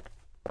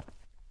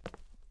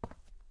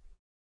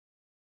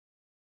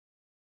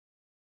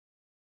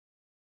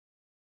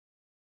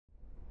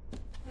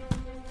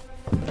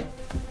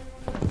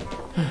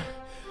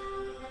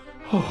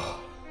 Oh.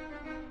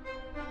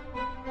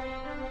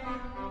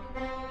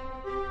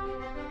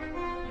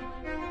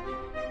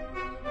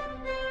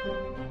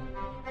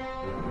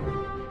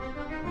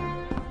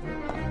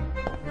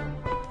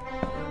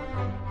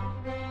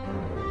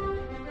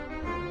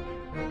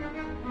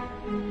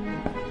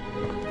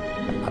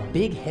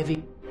 Big,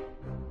 heavy...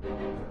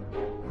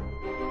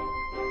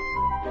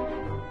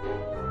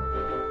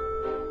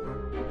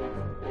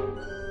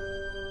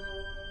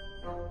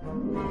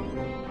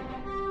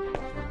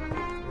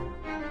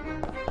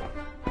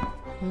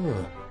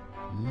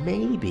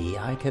 Maybe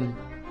I can...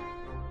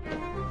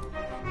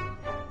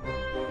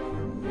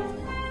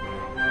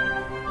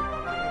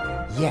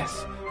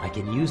 Yes, I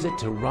can use it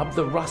to rub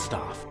the rust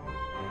off.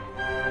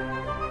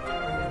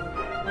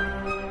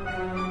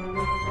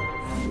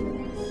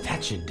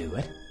 That should do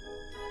it.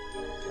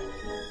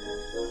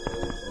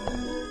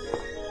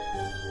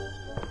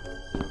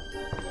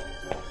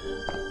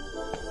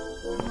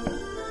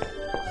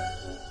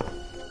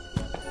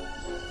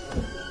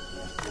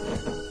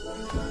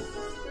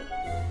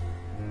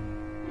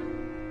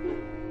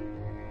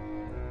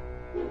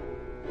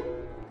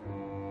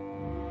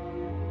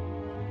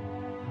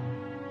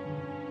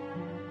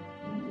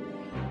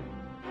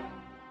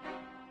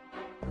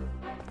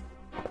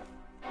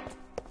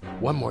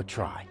 One more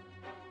try.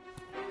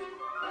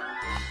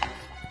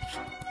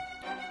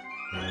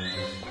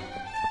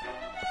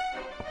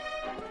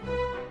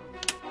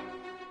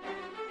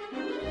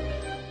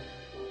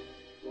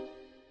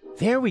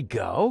 There we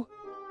go.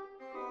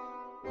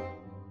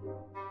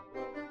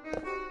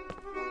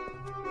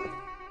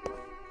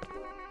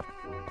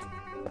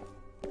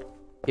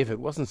 If it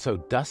wasn't so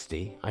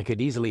dusty, I could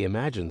easily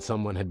imagine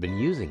someone had been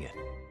using it.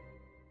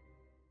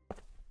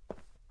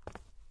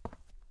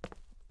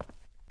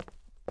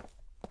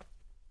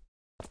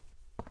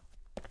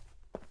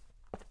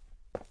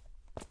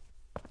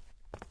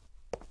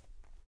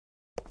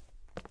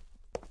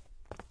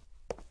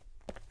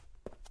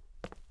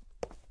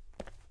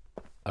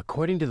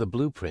 According to the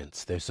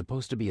blueprints, there's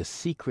supposed to be a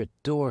secret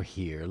door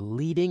here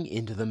leading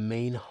into the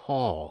main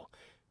hall.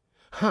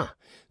 Huh,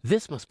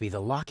 this must be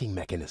the locking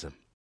mechanism.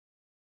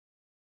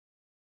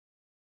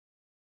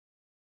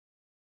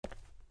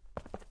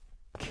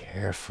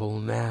 Careful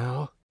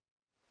now.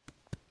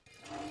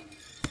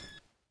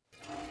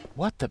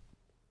 What the...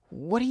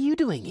 What are you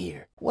doing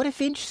here? What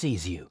if Inch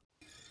sees you?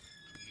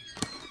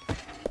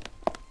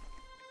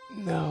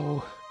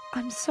 No.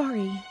 I'm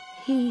sorry.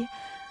 He...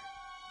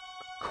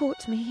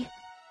 caught me.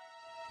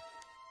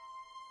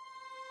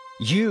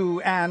 You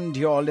and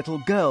your little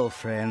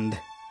girlfriend.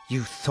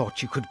 You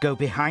thought you could go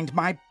behind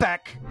my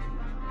back?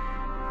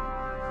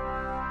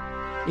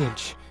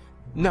 Inch,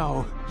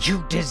 no.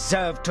 You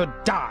deserve to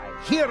die,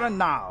 here and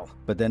now.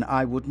 But then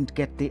I wouldn't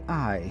get the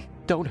eye.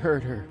 Don't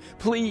hurt her,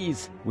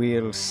 please.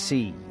 We'll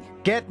see.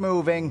 Get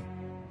moving.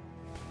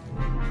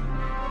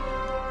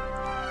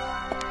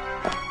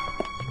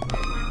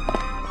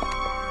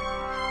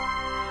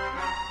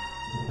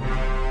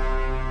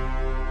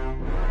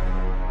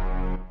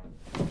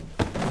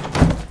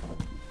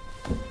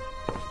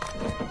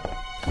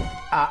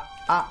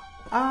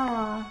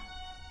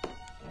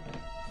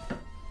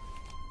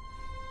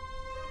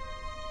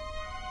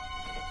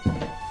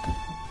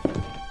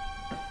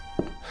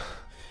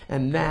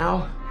 And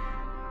now?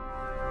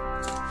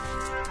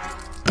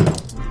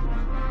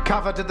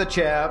 Cover to the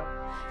chair.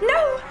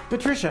 No!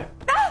 Patricia!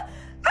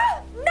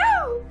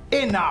 No!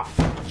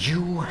 Enough!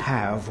 You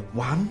have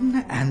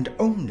one and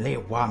only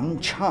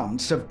one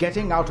chance of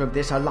getting out of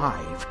this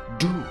alive.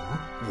 Do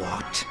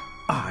what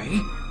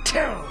I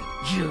tell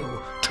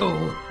you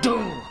to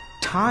do.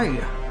 Tie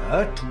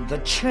her to the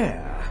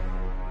chair.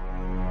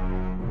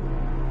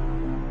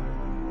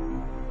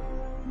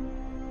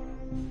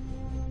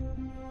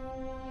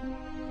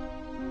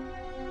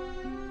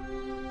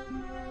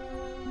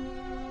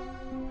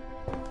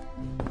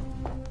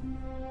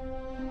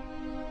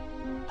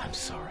 I'm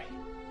sorry.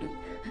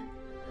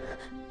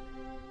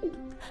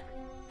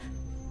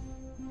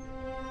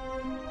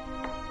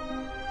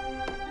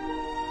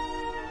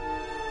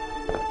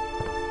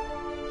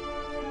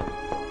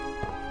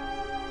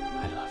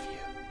 I love you.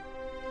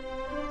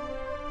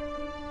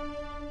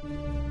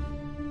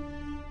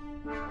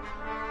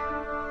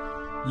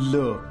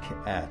 Look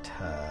at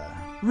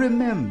her.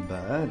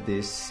 Remember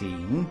this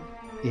scene?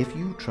 If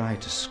you try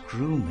to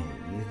screw me,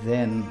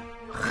 then...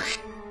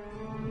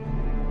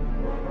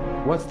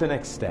 What's the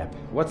next step?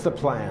 What's the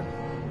plan?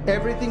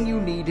 Everything you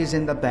need is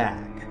in the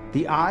bag.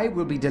 The eye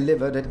will be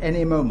delivered at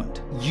any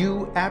moment.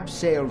 You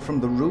abseil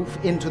from the roof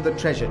into the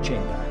treasure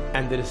chamber.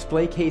 And the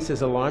display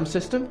case's alarm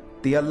system?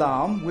 The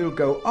alarm will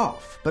go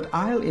off, but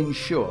I'll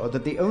ensure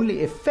that the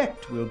only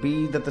effect will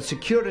be that the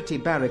security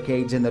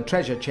barricades in the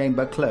treasure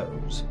chamber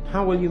close.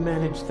 How will you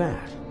manage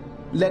that?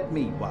 Let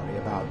me worry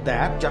about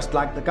that, just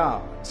like the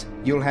guards.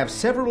 You'll have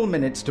several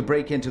minutes to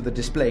break into the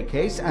display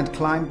case and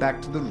climb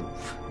back to the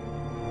roof.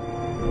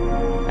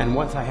 And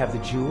once I have the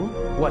jewel,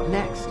 what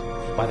next?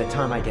 By the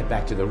time I get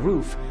back to the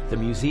roof, the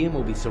museum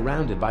will be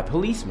surrounded by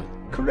policemen.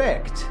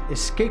 Correct.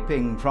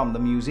 Escaping from the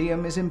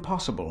museum is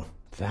impossible.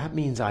 That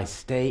means I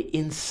stay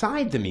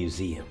inside the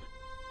museum.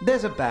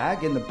 There's a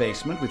bag in the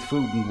basement with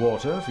food and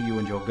water for you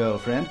and your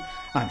girlfriend.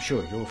 I'm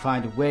sure you'll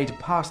find a way to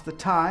pass the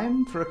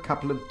time for a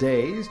couple of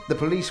days. The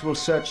police will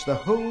search the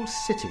whole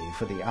city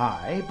for the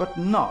eye, but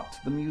not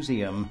the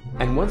museum.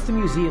 And once the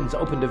museum's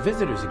open to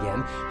visitors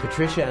again,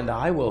 Patricia and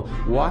I will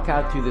walk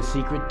out through the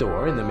secret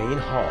door in the main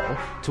hall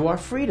to our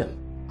freedom.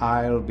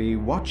 I'll be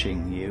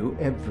watching you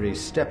every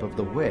step of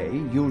the way.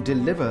 You'll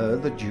deliver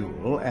the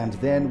jewel, and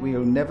then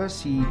we'll never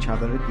see each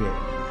other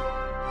again.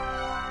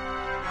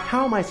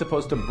 How am I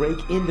supposed to break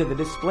into the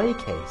display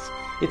case?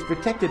 It's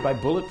protected by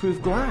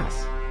bulletproof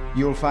glass.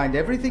 You'll find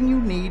everything you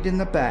need in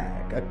the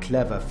bag. A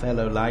clever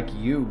fellow like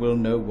you will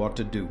know what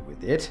to do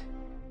with it.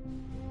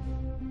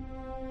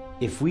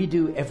 If we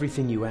do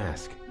everything you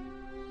ask,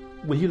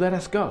 will you let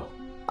us go?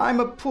 I'm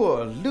a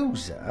poor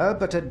loser,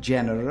 but a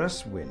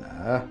generous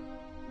winner.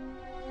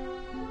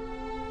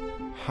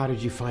 How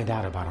did you find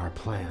out about our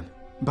plan?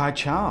 By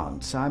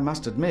chance, I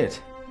must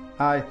admit.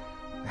 I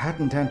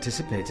hadn't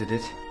anticipated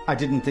it. I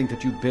didn't think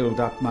that you'd build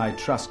up my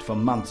trust for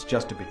months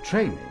just to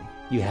betray me.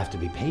 You have to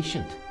be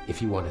patient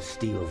if you want to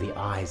steal the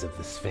eyes of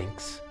the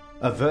Sphinx.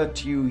 A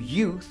virtue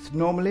youth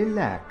normally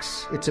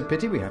lacks. It's a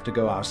pity we have to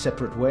go our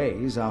separate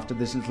ways after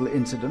this little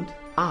incident.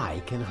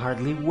 I can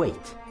hardly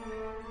wait.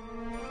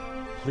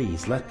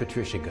 Please, let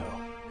Patricia go.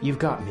 You've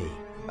got me.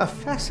 A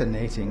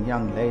fascinating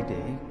young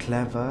lady.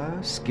 Clever,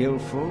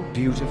 skillful,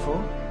 beautiful.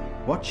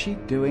 What's she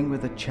doing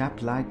with a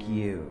chap like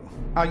you?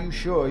 Are you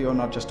sure you're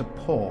not just a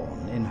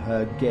pawn in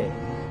her game?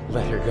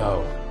 Let her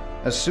go.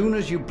 As soon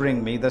as you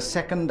bring me the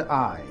second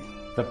eye.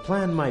 The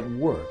plan might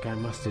work, I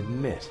must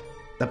admit.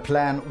 The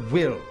plan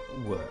will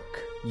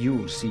work.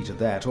 You'll see to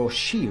that, or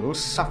she'll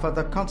suffer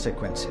the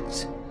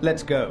consequences.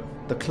 Let's go.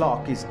 The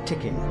clock is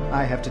ticking.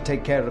 I have to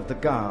take care of the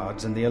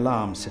guards and the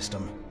alarm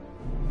system.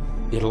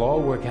 It'll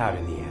all work out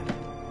in the end.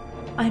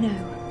 I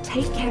know.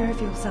 Take care of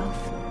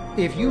yourself.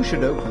 If you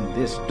should open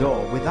this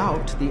door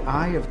without the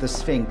Eye of the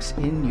Sphinx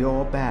in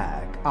your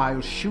bag,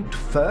 I'll shoot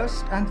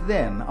first and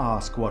then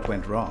ask what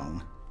went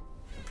wrong.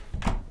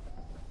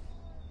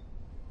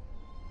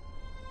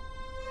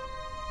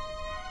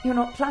 You're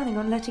not planning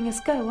on letting us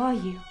go, are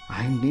you?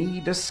 I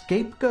need a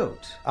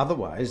scapegoat.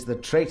 Otherwise, the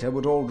traitor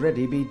would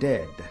already be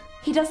dead.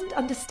 He doesn't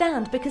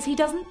understand because he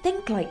doesn't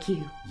think like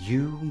you.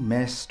 You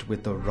messed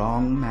with the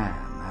wrong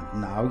man,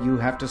 and now you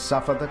have to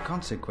suffer the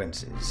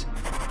consequences.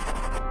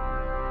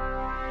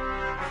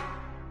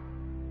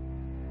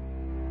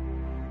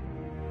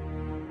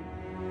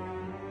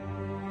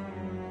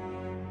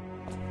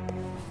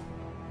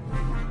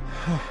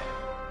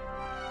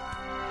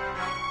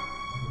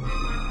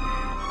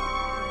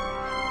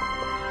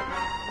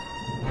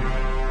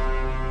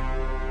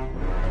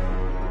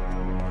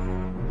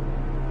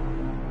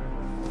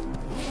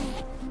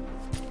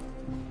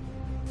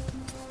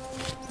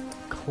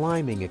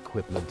 climbing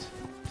equipment,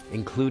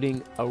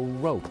 including a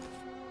rope,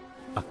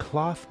 a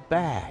cloth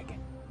bag.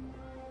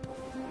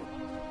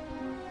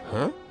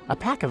 Huh? A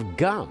pack of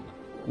gum.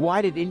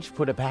 Why did Inch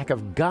put a pack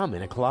of gum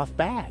in a cloth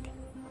bag?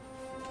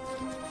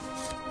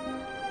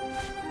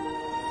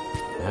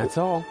 That's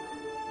all.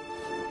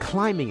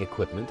 Climbing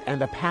equipment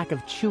and a pack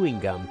of chewing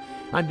gum.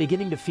 I'm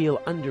beginning to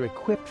feel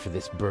under-equipped for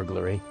this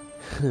burglary.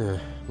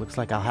 Looks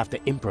like I'll have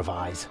to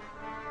improvise.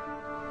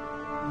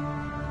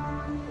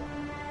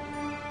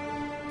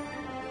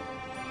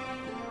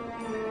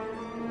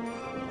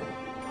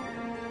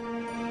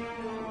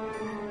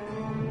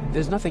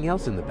 There's nothing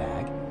else in the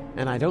bag,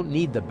 and I don't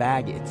need the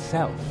bag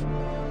itself.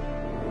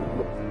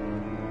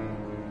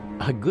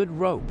 A good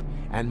rope,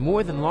 and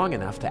more than long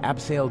enough to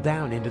abseil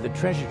down into the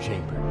treasure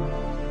chamber.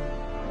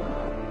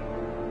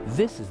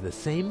 This is the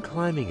same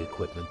climbing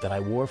equipment that I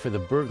wore for the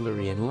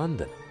burglary in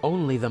London,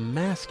 only the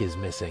mask is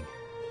missing.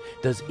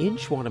 Does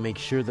Inch want to make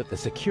sure that the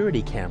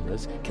security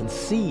cameras can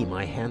see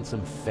my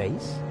handsome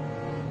face?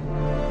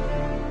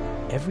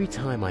 Every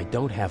time I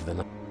don't have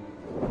the...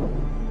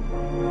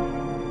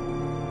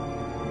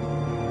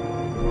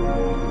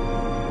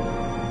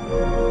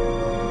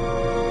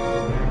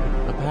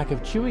 A pack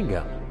of chewing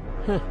gum.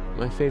 Huh,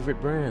 my favorite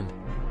brand.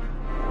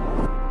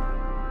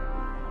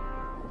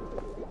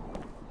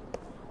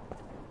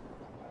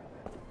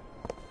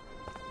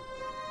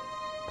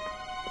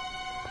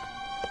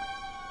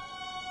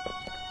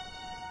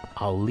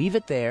 I'll leave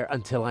it there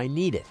until I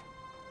need it.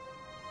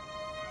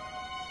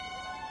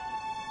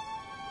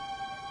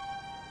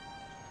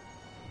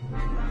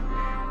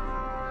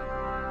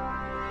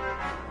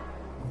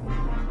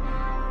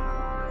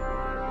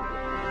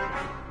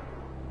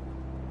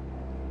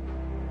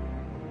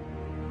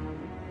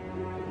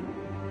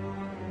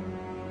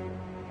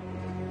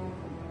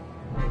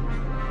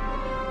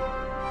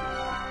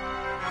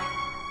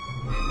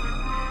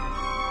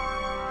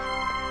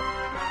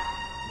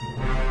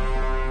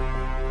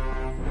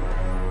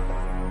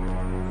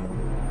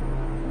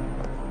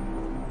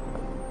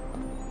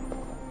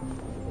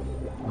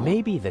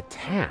 Maybe the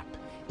tap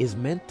is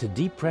meant to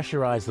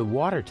depressurize the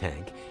water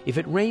tank if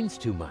it rains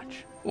too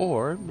much.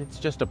 Or it's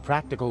just a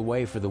practical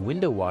way for the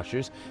window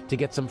washers to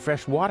get some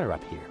fresh water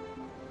up here.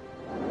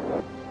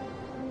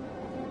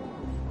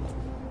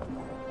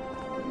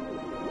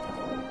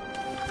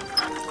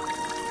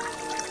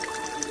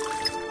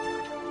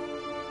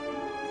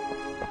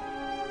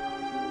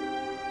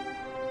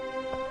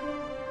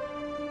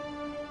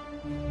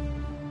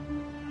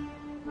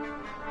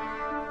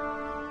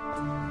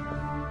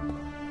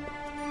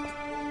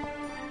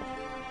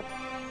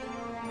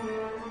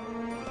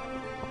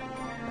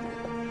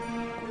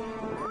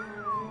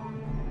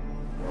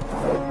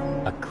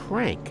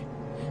 Crank.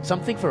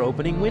 Something for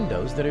opening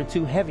windows that are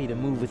too heavy to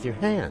move with your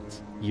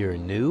hands. Your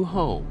new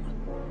home.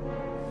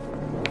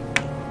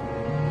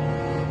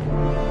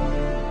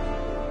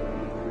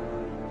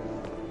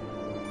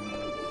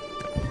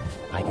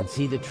 I can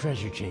see the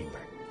treasure chamber.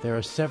 There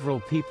are several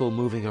people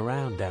moving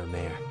around down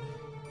there.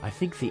 I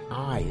think the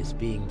eye is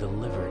being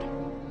delivered.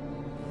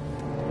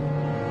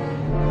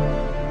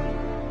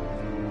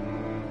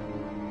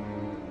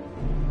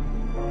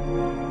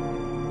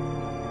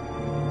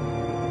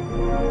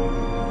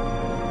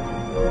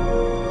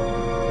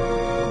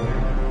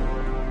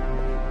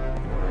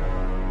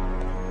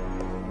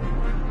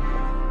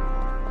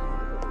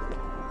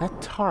 That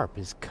tarp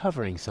is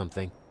covering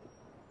something.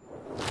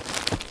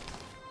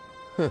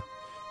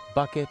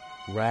 Bucket,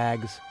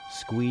 rags,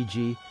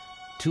 squeegee,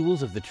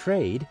 tools of the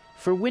trade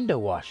for window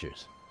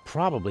washers.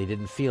 Probably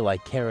didn't feel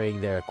like carrying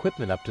their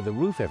equipment up to the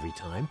roof every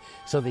time,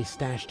 so they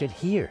stashed it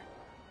here.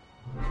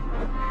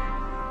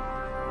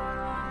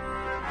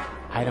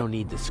 I don't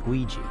need the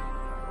squeegee.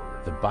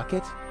 The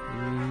bucket?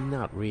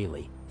 Not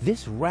really.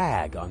 This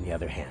rag, on the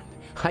other hand,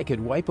 I could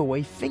wipe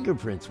away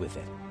fingerprints with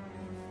it.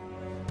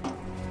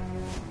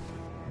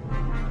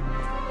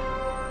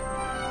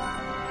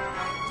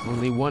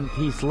 Only one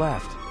piece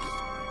left.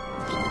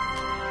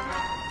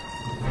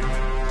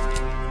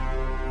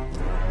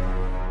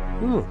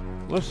 Ooh,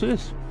 what's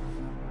this?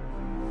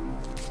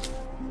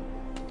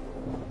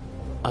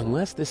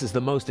 Unless this is the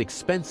most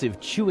expensive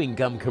chewing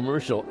gum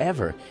commercial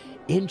ever,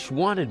 Inch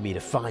wanted me to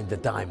find the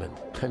diamond.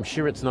 I'm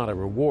sure it's not a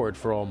reward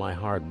for all my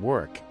hard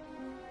work.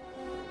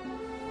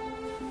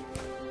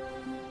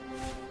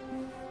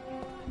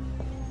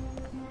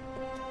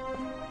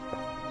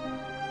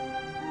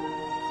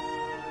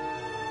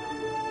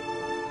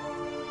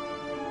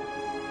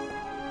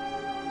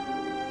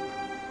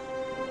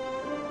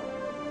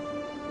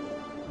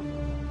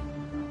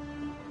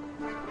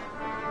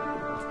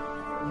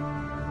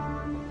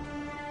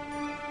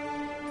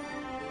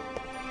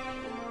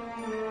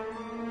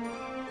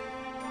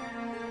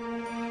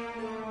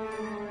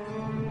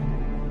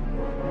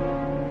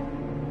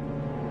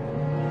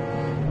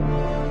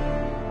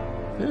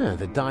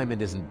 The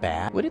diamond isn't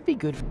bad. Would it be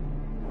good?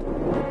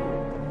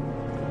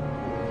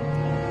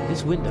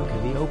 This window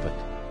can be opened.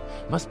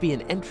 Must be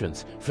an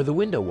entrance for the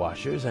window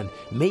washers and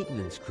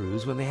maintenance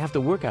crews when they have to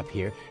work up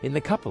here in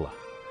the cupola.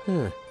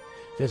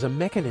 There's a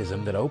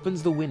mechanism that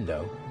opens the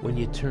window when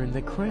you turn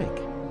the crank.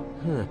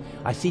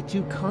 I see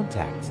 2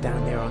 contacts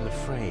down there on the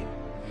frame.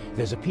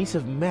 There's a piece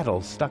of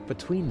metal stuck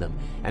between them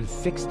and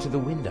fixed to the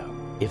window.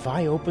 If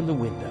I open the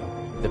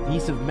window, the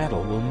piece of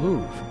metal will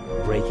move,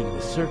 breaking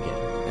the circuit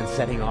and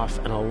setting off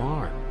an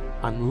alarm.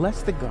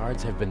 Unless the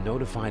guards have been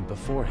notified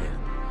beforehand,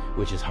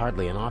 which is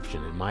hardly an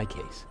option in my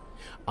case,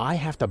 I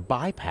have to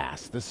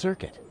bypass the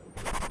circuit.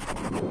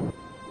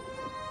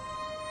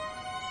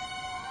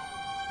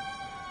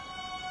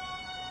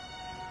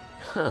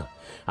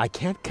 I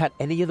can't cut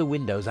any of the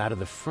windows out of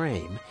the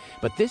frame,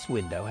 but this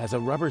window has a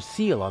rubber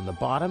seal on the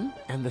bottom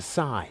and the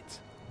sides.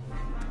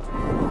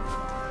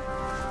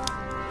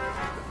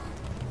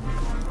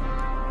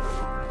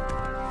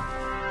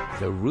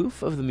 The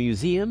roof of the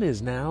museum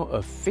is now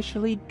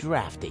officially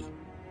drafty.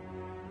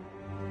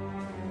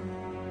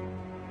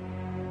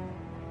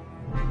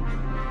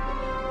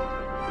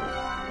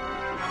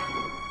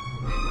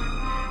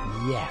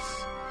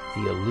 Yes,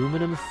 the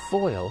aluminum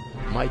foil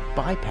might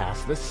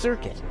bypass the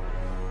circuit.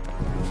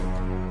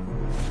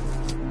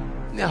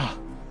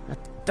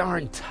 That's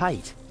darn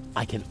tight.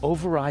 I can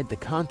override the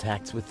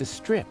contacts with the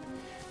strip,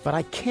 but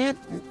I can't...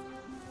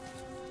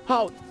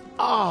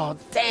 Oh,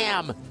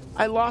 damn!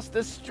 I lost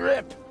the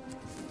strip!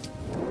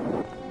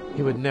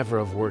 It would never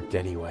have worked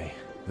anyway.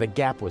 The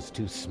gap was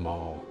too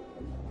small.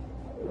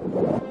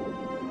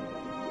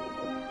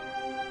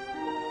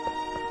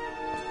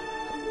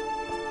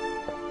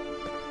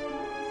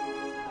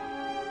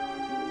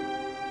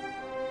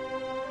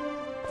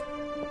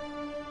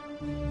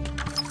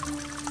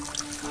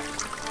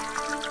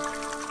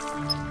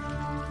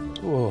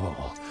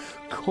 Oh,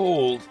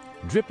 cold,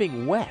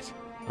 dripping wet.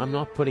 I'm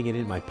not putting it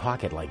in my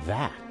pocket like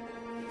that.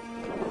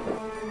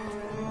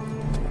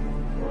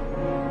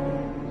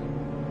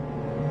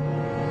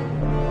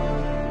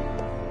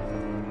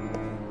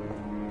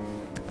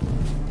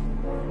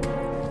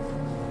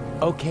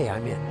 Okay,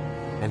 I'm in.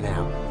 And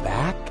now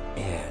back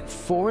and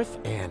forth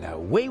and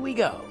away we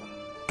go.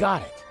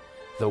 Got it.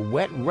 The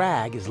wet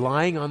rag is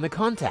lying on the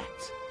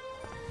contacts.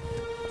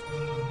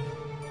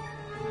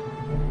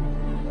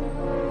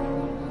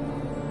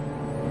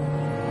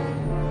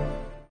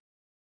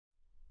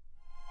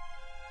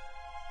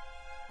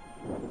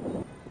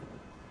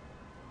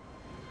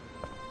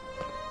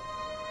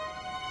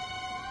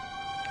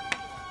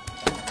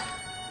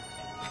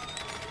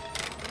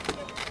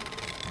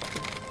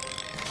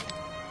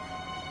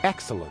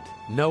 Excellent.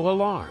 No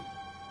alarm.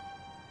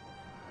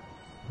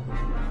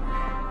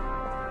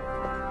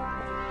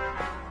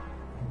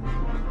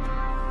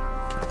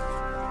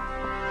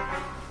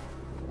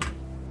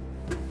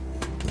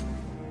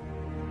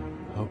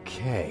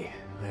 Okay,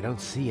 I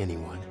don't see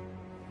anyone.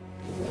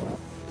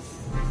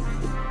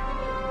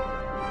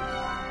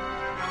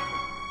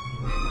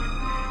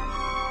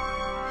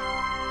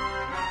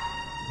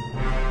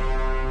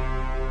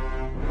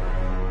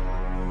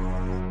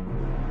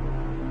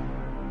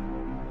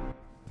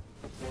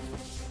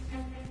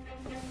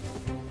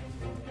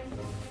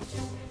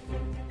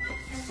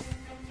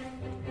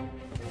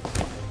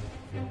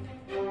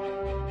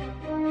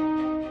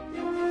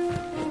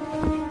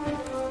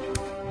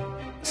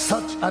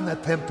 Such an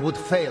attempt would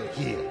fail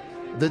here.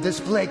 The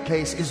display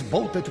case is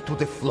bolted to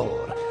the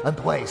floor and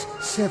weighs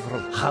several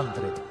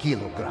hundred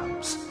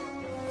kilograms.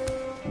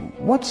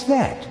 What's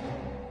that?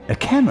 A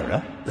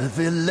camera?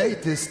 The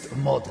latest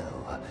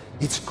model.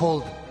 It's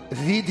called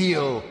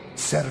video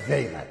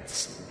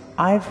surveillance.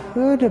 I've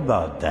heard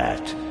about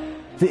that.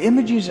 The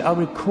images are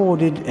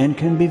recorded and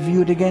can be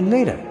viewed again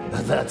later.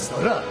 That's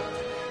right.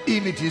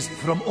 Images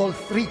from all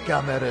 3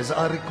 cameras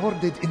are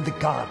recorded in the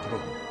guard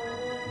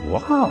room.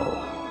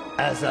 Wow.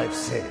 As I've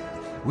said,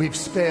 we've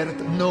spared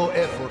no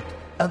effort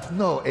and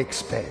no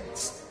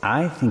expense.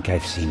 I think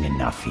I've seen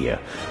enough here,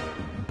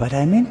 but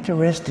I'm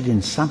interested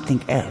in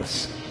something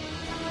else.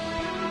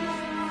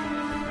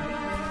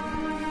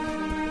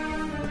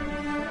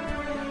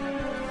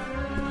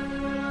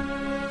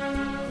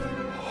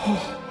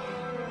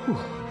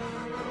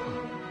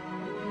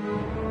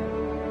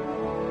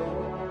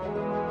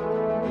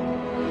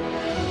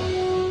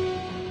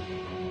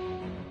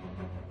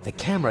 The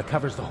camera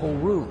covers the whole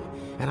room,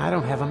 and I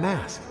don't have a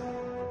mask.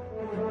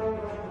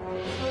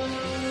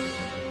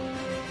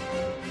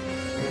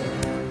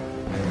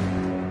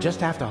 Just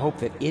have to hope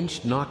that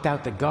Inch knocked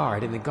out the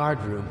guard in the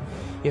guard room.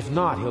 If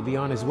not, he'll be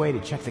on his way to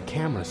check the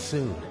camera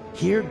soon.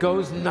 Here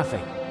goes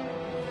nothing.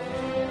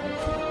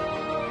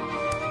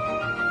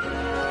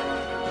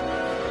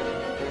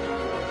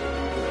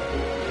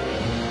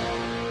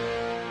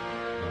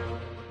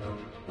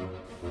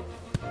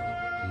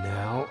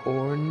 Now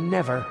or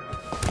never.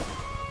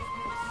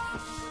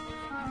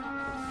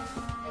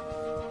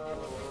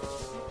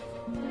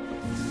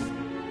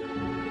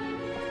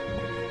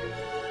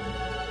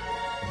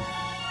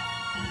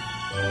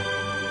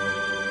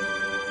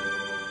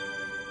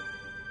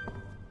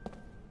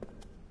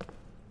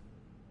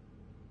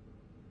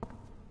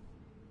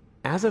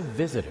 As a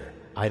visitor,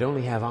 I'd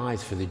only have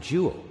eyes for the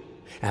jewel.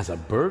 As a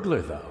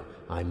burglar, though,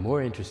 I'm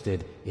more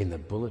interested in the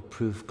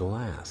bulletproof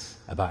glass,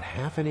 about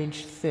half an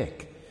inch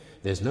thick,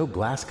 There's no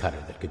glass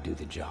cutter that could do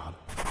the job.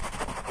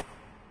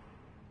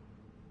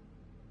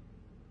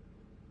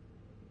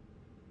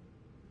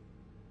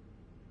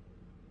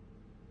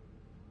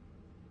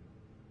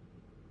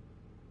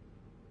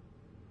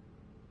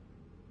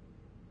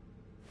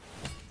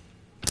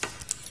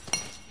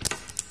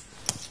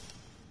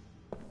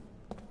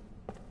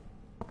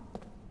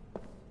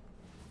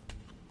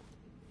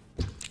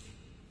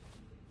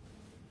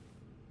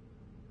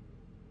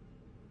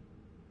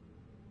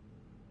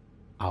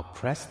 I'll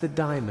press the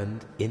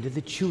diamond into the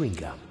chewing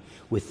gum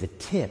with the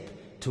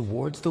tip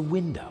towards the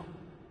window.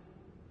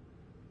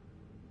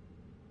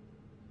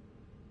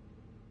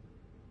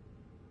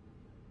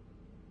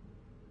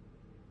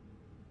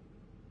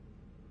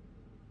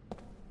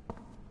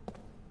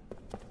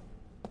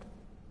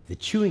 The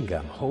chewing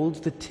gum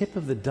holds the tip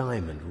of the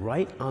diamond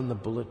right on the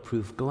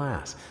bulletproof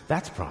glass.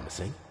 That's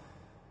promising.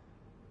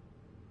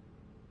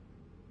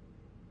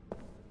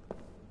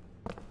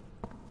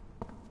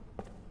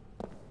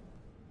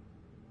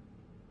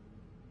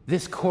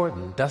 This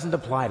cordon doesn't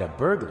apply to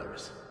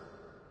burglars.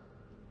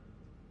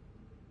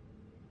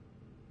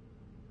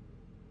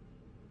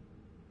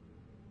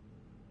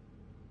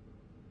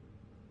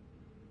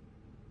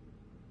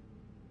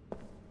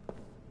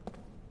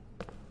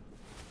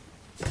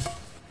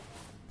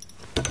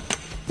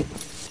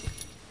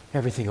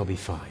 Everything will be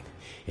fine.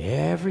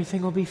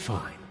 Everything will be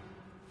fine.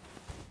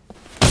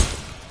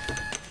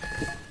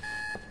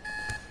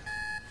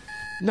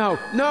 No,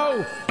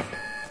 no!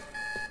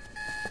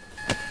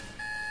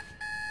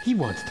 He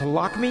wants to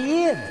lock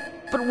me in.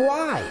 But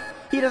why?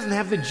 He doesn't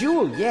have the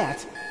jewel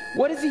yet.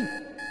 What is he...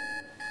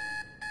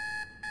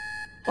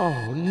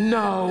 Oh,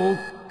 no.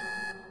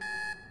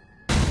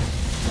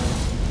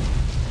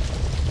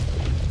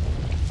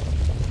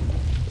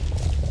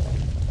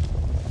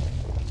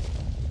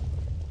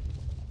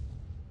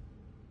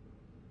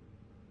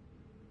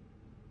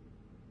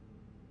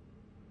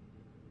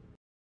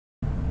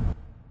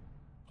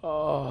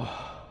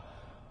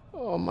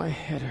 Oh, my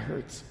head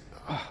hurts.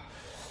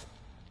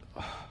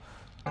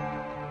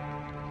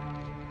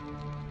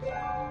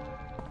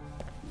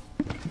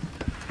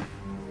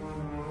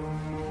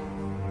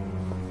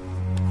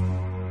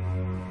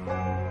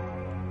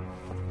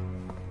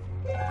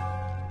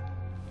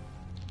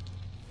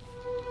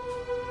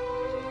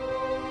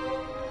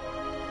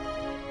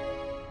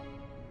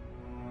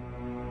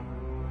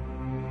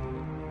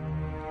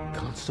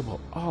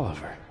 Constable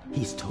Oliver.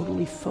 He's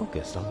totally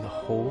focused on the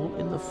hole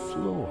in the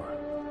floor.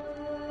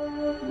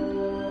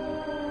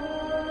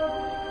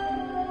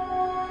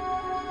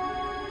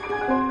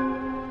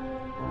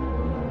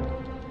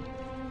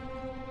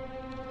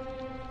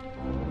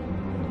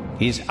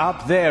 He's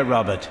up there,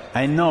 Robert.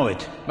 I know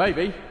it.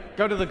 Maybe.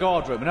 Go to the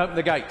guard room and open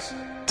the gates.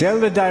 Tell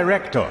the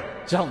director.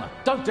 Zellner,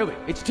 don't do it.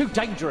 It's too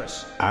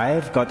dangerous.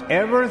 I've got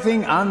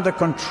everything under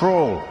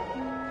control.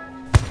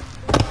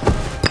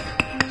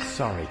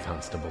 Sorry,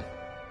 Constable.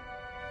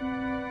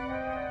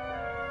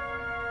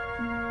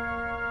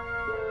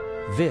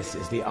 This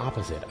is the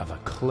opposite of a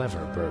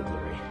clever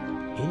burglary.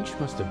 Inch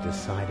must have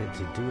decided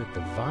to do it the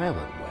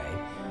violent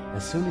way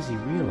as soon as he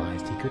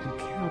realized he couldn't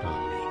count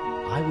on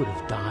me. I would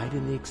have died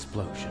in the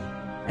explosion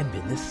and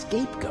been the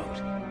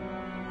scapegoat.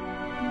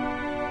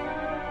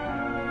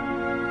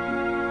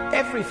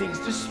 Everything's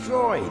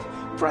destroyed.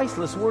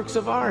 Priceless works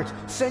of art,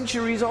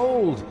 centuries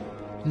old.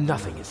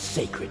 Nothing is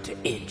sacred to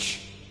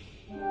Inch.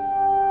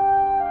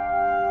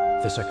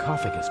 The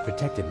sarcophagus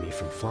protected me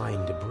from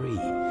flying debris.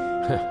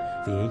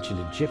 The ancient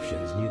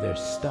Egyptians knew their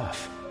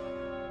stuff.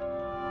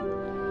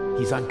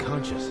 He's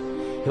unconscious.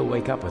 He'll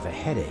wake up with a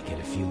headache in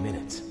a few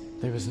minutes.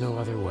 There is no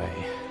other way.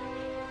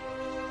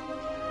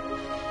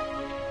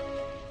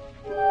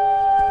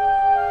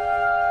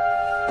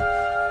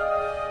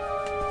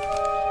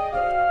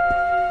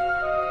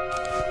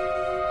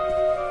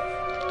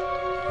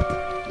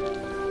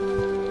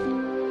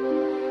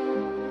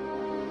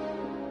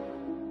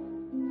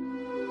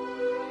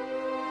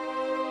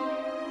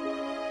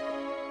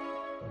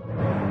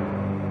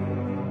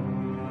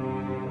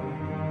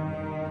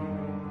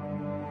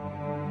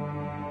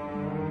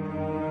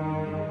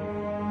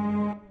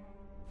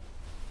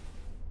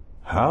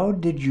 How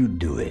did you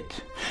do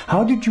it?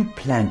 How did you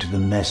plant the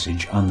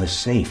message on the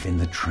safe in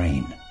the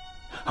train?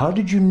 How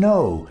did you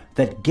know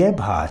that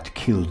Gebhardt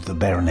killed the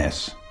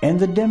Baroness? And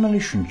the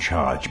demolition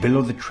charge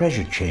below the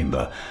treasure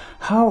chamber?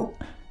 How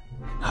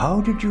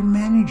did you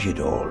manage it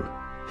all?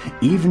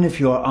 Even if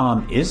your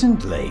arm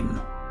isn't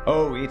lame.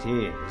 Oh, it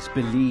is,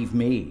 believe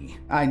me.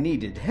 I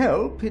needed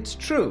help, it's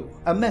true.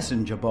 A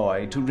messenger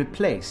boy to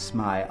replace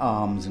my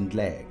arms and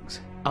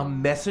legs. A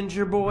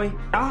messenger boy?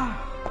 Ah,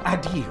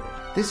 Adil.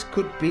 This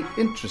could be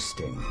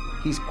interesting.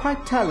 He's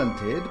quite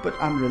talented, but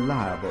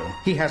unreliable.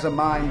 He has a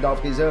mind of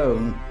his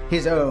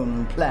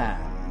own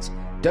plans.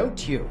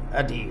 Don't you,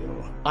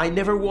 Adil? I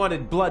never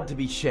wanted blood to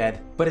be shed,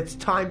 but it's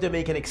time to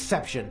make an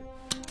exception.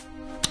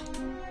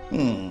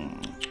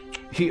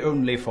 He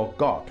only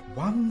forgot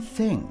one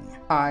thing.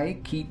 I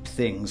keep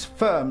things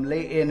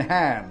firmly in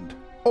hand.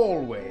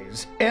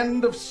 Always.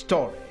 End of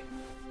story.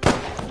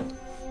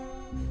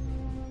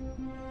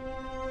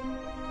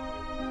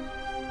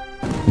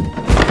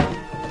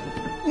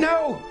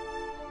 No!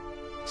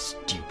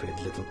 Stupid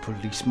little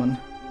policeman.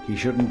 He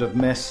shouldn't have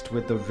messed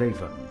with the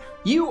Raven.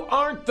 You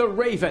aren't the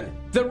Raven!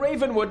 The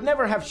Raven would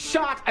never have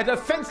shot a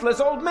defenseless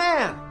old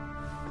man!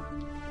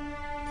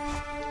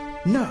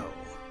 No,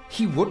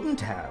 he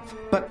wouldn't have.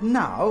 But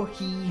now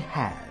he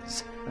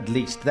has. At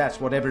least that's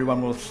what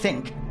everyone will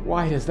think.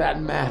 Why does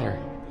that matter?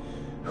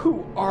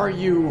 Who are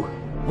you?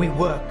 We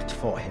worked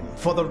for him,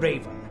 for the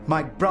Raven.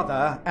 My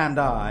brother and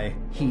I.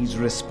 He's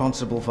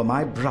responsible for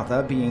my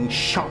brother being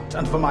shot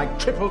and for my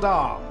crippled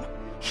arm.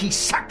 He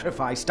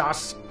sacrificed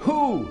us.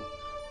 Who?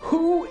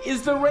 Who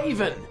is the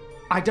Raven?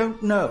 I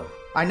don't know.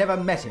 I never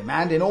met him,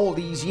 and in all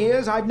these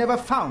years I've never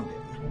found him.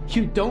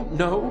 You don't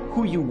know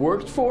who you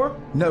worked for?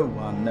 No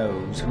one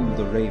knows who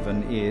the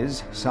Raven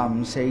is.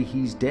 Some say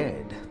he's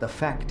dead. The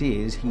fact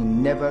is, he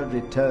never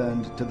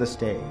returned to the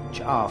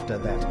stage after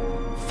that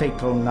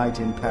fatal night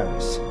in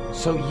Paris.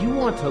 So you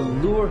want to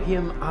lure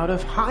him out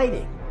of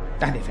hiding?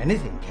 And if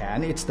anything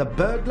can, it's the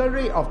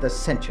burglary of the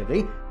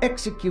century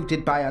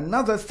executed by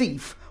another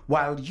thief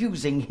while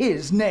using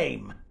his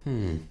name.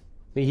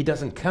 He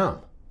doesn't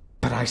come.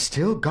 But I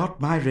still got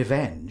my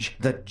revenge.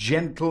 The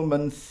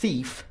gentleman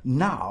thief,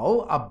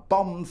 now a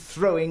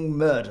bomb-throwing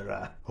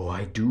murderer. Oh,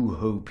 I do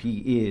hope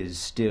he is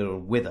still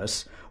with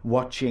us,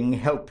 watching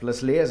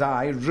helplessly as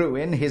I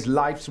ruin his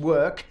life's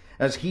work,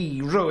 as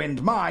he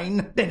ruined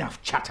mine.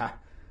 Enough chatter.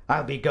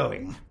 I'll be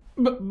going.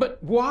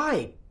 But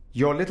why?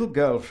 Your little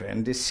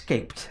girlfriend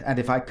escaped, and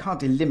if I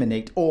can't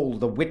eliminate all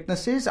the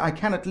witnesses, I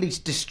can at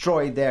least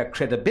destroy their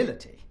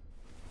credibility.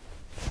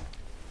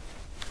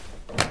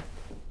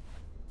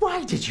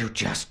 Why did you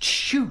just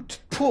shoot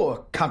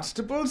poor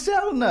Constable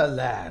Zellner,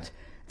 lad?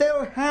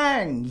 They'll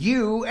hang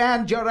you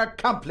and your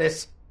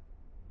accomplice.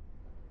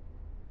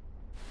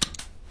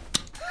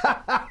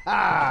 Ha ha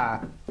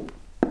ha!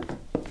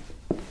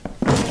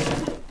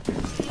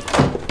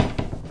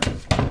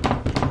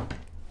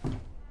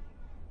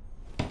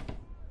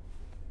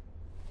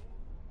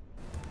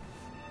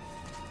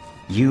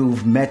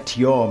 You've met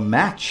your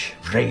match,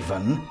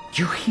 Raven.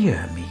 You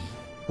hear me?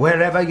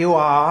 Wherever you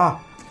are,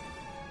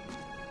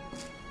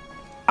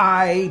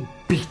 I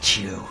beat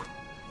you.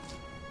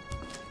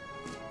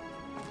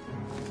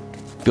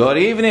 Good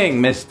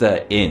evening,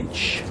 Mr.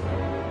 Inch.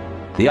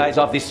 The eyes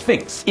of the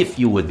Sphinx, if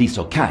you would be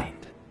so kind.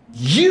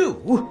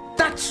 You?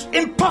 That's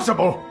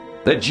impossible!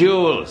 The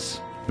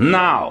jewels,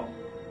 now!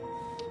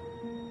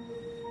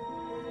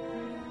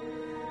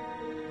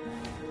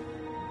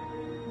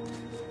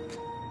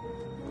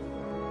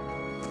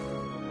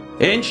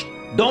 Inch,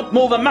 don't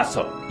move a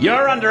muscle.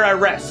 You're under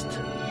arrest.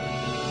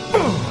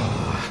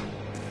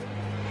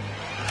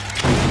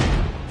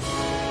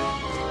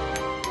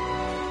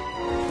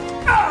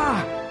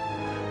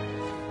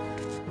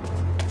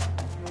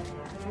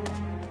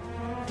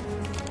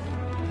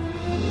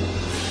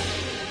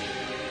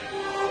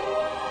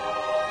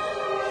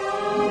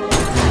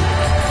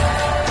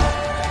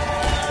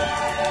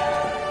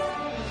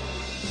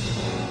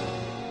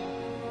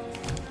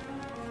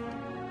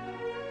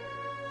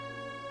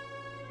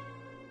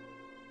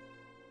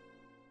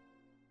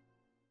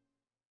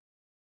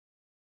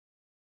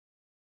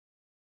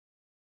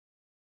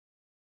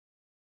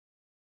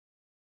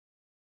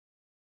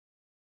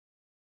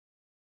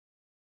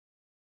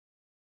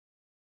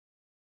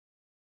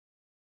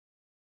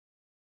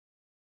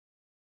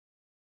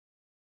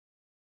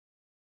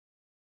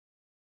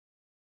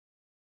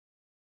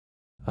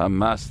 A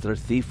master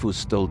thief who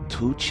stole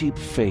 2 cheap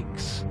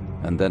fakes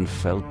and then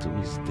fell to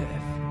his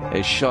death.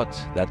 A shot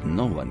that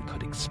no one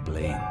could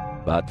explain.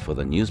 But for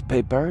the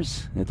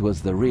newspapers, it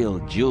was the real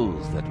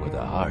jewels that were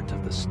the heart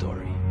of the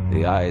story.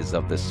 The eyes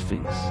of the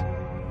Sphinx,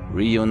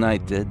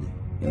 reunited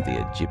in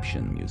the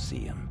Egyptian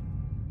Museum.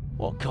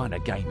 What kind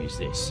of game is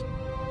this?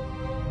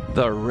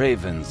 The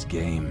Raven's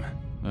game.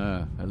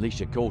 At least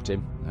you caught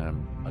him.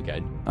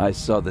 Again. I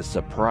saw the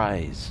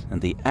surprise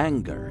and the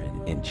anger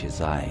in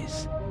Inch's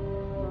eyes.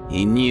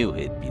 He knew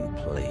he'd been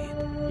played.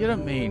 You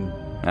don't mean...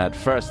 At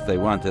first they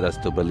wanted us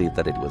to believe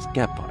that it was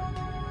Gebhardt.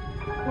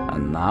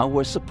 And now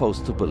we're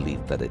supposed to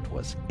believe that it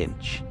was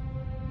Inch.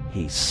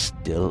 He's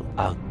still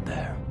out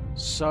there.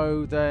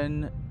 So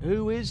then,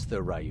 who is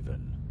the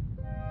Raven?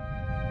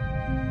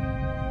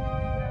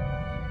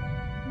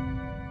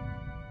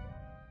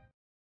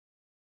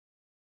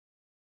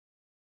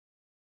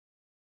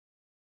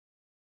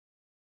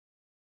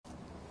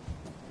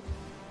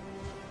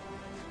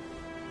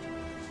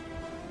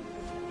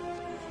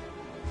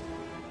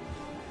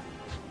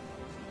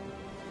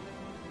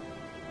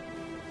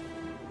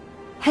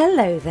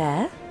 Hello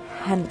there,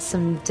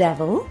 handsome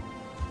devil.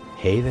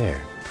 Hey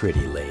there,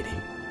 pretty lady.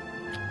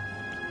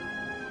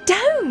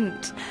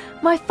 Don't!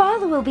 My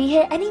father will be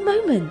here any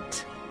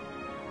moment.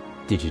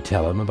 Did you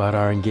tell him about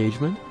our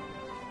engagement?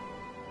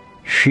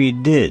 She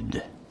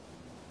did.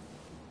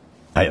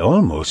 I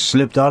almost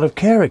slipped out of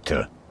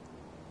character.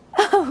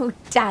 Oh,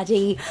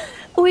 Daddy,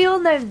 we all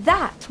know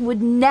that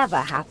would never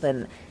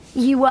happen.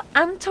 You were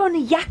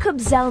Anton Jakob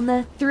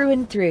Zellner through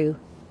and through,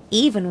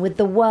 even with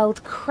the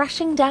world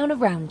crashing down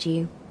around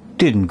you.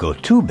 Didn't go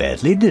too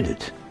badly, did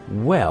it?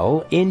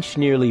 Well, Inch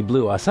nearly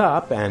blew us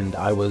up, and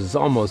I was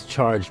almost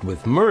charged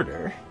with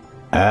murder.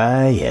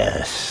 Ah,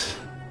 yes.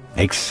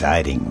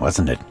 Exciting,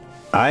 wasn't it?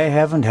 I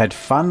haven't had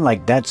fun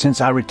like that since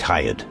I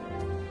retired.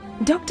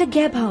 Dr.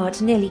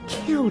 Gebhardt nearly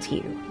killed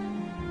you.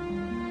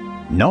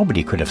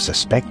 Nobody could have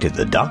suspected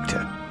the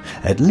doctor.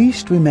 At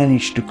least we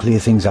managed to clear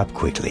things up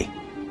quickly.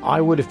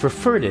 I would have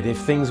preferred it if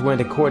things went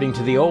according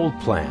to the old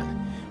plan.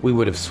 We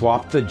would have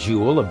swapped the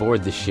jewel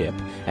aboard the ship,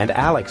 and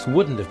Alex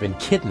wouldn't have been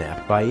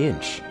kidnapped by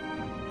Inch.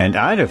 And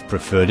I'd have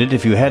preferred it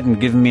if you hadn't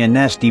given me a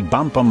nasty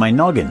bump on my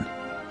noggin.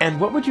 And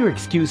what would your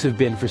excuse have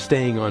been for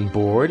staying on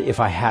board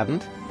if I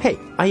hadn't? Hey,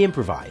 I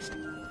improvised.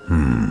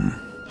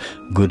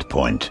 Good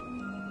point.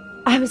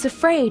 I was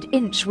afraid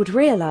Inch would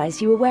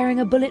realize you were wearing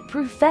a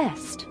bulletproof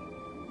vest.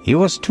 He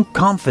was too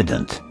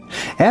confident.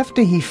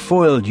 After he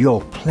foiled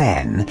your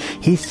plan,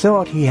 he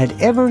thought he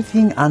had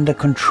everything under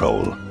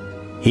control.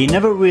 He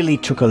never really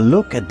took a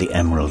look at the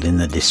emerald in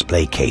the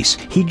display case.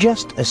 He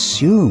just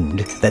assumed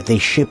that they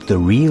shipped the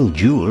real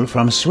jewel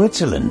from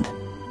Switzerland.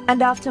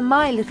 And after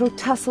my little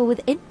tussle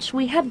with Inch,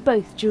 we had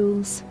both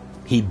jewels.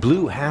 He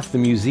blew half the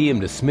museum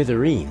to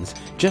smithereens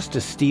just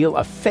to steal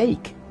a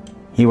fake.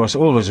 He was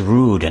always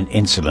rude and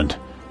insolent.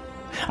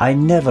 I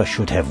never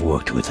should have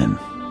worked with him.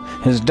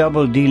 His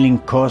double-dealing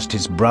cost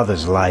his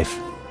brother's life.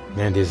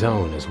 And his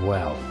own as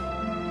well.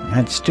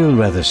 I'd still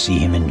rather see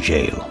him in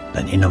jail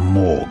than in a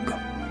morgue.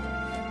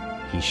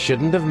 He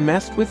shouldn't have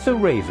messed with the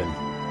Raven.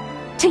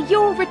 To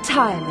your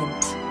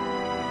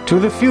retirement. To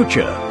the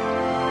future.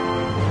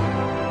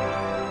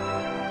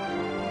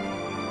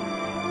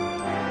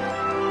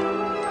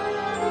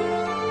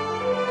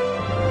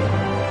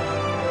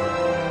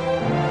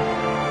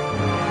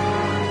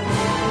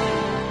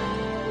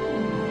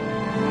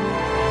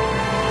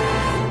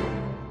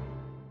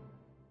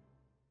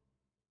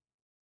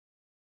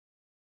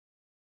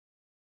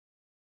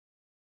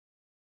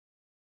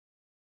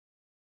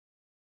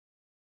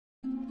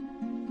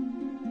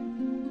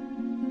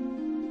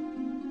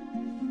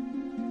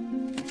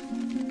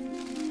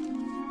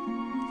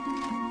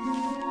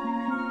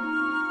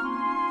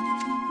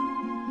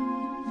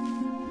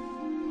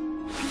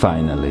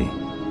 Finally.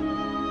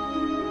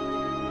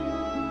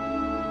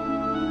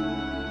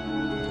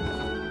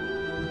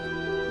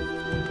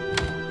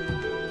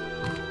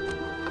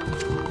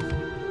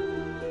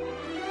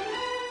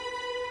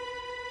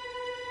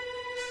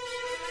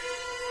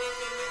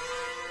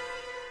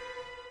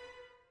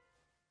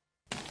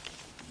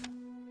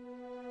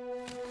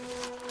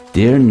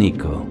 Dear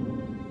Nico,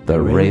 the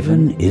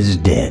Raven is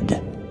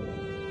dead.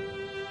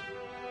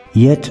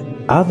 Yet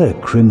other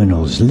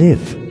criminals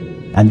live,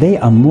 and they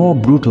are more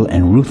brutal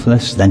and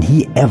ruthless than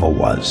he ever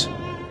was.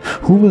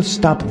 Who will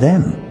stop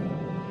them?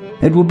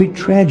 It would be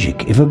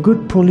tragic if a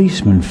good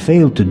policeman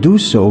failed to do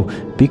so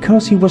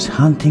because he was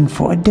hunting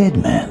for a dead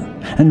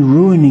man and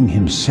ruining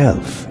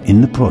himself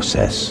in the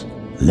process.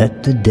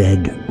 Let the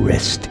dead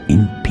rest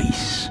in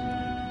peace.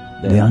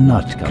 They are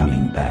not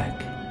coming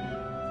back.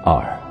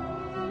 R.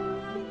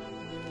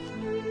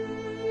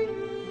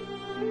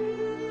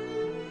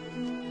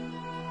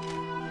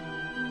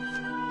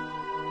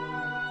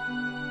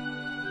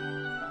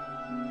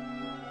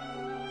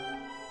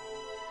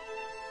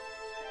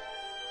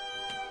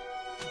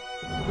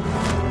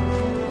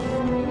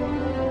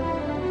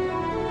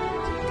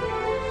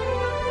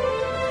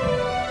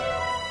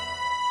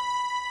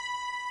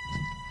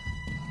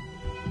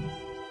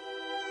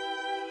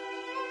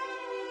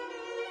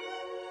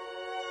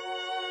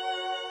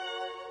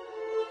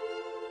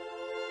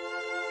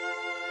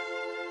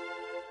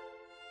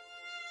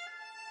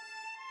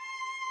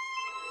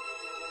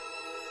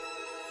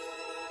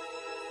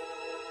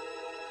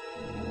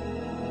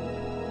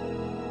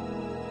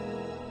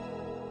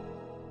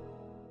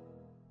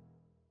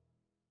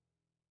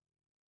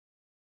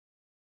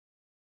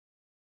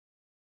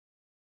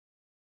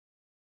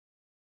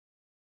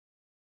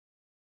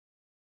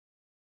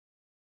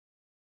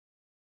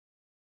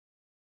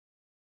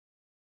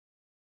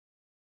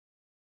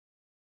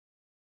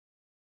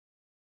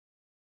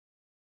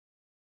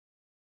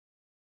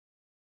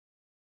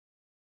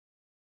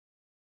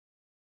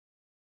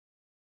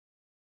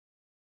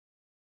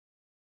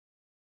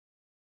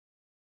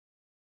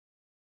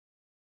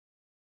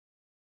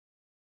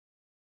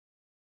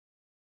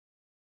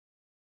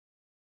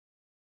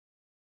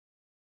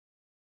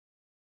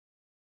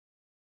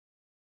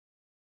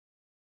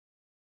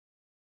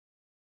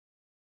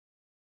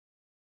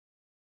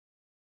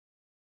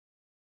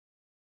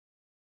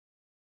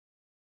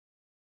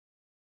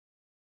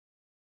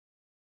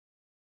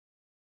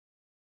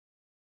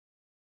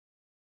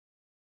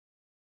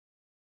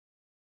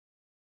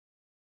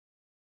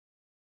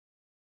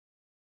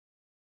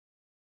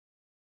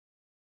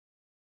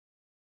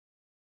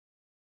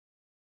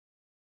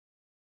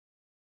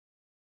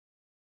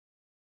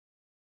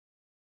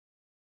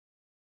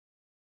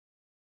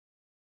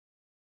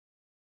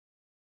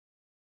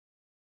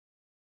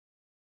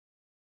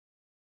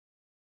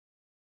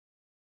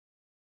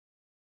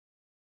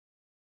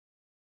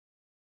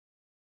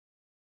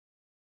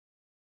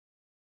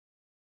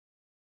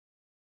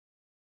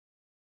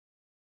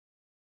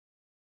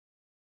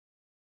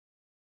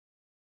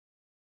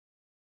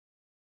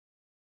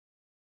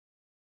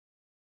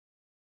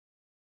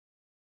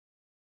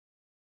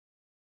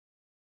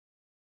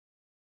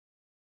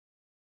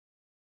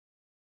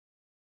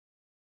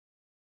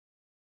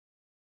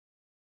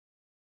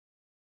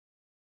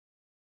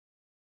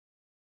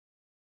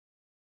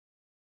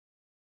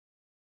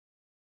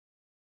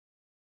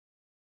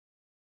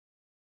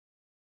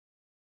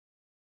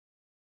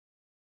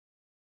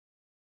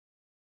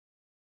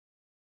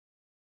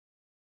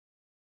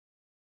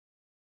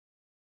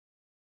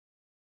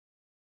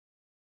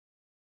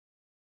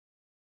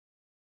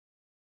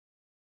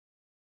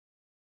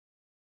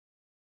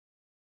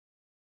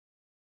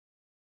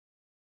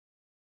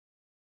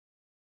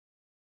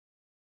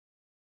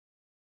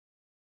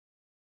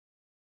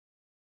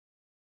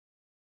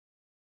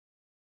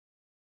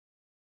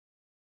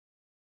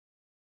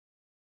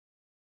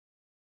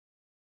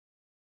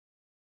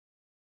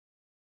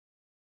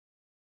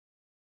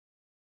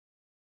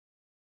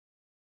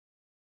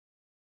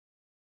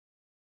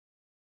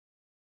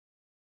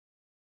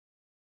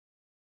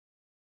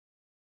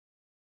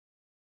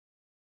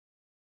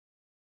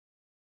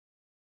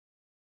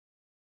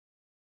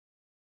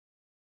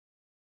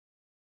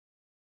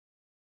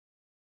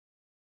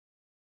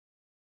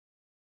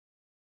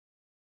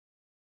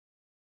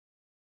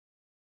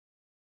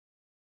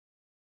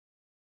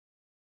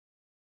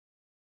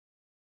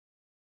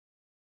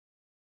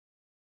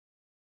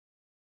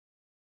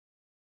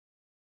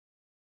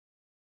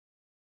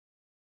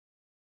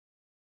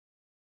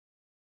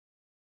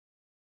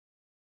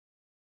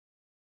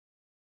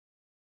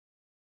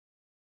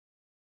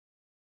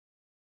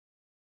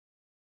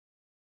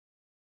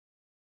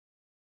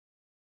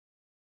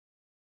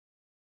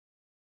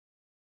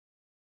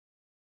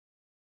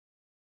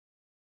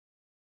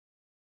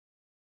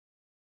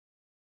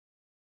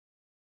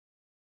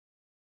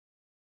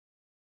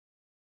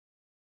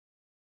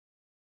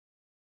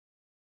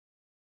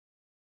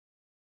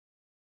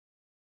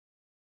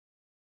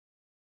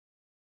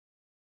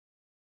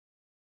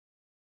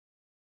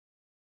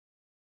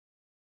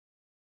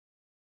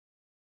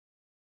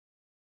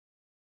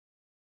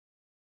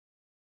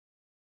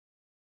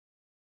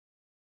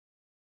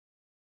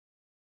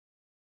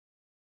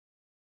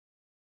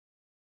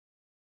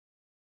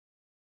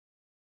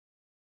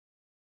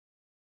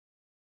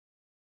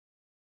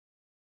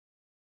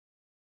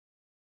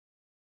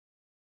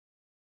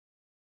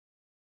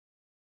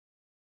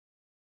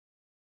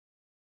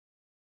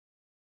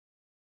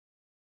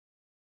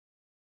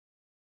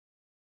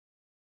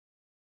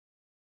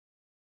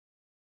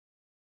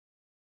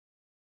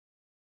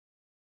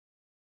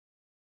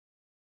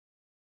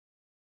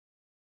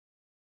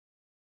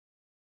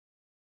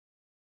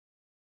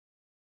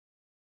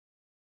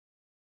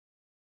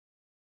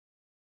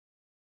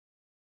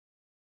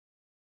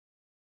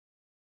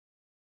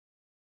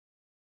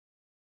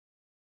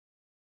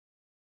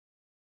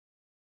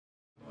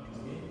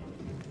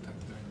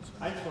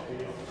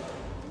 1,4